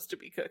supposed to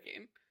be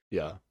cooking.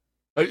 Yeah.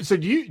 So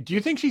do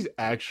you think she's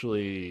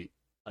actually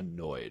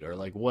annoyed, or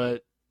like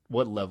what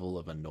level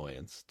of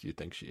annoyance do you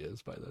think she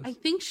is by this? I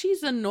think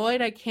she's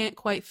annoyed. I can't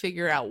quite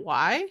figure out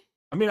why.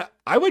 I mean,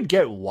 I would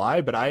get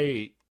why, but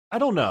I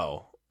don't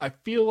know. I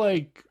feel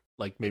like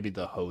maybe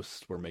the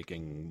hosts were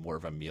making more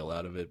of a meal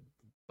out of it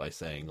by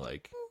saying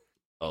like,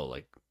 oh,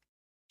 like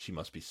she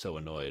must be so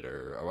annoyed,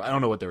 or I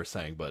don't know what they were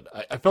saying, but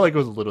I felt like it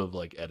was a little of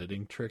like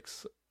editing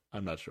tricks.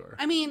 I'm not sure.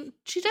 I mean,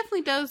 she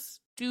definitely does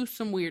do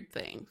some weird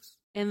things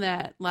in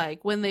that,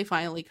 like, when they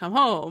finally come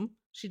home,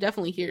 she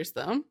definitely hears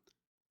them.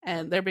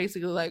 And they're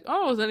basically like,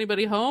 oh, is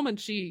anybody home? And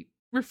she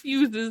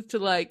refuses to,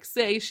 like,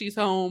 say she's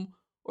home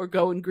or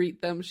go and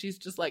greet them. She's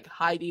just, like,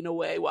 hiding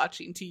away,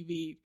 watching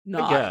TV,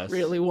 not guess.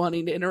 really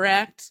wanting to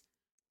interact.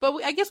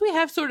 But I guess we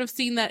have sort of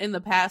seen that in the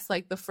past,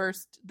 like the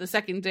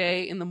second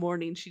day in the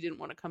morning, she didn't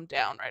want to come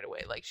down right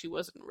away. Like, she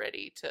wasn't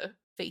ready to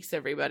face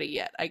everybody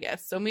yet, I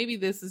guess. So maybe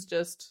this is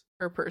just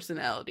her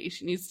personality.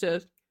 She needs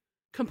to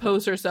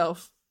compose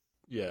herself.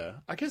 Yeah,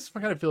 I guess I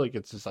kind of feel like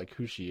it's just like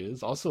who she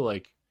is. Also,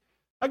 like,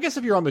 I guess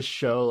if you're on the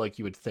show, like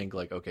you would think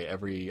like, okay,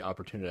 every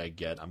opportunity I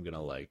get, I'm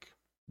gonna like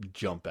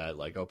jump at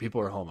like, oh,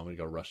 people are home, I'm gonna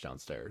go rush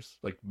downstairs.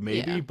 Like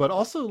maybe, Yeah. but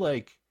also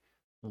like,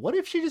 what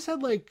if she just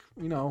had like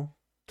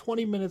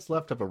 20 minutes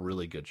left of a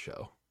really good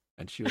show,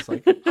 and she was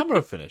like, I'm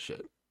gonna finish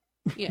it,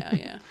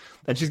 Yeah.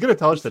 and she's gonna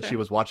tell us That's that she fair.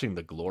 was watching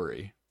The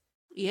Glory.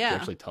 She Yeah.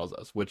 actually tells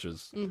us, which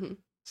is hmm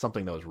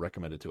something that was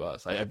recommended to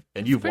us. And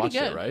It's you've pretty watched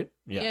it, good. right?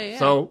 Yeah.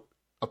 So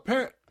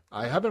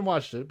I haven't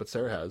watched it, but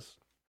Sarah has.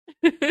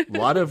 A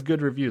lot of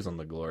good reviews on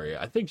The Glory.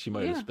 I think she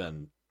might have Yeah. just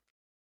been.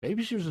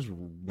 Maybe she was just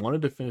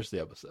wanted to finish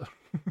the episode.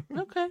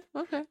 Okay.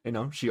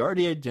 She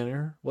already ate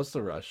dinner. What's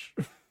the rush?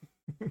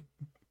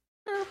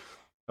 Sure.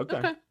 Okay.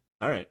 Okay.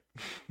 All right.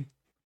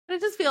 I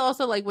just feel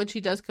also like when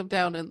she does come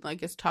down and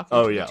like is talking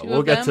Oh to yeah, the 2 we'll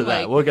of get them, to that.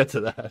 like, We'll get to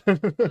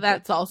that.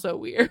 that's also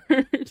weird.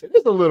 It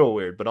is a little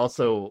weird, but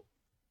also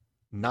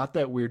not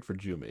that weird for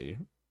Jumi.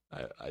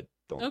 I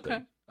don't Okay.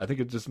 think. I think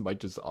it just might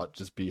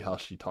just be how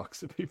she talks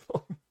to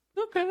people.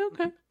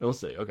 Okay. We'll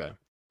see. Okay.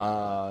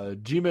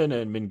 Jimin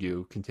and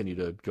Mingyu continue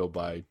to go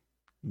by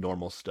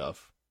normal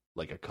stuff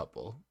like a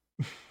couple.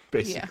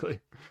 basically.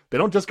 They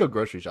don't just go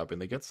grocery shopping.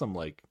 They get some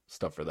like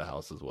stuff for the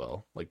house as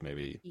well, like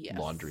maybe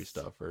laundry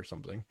stuff or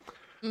something.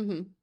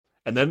 Mm-hmm.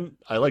 And then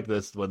I like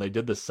this when they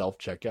did the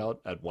self-checkout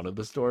at one of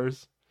the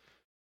stores.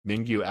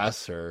 Mingyu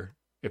asks her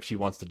if she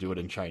wants to do it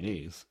in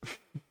Chinese.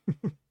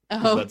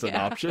 That's an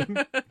option.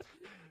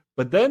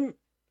 But then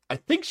I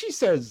think she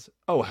says,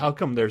 "Oh, how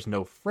come there's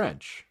no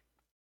French?"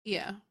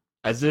 Yeah.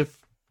 As if,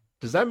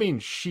 does that mean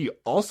she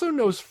also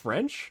knows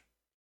French?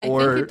 I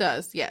think it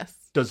does, yes.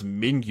 Does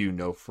Mingyu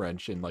know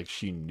French and like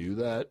she knew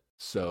that?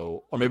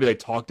 So, or maybe they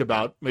talked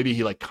about, maybe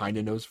he like kind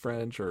of knows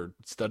French or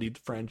studied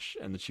French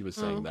and that she was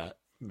saying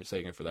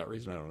saying it for that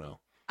reason. I don't know.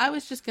 I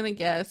was just going to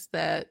guess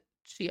that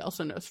she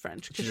also knows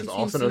French because she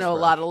also seems to know a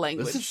lot of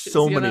languages. This is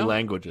so many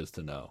languages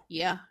to know.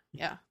 Yeah.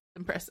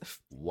 Impressive.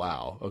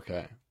 Wow.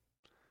 Okay.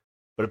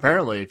 But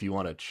apparently if you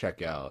want to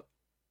check out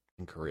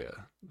in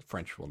Korea,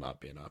 French will not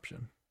be an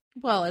option.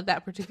 Well, at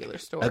that particular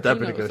store. At that Who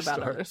particular knows about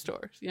store. other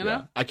stores, you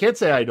know? I can't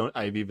say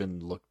I've even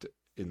looked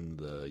in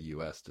the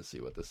US to see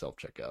what the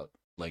self-checkout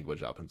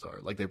language options are.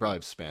 Like they probably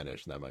have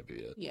Spanish and that might be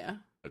it. Yeah.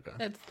 Okay.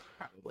 That's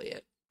probably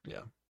it.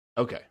 Yeah.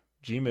 Okay.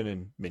 Jimin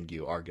and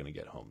Mingyu are going to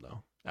get home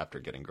though after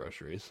getting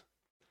groceries.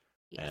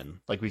 Yeah. And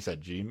like we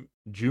said,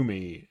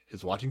 Jumi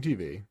is watching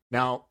TV.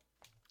 Now,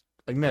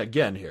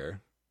 again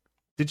here,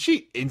 did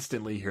she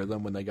instantly hear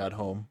them when they got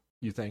home,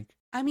 you think?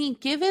 I mean,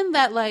 given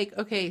that, like,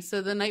 okay,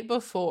 so the night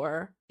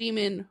before,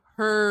 Jimin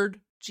heard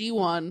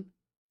Ji-won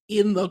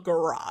in the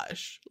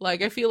garage.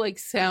 Like, I feel like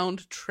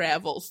sound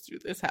travels through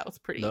this house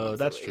pretty easily.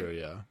 That's true,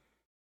 yeah.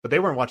 But they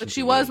weren't watching But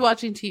she TV. was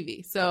watching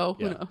TV, so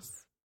who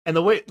knows? And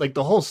the way, like,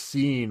 the whole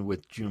scene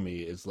with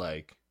Jumi is,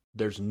 like,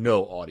 there's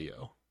no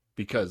audio.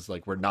 Because,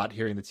 like, we're not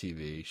hearing the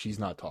TV. She's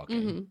not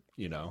talking,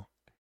 you know?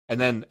 And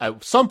then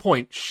at some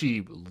point,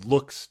 she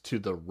looks to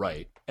the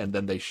right, and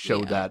then they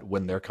show that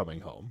when they're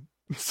coming home.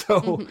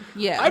 So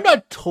I'm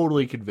not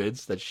totally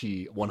convinced that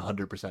she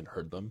 100%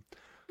 heard them.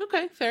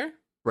 Okay, fair.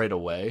 Right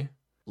away.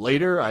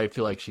 Later, I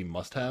feel like she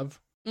must have.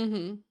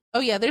 Mm-hmm.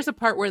 Oh, yeah, there's a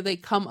part where they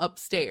come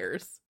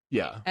upstairs.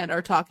 Yeah. And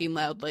are talking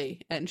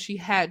loudly, and she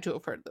had to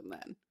have heard them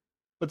then.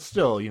 But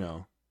still, you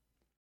know,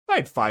 if I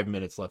had 5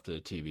 minutes left of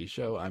the TV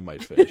show, I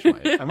might finish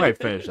I might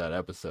finish that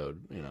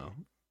episode, you know.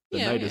 The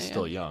night is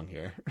still young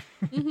here.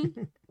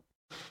 Mm-hmm.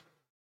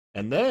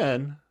 And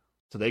then,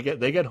 so they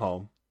get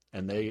home,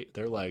 and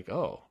they're like,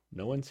 oh,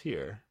 no one's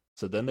here.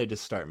 So then they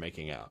just start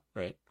making out,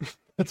 right?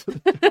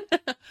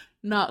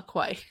 Not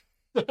quite.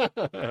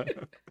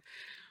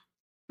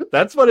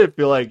 That's what I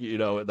feel like, you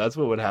know, that's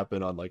what would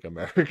happen on like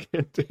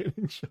American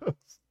dating shows.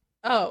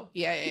 Oh,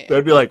 yeah.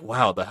 They'd be like,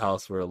 wow, the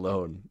house, we're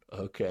alone.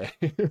 Okay.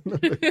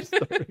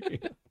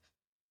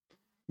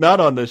 Not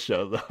on this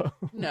show, though.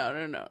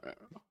 No.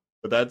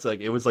 But that's like,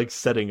 it was like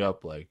setting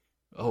up like,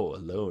 oh,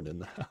 alone in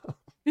the house.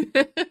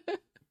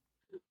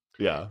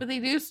 Yeah. But they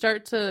do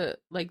start to,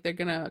 like, they're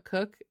gonna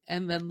cook,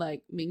 and then,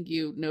 like,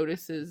 Mingyu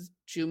notices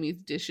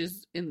Jumi's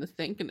dishes in the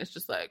sink, and it's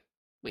just like,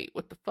 wait,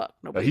 what the fuck?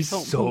 Nobody's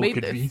home. So who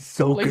made this? He's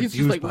so like, confused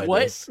he's just like, by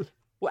what? this.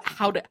 What?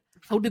 How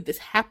did this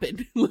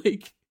happen?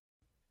 Like,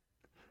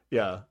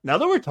 yeah. Now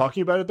that we're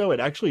talking about it, though, it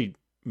actually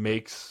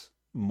makes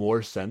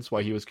more sense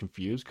why he was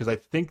confused, because I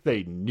think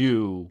they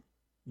knew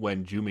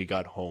when Jumi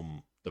got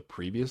home the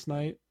previous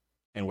night,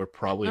 and were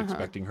probably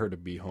expecting her to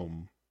be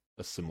home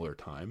a similar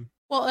time.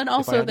 Well, and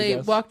also they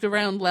walked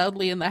around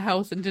loudly in the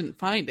house and didn't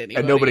find anybody.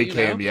 And nobody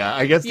came, know? Yeah.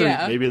 I guess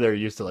maybe they're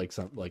used to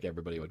like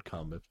everybody would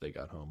come if they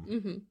got home.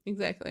 Mm-hmm,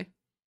 exactly.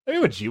 I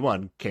mean, when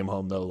Ji-won came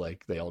home, though,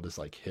 like they all just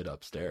like hid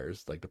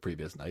upstairs like the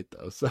previous night,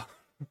 though. So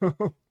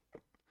for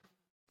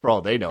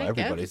all they know,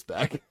 everybody's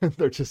back.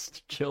 They're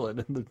just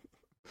chilling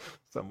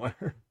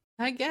somewhere.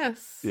 I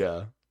guess.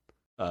 Yeah.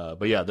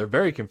 But yeah, they're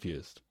very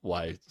confused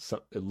why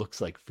it looks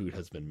like food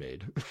has been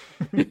made.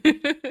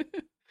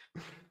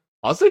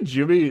 Also,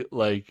 Jumi,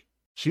 like,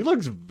 she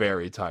looks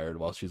very tired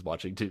while she's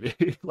watching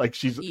TV. Like,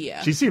 she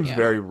seems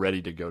very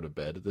ready to go to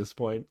bed at this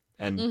point.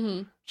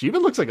 And she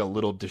even looks like a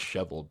little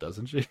disheveled,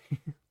 doesn't she?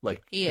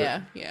 Like,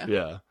 yeah.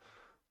 In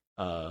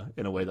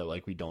a way that,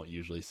 like, we don't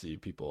usually see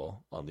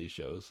people on these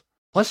shows.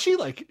 Plus,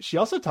 she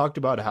also talked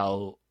about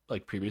how,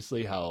 like,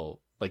 previously, how,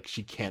 like,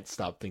 she can't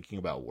stop thinking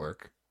about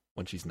work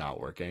when she's not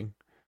working.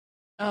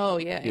 Oh,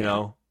 yeah. You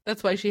know?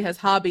 That's why she has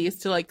hobbies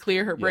to, like,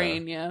 clear her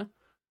brain, Yeah,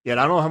 and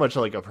I don't know how much,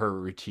 like, of her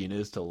routine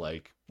is to,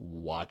 like,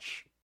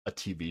 watch a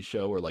TV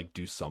show or, like,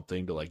 do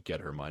something to, like, get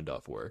her mind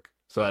off work.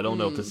 So I don't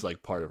know if this is,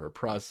 like, part of her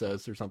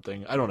process or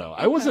something. I don't know.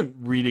 Okay. I wasn't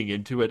reading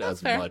into it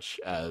as much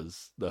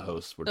as the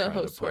hosts were trying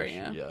to push.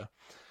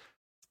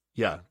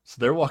 Yeah. So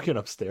they're walking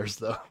upstairs,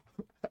 though,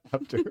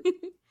 after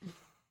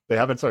they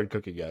haven't started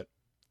cooking yet.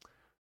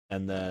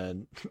 And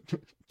then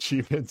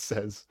Jimin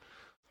says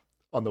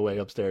on the way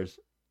upstairs,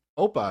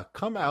 "Oppa,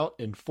 come out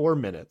in 4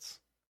 minutes."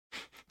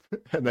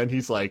 And then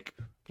he's like,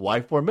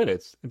 "Why 4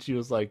 minutes?" And she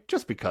was like,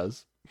 "Just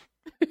because."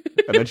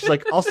 And then she's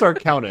like, "I'll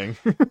start counting."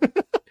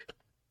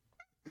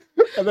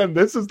 And then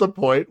this is the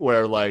point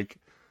where, like,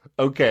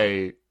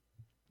 okay,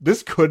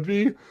 this could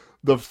be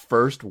the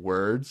first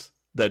words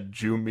that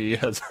Jumi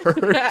has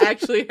heard.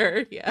 Actually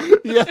heard, yeah.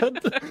 Yeah,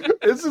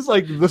 this is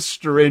like the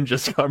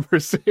strangest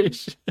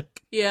conversation.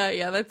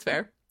 Yeah, that's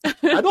fair.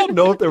 I don't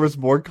know if there was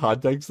more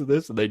context to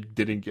this and they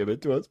didn't give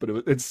it to us, but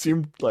it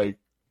seemed like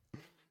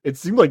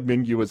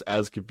Mingyu was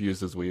as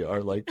confused as we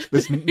are. Like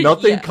this,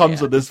 nothing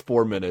comes of this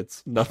 4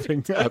 minutes.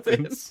 Nothing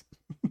happens.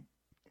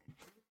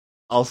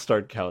 I'll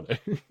start counting.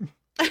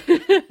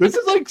 This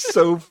is like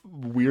so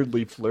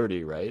weirdly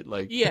flirty, right?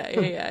 Like, yeah.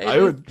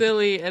 It was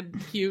silly and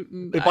cute.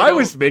 And if I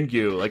was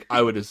Mingyu, like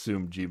I would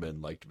assume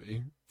Jimin liked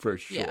me for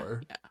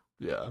sure.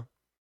 Yeah,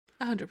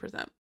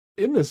 100%.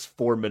 In this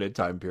 4-minute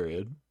time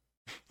period,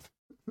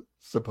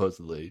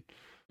 supposedly,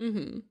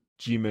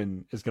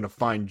 Jimin is gonna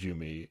find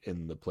Jumi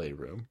in the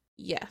playroom.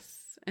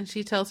 Yes, and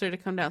she tells her to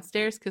come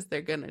downstairs because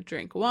they're gonna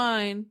drink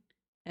wine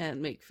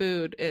and make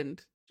food.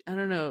 And I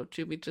don't know,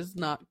 Jumi does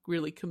not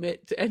really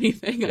commit to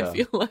anything. I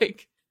feel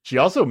like she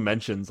also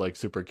mentions like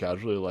super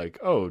casually, like,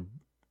 "Oh,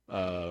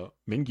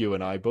 Mingyu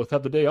and I both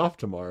have the day off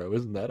tomorrow.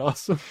 Isn't that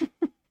awesome?"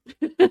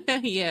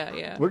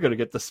 Yeah. We're gonna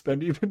get to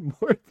spend even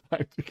more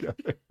time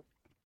together.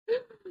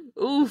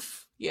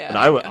 Oof. Yeah. And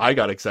I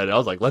got excited. I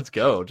was like, let's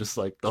go. Just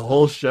like the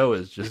whole show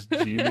is just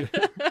Jimin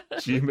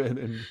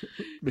and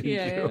Mingyu.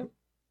 Yeah.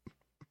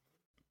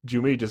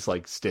 Jumi just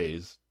like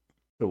stays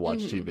to watch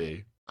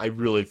TV. I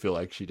really feel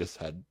like she just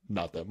had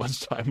not that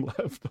much time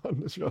left on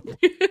the show.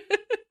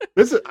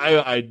 This is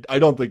I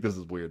don't think this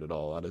is weird at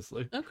all,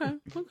 honestly. Okay.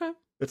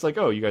 It's like,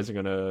 oh, you guys are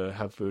gonna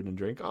have food and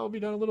drink. I'll be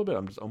done a little bit.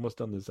 I'm just almost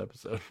done this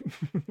episode.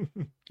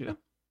 Yeah.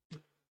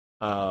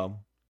 So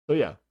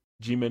yeah,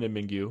 Jimin and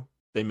Mingyu,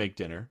 they make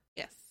dinner.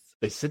 Yes.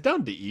 They sit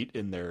down to eat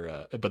in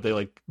their, but they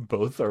like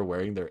both are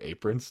wearing their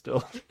aprons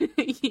still.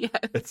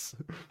 Yes.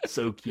 It's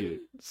so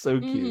cute, so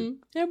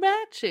cute. They're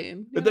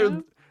matching.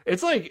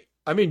 It's like,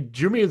 I mean,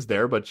 Jumi is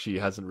there, but she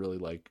hasn't really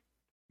like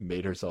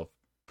made herself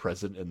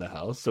present in the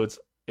house. So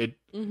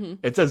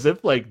it's as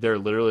if like they're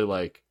literally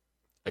like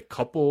a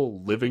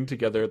couple living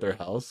together at their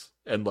house,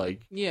 and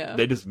like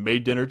they just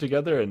made dinner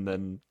together, and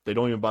then they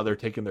don't even bother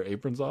taking their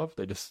aprons off.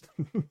 They just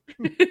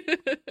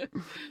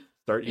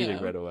start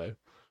eating right away.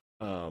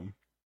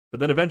 But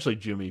then eventually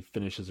Jumi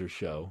finishes her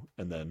show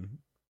and then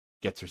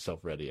gets herself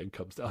ready and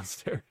comes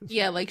downstairs.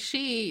 Yeah, like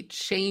she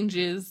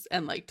changes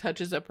and like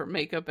touches up her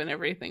makeup and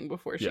everything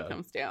before she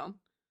comes down.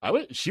 I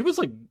think she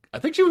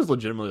was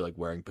legitimately like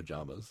wearing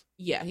pajamas.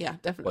 Yeah,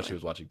 definitely. While she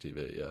was watching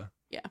TV, yeah.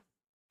 Yeah.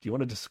 Do you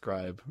want to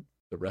describe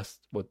the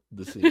rest, what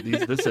this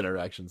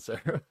interaction,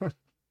 Sarah?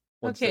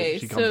 Okay,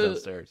 she comes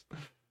downstairs.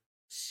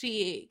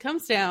 She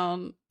comes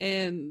down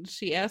and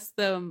she asks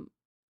them,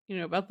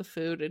 about the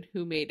food and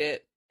who made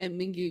it. And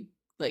Mingyu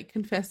like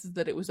confesses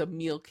that it was a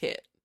meal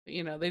kit.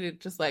 They didn't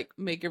just like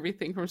make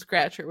everything from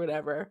scratch or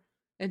whatever.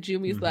 And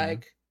Jumi's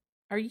like,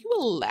 "Are you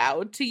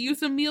allowed to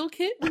use a meal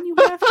kit when you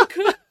have to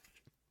cook?"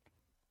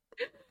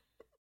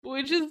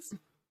 Which is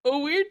a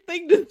weird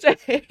thing to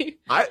say.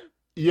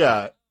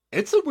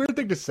 It's a weird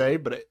thing to say,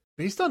 but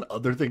based on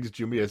other things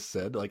Jumi has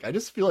said, like I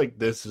just feel like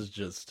this is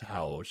just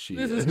how she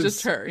is. This is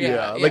just her.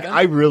 Yeah. Like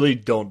I really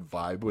don't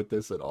vibe with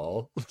this at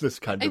all. This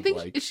kind of I think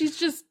like she's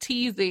just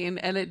teasing,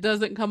 and it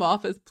doesn't come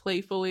off as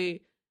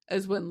playfully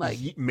as when like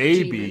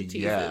maybe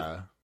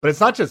but it's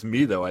not just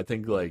me though. I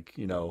think like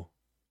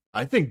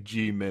I think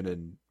Jimin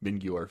and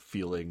Mingyu are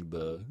feeling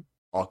the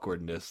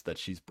awkwardness that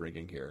she's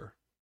bringing here,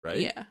 right?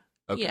 Yeah.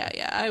 Okay.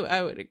 Yeah.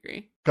 I would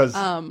agree because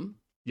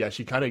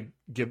she kind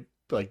of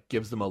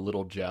gives them a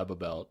little jab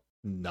about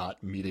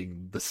not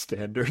meeting the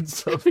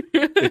standards of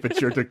if it's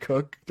your turn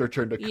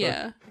to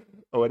cook,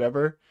 or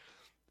whatever,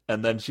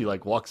 and then she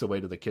like walks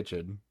away to the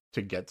kitchen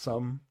to get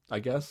some, I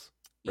guess,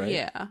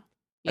 right?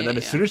 And then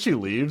as soon as she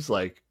leaves,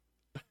 like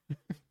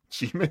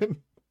Jimin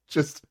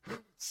just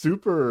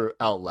super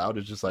out loud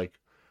is just like,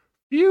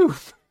 phew.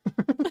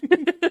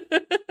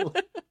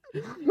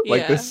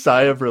 Like this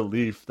sigh of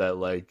relief that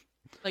like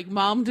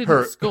mom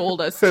didn't scold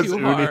us too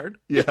hard.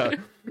 Yeah,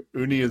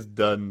 Uni is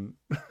done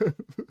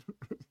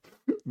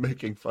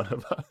making fun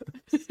of us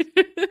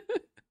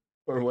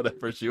or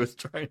whatever she was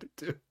trying to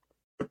do.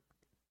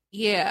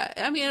 Yeah,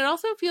 I mean, it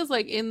also feels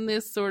like in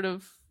this sort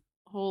of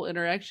whole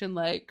interaction,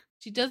 like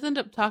she does end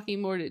up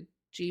talking more to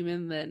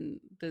Jimin than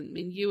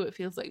Mingyu. It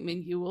feels like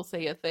Mingyu will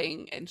say a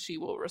thing and she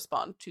will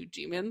respond to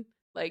Jimin.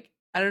 Like,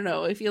 I don't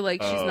know. I feel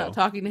like she's not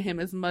talking to him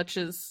as much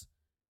as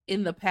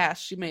in the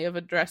past she may have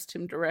addressed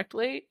him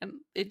directly, and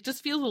it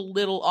just feels a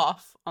little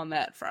off on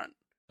that front.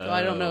 So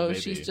I don't know if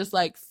she's just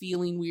like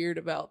feeling weird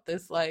about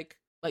this, like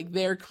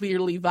they're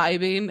clearly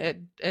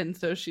vibing, and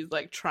so she's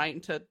like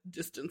trying to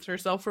distance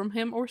herself from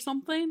him or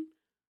something.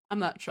 I'm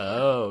not sure.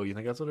 Oh, you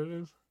think that's what it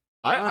is?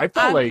 I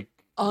felt like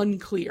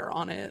unclear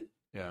on it.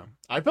 Yeah,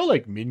 I felt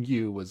like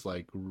Mingyu was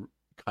like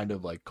kind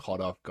of like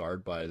caught off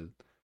guard by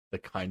the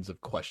kinds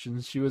of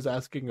questions she was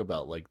asking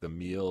about like the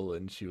meal,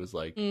 and she was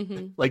like,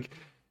 like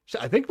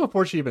I think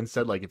before she even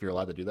said like if you're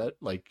allowed to do that,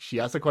 like she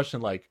asked a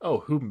question like, "Oh,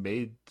 who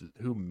made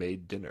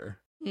dinner?"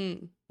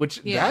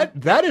 Which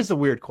that is a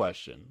weird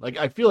question. Like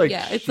I feel like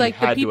it's like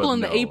the people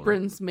in the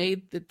aprons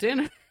made the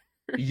dinner.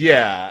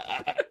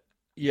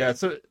 Yeah,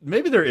 so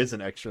maybe there is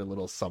an extra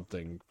little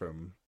something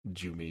from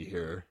Jumi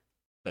here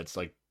that's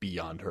like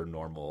beyond her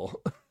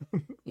normal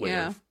way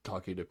of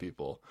talking to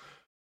people.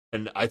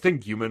 And I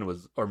think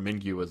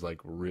Mingyu was like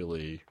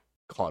really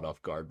caught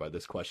off guard by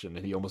this question,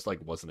 and he almost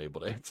like wasn't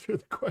able to answer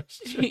the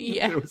question.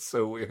 Yeah. It was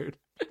so weird.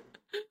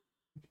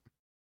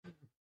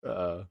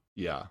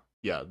 Yeah.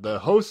 The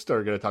hosts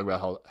are going to talk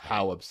about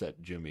how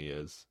upset Jumi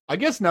is. I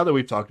guess now that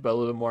we've talked about it a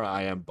little bit more,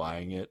 I am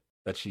buying it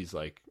that she's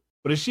like,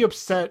 but is she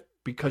upset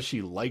because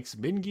she likes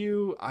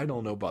Mingyu? I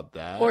don't know about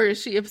that. Or is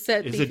she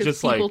upset Is because it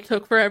just people like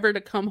took forever to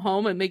come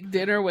home and make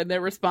dinner when their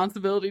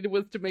responsibility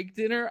was to make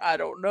dinner? I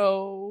don't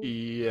know.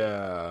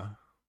 Yeah.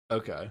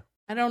 Okay.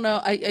 I don't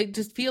know. I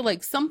just feel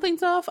like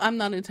something's off. I'm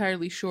not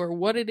entirely sure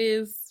what it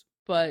is,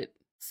 but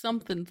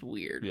something's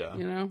weird. Yeah.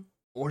 You know?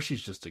 Or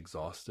she's just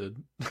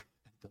exhausted.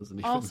 Doesn't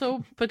even...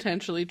 Also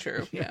potentially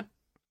true. Yeah.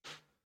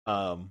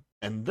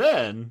 And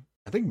then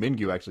I think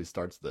Mingyu actually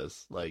starts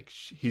this. Like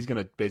he's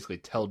gonna basically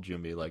tell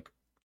Jumi like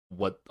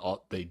what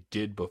they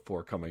did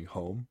before coming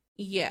home.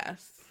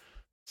 Yes.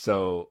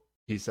 So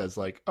he says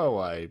like, "Oh,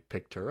 I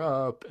picked her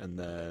up, and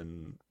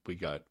then we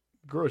got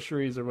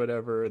groceries or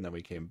whatever, and then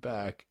we came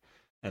back,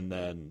 and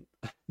then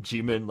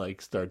Jimin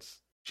like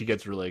starts. She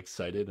gets really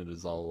excited and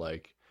is all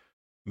like,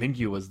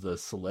 Mingyu was the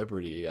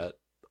celebrity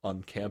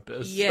on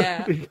campus.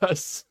 Yeah.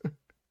 Because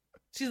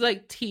she's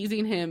like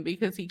teasing him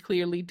because he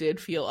clearly did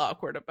feel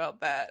awkward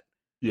about that.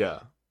 Yeah.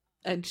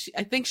 And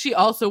I think she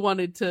also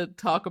wanted to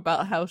talk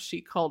about how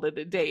she called it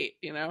a date,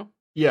 you know?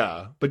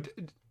 Yeah, but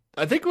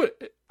I think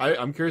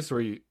I'm curious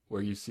where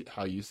you see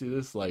how you see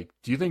this. Like,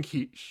 do you think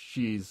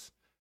she's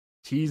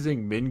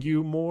teasing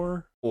Mingyu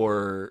more,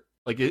 or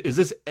like is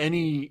this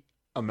any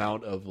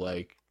amount of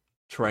like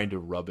trying to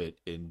rub it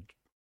in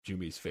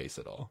Jumi's face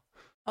at all?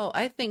 Oh,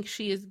 I think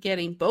she is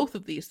getting both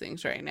of these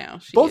things right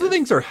now. Both of the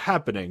things are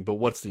happening, but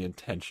what's the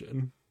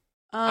intention?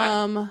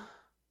 I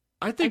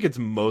think it's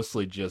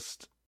mostly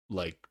just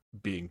like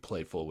being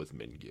playful with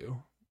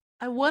Mingyu.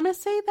 I want to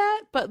say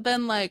that, but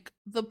then like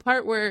the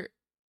part where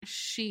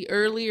she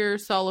earlier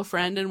saw a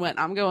friend and went,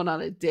 "I'm going on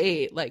a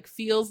date," like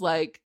feels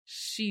like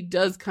she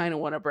does kind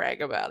of want to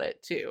brag about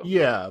it too.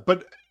 Yeah,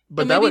 but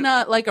maybe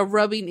not like a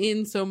rubbing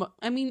in so much.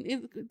 I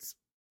mean,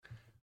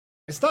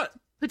 it's not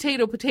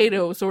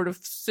potato sort of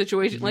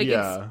situation. Like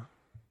it's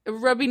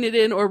rubbing it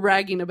in or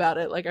bragging about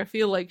it. Like I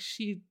feel like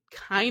she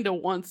kind of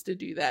wants to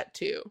do that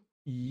too.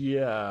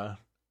 Yeah,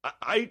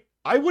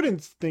 I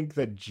wouldn't think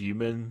that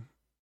Jimin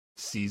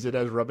sees it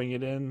as rubbing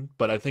it in,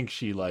 but I think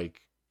she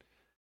like,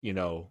 you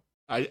know,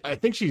 I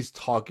think she's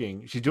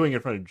doing it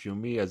in front of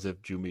Jumi as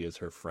if Jumi is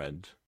her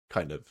friend,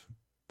 kind of.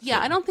 Yeah,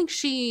 I don't think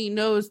she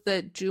knows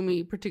that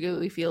Jumi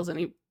particularly feels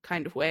any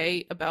kind of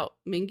way about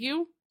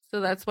Mingyu.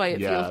 So that's why it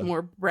feels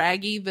more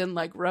braggy than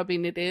like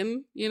rubbing it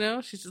in, you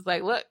know? She's just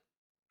like, look,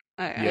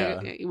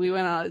 we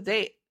went on a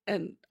date,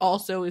 and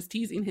also is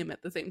teasing him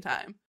at the same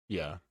time.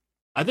 Yeah.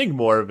 I think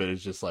more of it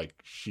is just like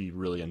she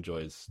really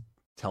enjoys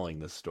telling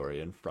this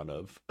story in front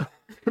of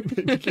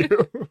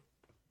Mingyu.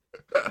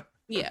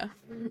 Yeah.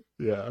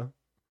 Yeah.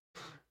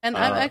 And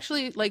I'm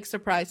actually like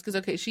surprised because,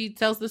 okay, she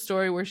tells the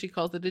story where she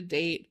calls it a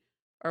date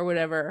or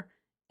whatever.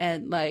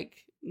 And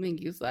like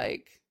Mingyu's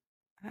like,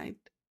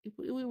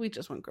 we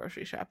just went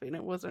grocery shopping.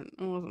 It wasn't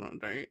a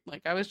date.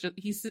 Like I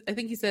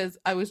think he says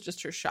I was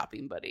just her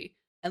shopping buddy.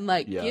 And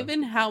like,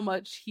 given how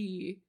much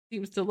he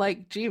seems to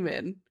like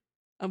Jimin,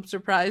 I'm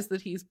surprised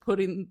that he's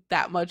putting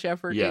that much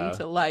effort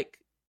into like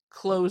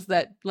close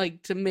that,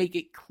 like to make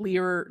it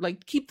clearer,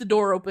 like keep the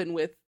door open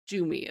with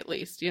Jumi at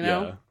least, you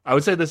know? Yeah. I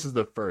would say this is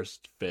the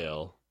first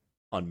fail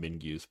on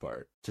Mingyu's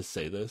part to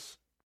say this,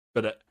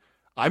 but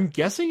I'm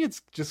guessing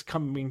it's just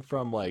coming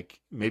from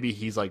like maybe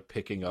he's like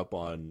picking up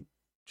on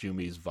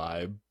Jumi's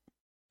vibe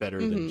better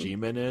than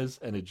Jimin is,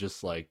 and it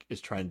just like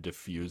is trying to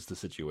diffuse the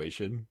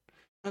situation.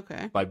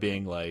 Okay. By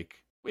being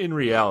like, in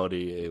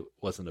reality, it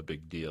wasn't a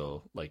big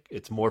deal. Like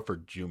it's more for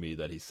Jumi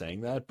that he's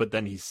saying that, but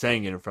then he's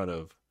saying it in front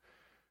of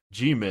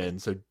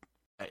Jimin. So,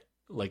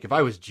 like if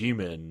I was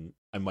Jimin,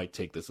 I might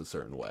take this a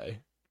certain way.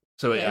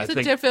 So yeah, it's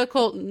a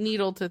difficult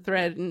needle to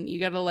thread, and you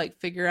got to like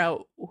figure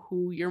out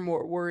who you're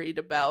more worried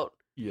about.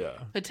 Yeah.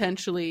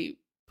 Potentially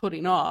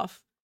putting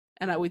off.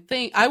 And I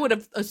would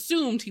have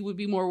assumed he would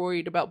be more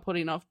worried about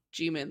putting off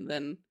Jimin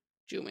than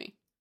Jumi.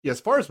 Yeah,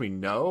 as far as we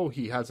know,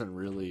 he hasn't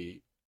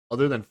really,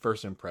 other than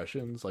first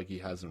impressions, like he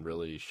hasn't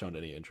really shown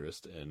any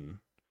interest in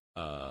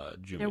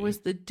Jumi. There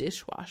was the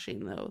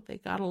dishwashing though. They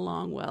got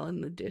along well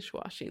in the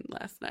dishwashing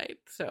last night.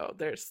 So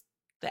there's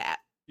that.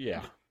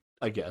 Yeah,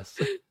 I guess.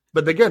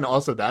 But again,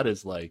 also that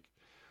is like,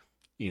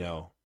 you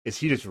know, is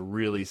he just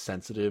really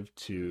sensitive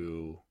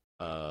to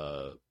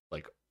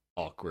like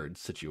awkward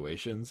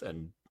situations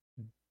and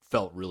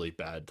felt really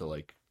bad to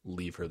like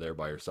leave her there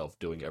by herself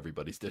doing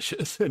everybody's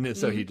dishes, and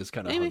so he just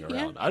kind of hung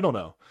around. I don't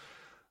know,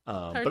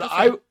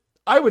 but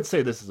I would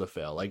say this is a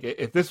fail. Like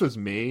if this was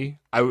me,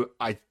 I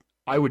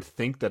would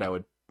think that I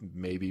would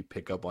maybe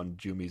pick up on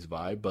Jumi's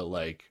vibe, but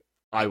like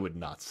I would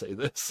not say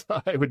this.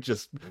 I would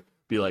just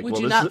be like, would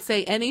you not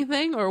say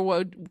anything, or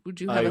would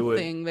you have a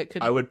thing that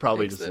could? I would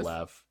probably just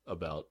laugh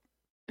about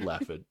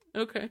laugh at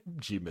Okay.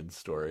 Jimin's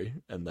story,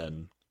 and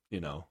then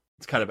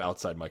it's kind of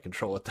outside my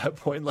control at that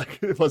point. Like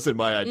it wasn't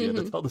my idea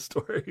to tell the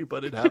story,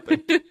 but it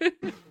happened.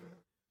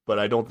 But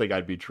I don't think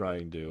I'd be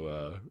trying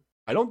to.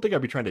 I don't think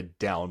I'd be trying to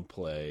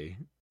downplay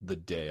the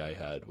day I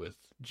had with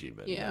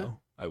Jimin. Yeah. No,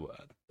 I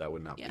would. That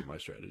would not be Yeah. my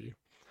strategy.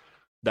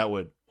 That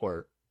would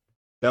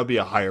be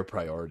a higher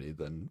priority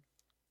than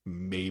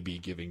maybe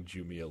giving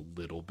Jumi a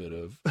little bit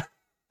of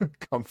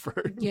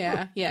comfort.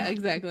 Yeah,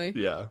 exactly.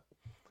 Yeah.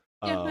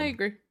 Yeah, I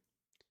agree.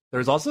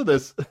 There's also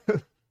this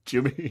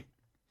Jumi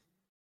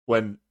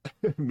when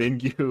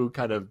Mingyu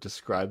kind of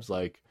describes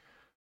like,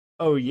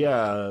 oh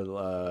yeah,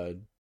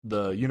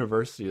 the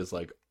university is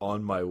like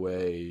on my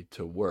way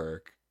to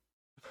work.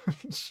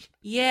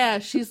 Yeah,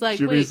 she's like,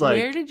 Jumi's wait,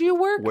 like, where did you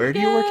work? Where do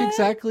you work again?"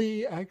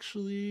 exactly,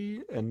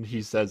 actually? And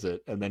he says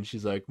it, and then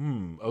she's like,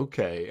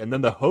 okay. And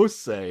then the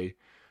hosts say,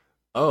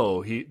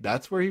 oh,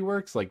 that's where he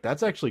works? Like,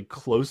 that's actually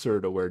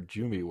closer to where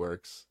Jumi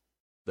works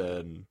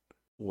than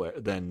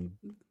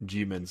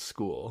Jimin's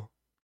school.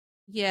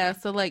 Yeah,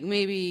 so like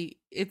maybe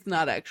it's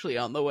not actually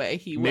on the way.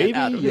 He Maybe, went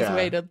out of his yeah.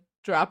 way to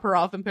drop her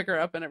off and pick her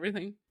up and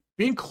everything.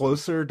 Being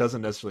closer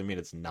doesn't necessarily mean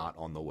it's not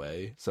on the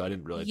way, so I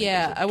didn't really think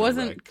Yeah, there's a I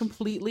wasn't direct-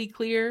 completely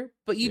clear,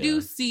 but you Yeah.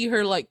 do see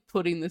her like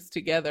putting this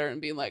together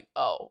and being like,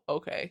 oh,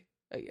 okay,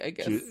 I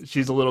guess.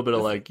 She's a little bit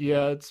of This- like,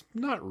 yeah, it's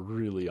not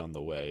really on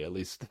the way. At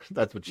least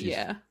that's what she's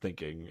Yeah.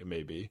 thinking,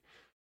 maybe.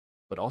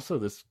 But also,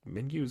 this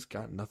Mingyu's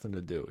got nothing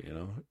to do,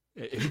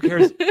 Who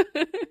cares?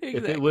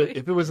 Exactly.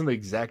 If it was in the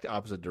exact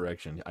opposite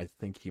direction, I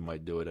think he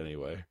might do it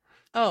anyway.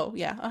 Oh,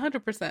 yeah,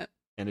 100%.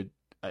 And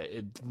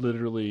it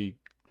literally,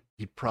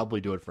 he'd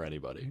probably do it for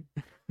anybody.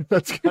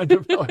 That's kind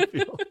of how I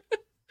feel.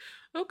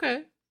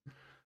 Okay.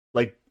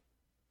 Like,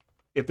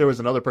 if there was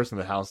another person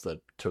in the house that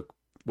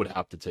would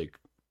have to take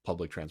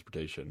public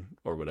transportation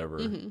or whatever,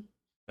 Mhm.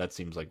 that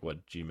seems like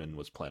what Jimin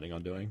was planning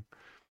on doing.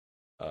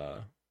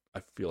 I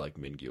feel like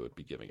Mingyu would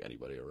be giving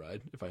anybody a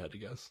ride, if I had to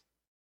guess.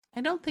 I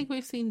don't think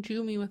we've seen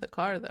Jumi with a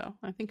car, though.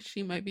 I think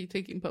she might be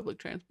taking public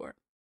transport.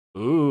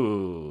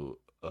 Ooh.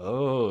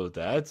 Oh,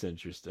 that's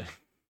interesting.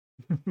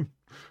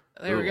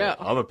 There we go.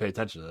 I'm going to pay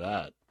attention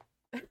to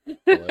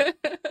that.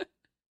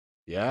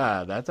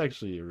 Yeah, that's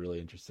actually a really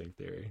interesting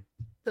theory.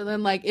 So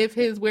then, like, if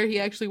where he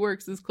actually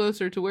works is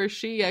closer to where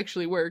she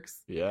actually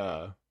works,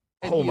 Yeah.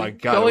 and Oh he's my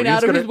god. going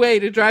out of his way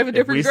to drive a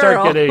different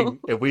girl.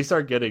 If we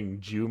start getting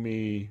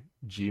Jumi,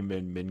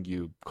 Jimin,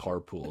 Mingyu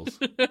carpools,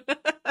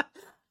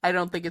 I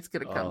don't think it's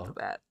gonna come Oh. to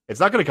that. it's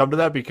not going to come to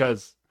that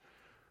because,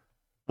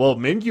 well,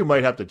 Mingyu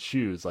might have to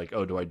choose. Like,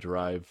 oh, do I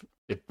drive?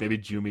 If maybe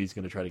Jumi's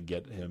going to try to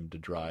get him to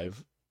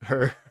drive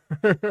her,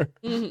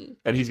 Mhm.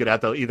 and he's going to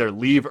have to either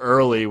leave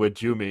early with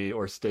Jumi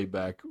or stay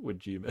back with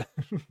Jimin.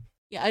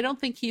 Yeah, I don't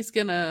think she's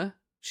gonna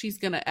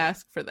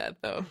ask for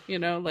that though.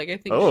 Like I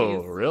think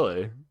Oh, she's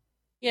really?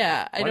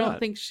 yeah. I Why don't not?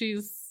 think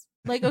she's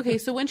like okay.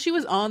 So when she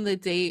was on the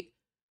date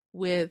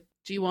with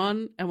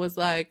Jiwon and was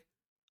like,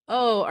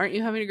 "Oh, aren't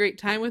you having a great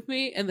time with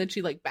me?" and then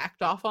she like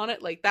backed off on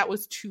it, like that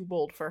was too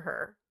bold for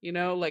her.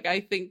 Like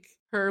I think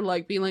her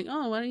like being like,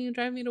 "Oh, why don't you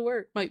drive me to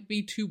work?" might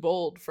be too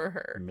bold for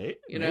her.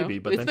 Maybe,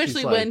 but then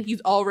especially she's when like,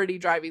 he's already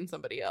driving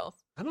somebody else.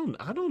 I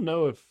don't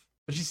know if,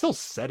 but she still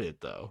said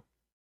it though.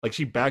 Like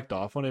she backed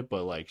off on it,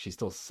 but like she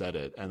still said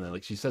it, and then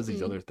like she says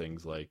these Mhm. other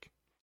things like,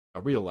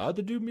 "Are we allowed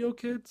to do meal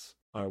kits?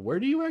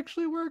 Where do you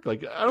actually work?"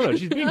 Like I don't know.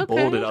 She's being Okay,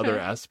 bold in other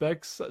okay.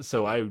 aspects,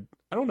 so I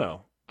don't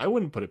know. I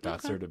wouldn't put it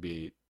past Okay. her to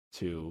be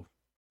too.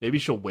 Maybe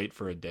she'll wait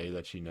for a day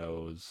that she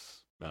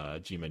knows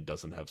Jimin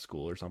doesn't have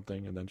school or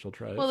something, and then she'll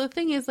try it. Well, the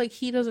thing is, like,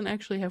 he doesn't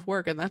actually have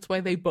work, and that's why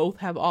they both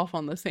have off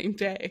on the same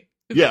day.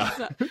 Yeah, It's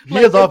not- he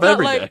like, has off it's not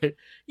every like- day.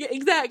 Yeah,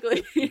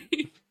 exactly.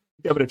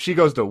 Yeah, but if she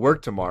goes to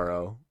work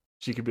tomorrow,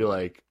 she could be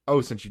like,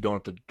 "Oh, since you don't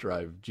have to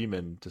drive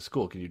Jimin to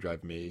school, can you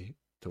drive me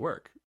to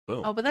work?"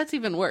 Boom. Oh, but that's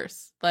even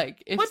worse.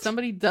 Like, if What?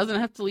 somebody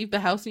doesn't have to leave the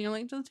house and you're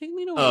like, just take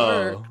me to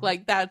Oh. work,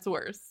 like, that's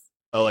worse.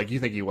 Oh, like you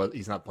think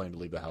he's not planning to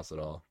leave the house at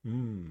all?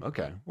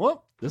 Okay.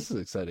 Well, this is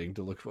exciting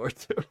to look forward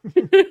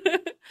to.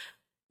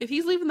 If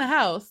he's leaving the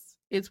house,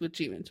 it's with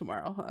Jimin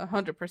tomorrow.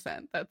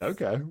 100%. That's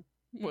Okay.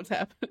 what's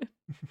happening.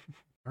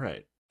 All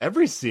right.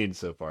 Every scene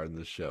so far in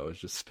this show has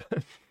just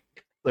been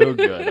so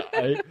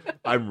good.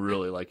 I'm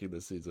really liking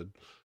this season.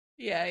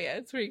 Yeah,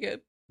 it's pretty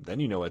good. Then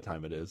you know what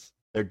time it is.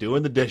 They're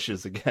doing the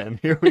dishes again.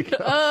 Here we go.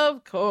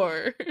 Of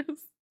course.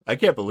 I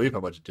can't believe how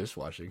much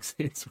dishwashing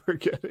scenes we're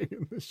getting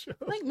in this show.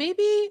 Like,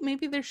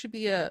 maybe there should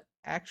be a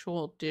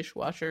actual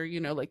dishwasher,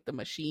 like the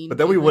machine. But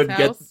then we in this wouldn't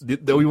house.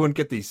 we wouldn't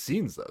get these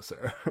scenes though,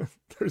 Sarah.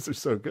 Those are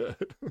so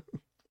good.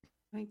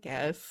 I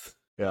guess.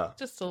 Yeah.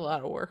 Just a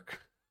lot of work.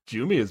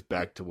 Jumi is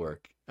back to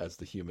work as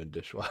the human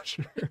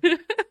dishwasher.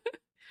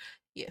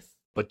 Yes.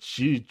 But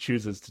she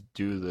chooses to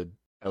do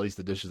at least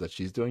the dishes that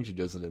she's doing, she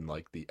does it in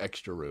like the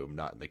extra room,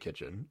 not in the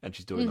kitchen. And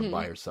she's doing them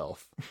by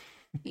herself.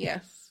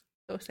 Yes.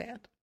 So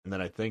sad. And then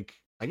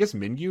I guess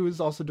Mingyu is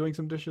also doing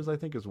some dishes, I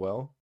think, as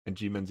well. And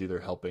Jimin's either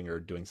helping or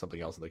doing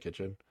something else in the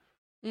kitchen.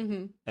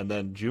 Mm-hmm. And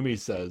then Jumi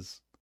says,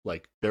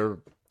 like, they're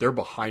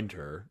behind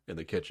her in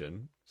the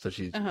kitchen. So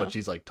but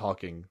she's like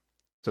talking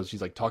So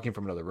she's like talking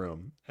from another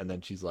room, and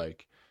then she's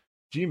like,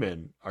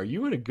 Jimin, are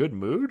you in a good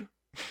mood?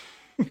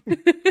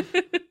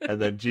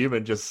 And then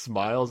Jimin just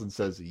smiles and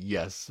says,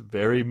 yes,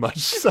 very much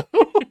so.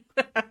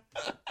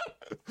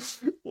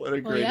 What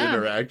a great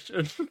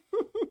interaction.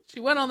 She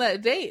went on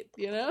that date,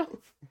 you know?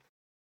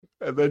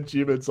 And then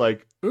Jimin's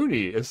like,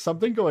 Uni, is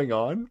something going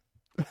on?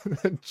 And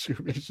then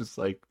Jumi's just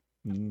like,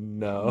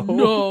 no.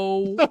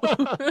 No.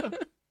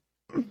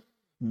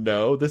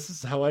 No, this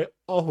is how I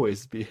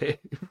always behave.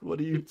 What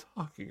are you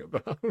talking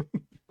about?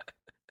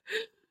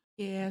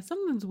 Yeah,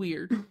 something's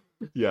weird.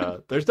 Yeah,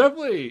 there's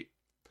definitely...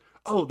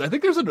 Oh, I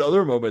think there's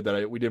another moment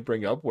that we didn't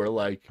bring up where,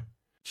 like,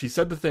 she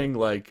said the thing,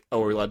 like, oh,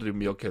 we're allowed to do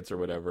meal kits or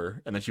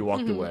whatever, and then she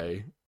walked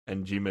away,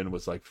 and Jimin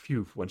was like,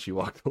 phew, when she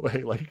walked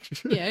away, like...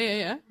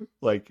 Yeah.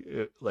 Like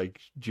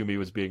Jumi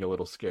was being a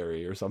little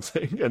scary or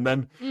something. And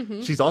then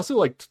she's also,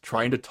 like,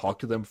 trying to talk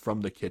to them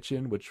from the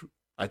kitchen, which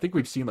I think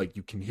we've seen, like,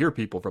 you can hear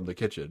people from the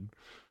kitchen.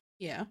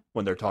 Yeah.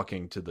 When they're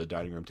talking to the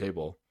dining room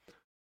table.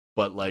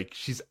 But, like,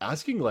 she's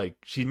asking, like,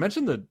 she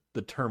mentioned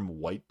the term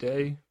White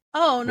Day.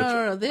 Oh,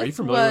 no. Are you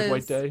familiar with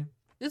White Day?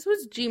 This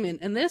was Jimin,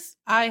 and this,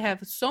 I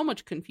have so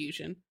much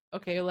confusion.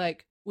 Okay,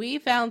 like, we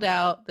found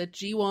out that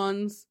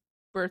Jiwon's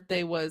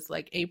birthday was,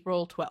 like,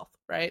 April 12th,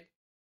 right?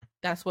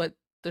 That's what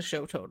the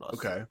show told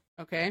us.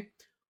 Okay?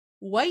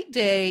 White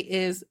Day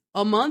is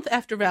a month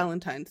after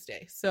Valentine's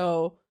Day.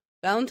 So,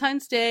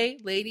 Valentine's Day,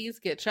 ladies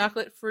get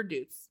chocolate for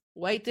dudes.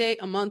 White Day,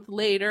 a month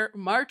later,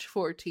 March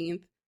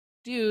 14th,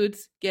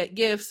 dudes get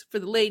gifts for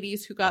the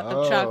ladies who got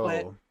the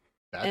chocolate.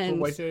 That's what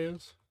White Day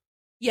is?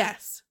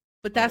 Yes,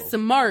 but that's in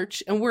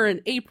March, and we're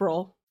in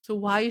April. So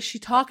why is she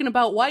talking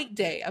about White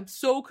Day? I'm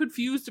so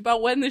confused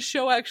about when this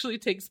show actually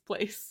takes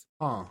place.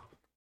 Huh.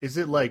 Is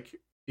it like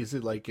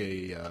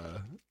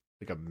a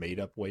made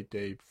up White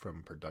Day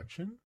from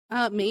production?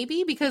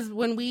 Maybe, because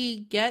when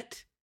we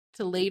get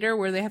to later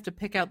where they have to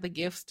pick out the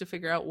gifts to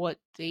figure out what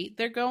date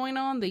they're going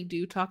on, they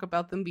do talk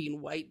about them being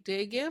White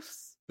Day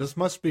gifts. This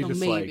must be so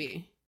just maybe.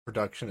 Like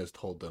production has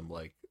told them,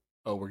 like,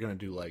 oh, we're gonna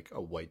do like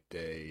a White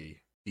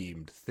Day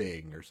themed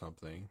thing or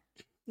something.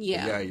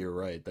 Yeah. But yeah, you're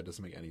right. That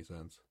doesn't make any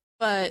sense.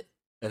 But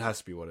it has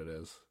to be what it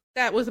is.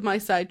 That was my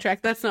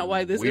sidetrack. That's not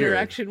why this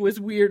interaction was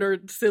weird or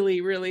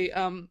silly, really.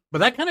 But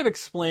that kind of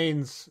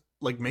explains,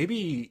 like,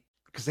 maybe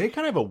because they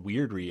kind of have a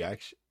weird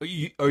reaction.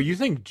 Are you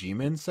think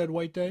Jimin said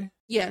White Day?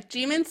 Yeah,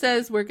 Jimin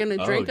says we're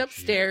gonna drink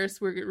upstairs.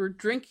 We're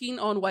drinking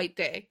on White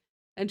Day,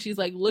 and she's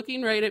like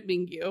looking right at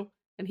Mingyu,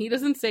 and he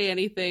doesn't say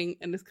anything,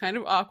 and it's kind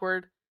of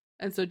awkward.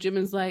 And so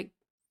Jimin's like,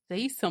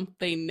 "Say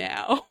something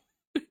now,"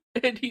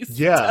 and he's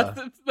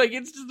like,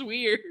 it's just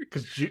weird.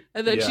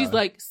 And then she's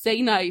like,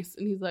 "Say nice,"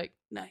 and he's like,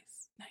 "Nice."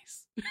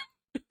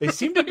 They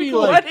seem to be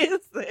like, what is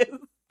this?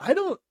 I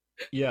don't.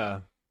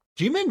 Yeah,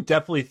 Jimin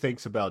definitely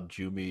thinks about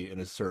Jumi in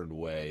a certain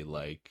way,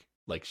 like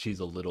she's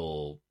a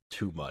little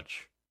too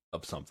much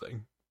of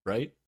something,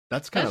 right?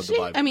 That's kind of the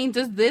vibe. I mean,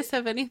 does this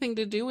have anything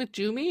to do with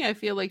Jumi? I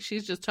feel like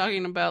she's just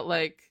talking about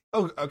like.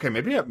 Oh, okay.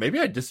 Maybe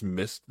I just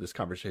missed this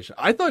conversation.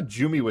 I thought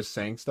Jumi was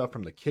saying stuff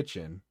from the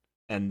kitchen,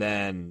 and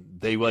then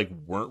they like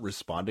weren't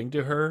responding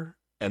to her,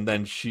 and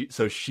then she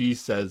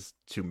says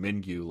to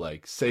Mingyu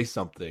like, say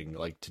something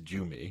like to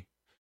Jumi.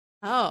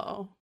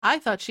 Oh, I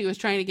thought she was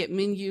trying to get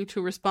Mingyu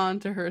to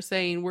respond to her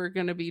saying we're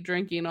going to be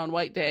drinking on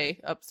White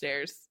Day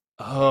upstairs.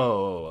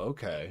 Oh,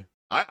 okay.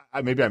 I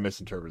maybe I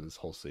misinterpreted this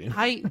whole scene.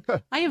 I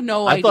have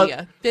no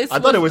idea. I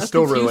thought it was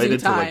still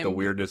related to like the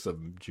weirdness of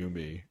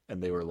Jumi,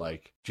 and they were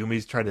like,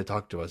 Jumi's trying to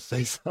talk to us,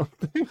 say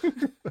something.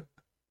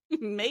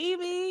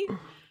 Maybe.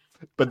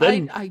 But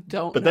then I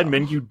don't. But then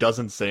Mingyu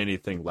doesn't say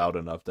anything loud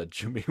enough that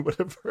Jumi would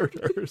have heard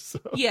her. So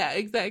yeah,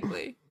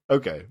 exactly.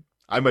 Okay,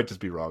 I might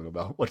just be wrong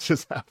about what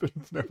just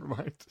happened. Never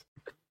mind.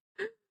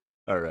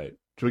 All right.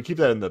 Should we keep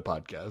that in the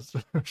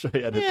podcast? Should I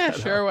edit that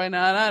sure. out? Why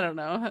not? I don't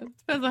know. It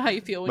depends on how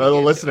you feel. Well,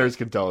 the listeners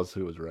can tell us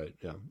who was right.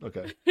 Yeah.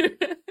 Okay.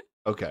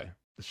 Okay.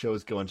 The show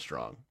is going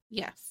strong.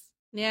 Yes.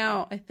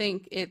 Now I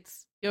think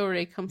it's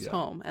Yore comes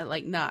home at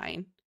like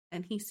 9,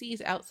 and he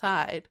sees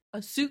outside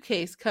a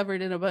suitcase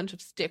covered in a bunch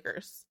of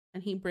stickers,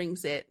 and he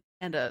brings it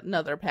and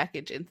another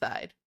package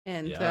inside.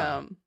 And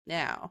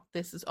now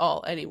this is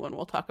all anyone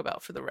will talk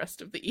about for the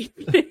rest of the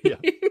evening.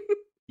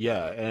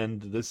 Yeah,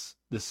 and this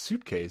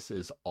suitcase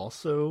is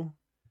also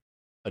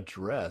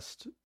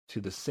addressed to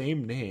the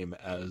same name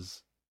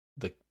as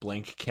the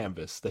blank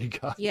canvas they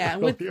got. Yeah,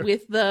 with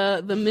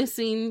the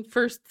missing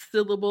first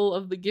syllable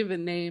of the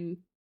given name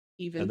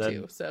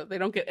too, so they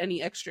don't get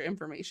any extra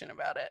information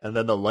about it. And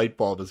then the light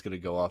bulb is going to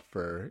go off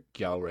for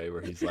Gyaorei,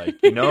 where he's like,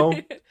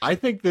 I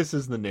think this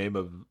is the name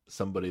of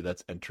somebody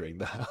that's entering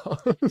the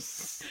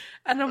house.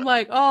 And I'm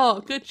like, oh,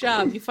 good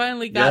job. You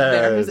finally got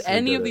there. Has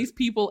any of these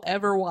people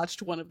ever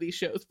watched one of these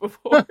shows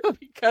before?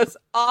 Because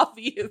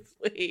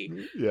obviously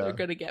they're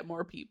going to get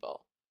more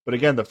people. But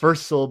again, the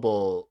first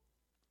syllable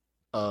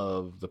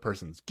of the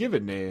person's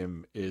given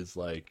name is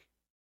like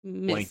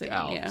blanked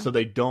out. Yeah. So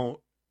they don't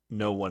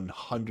know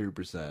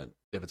 100%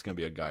 if it's going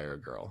to be a guy or a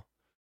girl.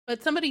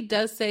 But somebody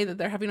does say that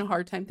they're having a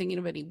hard time thinking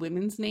of any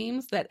women's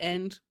names that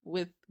end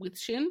with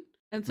Shin.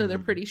 And so they're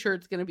Mhm. pretty sure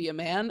it's going to be a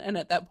man. And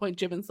at that point,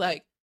 Jimin's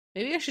like,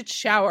 maybe I should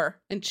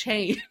shower and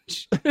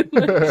change.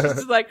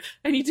 She's like,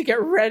 I need to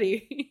get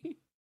ready.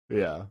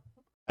 Yeah.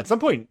 At some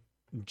point,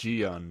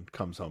 Jiyeon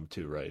comes home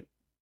too, right?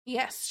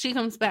 Yes, she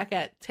comes back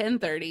at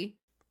 10:30.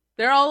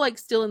 They're all like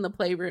still in the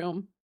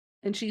playroom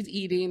and she's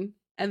eating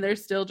and they're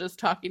still just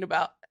talking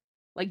about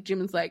like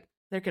Jimin's like,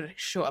 they're going to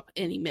show up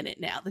any minute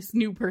now. This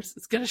new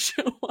person's going to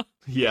show up.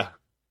 Yeah.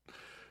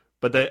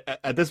 But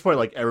at this point,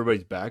 like,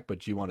 everybody's back, but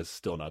Jiwon is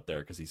still not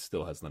there because he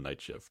still has the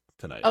night shift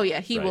tonight. Oh, yeah.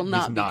 He right? will He's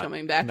not be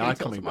coming back not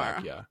until coming tomorrow.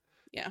 back, yeah.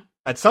 Yeah.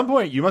 At some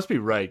point, you must be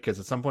right, because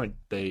at some point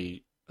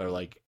they are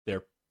like,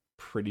 they're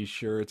pretty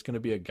sure it's going to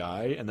be a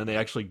guy, and then they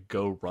actually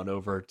go run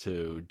over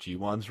to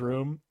Jiwon's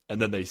room, and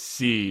then they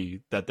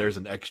see that there's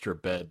an extra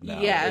bed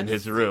now in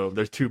his room.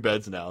 There's 2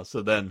 beds now.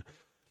 So then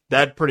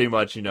that pretty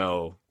much,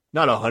 not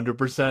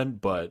 100%,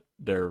 but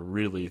they're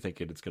really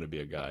thinking it's going to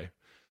be a guy.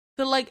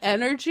 The like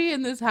energy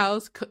in this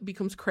house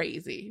becomes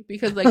crazy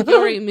because like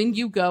Yori and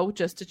Mingyu go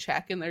just to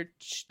check and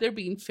they're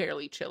being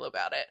fairly chill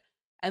about it.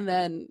 And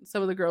then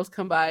some of the girls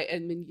come by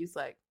and Mingyu's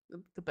like,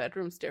 the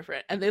bedroom's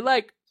different, and they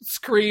like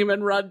scream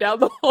and run down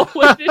the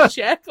hallway to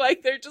check.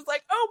 Like they're just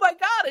like, oh my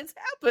god, it's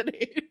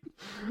happening.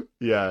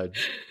 Yeah,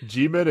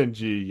 Jimin and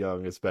Ji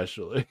Young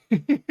especially.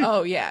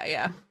 Oh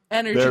yeah.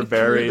 Energy. They're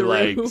very the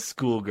like roof.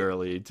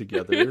 schoolgirly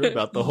together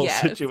about the whole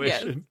Yes,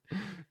 situation.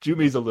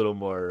 Jumi's a little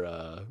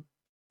more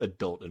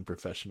adult and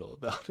professional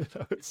about it,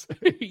 I would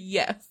say.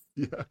 Yes.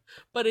 Yeah.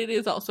 But it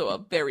is also a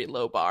very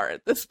low bar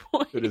at this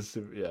point. It is,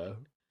 yeah.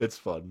 It's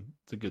fun.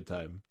 It's a good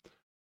time.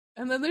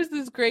 And then there's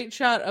this great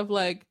shot of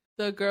like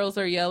the girls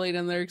are yelling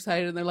and they're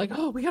excited and they're like,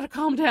 oh, we gotta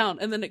calm down.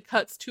 And then it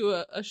cuts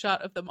to a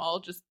shot of them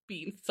all just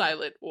being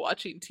silent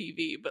watching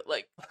TV, but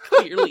like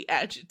clearly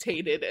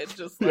agitated and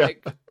just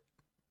like,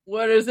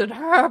 what is it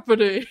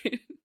happening?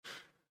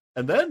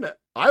 And then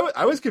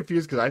I was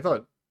confused because I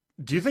thought,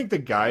 do you think the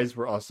guys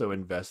were also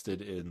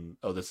invested in,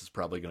 oh, this is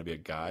probably going to be a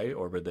guy,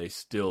 or were they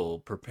still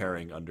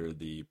preparing under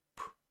the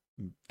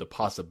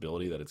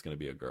possibility that it's going to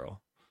be a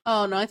girl?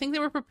 Oh no, I think they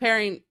were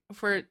preparing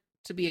for it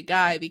to be a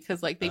guy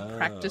because like they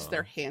practiced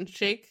their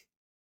handshake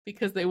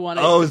because they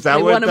wanted. Oh, is that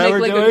they what they were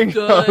doing?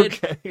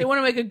 Okay. They want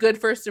to make a good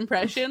first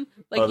impression.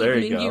 Like there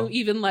you Mingyu go.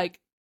 even like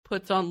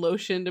puts on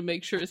lotion to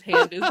make sure his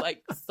hand is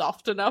like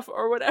soft enough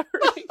or whatever.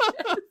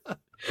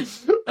 And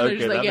they're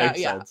just like, yeah,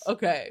 sense.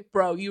 okay,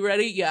 bro, you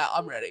ready? Yeah,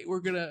 I'm ready.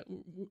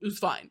 It's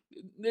fine.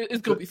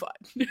 It's gonna be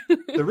fine.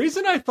 The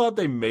reason I thought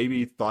they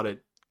maybe thought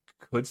it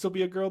could still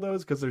be a girl though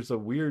is because there's a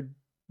weird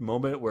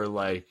moment where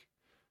like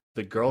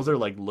the girls are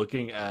like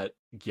looking at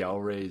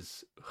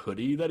Gyaorei's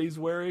hoodie that he's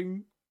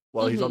wearing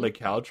while he's on the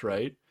couch,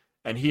 right?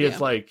 And he is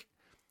like,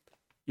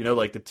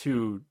 like the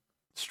 2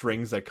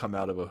 strings that come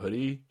out of a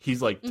hoodie,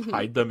 he's like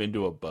tied them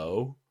into a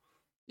bow.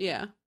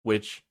 Yeah.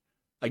 Which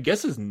I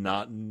guess is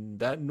not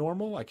that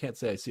normal. I can't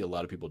say I see a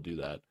lot of people do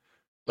that.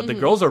 But the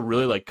girls are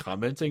really like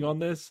commenting on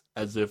this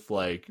as if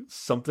like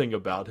something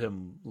about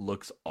him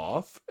looks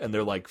off, and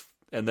they're like,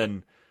 and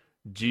then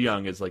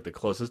Ji-young is like the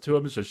closest to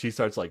him, so she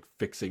starts like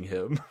fixing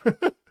him.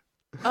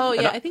 Oh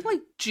yeah, I think like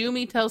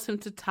Jumi tells him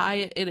to tie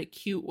it in a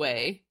cute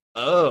way.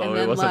 Oh, and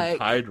then, it wasn't like,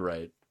 tied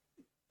right.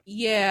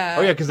 Yeah.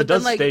 Oh yeah, because it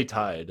does then, like, stay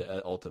tied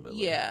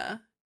ultimately. Yeah.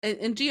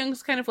 And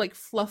Ji-young's kind of like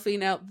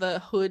fluffing out the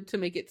hood to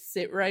make it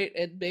sit right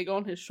and big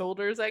on his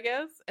shoulders, I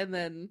guess. And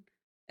then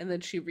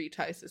she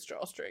reties his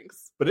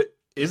drawstrings. But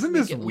isn't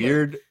this Make it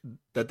weird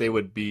that they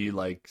would be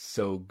like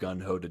so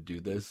gung-ho to do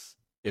this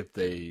if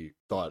they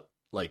thought,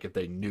 like, if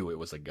they knew it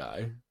was a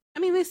guy? I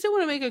mean, they still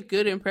want to make a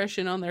good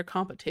impression on their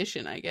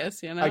competition, I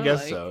guess, I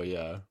guess so,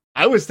 yeah.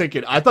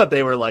 I thought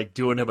they were like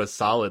doing him a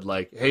solid,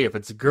 like, hey, if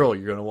it's a girl,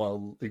 you're gonna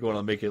want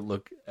to make it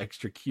look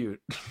extra cute.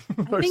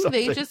 I think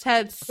they just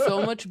had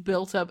so much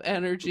built up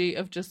energy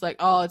of just like,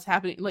 oh, it's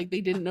happening. Like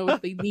they didn't know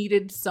if they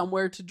needed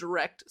somewhere to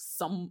direct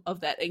some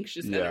of that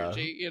anxious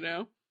energy,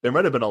 There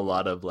might have been a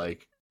lot of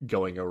like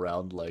going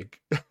around like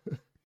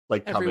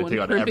like Everyone commenting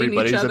on crimping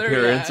everybody's each other,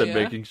 appearance and yeah.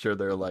 making sure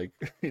they're like,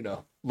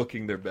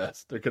 looking their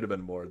best. There could have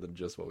been more than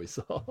just what we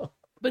saw.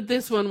 But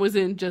this one was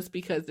in just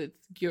because it's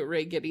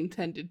Gyorei getting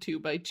tended to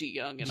by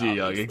Ji-young. And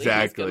Ji-young,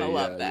 exactly. He's gonna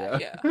love that,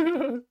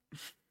 yeah.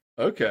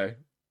 Okay.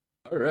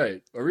 All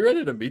right. Are we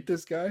ready to meet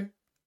this guy?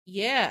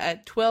 Yeah,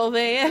 at 12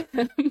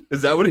 a.m.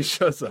 Is that when he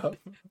shows up?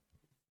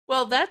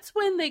 Well, that's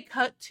when they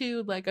cut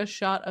to like a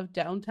shot of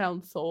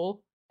downtown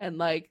Seoul, and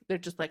like they're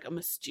just like a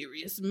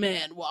mysterious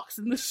man walks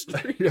in the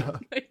street. Yeah.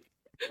 Like,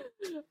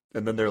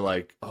 and then they're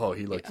like, "Oh,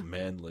 he looks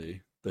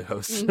manly." The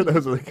hosts, Mhm.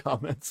 those are the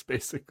comments,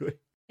 basically.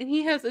 and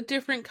he has a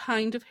different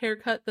kind of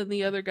haircut than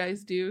the other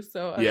guys do,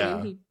 so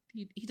I mean,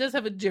 he does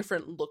have a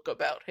different look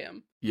about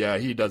him. Yeah,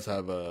 he does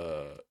have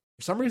for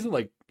some reason,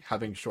 like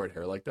having short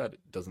hair like that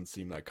doesn't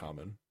seem that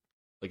common.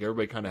 Like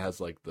everybody kind of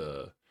has like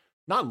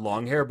not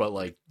long hair, but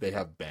like they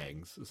have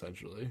bangs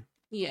essentially.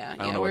 Yeah, I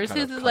don't yeah. know what Whereas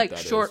kind of his is cut like that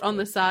short is, on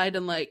but- the side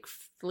and like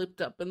flipped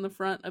up in the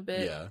front a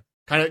bit. Yeah,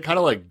 kind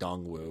of like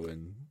Dongwoo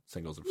in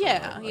Singles Inferno.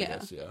 Yeah, I yeah.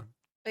 guess, yeah.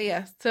 But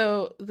yeah,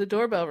 so the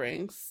doorbell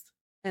rings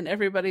and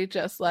everybody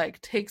just like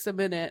takes a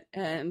minute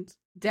and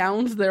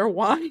downs their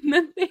wine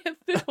that they have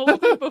been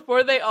holding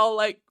before they all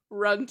like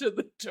run to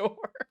the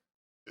door.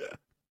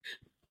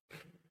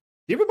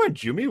 Even my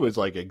Jumi was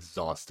like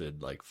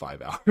exhausted like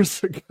 5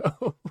 hours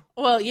ago.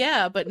 Well,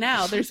 yeah, but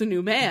now there's a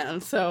new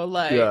man, so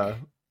like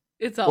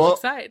it's all Well,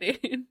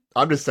 exciting.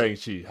 I'm just saying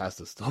she has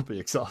to still be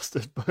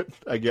exhausted, but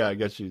I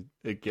guess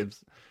it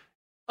gives.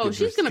 Oh, gives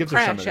her- she's gonna gives her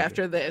some crash energy.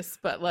 after this,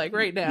 but like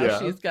right now Yeah.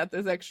 she's got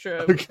this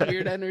extra Okay.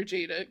 weird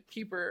energy to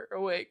keep her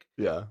awake.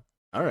 Yeah.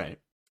 All right.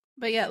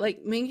 But yeah,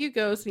 like Mingyu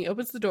goes and he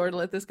opens the door to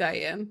let this guy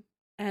in,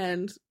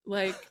 and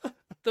like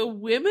the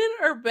women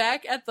are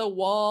back at the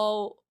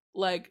wall,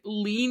 like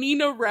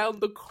leaning around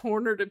the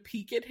corner to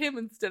peek at him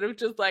instead of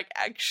just like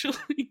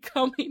actually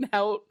coming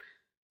out,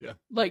 Yeah.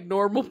 like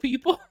normal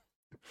people.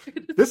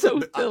 It is This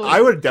so silly.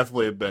 I would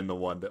definitely have been the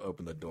one to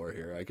open the door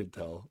here. I could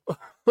tell.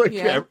 Like,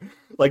 Yeah.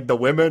 like the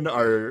women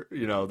are,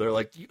 they're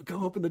like, you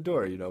go open the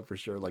door, for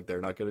sure. Like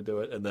they're not going to do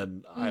it, and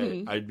then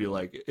Mhm. I'd be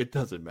like, it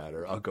doesn't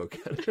matter. I'll go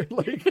get her.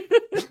 Like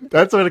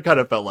that's what it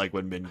kind of felt like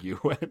when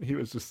Mingyu went. He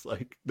was just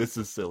like, this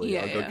is silly.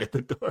 Yeah, I'll go yeah. get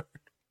the door.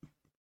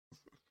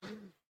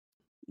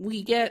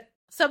 We get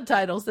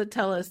subtitles that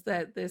tell us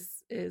that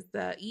this is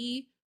the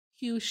Yi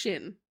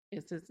Hyushin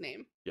is his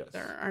name. Yes.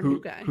 Our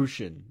new guy.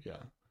 Hushin. Yeah.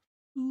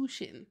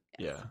 Hyushin.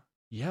 Yeah.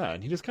 Yeah.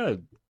 And he just kind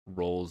of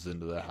rolls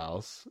into the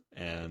house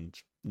and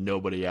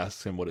nobody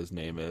asks him what his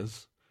name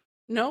is.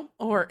 No,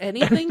 or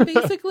anything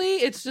basically.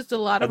 It's just a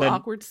lot of And then-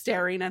 awkward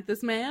staring at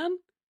this man.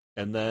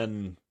 And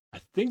then I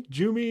think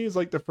Jumi is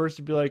like the first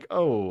to be like,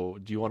 oh,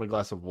 do you want a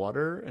glass of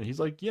water? And he's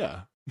like,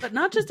 yeah. But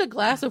not just a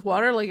glass of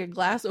water, like a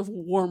glass of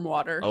warm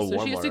water. Oh, so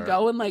warm she has to water.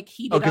 go and like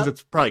heat Oh, it because up.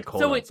 it's probably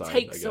cold So outside, it I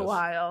takes a guess.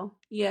 while.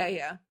 Yeah,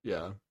 yeah.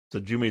 Yeah. So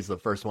Jumi's the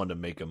first one to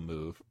make a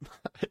move,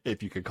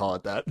 if you could call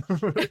it that.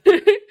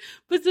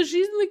 But so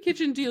she's in the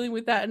kitchen dealing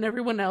with that, and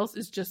everyone else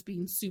is just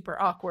being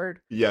super awkward.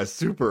 Yeah,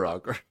 super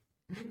awkward.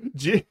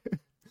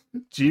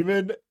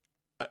 Jimin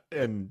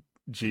and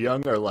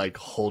Jiyoung are like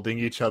holding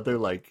each other,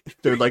 like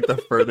they're like the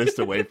furthest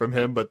away from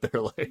him, but they're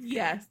like,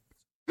 Yes.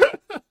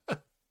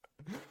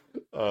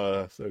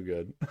 so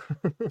good.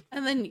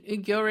 And then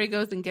Gyorei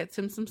goes and gets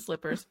him some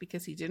slippers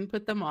because he didn't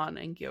put them on,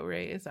 and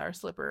Gyorei is our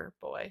slipper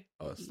boy.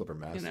 Oh, slipper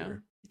master. You know,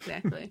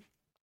 exactly.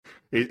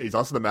 He's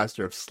also the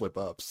master of slip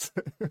ups.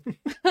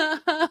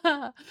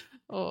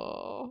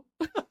 Oh,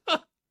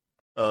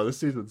 Oh, this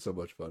season's so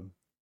much fun.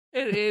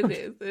 it is.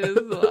 It is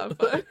a lot of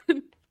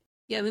fun.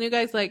 Yeah, the new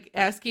guy's like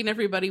asking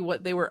everybody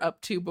what they were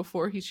up to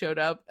before he showed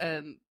up,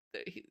 and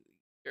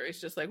Gyorei's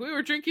just like, "We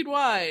were drinking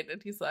wine,"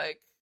 and he's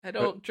like, "I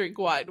don't drink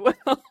wine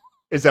well."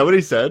 Is that what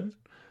he said?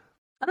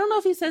 I don't know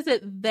if he says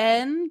it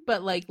then,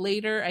 but like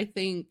later, I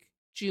think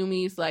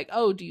Jumi's like,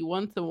 "Oh, do you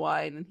want some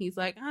wine?" And he's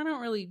like, "I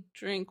don't really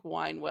drink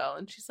wine well."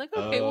 And she's like,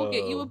 "Okay, we'll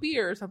get you a Oh.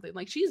 beer or something."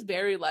 Like she's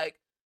very like,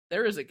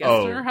 "There is a guest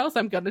Oh. in her house.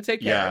 I'm gonna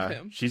take care of Yeah,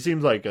 him." she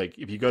seems like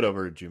if you go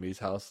over to Jumi's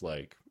house,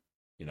 like,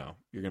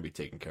 you're gonna be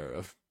taken care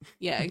of.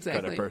 Yeah, Kind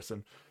exactly. of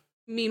person.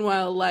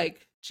 Meanwhile,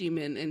 like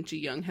Jimin and Ji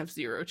Young have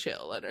zero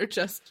chill and are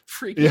just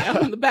freaking Yeah.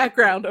 out in the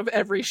background of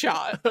every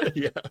shot.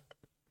 Yeah.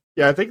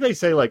 Yeah, I think they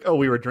say like, "Oh,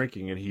 we were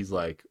drinking," and he's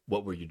like,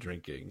 "What were you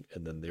drinking?"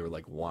 And then they were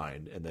like,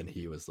 "Wine," and then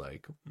he was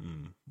like,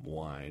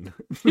 "Wine."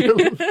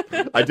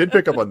 I did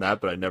pick up on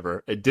that, but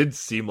it did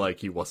seem like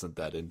he wasn't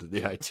that into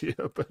the idea,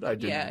 but I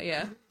didn't.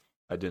 Yeah.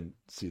 I didn't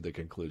see the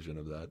conclusion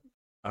of that.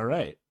 All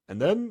right, and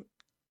then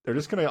they're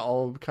just gonna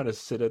all kind of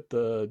sit at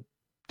the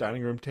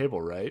dining room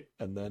table, right?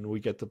 And then we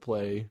get to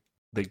play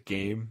the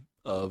game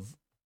of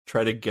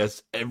try to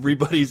guess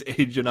everybody's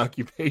age and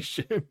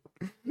occupation,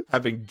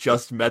 having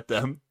just met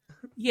them.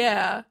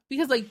 Yeah,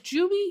 because like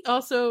Jumi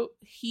also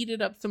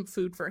heated up some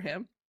food for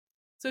him.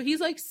 So he's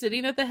like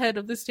sitting at the head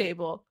of this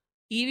table,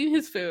 eating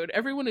his food.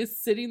 Everyone is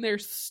sitting there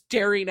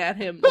staring at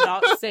him,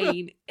 not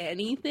saying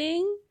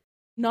anything,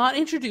 not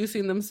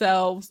introducing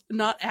themselves,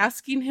 not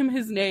asking him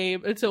his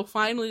name until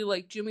finally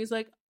like Jumi's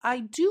like, "I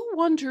do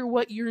wonder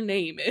what your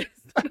name is."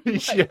 Like,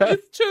 Yes.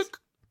 It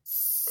took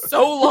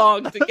so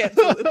long to get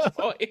to this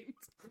point.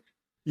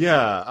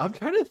 Yeah, I'm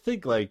trying to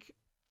think, like,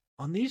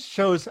 on these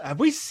shows, have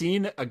we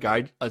seen a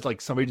guy,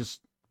 like somebody just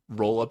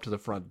roll up to the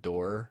front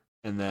door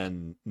and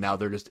then now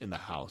they're just in the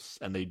house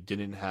and they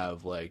didn't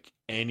have like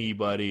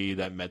anybody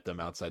that met them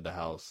outside the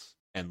house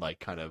and like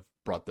kind of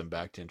brought them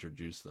back to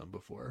introduce them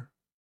before?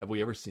 Have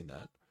we ever seen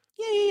that?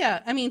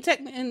 Yeah. I mean,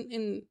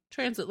 in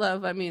Transit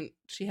Love, I mean,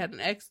 she had an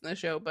ex in the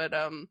show, but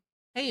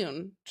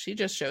Haeun, she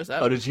just shows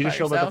up. Oh, did she just by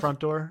show up at the herself. front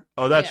door?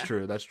 Oh, that's Yeah.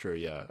 true. That's true.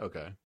 Yeah.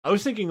 Okay. I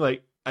was thinking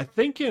like, I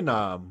think in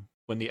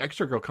when the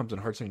extra girl comes in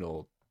Heart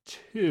Signal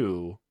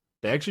 2,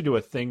 they actually do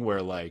a thing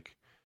where like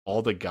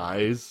all the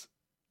guys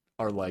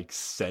are like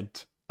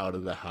sent out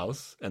of the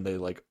house and they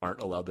like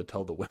aren't allowed to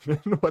tell the women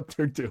what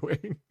they're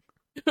doing.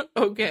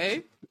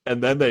 Okay.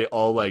 And then they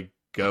all like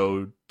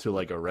go to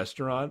like a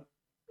restaurant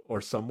or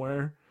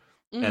somewhere.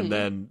 Mhm. And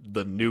then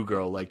the new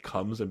girl like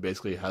comes and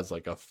basically has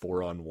like a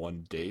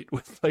 4-on-1 date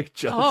with like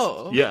just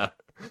Oh. yeah.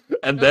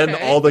 And then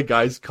Okay. all the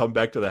guys come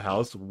back to the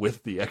house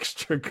with the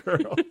extra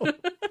girl.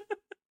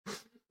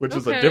 Which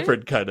is a Okay.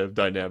 different kind of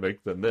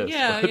dynamic than this.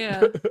 Yeah, but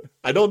yeah.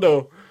 I don't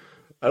know.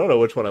 I don't know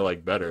which one I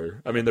like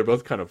better. I mean, they're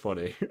both kind of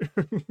funny.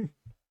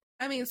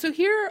 I mean, so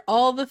here are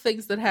all the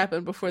things that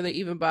happen before they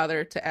even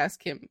bother to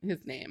ask him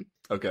his name.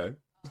 Okay.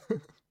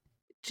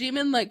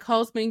 Jimin like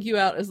calls Mingyu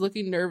out as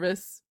looking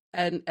nervous,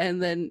 and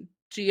then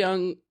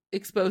Ji-young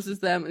exposes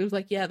them. It was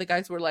like, yeah, the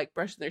guys were like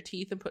brushing their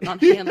teeth and putting on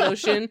hand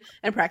lotion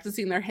and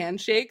practicing their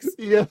handshakes.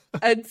 Yeah.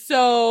 And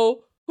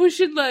so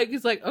Hushin like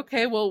is like,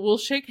 okay, well, we'll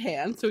shake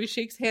hands. So he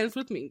shakes hands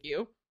with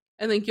Mingyu,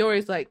 and then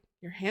Gyore's like,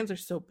 your hands are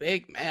so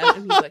big, man.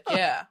 And he's like,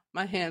 yeah,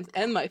 my hands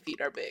and my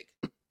feet are big.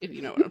 If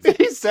you know what I'm saying.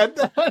 He said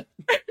that?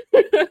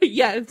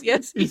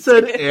 Yes. He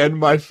said, did. and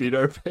my feet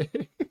are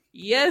big.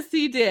 Yes,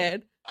 he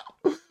did.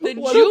 Then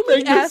What a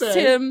thing Jimin to asked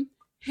say. him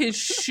his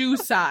shoe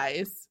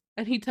size,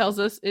 and he tells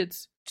us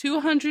it's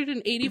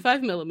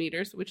 285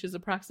 millimeters, which is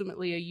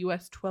approximately a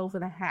US 12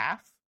 and a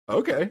half.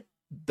 Okay.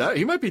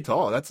 He might be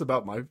tall. That's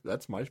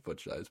my foot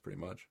size, pretty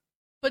much.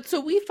 But so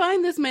we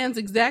find this man's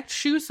exact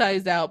shoe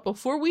size out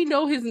before we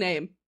know his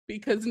name,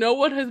 because no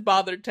one has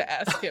bothered to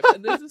ask him.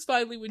 And this is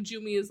finally when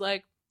Jumi is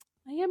like,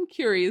 I am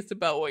curious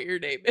about what your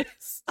name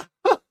is.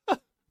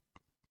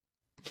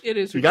 It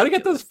is. You got to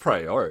get those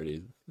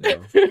priorities.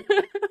 You know?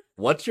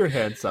 What's your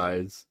hand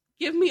size?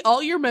 Give me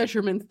all your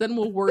measurements, then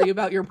we'll worry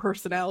about your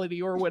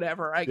personality or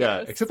whatever, I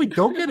guess. Yeah, except we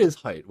don't get his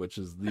height, which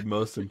is the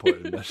most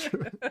important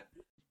measurement.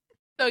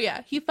 So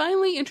yeah, he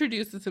finally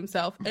introduces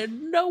himself,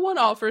 and no one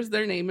offers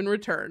their name in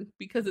return,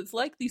 because it's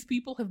like these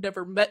people have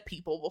never met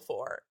people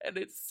before, and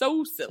it's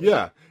so silly.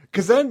 Yeah,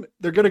 because then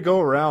they're gonna go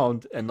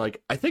around and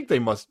like I think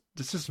this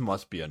just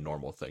must be a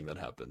normal thing that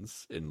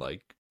happens in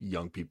like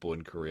young people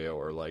in Korea,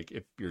 or like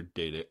if you're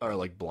dating or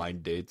like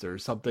blind dates or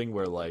something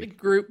where like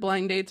Group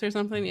blind dates or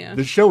something, yeah.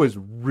 the show is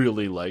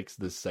really likes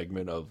this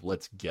segment of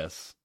let's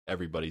guess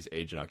everybody's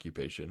age and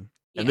occupation.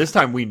 And this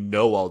time we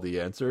know all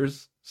the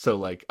answers. So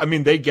like, I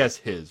mean, they guess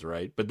his,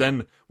 right? But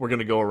then we're going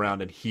to go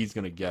around and he's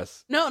going to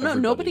guess. No,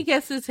 nobody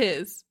guesses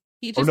his.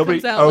 He just nobody,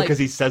 comes out because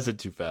he says it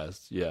too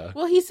fast. Yeah.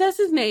 Well, he says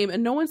his name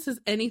and no one says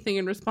anything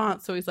in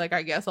response. So he's like,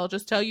 I guess I'll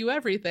just tell you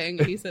everything.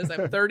 And he says,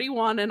 I'm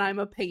 31 and I'm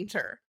a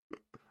painter.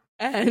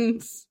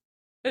 And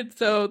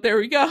so there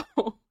we go.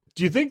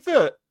 Do you think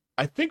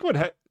I think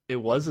what it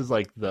was is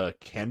like the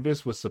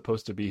canvas was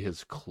supposed to be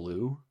his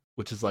clue,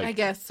 which is like, I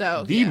guess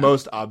so. The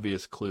most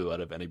obvious clue out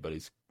of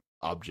anybody's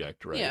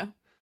object, right? Yeah.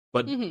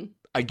 But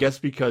I guess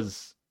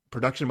because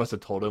production must have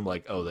told him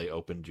like, oh, they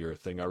opened your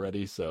thing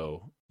already.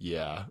 So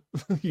yeah,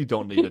 you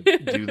don't need to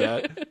do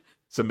that.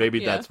 So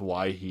maybe that's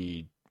why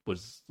he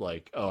was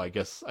like, oh, I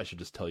guess I should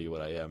just tell you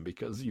what I am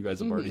because you guys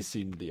have already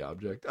seen the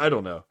object. I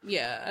don't know.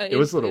 Yeah. It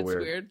was a little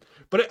weird.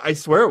 But I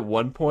swear at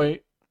one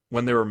point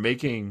when they were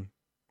making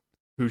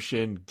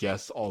Hushin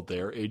guess all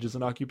their ages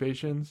and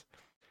occupations,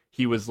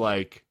 he was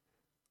like,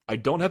 I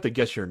don't have to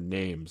guess your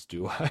names,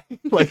 do I?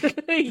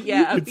 Like,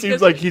 yeah. It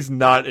seems like he's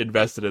not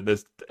invested in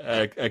this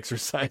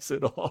exercise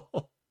at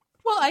all.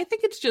 Well, I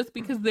think it's just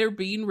because they're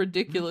being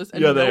ridiculous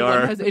and no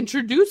one has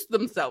introduced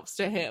themselves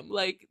to him.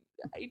 Like,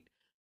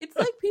 it's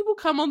like people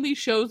come on these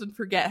shows and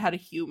forget how to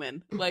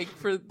human, like,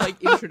 for,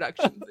 like,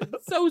 introductions.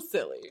 It's so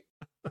silly.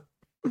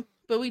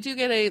 But we do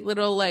get a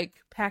little, like,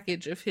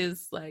 package of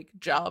his, like,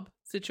 job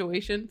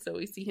situation. So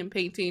we see him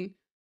painting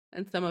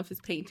and some of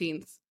his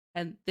paintings,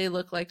 and they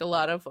look like a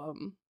lot of,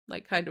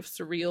 like, kind of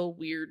surreal,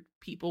 weird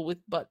people with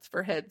butts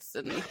for heads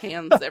and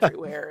hands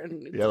everywhere.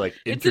 And like,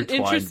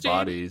 intertwined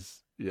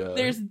bodies. Yeah.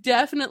 There's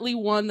definitely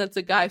one that's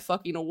a guy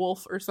fucking a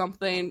wolf or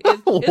something.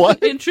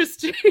 It's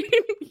interesting.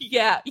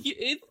 Yeah,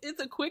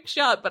 it's a quick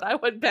shot, but I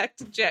went back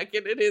to check,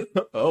 and it is.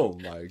 Oh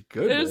my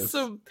goodness!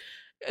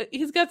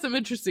 He's got some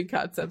interesting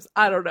concepts.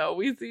 I don't know.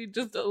 We see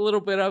just a little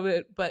bit of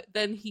it, but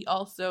then he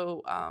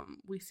also,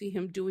 we see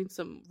him doing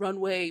some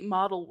runway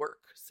model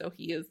work. So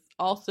he is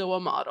also a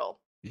model.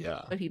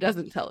 Yeah, but he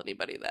doesn't tell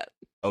anybody that.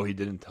 Oh, he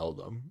didn't tell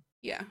them.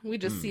 Yeah, we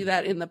just see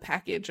that in the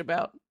package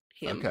about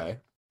him. Okay.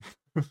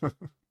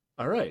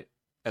 All right.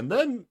 And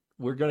then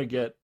we're going to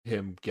get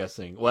him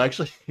guessing. Well,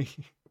 actually,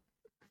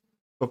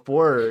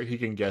 before he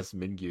can guess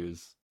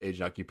Mingyu's age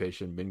and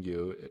occupation,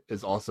 Mingyu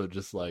is also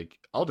just like,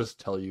 I'll just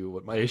tell you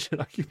what my age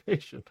and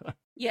occupation are.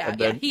 Yeah,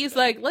 then, he's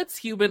like, let's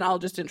human, I'll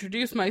just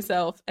introduce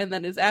myself. And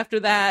then is after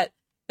that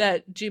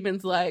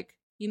Jimin's like,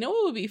 you know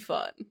what would be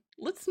fun?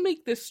 Let's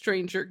make this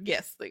stranger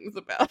guess things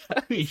about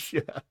us.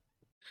 Yeah.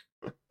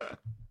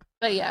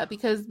 But yeah,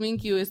 because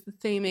Mingyu is the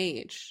same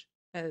age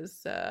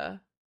as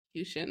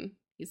Hushin,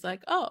 he's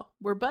like, oh,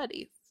 we're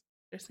buddies.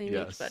 They're same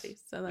age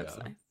buddies, so that's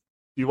nice.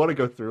 Do you want to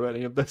go through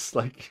any of this?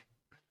 Like,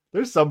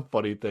 there's some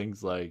funny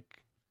things, like,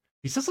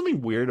 he says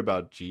something weird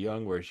about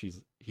Ji-young where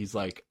he's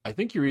like, I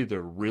think you're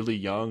either really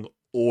young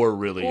or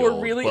really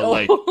old. Really but,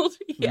 old. Like,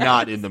 yes.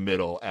 Not in the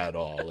middle at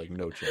all. Like,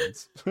 no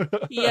chance.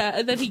 Yeah,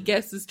 and then he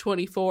guesses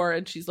 24,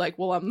 and she's like,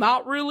 well, I'm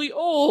not really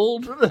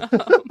old.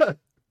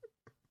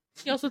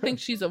 He also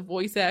thinks she's a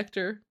voice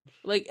actor.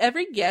 Like,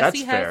 every guess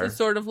he has is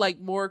sort of, like,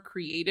 more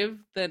creative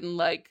than,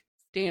 like,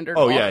 standard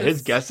Oh, yeah,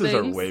 his guesses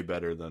things. are way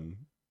better than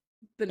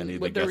any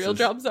of what the real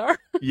jobs are.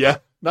 Yeah,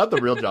 not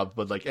the real jobs,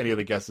 but, like, any of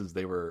the guesses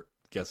they were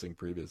guessing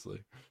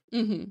previously.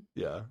 Mm-hmm.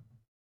 Yeah.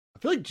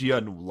 feel like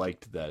Jiyeon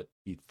liked that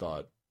he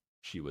thought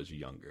she was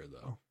younger,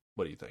 though.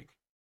 What do you think?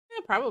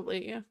 Yeah,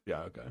 probably. Yeah.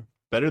 Yeah, okay.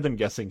 Better than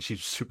guessing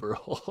she's super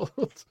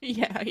old.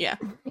 Yeah. Yeah.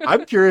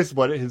 I'm curious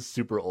what his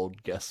super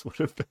old guess would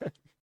have been.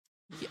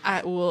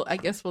 I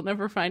guess we'll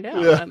never find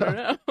out. Yeah. I don't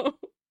know.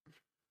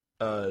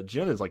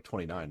 Jiyeon is like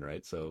 29,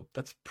 right? So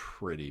that's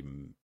pretty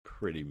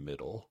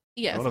middle.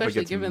 Yeah, I don't know if it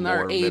especially gets given more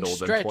our age middle than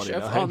stretch of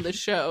 29. on the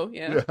show.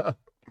 Yeah. Yeah.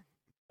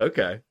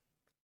 Okay.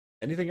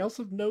 Anything else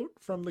of note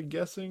from the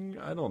guessing?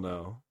 I don't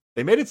know.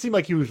 They made it seem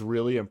like he was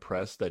really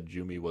impressed that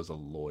Jumi was a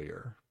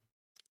lawyer.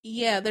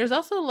 Yeah, there's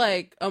also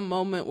like a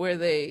moment where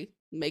they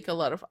make a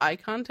lot of eye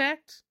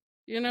contact,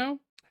 you know?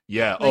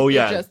 Yeah. Like, Oh, they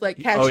yeah. just like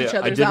catch Oh, each yeah.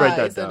 I other's did write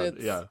eyes. that And down.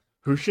 it's... Yeah.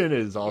 Hushin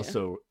is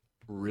also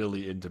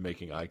really into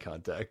making eye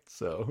contact.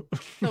 So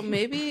So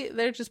maybe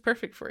they're just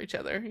perfect for each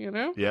other, you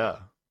know? yeah.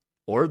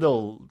 Or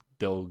they'll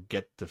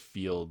get to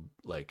feel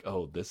like,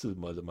 oh, this is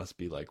what it must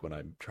be like when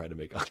I'm trying to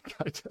make eye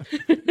contact.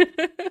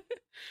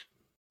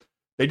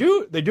 They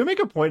do make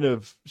a point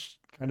of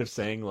kind of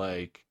saying,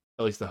 like,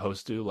 at least the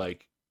hosts do,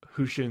 like,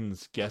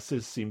 Hushin's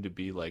guesses seem to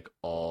be like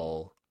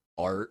all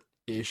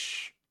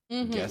art-ish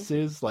Mhm.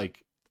 guesses,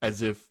 like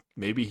as if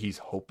maybe he's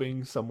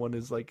hoping someone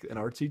is like an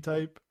artsy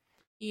type.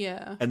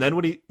 Yeah. And then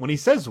when he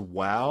says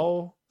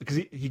wow, because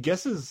he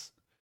guesses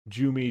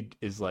Jumi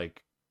is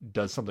like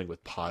does something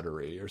with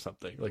pottery or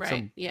something, like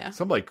Right. Yeah.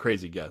 some like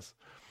crazy guess.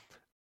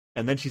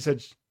 And then she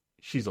said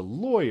she's a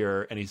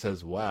lawyer, and he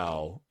says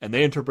wow, and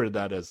they interpreted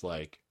that as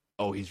like,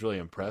 oh, he's really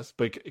impressed.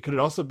 But could it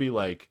also be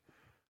like,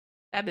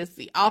 That is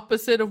the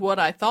opposite of what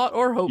I thought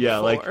or hoped yeah,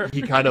 for. like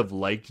he kind of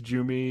liked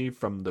Jumi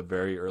from the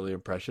very early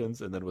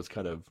impressions, and then was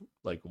kind of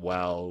like,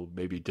 wow,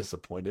 maybe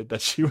disappointed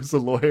that she was a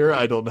lawyer.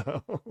 I don't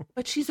know.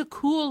 But she's a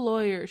cool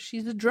lawyer.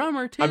 She's a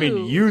drummer too. I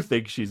mean, you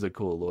think she's a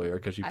cool lawyer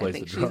because she I plays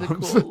think the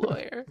drums. she's a cool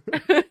lawyer.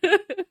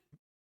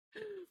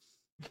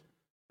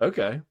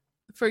 Okay.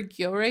 For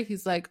Gyorei,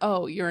 he's like,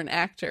 "Oh, you're an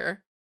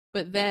actor,"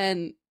 but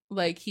then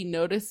like he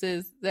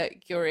notices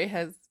that Gyorei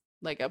has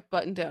like a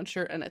button-down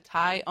shirt and a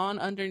tie on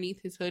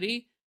underneath his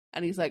hoodie,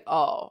 and he's like,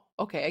 "Oh,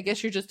 okay, I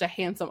guess you're just a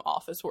handsome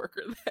office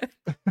worker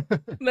then."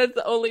 That's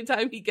the only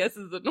time he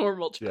guesses a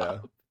normal job. Yeah.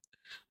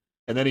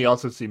 And then he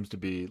also seems to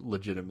be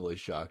legitimately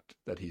shocked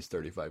that he's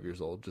 35 years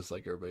old, just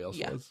like everybody else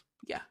Yeah. was.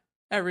 Yeah,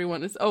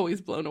 everyone is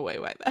always blown away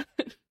by that.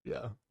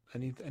 Yeah.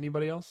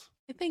 Anybody else?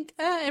 I think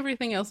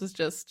everything else is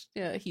just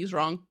he's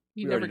wrong.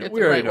 You We never already get know- the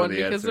we already right know one the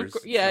because of answers.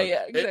 course. Yeah, But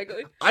yeah,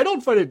 exactly. I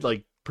don't find it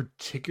like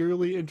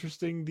particularly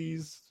interesting,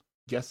 these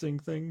guessing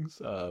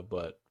things,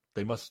 but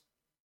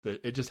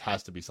it just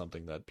has to be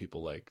something that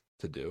people like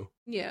to do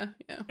Yeah,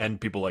 yeah. and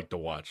people like to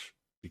watch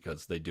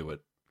because they do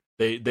it.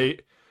 They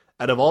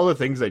out of all the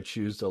things they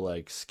choose to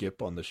like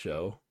skip on the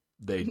show,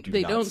 they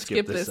They not don't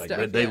skip skip this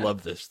segment. stuff, They yeah.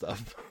 love this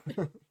stuff.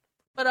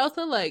 But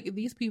also, like,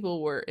 these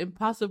people were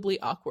impossibly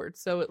awkward,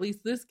 so at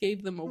least this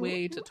gave them a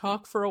way to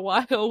talk for a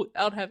while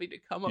without having to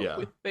come up Yeah.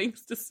 with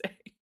things to say.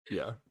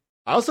 Yeah.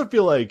 I also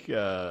feel like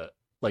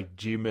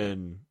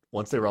Jimin,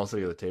 once they were all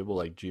sitting at the table,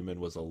 like Jimin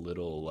was a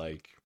little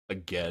like,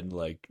 again,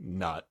 like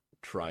not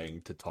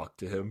trying to talk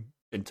to him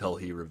until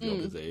he revealed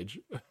his age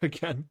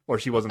again. Or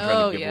she wasn't trying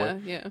Oh, to give yeah,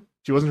 away yeah,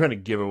 she wasn't trying to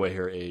give away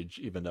her age,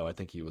 even though I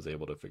think he was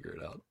able to figure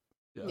it out.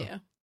 yeah.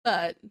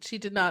 But she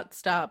did not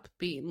stop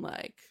being,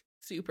 like,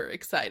 super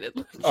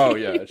excited. Oh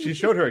yeah. She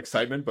showed her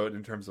excitement, but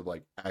in terms of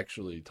like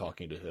actually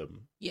talking to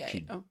him, Yeah,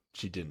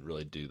 she didn't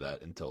really do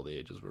that until the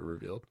ages were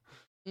revealed.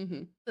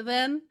 So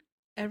then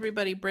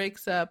everybody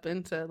breaks up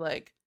into,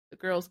 like, the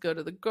girls go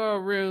to the girl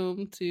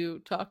room to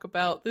talk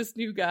about this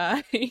new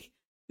guy.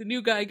 The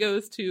new guy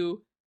goes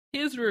to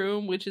his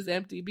room, which is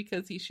empty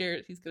because he's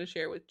going to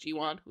share with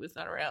Jiwon, who is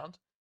not around.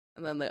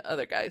 And then the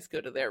other guys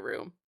go to their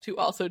room to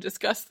also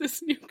discuss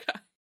this new guy.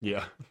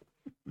 Yeah.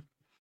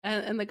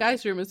 And the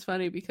guy's room is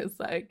funny because,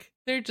 like,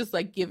 they're just,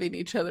 like, giving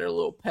each other a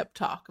little pep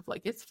talk of,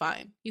 like, it's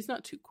fine. He's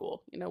not too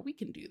cool. You know, we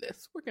can do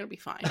this. We're going to be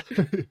fine.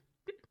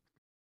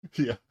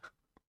 Yeah.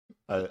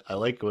 I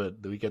like when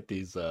we get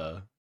these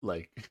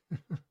like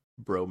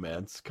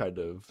bromance kind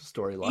of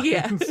storylines.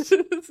 Yeah. This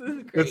is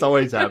great. This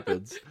always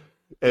happens.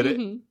 And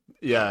Mhm.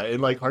 yeah,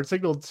 in like Heart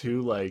Signal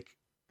 2, like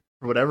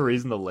for whatever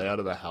reason the layout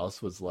of the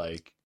house was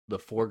like the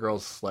four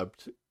girls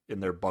slept in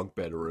their bunk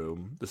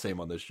bedroom, the same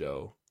on this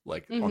show,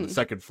 like on the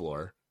second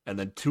floor. And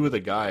then two of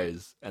the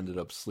guys ended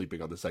up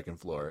sleeping on the second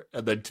floor.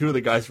 And then two of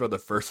the guys were on the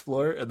first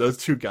floor. And those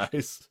two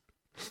guys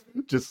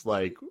just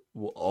like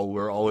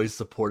we're always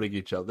supporting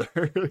each other.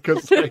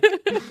 Because like,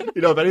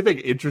 you know, if anything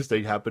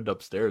interesting happened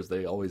upstairs,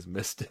 they always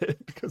missed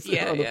it. Because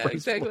they were on the first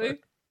exactly.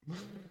 floor.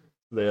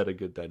 They had a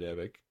good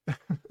dynamic.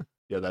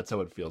 Yeah, that's how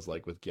it feels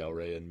like with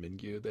Gyeore and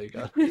Mingyu.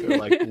 They're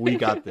like, we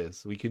got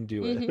this. We can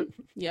do it.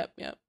 Yep.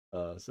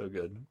 So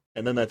good.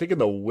 And then I think in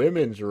the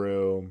women's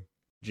room,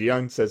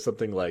 Jiyoung says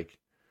something like,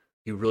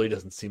 he really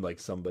doesn't seem like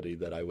somebody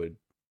that I would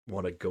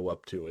want to go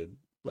up to and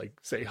like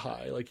say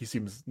hi. Like he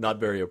seems not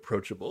very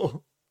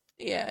approachable.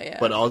 Yeah.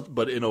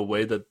 But in a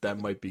way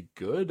that might be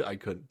good, I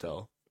couldn't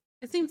tell.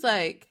 It seems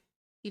like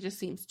he just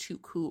seems too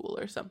cool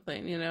or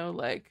something, you know,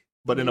 like.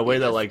 But in a way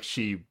that like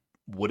she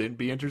wouldn't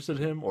be interested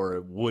in him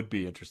or would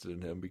be interested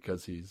in him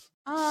because he's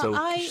so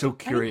I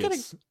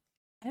curious.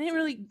 I didn't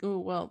really. Oh,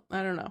 well,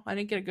 I don't know. I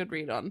didn't get a good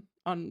read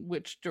on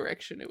which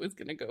direction it was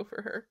going to go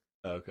for her.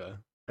 Okay.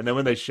 And then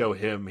when they show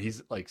him,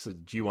 he's like, so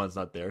G1's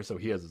not there, so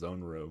he has his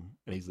own room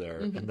and he's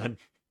there. Mhm. And then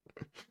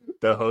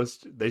the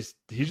host, he's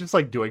just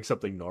like doing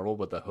something normal,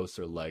 but the hosts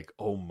are like,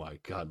 "Oh my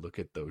god, look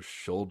at those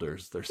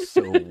shoulders! They're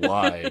so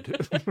wide."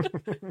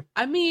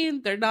 I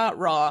mean, they're not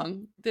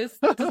wrong. This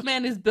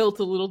man is built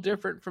a little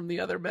different from the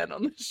other men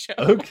on the show.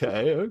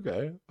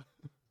 Okay.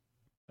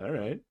 All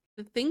right.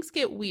 Things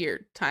get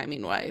weird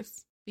timing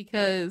wise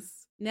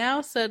because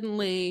now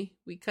suddenly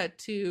we cut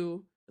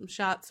to some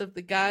shots of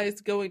the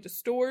guys going to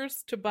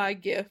stores to buy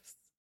gifts.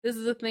 This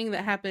is a thing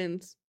that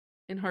happens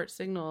in Heart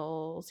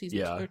Signal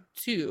season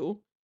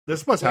 2.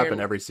 This must happen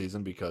every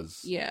season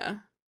because they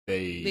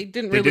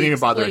didn't even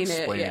bother explain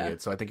explaining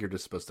it. So I think you're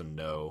just supposed to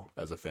know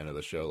as a fan of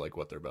the show like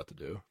what they're about to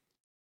do.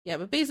 Yeah,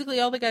 but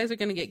basically all the guys are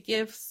going to get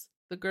gifts.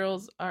 The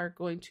girls are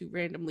going to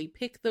randomly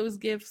pick those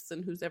gifts,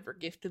 and whoever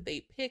gifted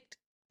they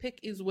pick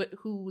is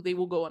who they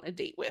will go on a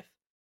date with.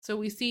 So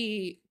we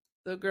see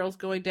the girls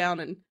going down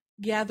and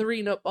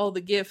gathering up all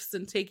the gifts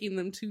and taking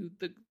them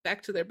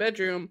back to their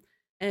bedroom,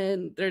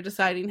 and they're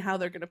deciding how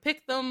they're going to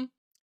pick them.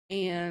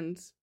 And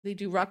they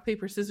do rock,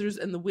 paper, scissors,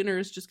 and the winner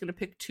is just going to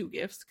pick 2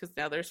 gifts because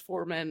now there's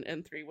 4 men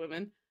and 3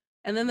 women.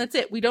 And then that's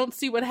it. We don't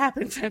see what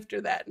happens after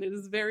that. And it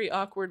is very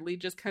awkwardly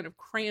just kind of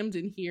crammed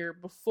in here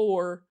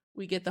before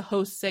we get the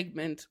host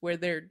segment where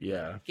they're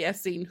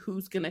guessing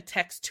who's going to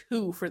text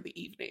who for the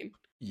evening.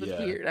 It's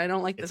weird. I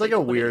don't like this. It's like a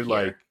weird,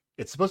 like,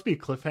 it's supposed to be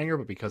a cliffhanger,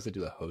 but because they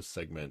do the host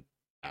segment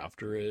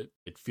after it,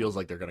 it feels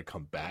like they're going to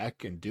come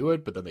back and do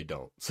it, but then they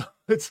don't. So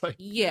it's like...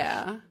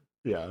 Yeah.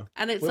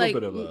 And it's like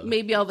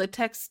maybe all the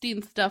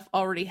texting stuff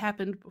already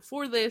happened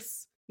before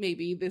this.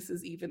 Maybe this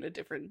is even a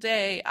different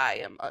day. I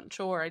am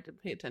unsure. I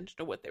didn't pay attention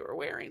to what they were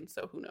wearing,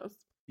 so who knows?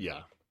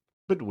 Yeah.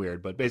 Bit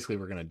weird, but basically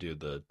we're going to do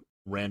the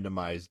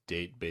randomized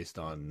date based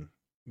on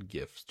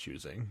gifts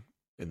choosing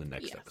in the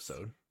next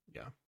episode.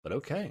 Yeah. But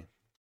okay.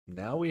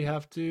 Now we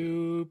have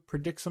to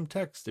predict some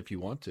text if you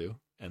want to,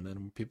 and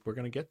then people are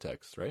going to get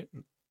text, right?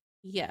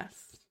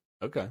 Yes.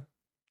 Okay.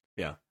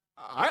 Yeah.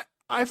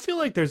 I feel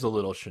like there's a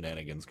little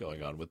shenanigans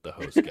going on with the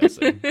host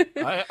guessing.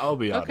 I'll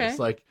be honest. Okay.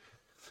 Like,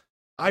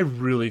 I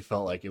really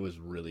felt like it was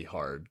really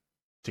hard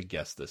to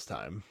guess this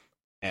time.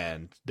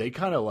 And they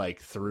kind of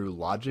like threw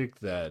logic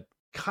that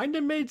kind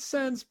of made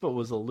sense, but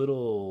was a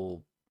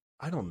little,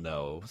 I don't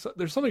know. So,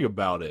 there's something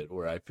about it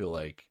where I feel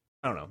like,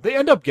 I don't know. They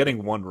end up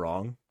getting one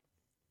wrong.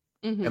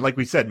 Mm-hmm. And like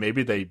we said,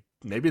 maybe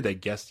they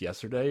guessed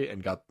yesterday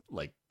and got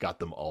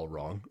them all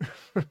wrong,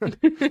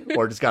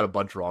 or just got a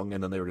bunch wrong,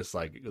 and then they were just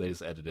like they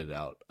just edited it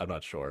out. I'm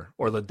not sure,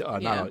 or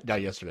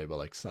not yesterday, but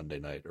like Sunday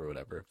night or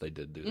whatever. If they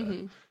did do that,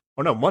 mm-hmm.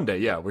 Or no, Monday.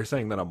 Yeah, we're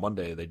saying that on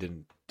Monday they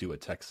didn't do a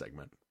text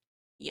segment.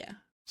 Yeah.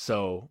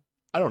 So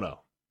I don't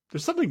know.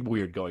 There's something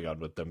weird going on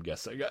with them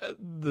guessing.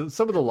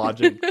 Some of the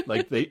logic,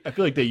 I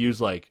feel like they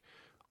use like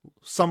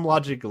some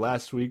logic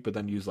last week, but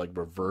then use like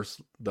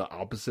reverse the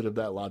opposite of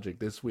that logic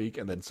this week,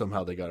 and then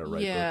somehow they got it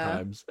right both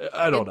times.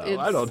 I don't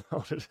know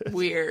what it is.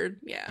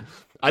 Weird. Yeah.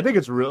 I think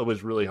it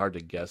was really hard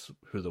to guess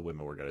who the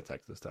women were going to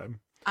text this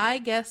time. I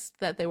guessed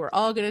that they were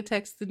all going to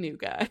text the new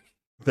guy.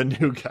 The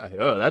new guy.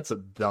 Oh,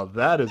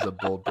 that is a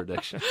bold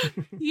prediction.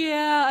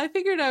 Yeah, I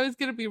figured I was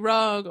going to be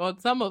wrong on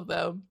some of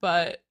them,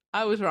 but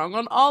I was wrong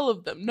on all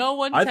of them. No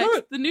one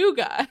texted the new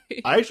guy.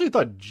 I actually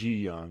thought Ji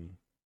Young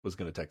was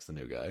going to text the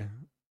new guy.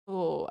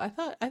 Oh,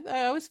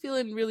 I was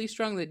feeling really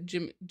strong that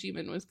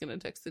Jimin was going to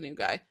text the new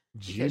guy.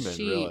 Jimin,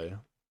 really?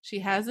 She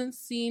hasn't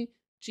seen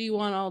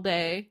G1 all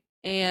day,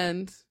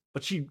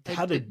 but she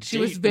had a date. She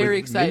was very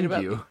excited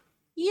about it.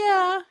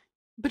 Yeah,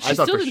 but she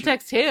still didn't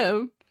text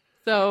him.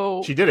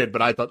 So she did it,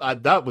 but I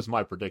thought that was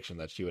my prediction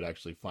that she would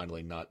actually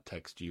finally not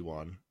text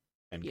G1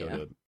 and go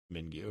to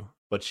Mingyu.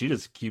 But she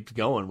just keeps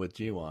going with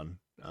G1.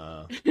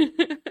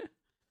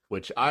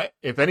 Which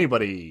if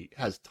anybody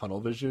has tunnel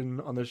vision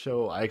on the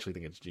show, I actually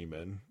think it's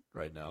Jimin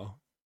right now.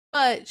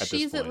 But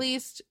she's at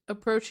least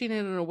approaching it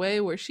in a way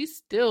where she's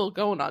still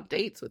going on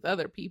dates with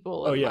other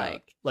people. Oh, yeah.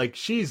 Like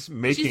she's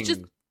making she's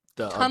just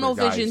the tunnel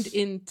other guys, visioned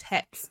in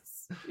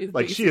texts.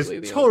 Like she is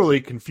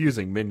totally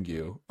confusing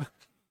Mingyu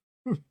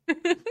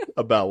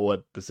about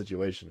what the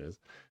situation is.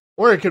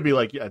 Or it could be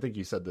like, I think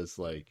you said this,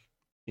 like,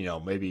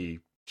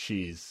 maybe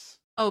she's...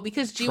 Oh,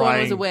 because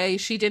G1 was away,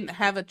 she didn't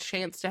have a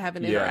chance to have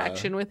an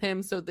interaction with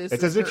him, so this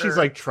it's as if she's,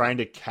 like, trying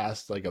to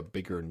cast, like, a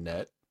bigger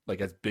net, like,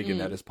 as big a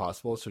net as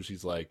possible, so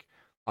she's like,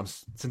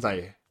 since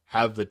I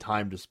have the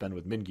time to spend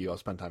with Mingyu, I'll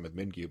spend time with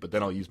Mingyu, but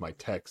then I'll use my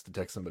text to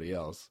text somebody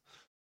else.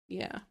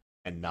 Yeah.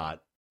 And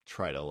not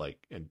try to,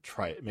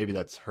 maybe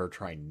that's her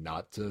trying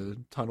not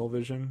to tunnel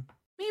vision.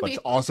 Maybe.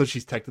 But also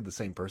she's texted the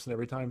same person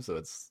every time, so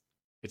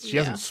she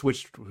hasn't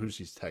switched who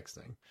she's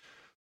texting.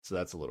 So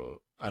that's a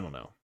little, I don't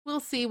know. We'll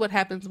see what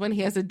happens when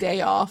he has a day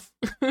off.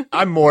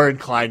 I'm more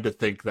inclined to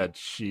think that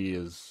she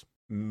is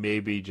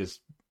maybe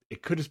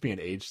it could just be an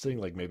age thing.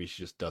 Like maybe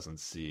she just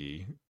doesn't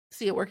see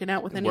it working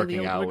out with any of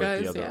the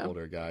older guys.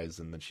 Older guys,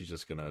 and then she's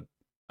just gonna,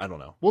 I don't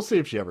know. We'll see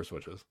if she ever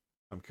switches.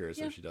 I'm curious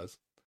Yeah. if she does.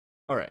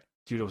 All right.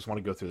 Do you just want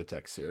to go through the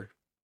text here?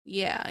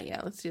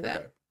 Yeah, let's do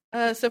that.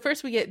 Okay. So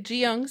first we get Ji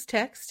Young's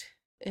text.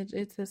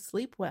 It says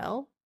sleep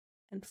well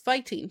and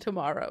fighting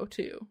tomorrow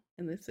too.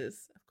 And this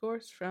is, of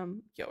course,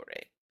 from Yore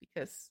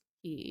because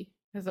he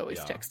has always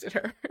Yeah. texted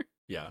her.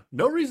 Yeah.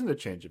 No reason to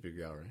change if you're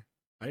Gowry.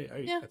 I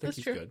think that's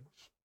he's true. good.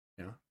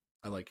 Yeah.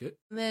 I like it.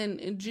 Then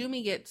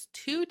Jumi gets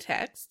 2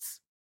 texts.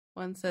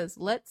 One says,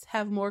 "Let's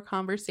have more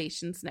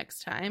conversations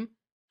next time.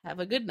 Have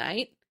a good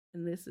night."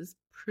 And this is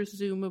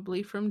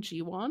presumably from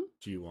Jiwon.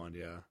 G1,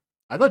 yeah.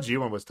 I thought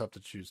G1 was tough to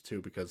choose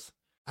too because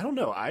I don't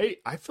know. I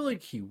feel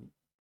like he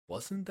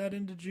wasn't that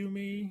into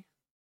Jumi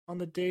on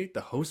the date.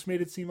 The host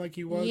made it seem like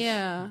he was.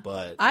 Yeah.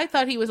 But I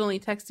thought he was only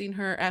texting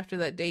her after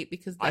that date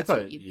because I that's thought-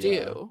 what you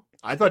yeah. do.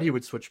 I thought he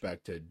would switch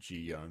back to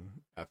Ji Young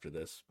after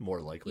this,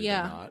 more likely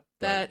Yeah, than not.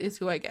 But That is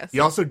who I guess. he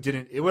also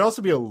didn't. It would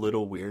also be a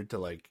little weird to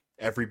like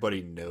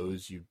everybody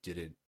knows you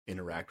didn't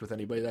interact with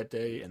anybody that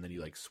day, and then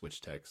you like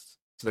switch texts.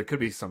 So there could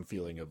be some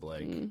feeling of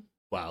like, Mm.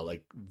 wow,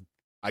 like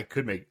I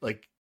could make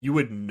like you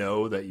would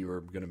know that you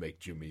were gonna make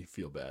Jumi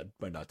feel bad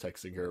by not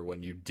texting her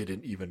when you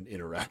didn't even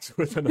interact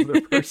with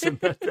another person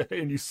that day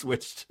and you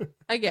switched.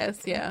 I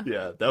guess, yeah.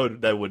 Yeah,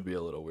 that would be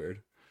a little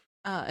weird.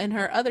 And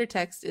her other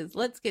text is,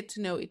 "Let's get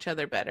to know each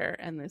other better."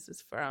 And this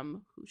is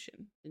from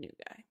Hushin, the new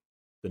guy.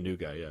 The new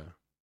guy, yeah.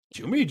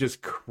 Jumi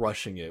just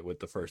crushing it with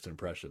the first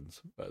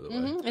impressions, by the way.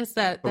 Mhm. It's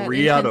that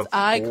 3 out intense of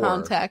eye 4.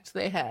 contact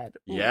they had.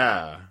 Ooh.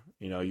 Yeah.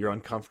 You know, you're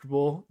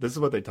uncomfortable. This is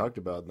what they talked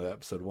about in the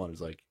episode 1. Is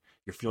like,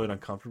 you're feeling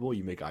uncomfortable,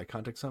 you make eye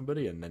contact with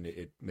somebody, and then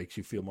it makes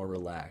you feel more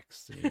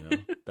relaxed. You know,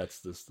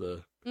 that's just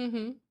the.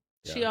 Mm-hmm.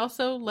 She Yeah.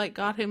 also like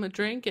got him a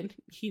drink and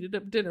heated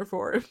up dinner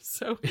for him.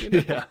 So you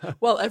know, Yeah.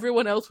 while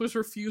everyone else was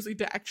refusing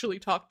to actually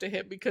talk to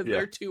him because Yeah.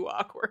 they're too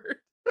awkward.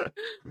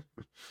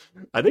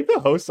 I think the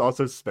host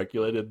also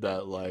speculated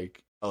that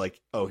like,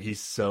 oh, he's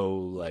so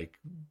like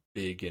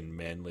big and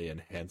manly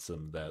and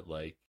handsome that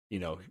like, you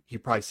know, he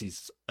probably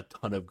sees a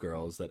ton of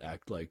girls that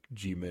act like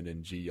Jimin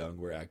and Ji Young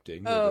were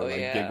acting. where Oh, they're, like,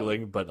 yeah.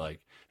 giggling, but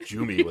like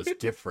Jumi was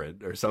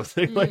different or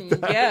something like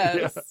that.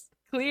 Yes,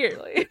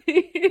 clearly.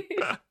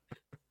 Yeah.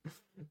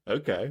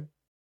 Okay.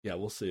 Yeah,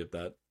 we'll see if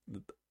that.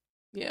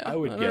 Yeah, I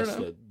would don't guess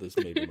know. that this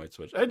maybe might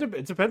switch.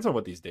 It depends on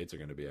what these dates are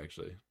going to be,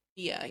 actually.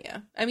 Yeah.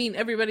 I mean,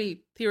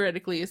 everybody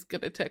theoretically is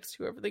gonna text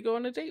whoever they go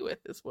on a date with.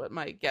 Is what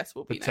my guess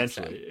will be next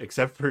time. Potentially,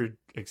 except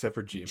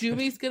for Jimin.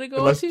 Jumi's gonna go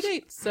Unless- on 2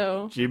 dates.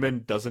 So,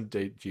 Jimin doesn't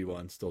date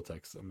Jiwon, still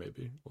texts them.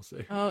 Maybe we'll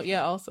see. oh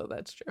yeah, also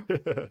that's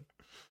true.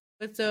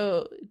 But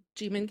so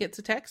Jimin gets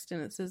a text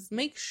and it says,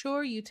 "Make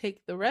sure you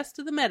take the rest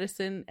of the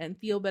medicine and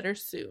feel better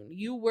soon.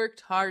 You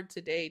worked hard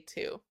today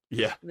too."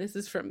 Yeah, And this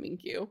is from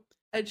Minkyu.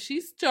 And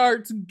she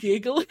starts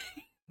giggling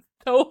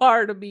so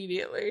hard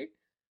immediately.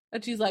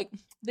 And she's like,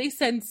 "They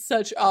send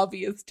such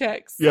obvious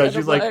texts." Yeah, And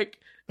she's I'm like-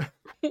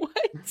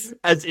 "What?"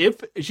 as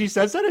if she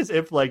says that as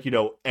if like, you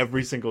know,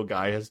 every single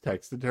guy has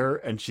texted her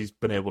and she's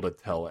been able to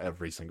tell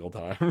every single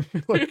time.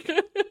 Like,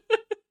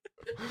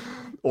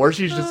 or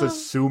she's just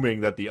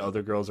assuming that the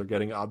other girls are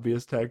getting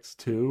obvious texts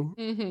too.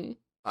 hmm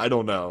I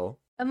don't know.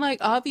 And like,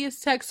 obvious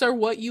texts are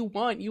what you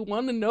want. You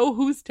want to know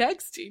who's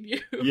texting you.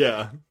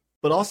 Yeah,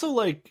 but also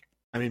like,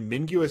 I mean,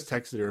 Mingyu has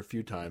texted her a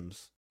few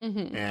times,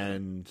 hmm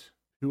and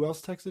who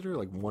else texted her?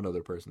 Like one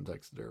other person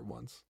texted her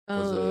once.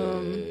 Was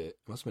it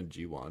must have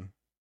been Jiwon.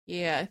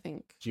 Yeah, I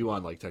think.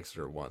 Jiwon like texted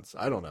her once.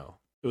 I don't know.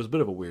 It was a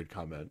bit of a weird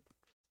comment.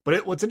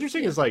 But what's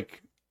interesting Yeah. is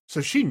like, so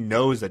she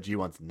knows that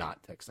Jiwon's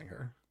not texting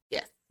her,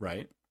 Yes,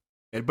 right?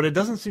 But it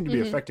doesn't seem to be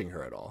Mhm. affecting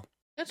her at all,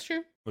 that's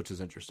true. which is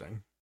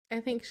interesting. I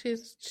think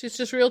she's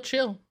just real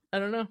chill. I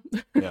don't know.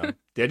 Yeah,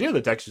 the idea of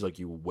the text is like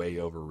you way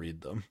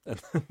overread them.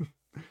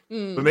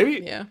 Mm, But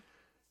maybe- yeah.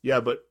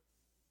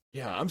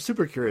 Yeah, I'm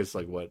super curious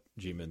like what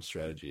Jimin's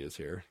strategy is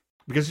here.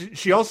 Because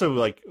she also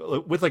like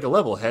with like a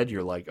level head,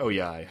 you're like, oh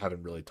yeah, I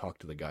haven't really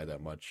talked to the guy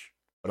that much,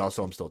 but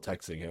also I'm still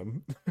texting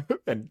him,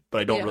 but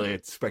I don't Yeah. really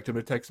expect him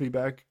to text me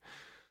back.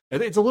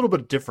 And it's a little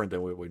bit different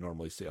than what we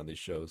normally see on these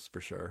shows,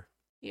 for sure.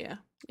 Yeah,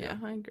 Yeah.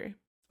 I agree.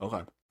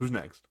 Okay, who's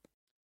next?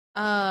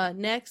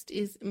 Next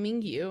is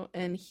Mingyu,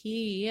 and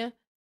he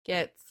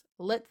gets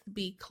 "Let's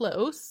be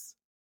close,"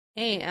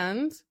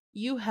 and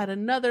 "You had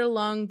another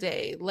long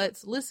day.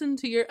 Let's listen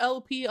to your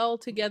LP all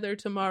together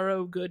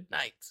tomorrow. Good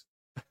night."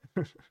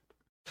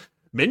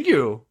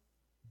 Mingyu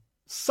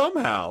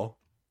somehow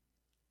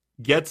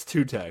gets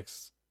 2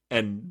 texts,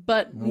 and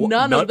But Wha-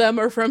 none none- of them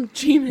are from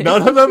Jimin.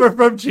 none of them are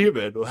from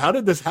Jimin. How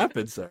did this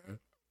happen, Sarah?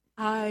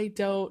 I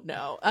don't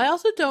know. I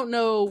also don't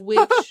know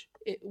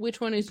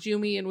which one is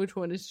Jumi and which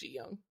one is Ji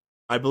Young.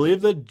 I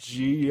believe that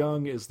Ji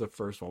Young is the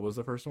first one. What was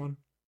the first one?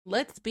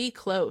 Let's be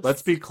close.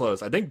 Let's be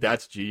close. I think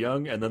that's Ji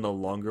Young, and then the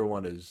longer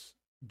one is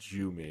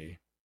Jumi.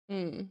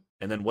 Mm.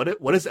 And then what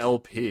is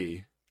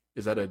LP?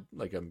 Is that a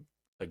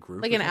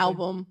group? Like or an something?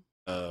 album.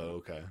 Oh,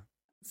 okay.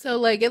 So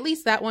like at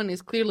least that one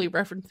is clearly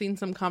referencing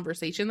some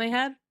conversation they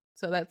had.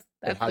 So that's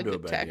had the to good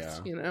have been,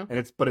 text, yeah. you know. And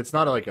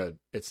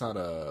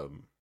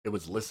it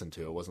was listened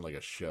to. It wasn't like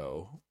a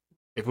show.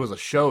 If it was a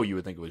show, you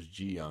would think it was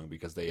Ji Young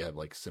because they have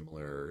like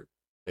similar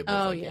They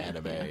both like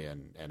anime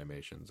and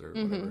animations or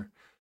whatever.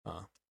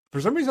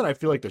 For some reason, I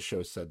feel like the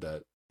show said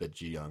that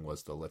Ji Young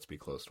was the Let's Be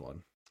Close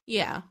one.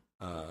 Yeah.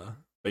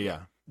 But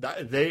yeah,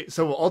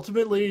 so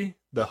ultimately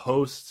the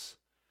hosts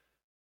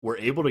were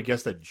able to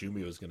guess that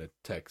Jumi was going to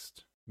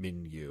text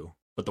Mingyu,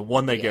 but the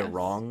one they get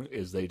wrong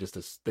is they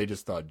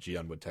just thought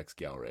Jian would text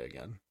Galray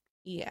again.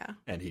 Yeah,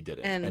 and he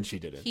didn't, and she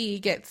didn't. He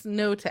gets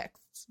no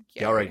texts.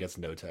 Galray gets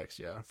no text.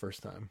 Yeah,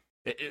 first time.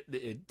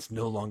 It's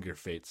no longer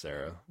fate,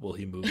 Sarah. Will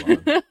he move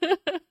on?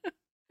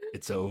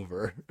 It's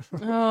over.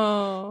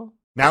 Oh.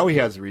 Now he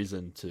has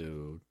reason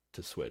to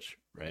switch,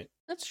 right?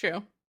 That's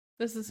true.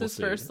 This is his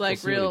first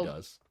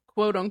real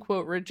quote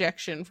unquote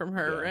rejection from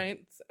her, right?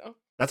 So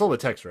that's all the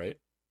text, right?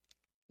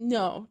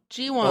 No,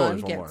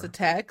 Jiwon gets a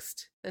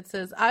text that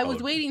says, "I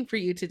was waiting for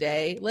you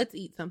today. Let's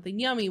eat something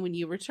yummy when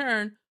you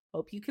return.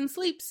 Hope you can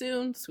sleep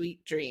soon.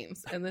 Sweet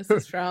dreams." And this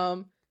is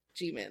from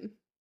Jimin.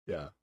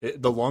 Yeah.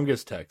 The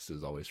longest text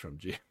is always from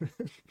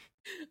Jimin.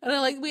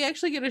 And we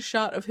actually get a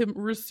shot of him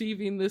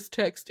receiving this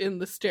text in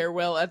the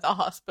stairwell at the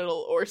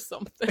hospital or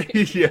something.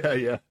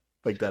 Yeah.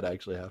 Like that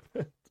actually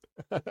happened.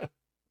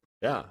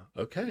 Yeah,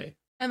 okay.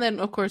 And then,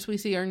 of course, we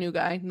see our new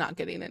guy not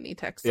getting any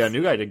texts. Yeah,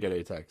 new guy didn't get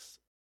any texts.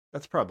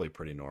 That's probably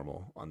pretty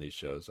normal on these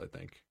shows, I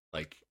think.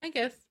 I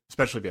guess.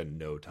 Especially if you had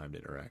no time to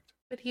interact.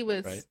 But he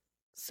was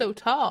so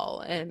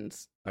tall and...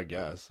 I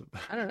guess.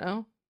 I don't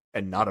know.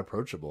 And not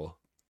approachable.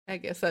 I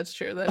guess that's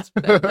true.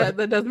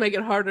 That does make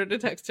it harder to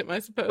text him, I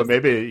suppose. But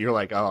maybe you're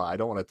like, oh, I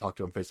don't want to talk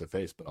to him face to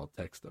face, but I'll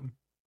text him.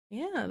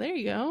 Yeah, there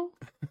you go.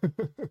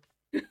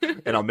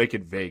 And I'll make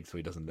it vague so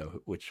he doesn't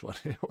know who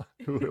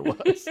it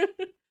was.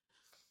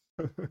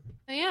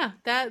 Yeah,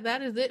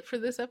 that is it for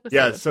this episode.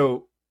 Yeah,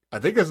 so I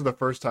think this is the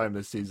first time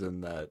this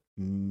season that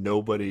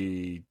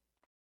nobody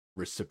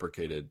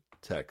reciprocated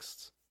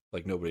texts.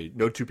 Like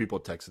no two people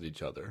texted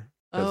each other.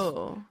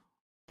 Because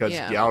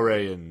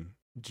Galray and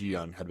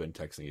Jiyeon had been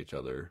texting each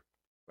other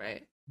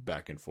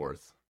back and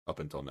forth up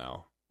until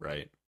now,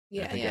 right?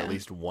 Yeah, I think at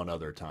least one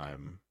other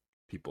time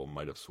people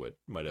might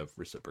have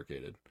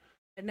reciprocated.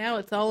 And now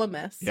it's all a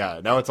mess.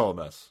 Yeah, now it's all a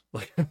mess.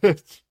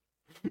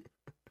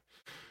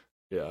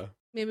 Yeah.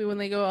 Maybe when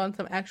they go on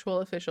some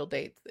actual official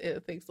dates,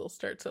 things will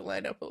start to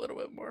line up a little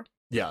bit more.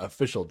 Yeah,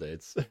 official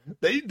dates.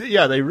 They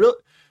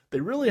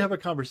really have a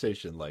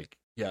conversation. Like,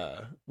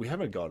 yeah, we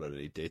haven't gone on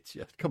any dates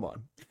yet. Come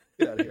on,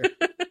 get out of here.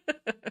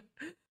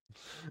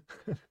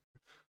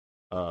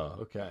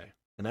 Okay.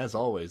 And as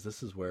always,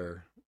 this is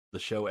where the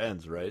show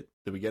ends, right?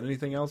 Did we get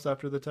anything else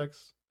after the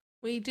text?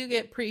 We do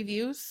get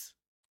previews,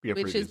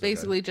 which is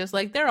basically just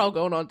like they're all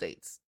going on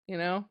dates, you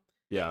know?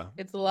 Yeah.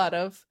 It's a lot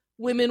of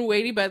women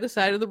waiting by the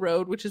side of the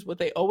road, which is what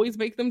they always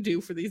make them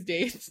do for these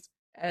dates.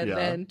 And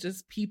then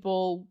just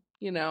people,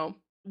 you know,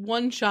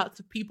 one shots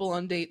of people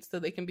on dates so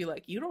they can be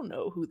like, you don't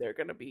know who they're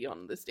going to be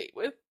on this date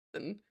with.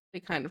 And they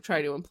kind of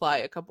try to imply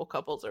a couple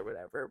couples or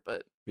whatever,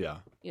 but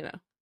you know,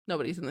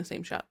 nobody's in the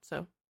same shot.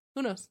 So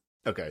who knows?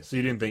 Okay. So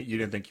you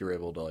didn't think you were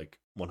able to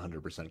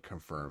 100%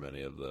 confirm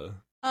any of the,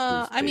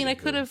 I mean, I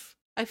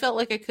felt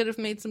like I could have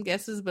made some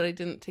guesses, but I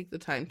didn't take the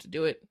time to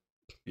do it.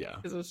 Yeah.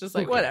 Because it was just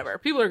whatever.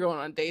 People are going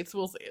on dates.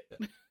 We'll see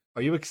it.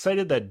 Are you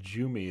excited that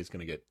Jumi is going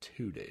to get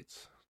 2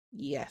 dates?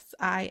 Yes,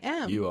 I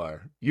am. You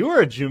are. You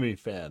are a Jumi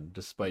fan,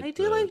 despite I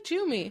do like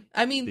Jumi.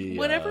 I mean,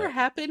 whatever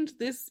happened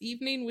this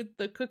evening with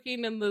the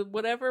cooking and the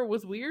whatever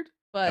was weird,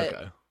 but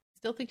I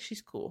still think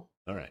she's cool.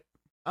 All right.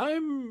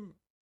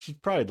 She's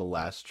probably the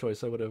last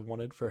choice I would have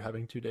wanted for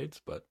having 2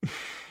 dates, but...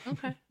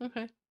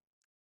 Okay.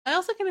 I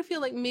also kind of feel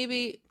like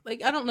maybe,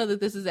 I don't know that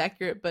this is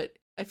accurate, but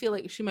I feel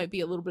like she might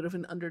be a little bit of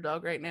an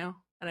underdog right now,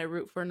 and I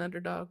root for an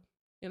underdog,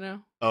 you know?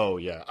 Oh,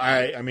 yeah.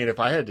 I mean, if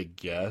I had to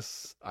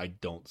guess, I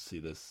don't see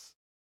this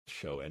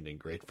show ending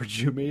great for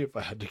Jumi, if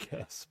I had to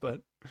guess,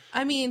 but...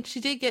 I mean, she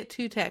did get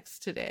 2 texts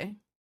today.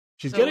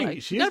 She's gotta be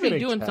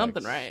doing texts.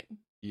 something right.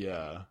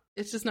 Yeah.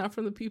 It's just not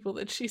from the people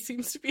that she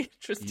seems to be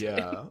interested in.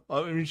 Yeah.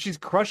 I mean, she's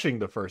crushing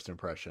the first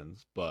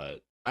impressions,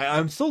 but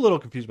I'm still a little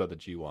confused about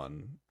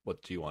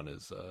what Jiwon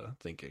is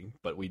thinking,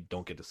 but we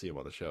don't get to see him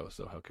on the show,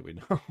 so how can we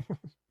know?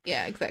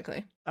 Yeah,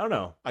 exactly. I don't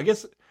know. I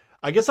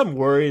guess I'm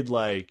worried,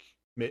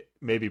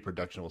 maybe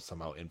production will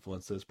somehow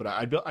influence this, but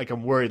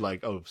I'm worried,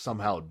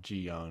 somehow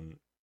Jiyeon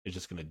is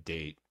just going to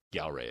date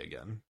Galray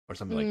again, or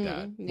something like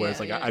that.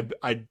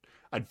 Whereas,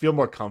 I'd feel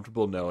more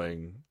comfortable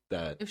knowing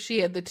that if she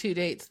had the 2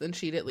 dates, then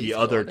she'd at least the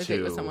other date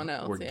 2 with someone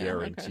else. were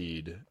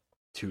guaranteed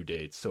 2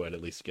 dates, so I'd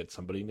at least get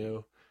somebody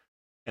new.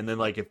 And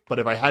then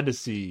if I had to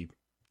see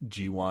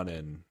Jiwon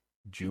and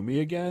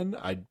Jumi again,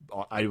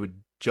 I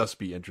would just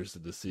be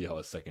interested to see how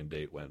a second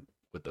date went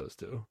with those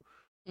 2.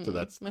 So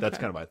that's kind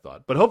of my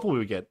thought. But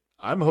hopefully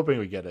I'm hoping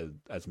we get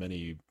as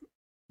many.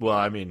 Well,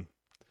 I mean,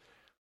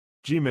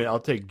 Jimin. I'll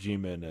take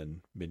Jimin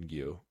and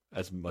Mingyu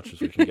as much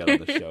as we can get on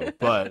the show.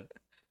 But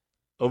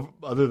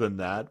other than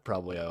that,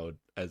 probably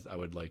I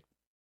would like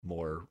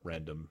more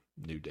random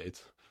new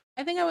dates.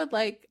 I think I would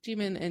like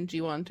Jimin and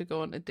Jiwon to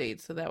go on a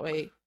date, so that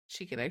way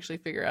she can actually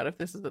figure out if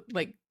this is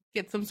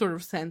get some sort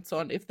of sense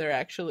on if they're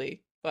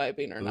actually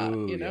vibing or not.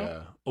 You know?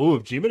 Yeah. Oh,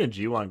 if Jimin and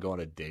Jiwon go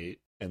on a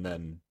date and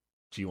then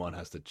G1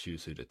 has to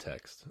choose who to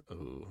text.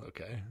 Ooh,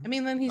 okay. I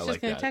mean, then he's I just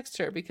like gonna that. text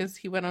her because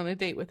he went on a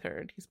date with her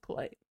and he's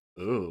polite.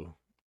 Ooh.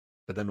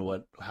 But then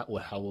what?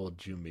 How will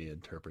Jumi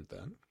interpret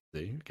that?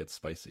 See, it gets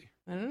spicy.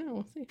 I don't know.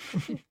 We'll see.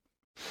 We'll see.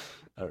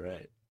 All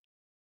right.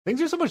 Things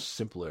are so much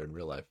simpler in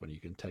real life when you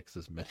can text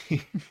as many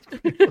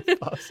people as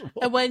possible.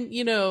 And when,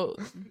 you know,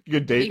 You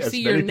can date they as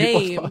see many your people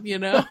as name, possible. you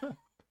know?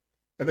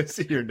 And they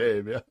see your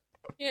name, yeah.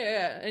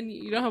 Yeah, and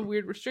you don't have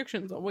weird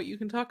restrictions on what you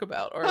can talk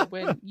about or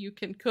when you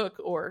can cook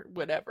or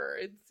whatever.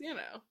 It's, you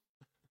know,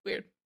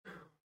 weird.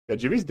 Yeah,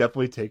 Jimmy's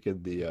definitely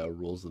taken the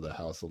rules of the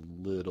house a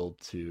little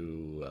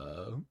too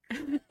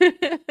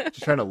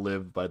just trying to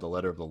live by the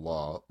letter of the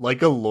law,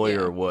 like a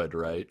lawyer Yeah. would,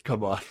 right?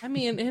 Come on. I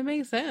mean, it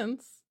makes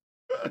sense.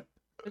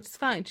 It's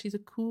fine. She's a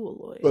cool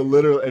lawyer. But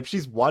literally, if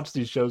she's watched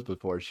these shows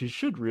before, she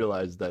should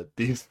realize that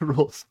these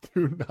rules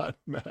do not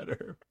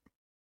matter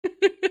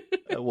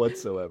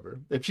whatsoever.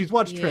 If she's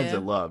watched Yeah.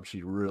 Transit Love,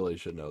 she really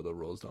should know the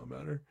rules don't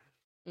matter.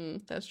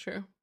 That's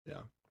true.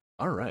 Yeah.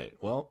 All right.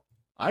 Well,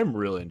 I'm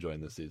really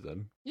enjoying this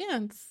season. Yeah,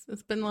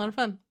 it's been a lot of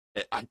fun.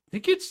 I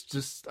think it's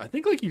just, I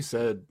think like you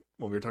said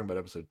when we were talking about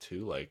episode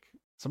 2, like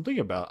something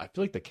about, I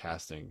feel like the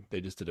casting, they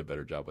just did a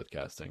better job with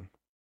casting.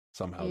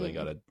 Somehow they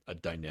got a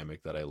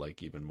dynamic that I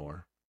like even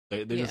more.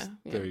 They just,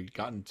 they're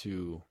gotten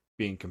to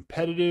being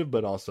competitive,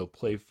 but also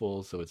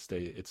playful. So it's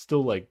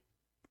still like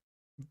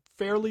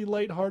fairly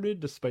lighthearted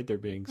despite there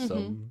being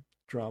some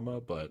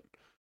drama, but.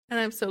 And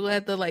I'm so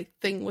glad the like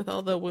thing with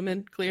all the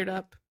women cleared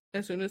up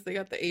as soon as they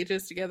got the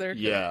ages together.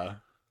 Yeah.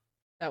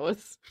 That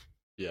was.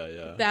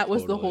 Yeah. That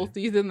was the whole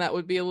season. That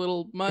would be a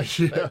little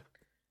much, but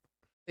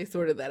they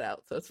sorted that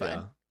out, so it's fine.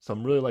 Yeah. So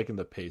I'm really liking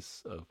the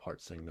pace of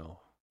Heart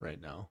Signal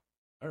right now.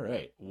 All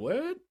right.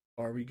 What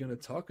are we going to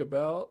talk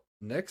about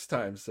next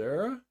time,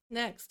 Sarah?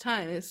 Next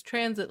time is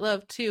Transit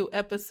Love 2,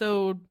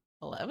 episode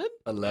 11?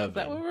 11. Is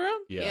that what we're on?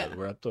 Yeah,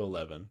 we're up to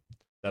 11.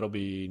 That'll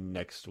be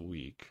next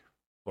week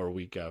or a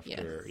week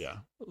after. Yes.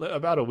 Yeah.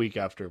 About a week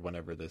after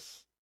whenever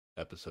this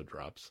episode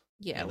drops.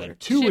 Yeah, And then we're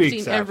 2 shifting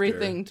weeks after,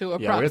 everything to Yeah,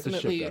 we have to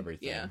approximately. shift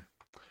everything. Yeah.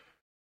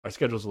 Our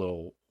schedule's a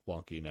little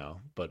wonky now,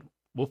 but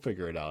we'll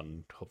figure it out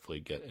and hopefully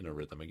get in a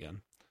rhythm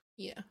again.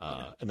 Yeah.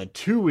 And then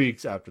 2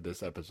 weeks after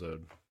this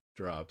episode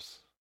drops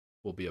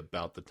will be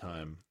about the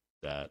time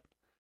that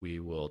we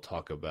will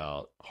talk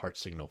about Heart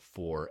Signal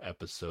 4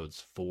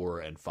 episodes 4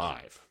 and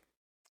 5.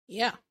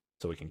 Yeah.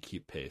 So we can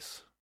keep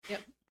pace.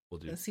 Yep. We'll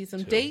do And see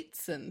some 2.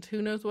 dates and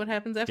who knows what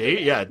happens after Date,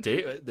 that. yeah,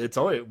 date. It's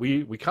only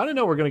we kind of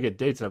know we're gonna get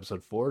dates in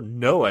episode 4.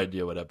 No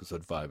idea what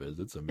episode 5 is.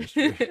 It's a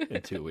mystery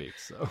in 2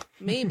 weeks. So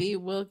Maybe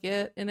we'll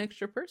get an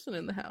extra person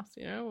in the house.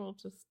 You know, we'll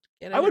just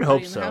get. I would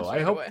everybody hope in the house so.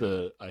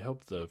 right I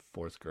hope the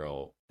fourth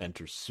girl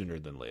enters sooner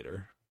than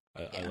later.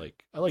 I Yeah.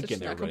 like So getting she's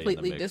not everybody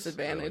completely in the mix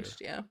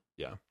disadvantaged. earlier.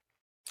 Yeah.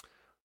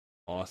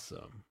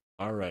 Awesome.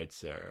 All right,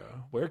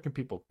 Sarah. Where can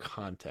people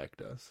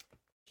contact us?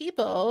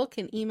 People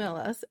can email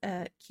us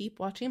at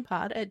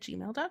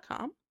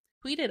keepwatchingpod@gmail.com,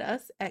 tweet at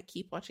us at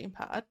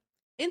keepwatchingpod,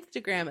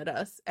 Instagram at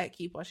us at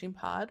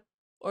keepwatchingpod,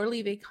 or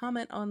leave a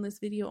comment on this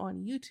video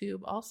on YouTube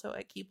also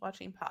at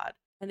keepwatchingpod.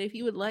 And if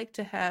you would like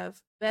to have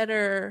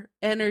better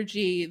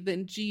energy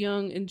than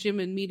Ji-young and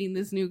Jimin meeting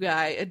this new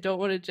guy and don't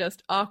want to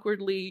just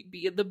awkwardly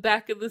be in the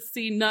back of the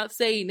scene not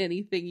saying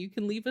anything, you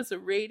can leave us a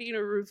rating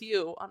or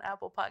review on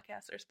Apple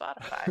Podcasts or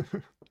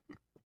Spotify.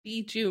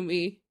 Be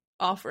Jumi.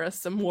 Offer us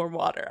some warm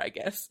water, I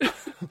guess.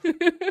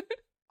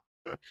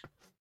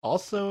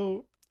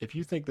 Also, if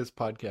you think this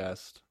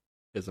podcast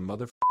is a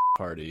mother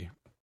party,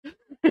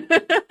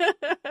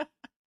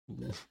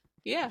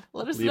 Yeah,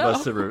 let us leave know.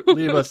 us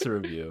leave us a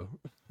review.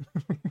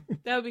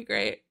 That would be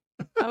great.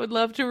 I would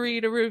love to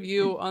read a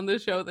review on the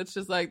show that's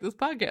just like, this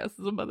podcast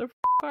is a mother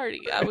party.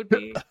 I would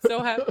be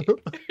so happy.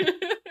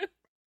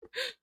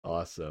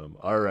 Awesome.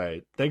 All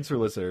right. Thanks for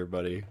listening,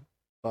 everybody.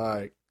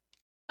 Bye.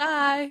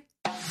 Bye.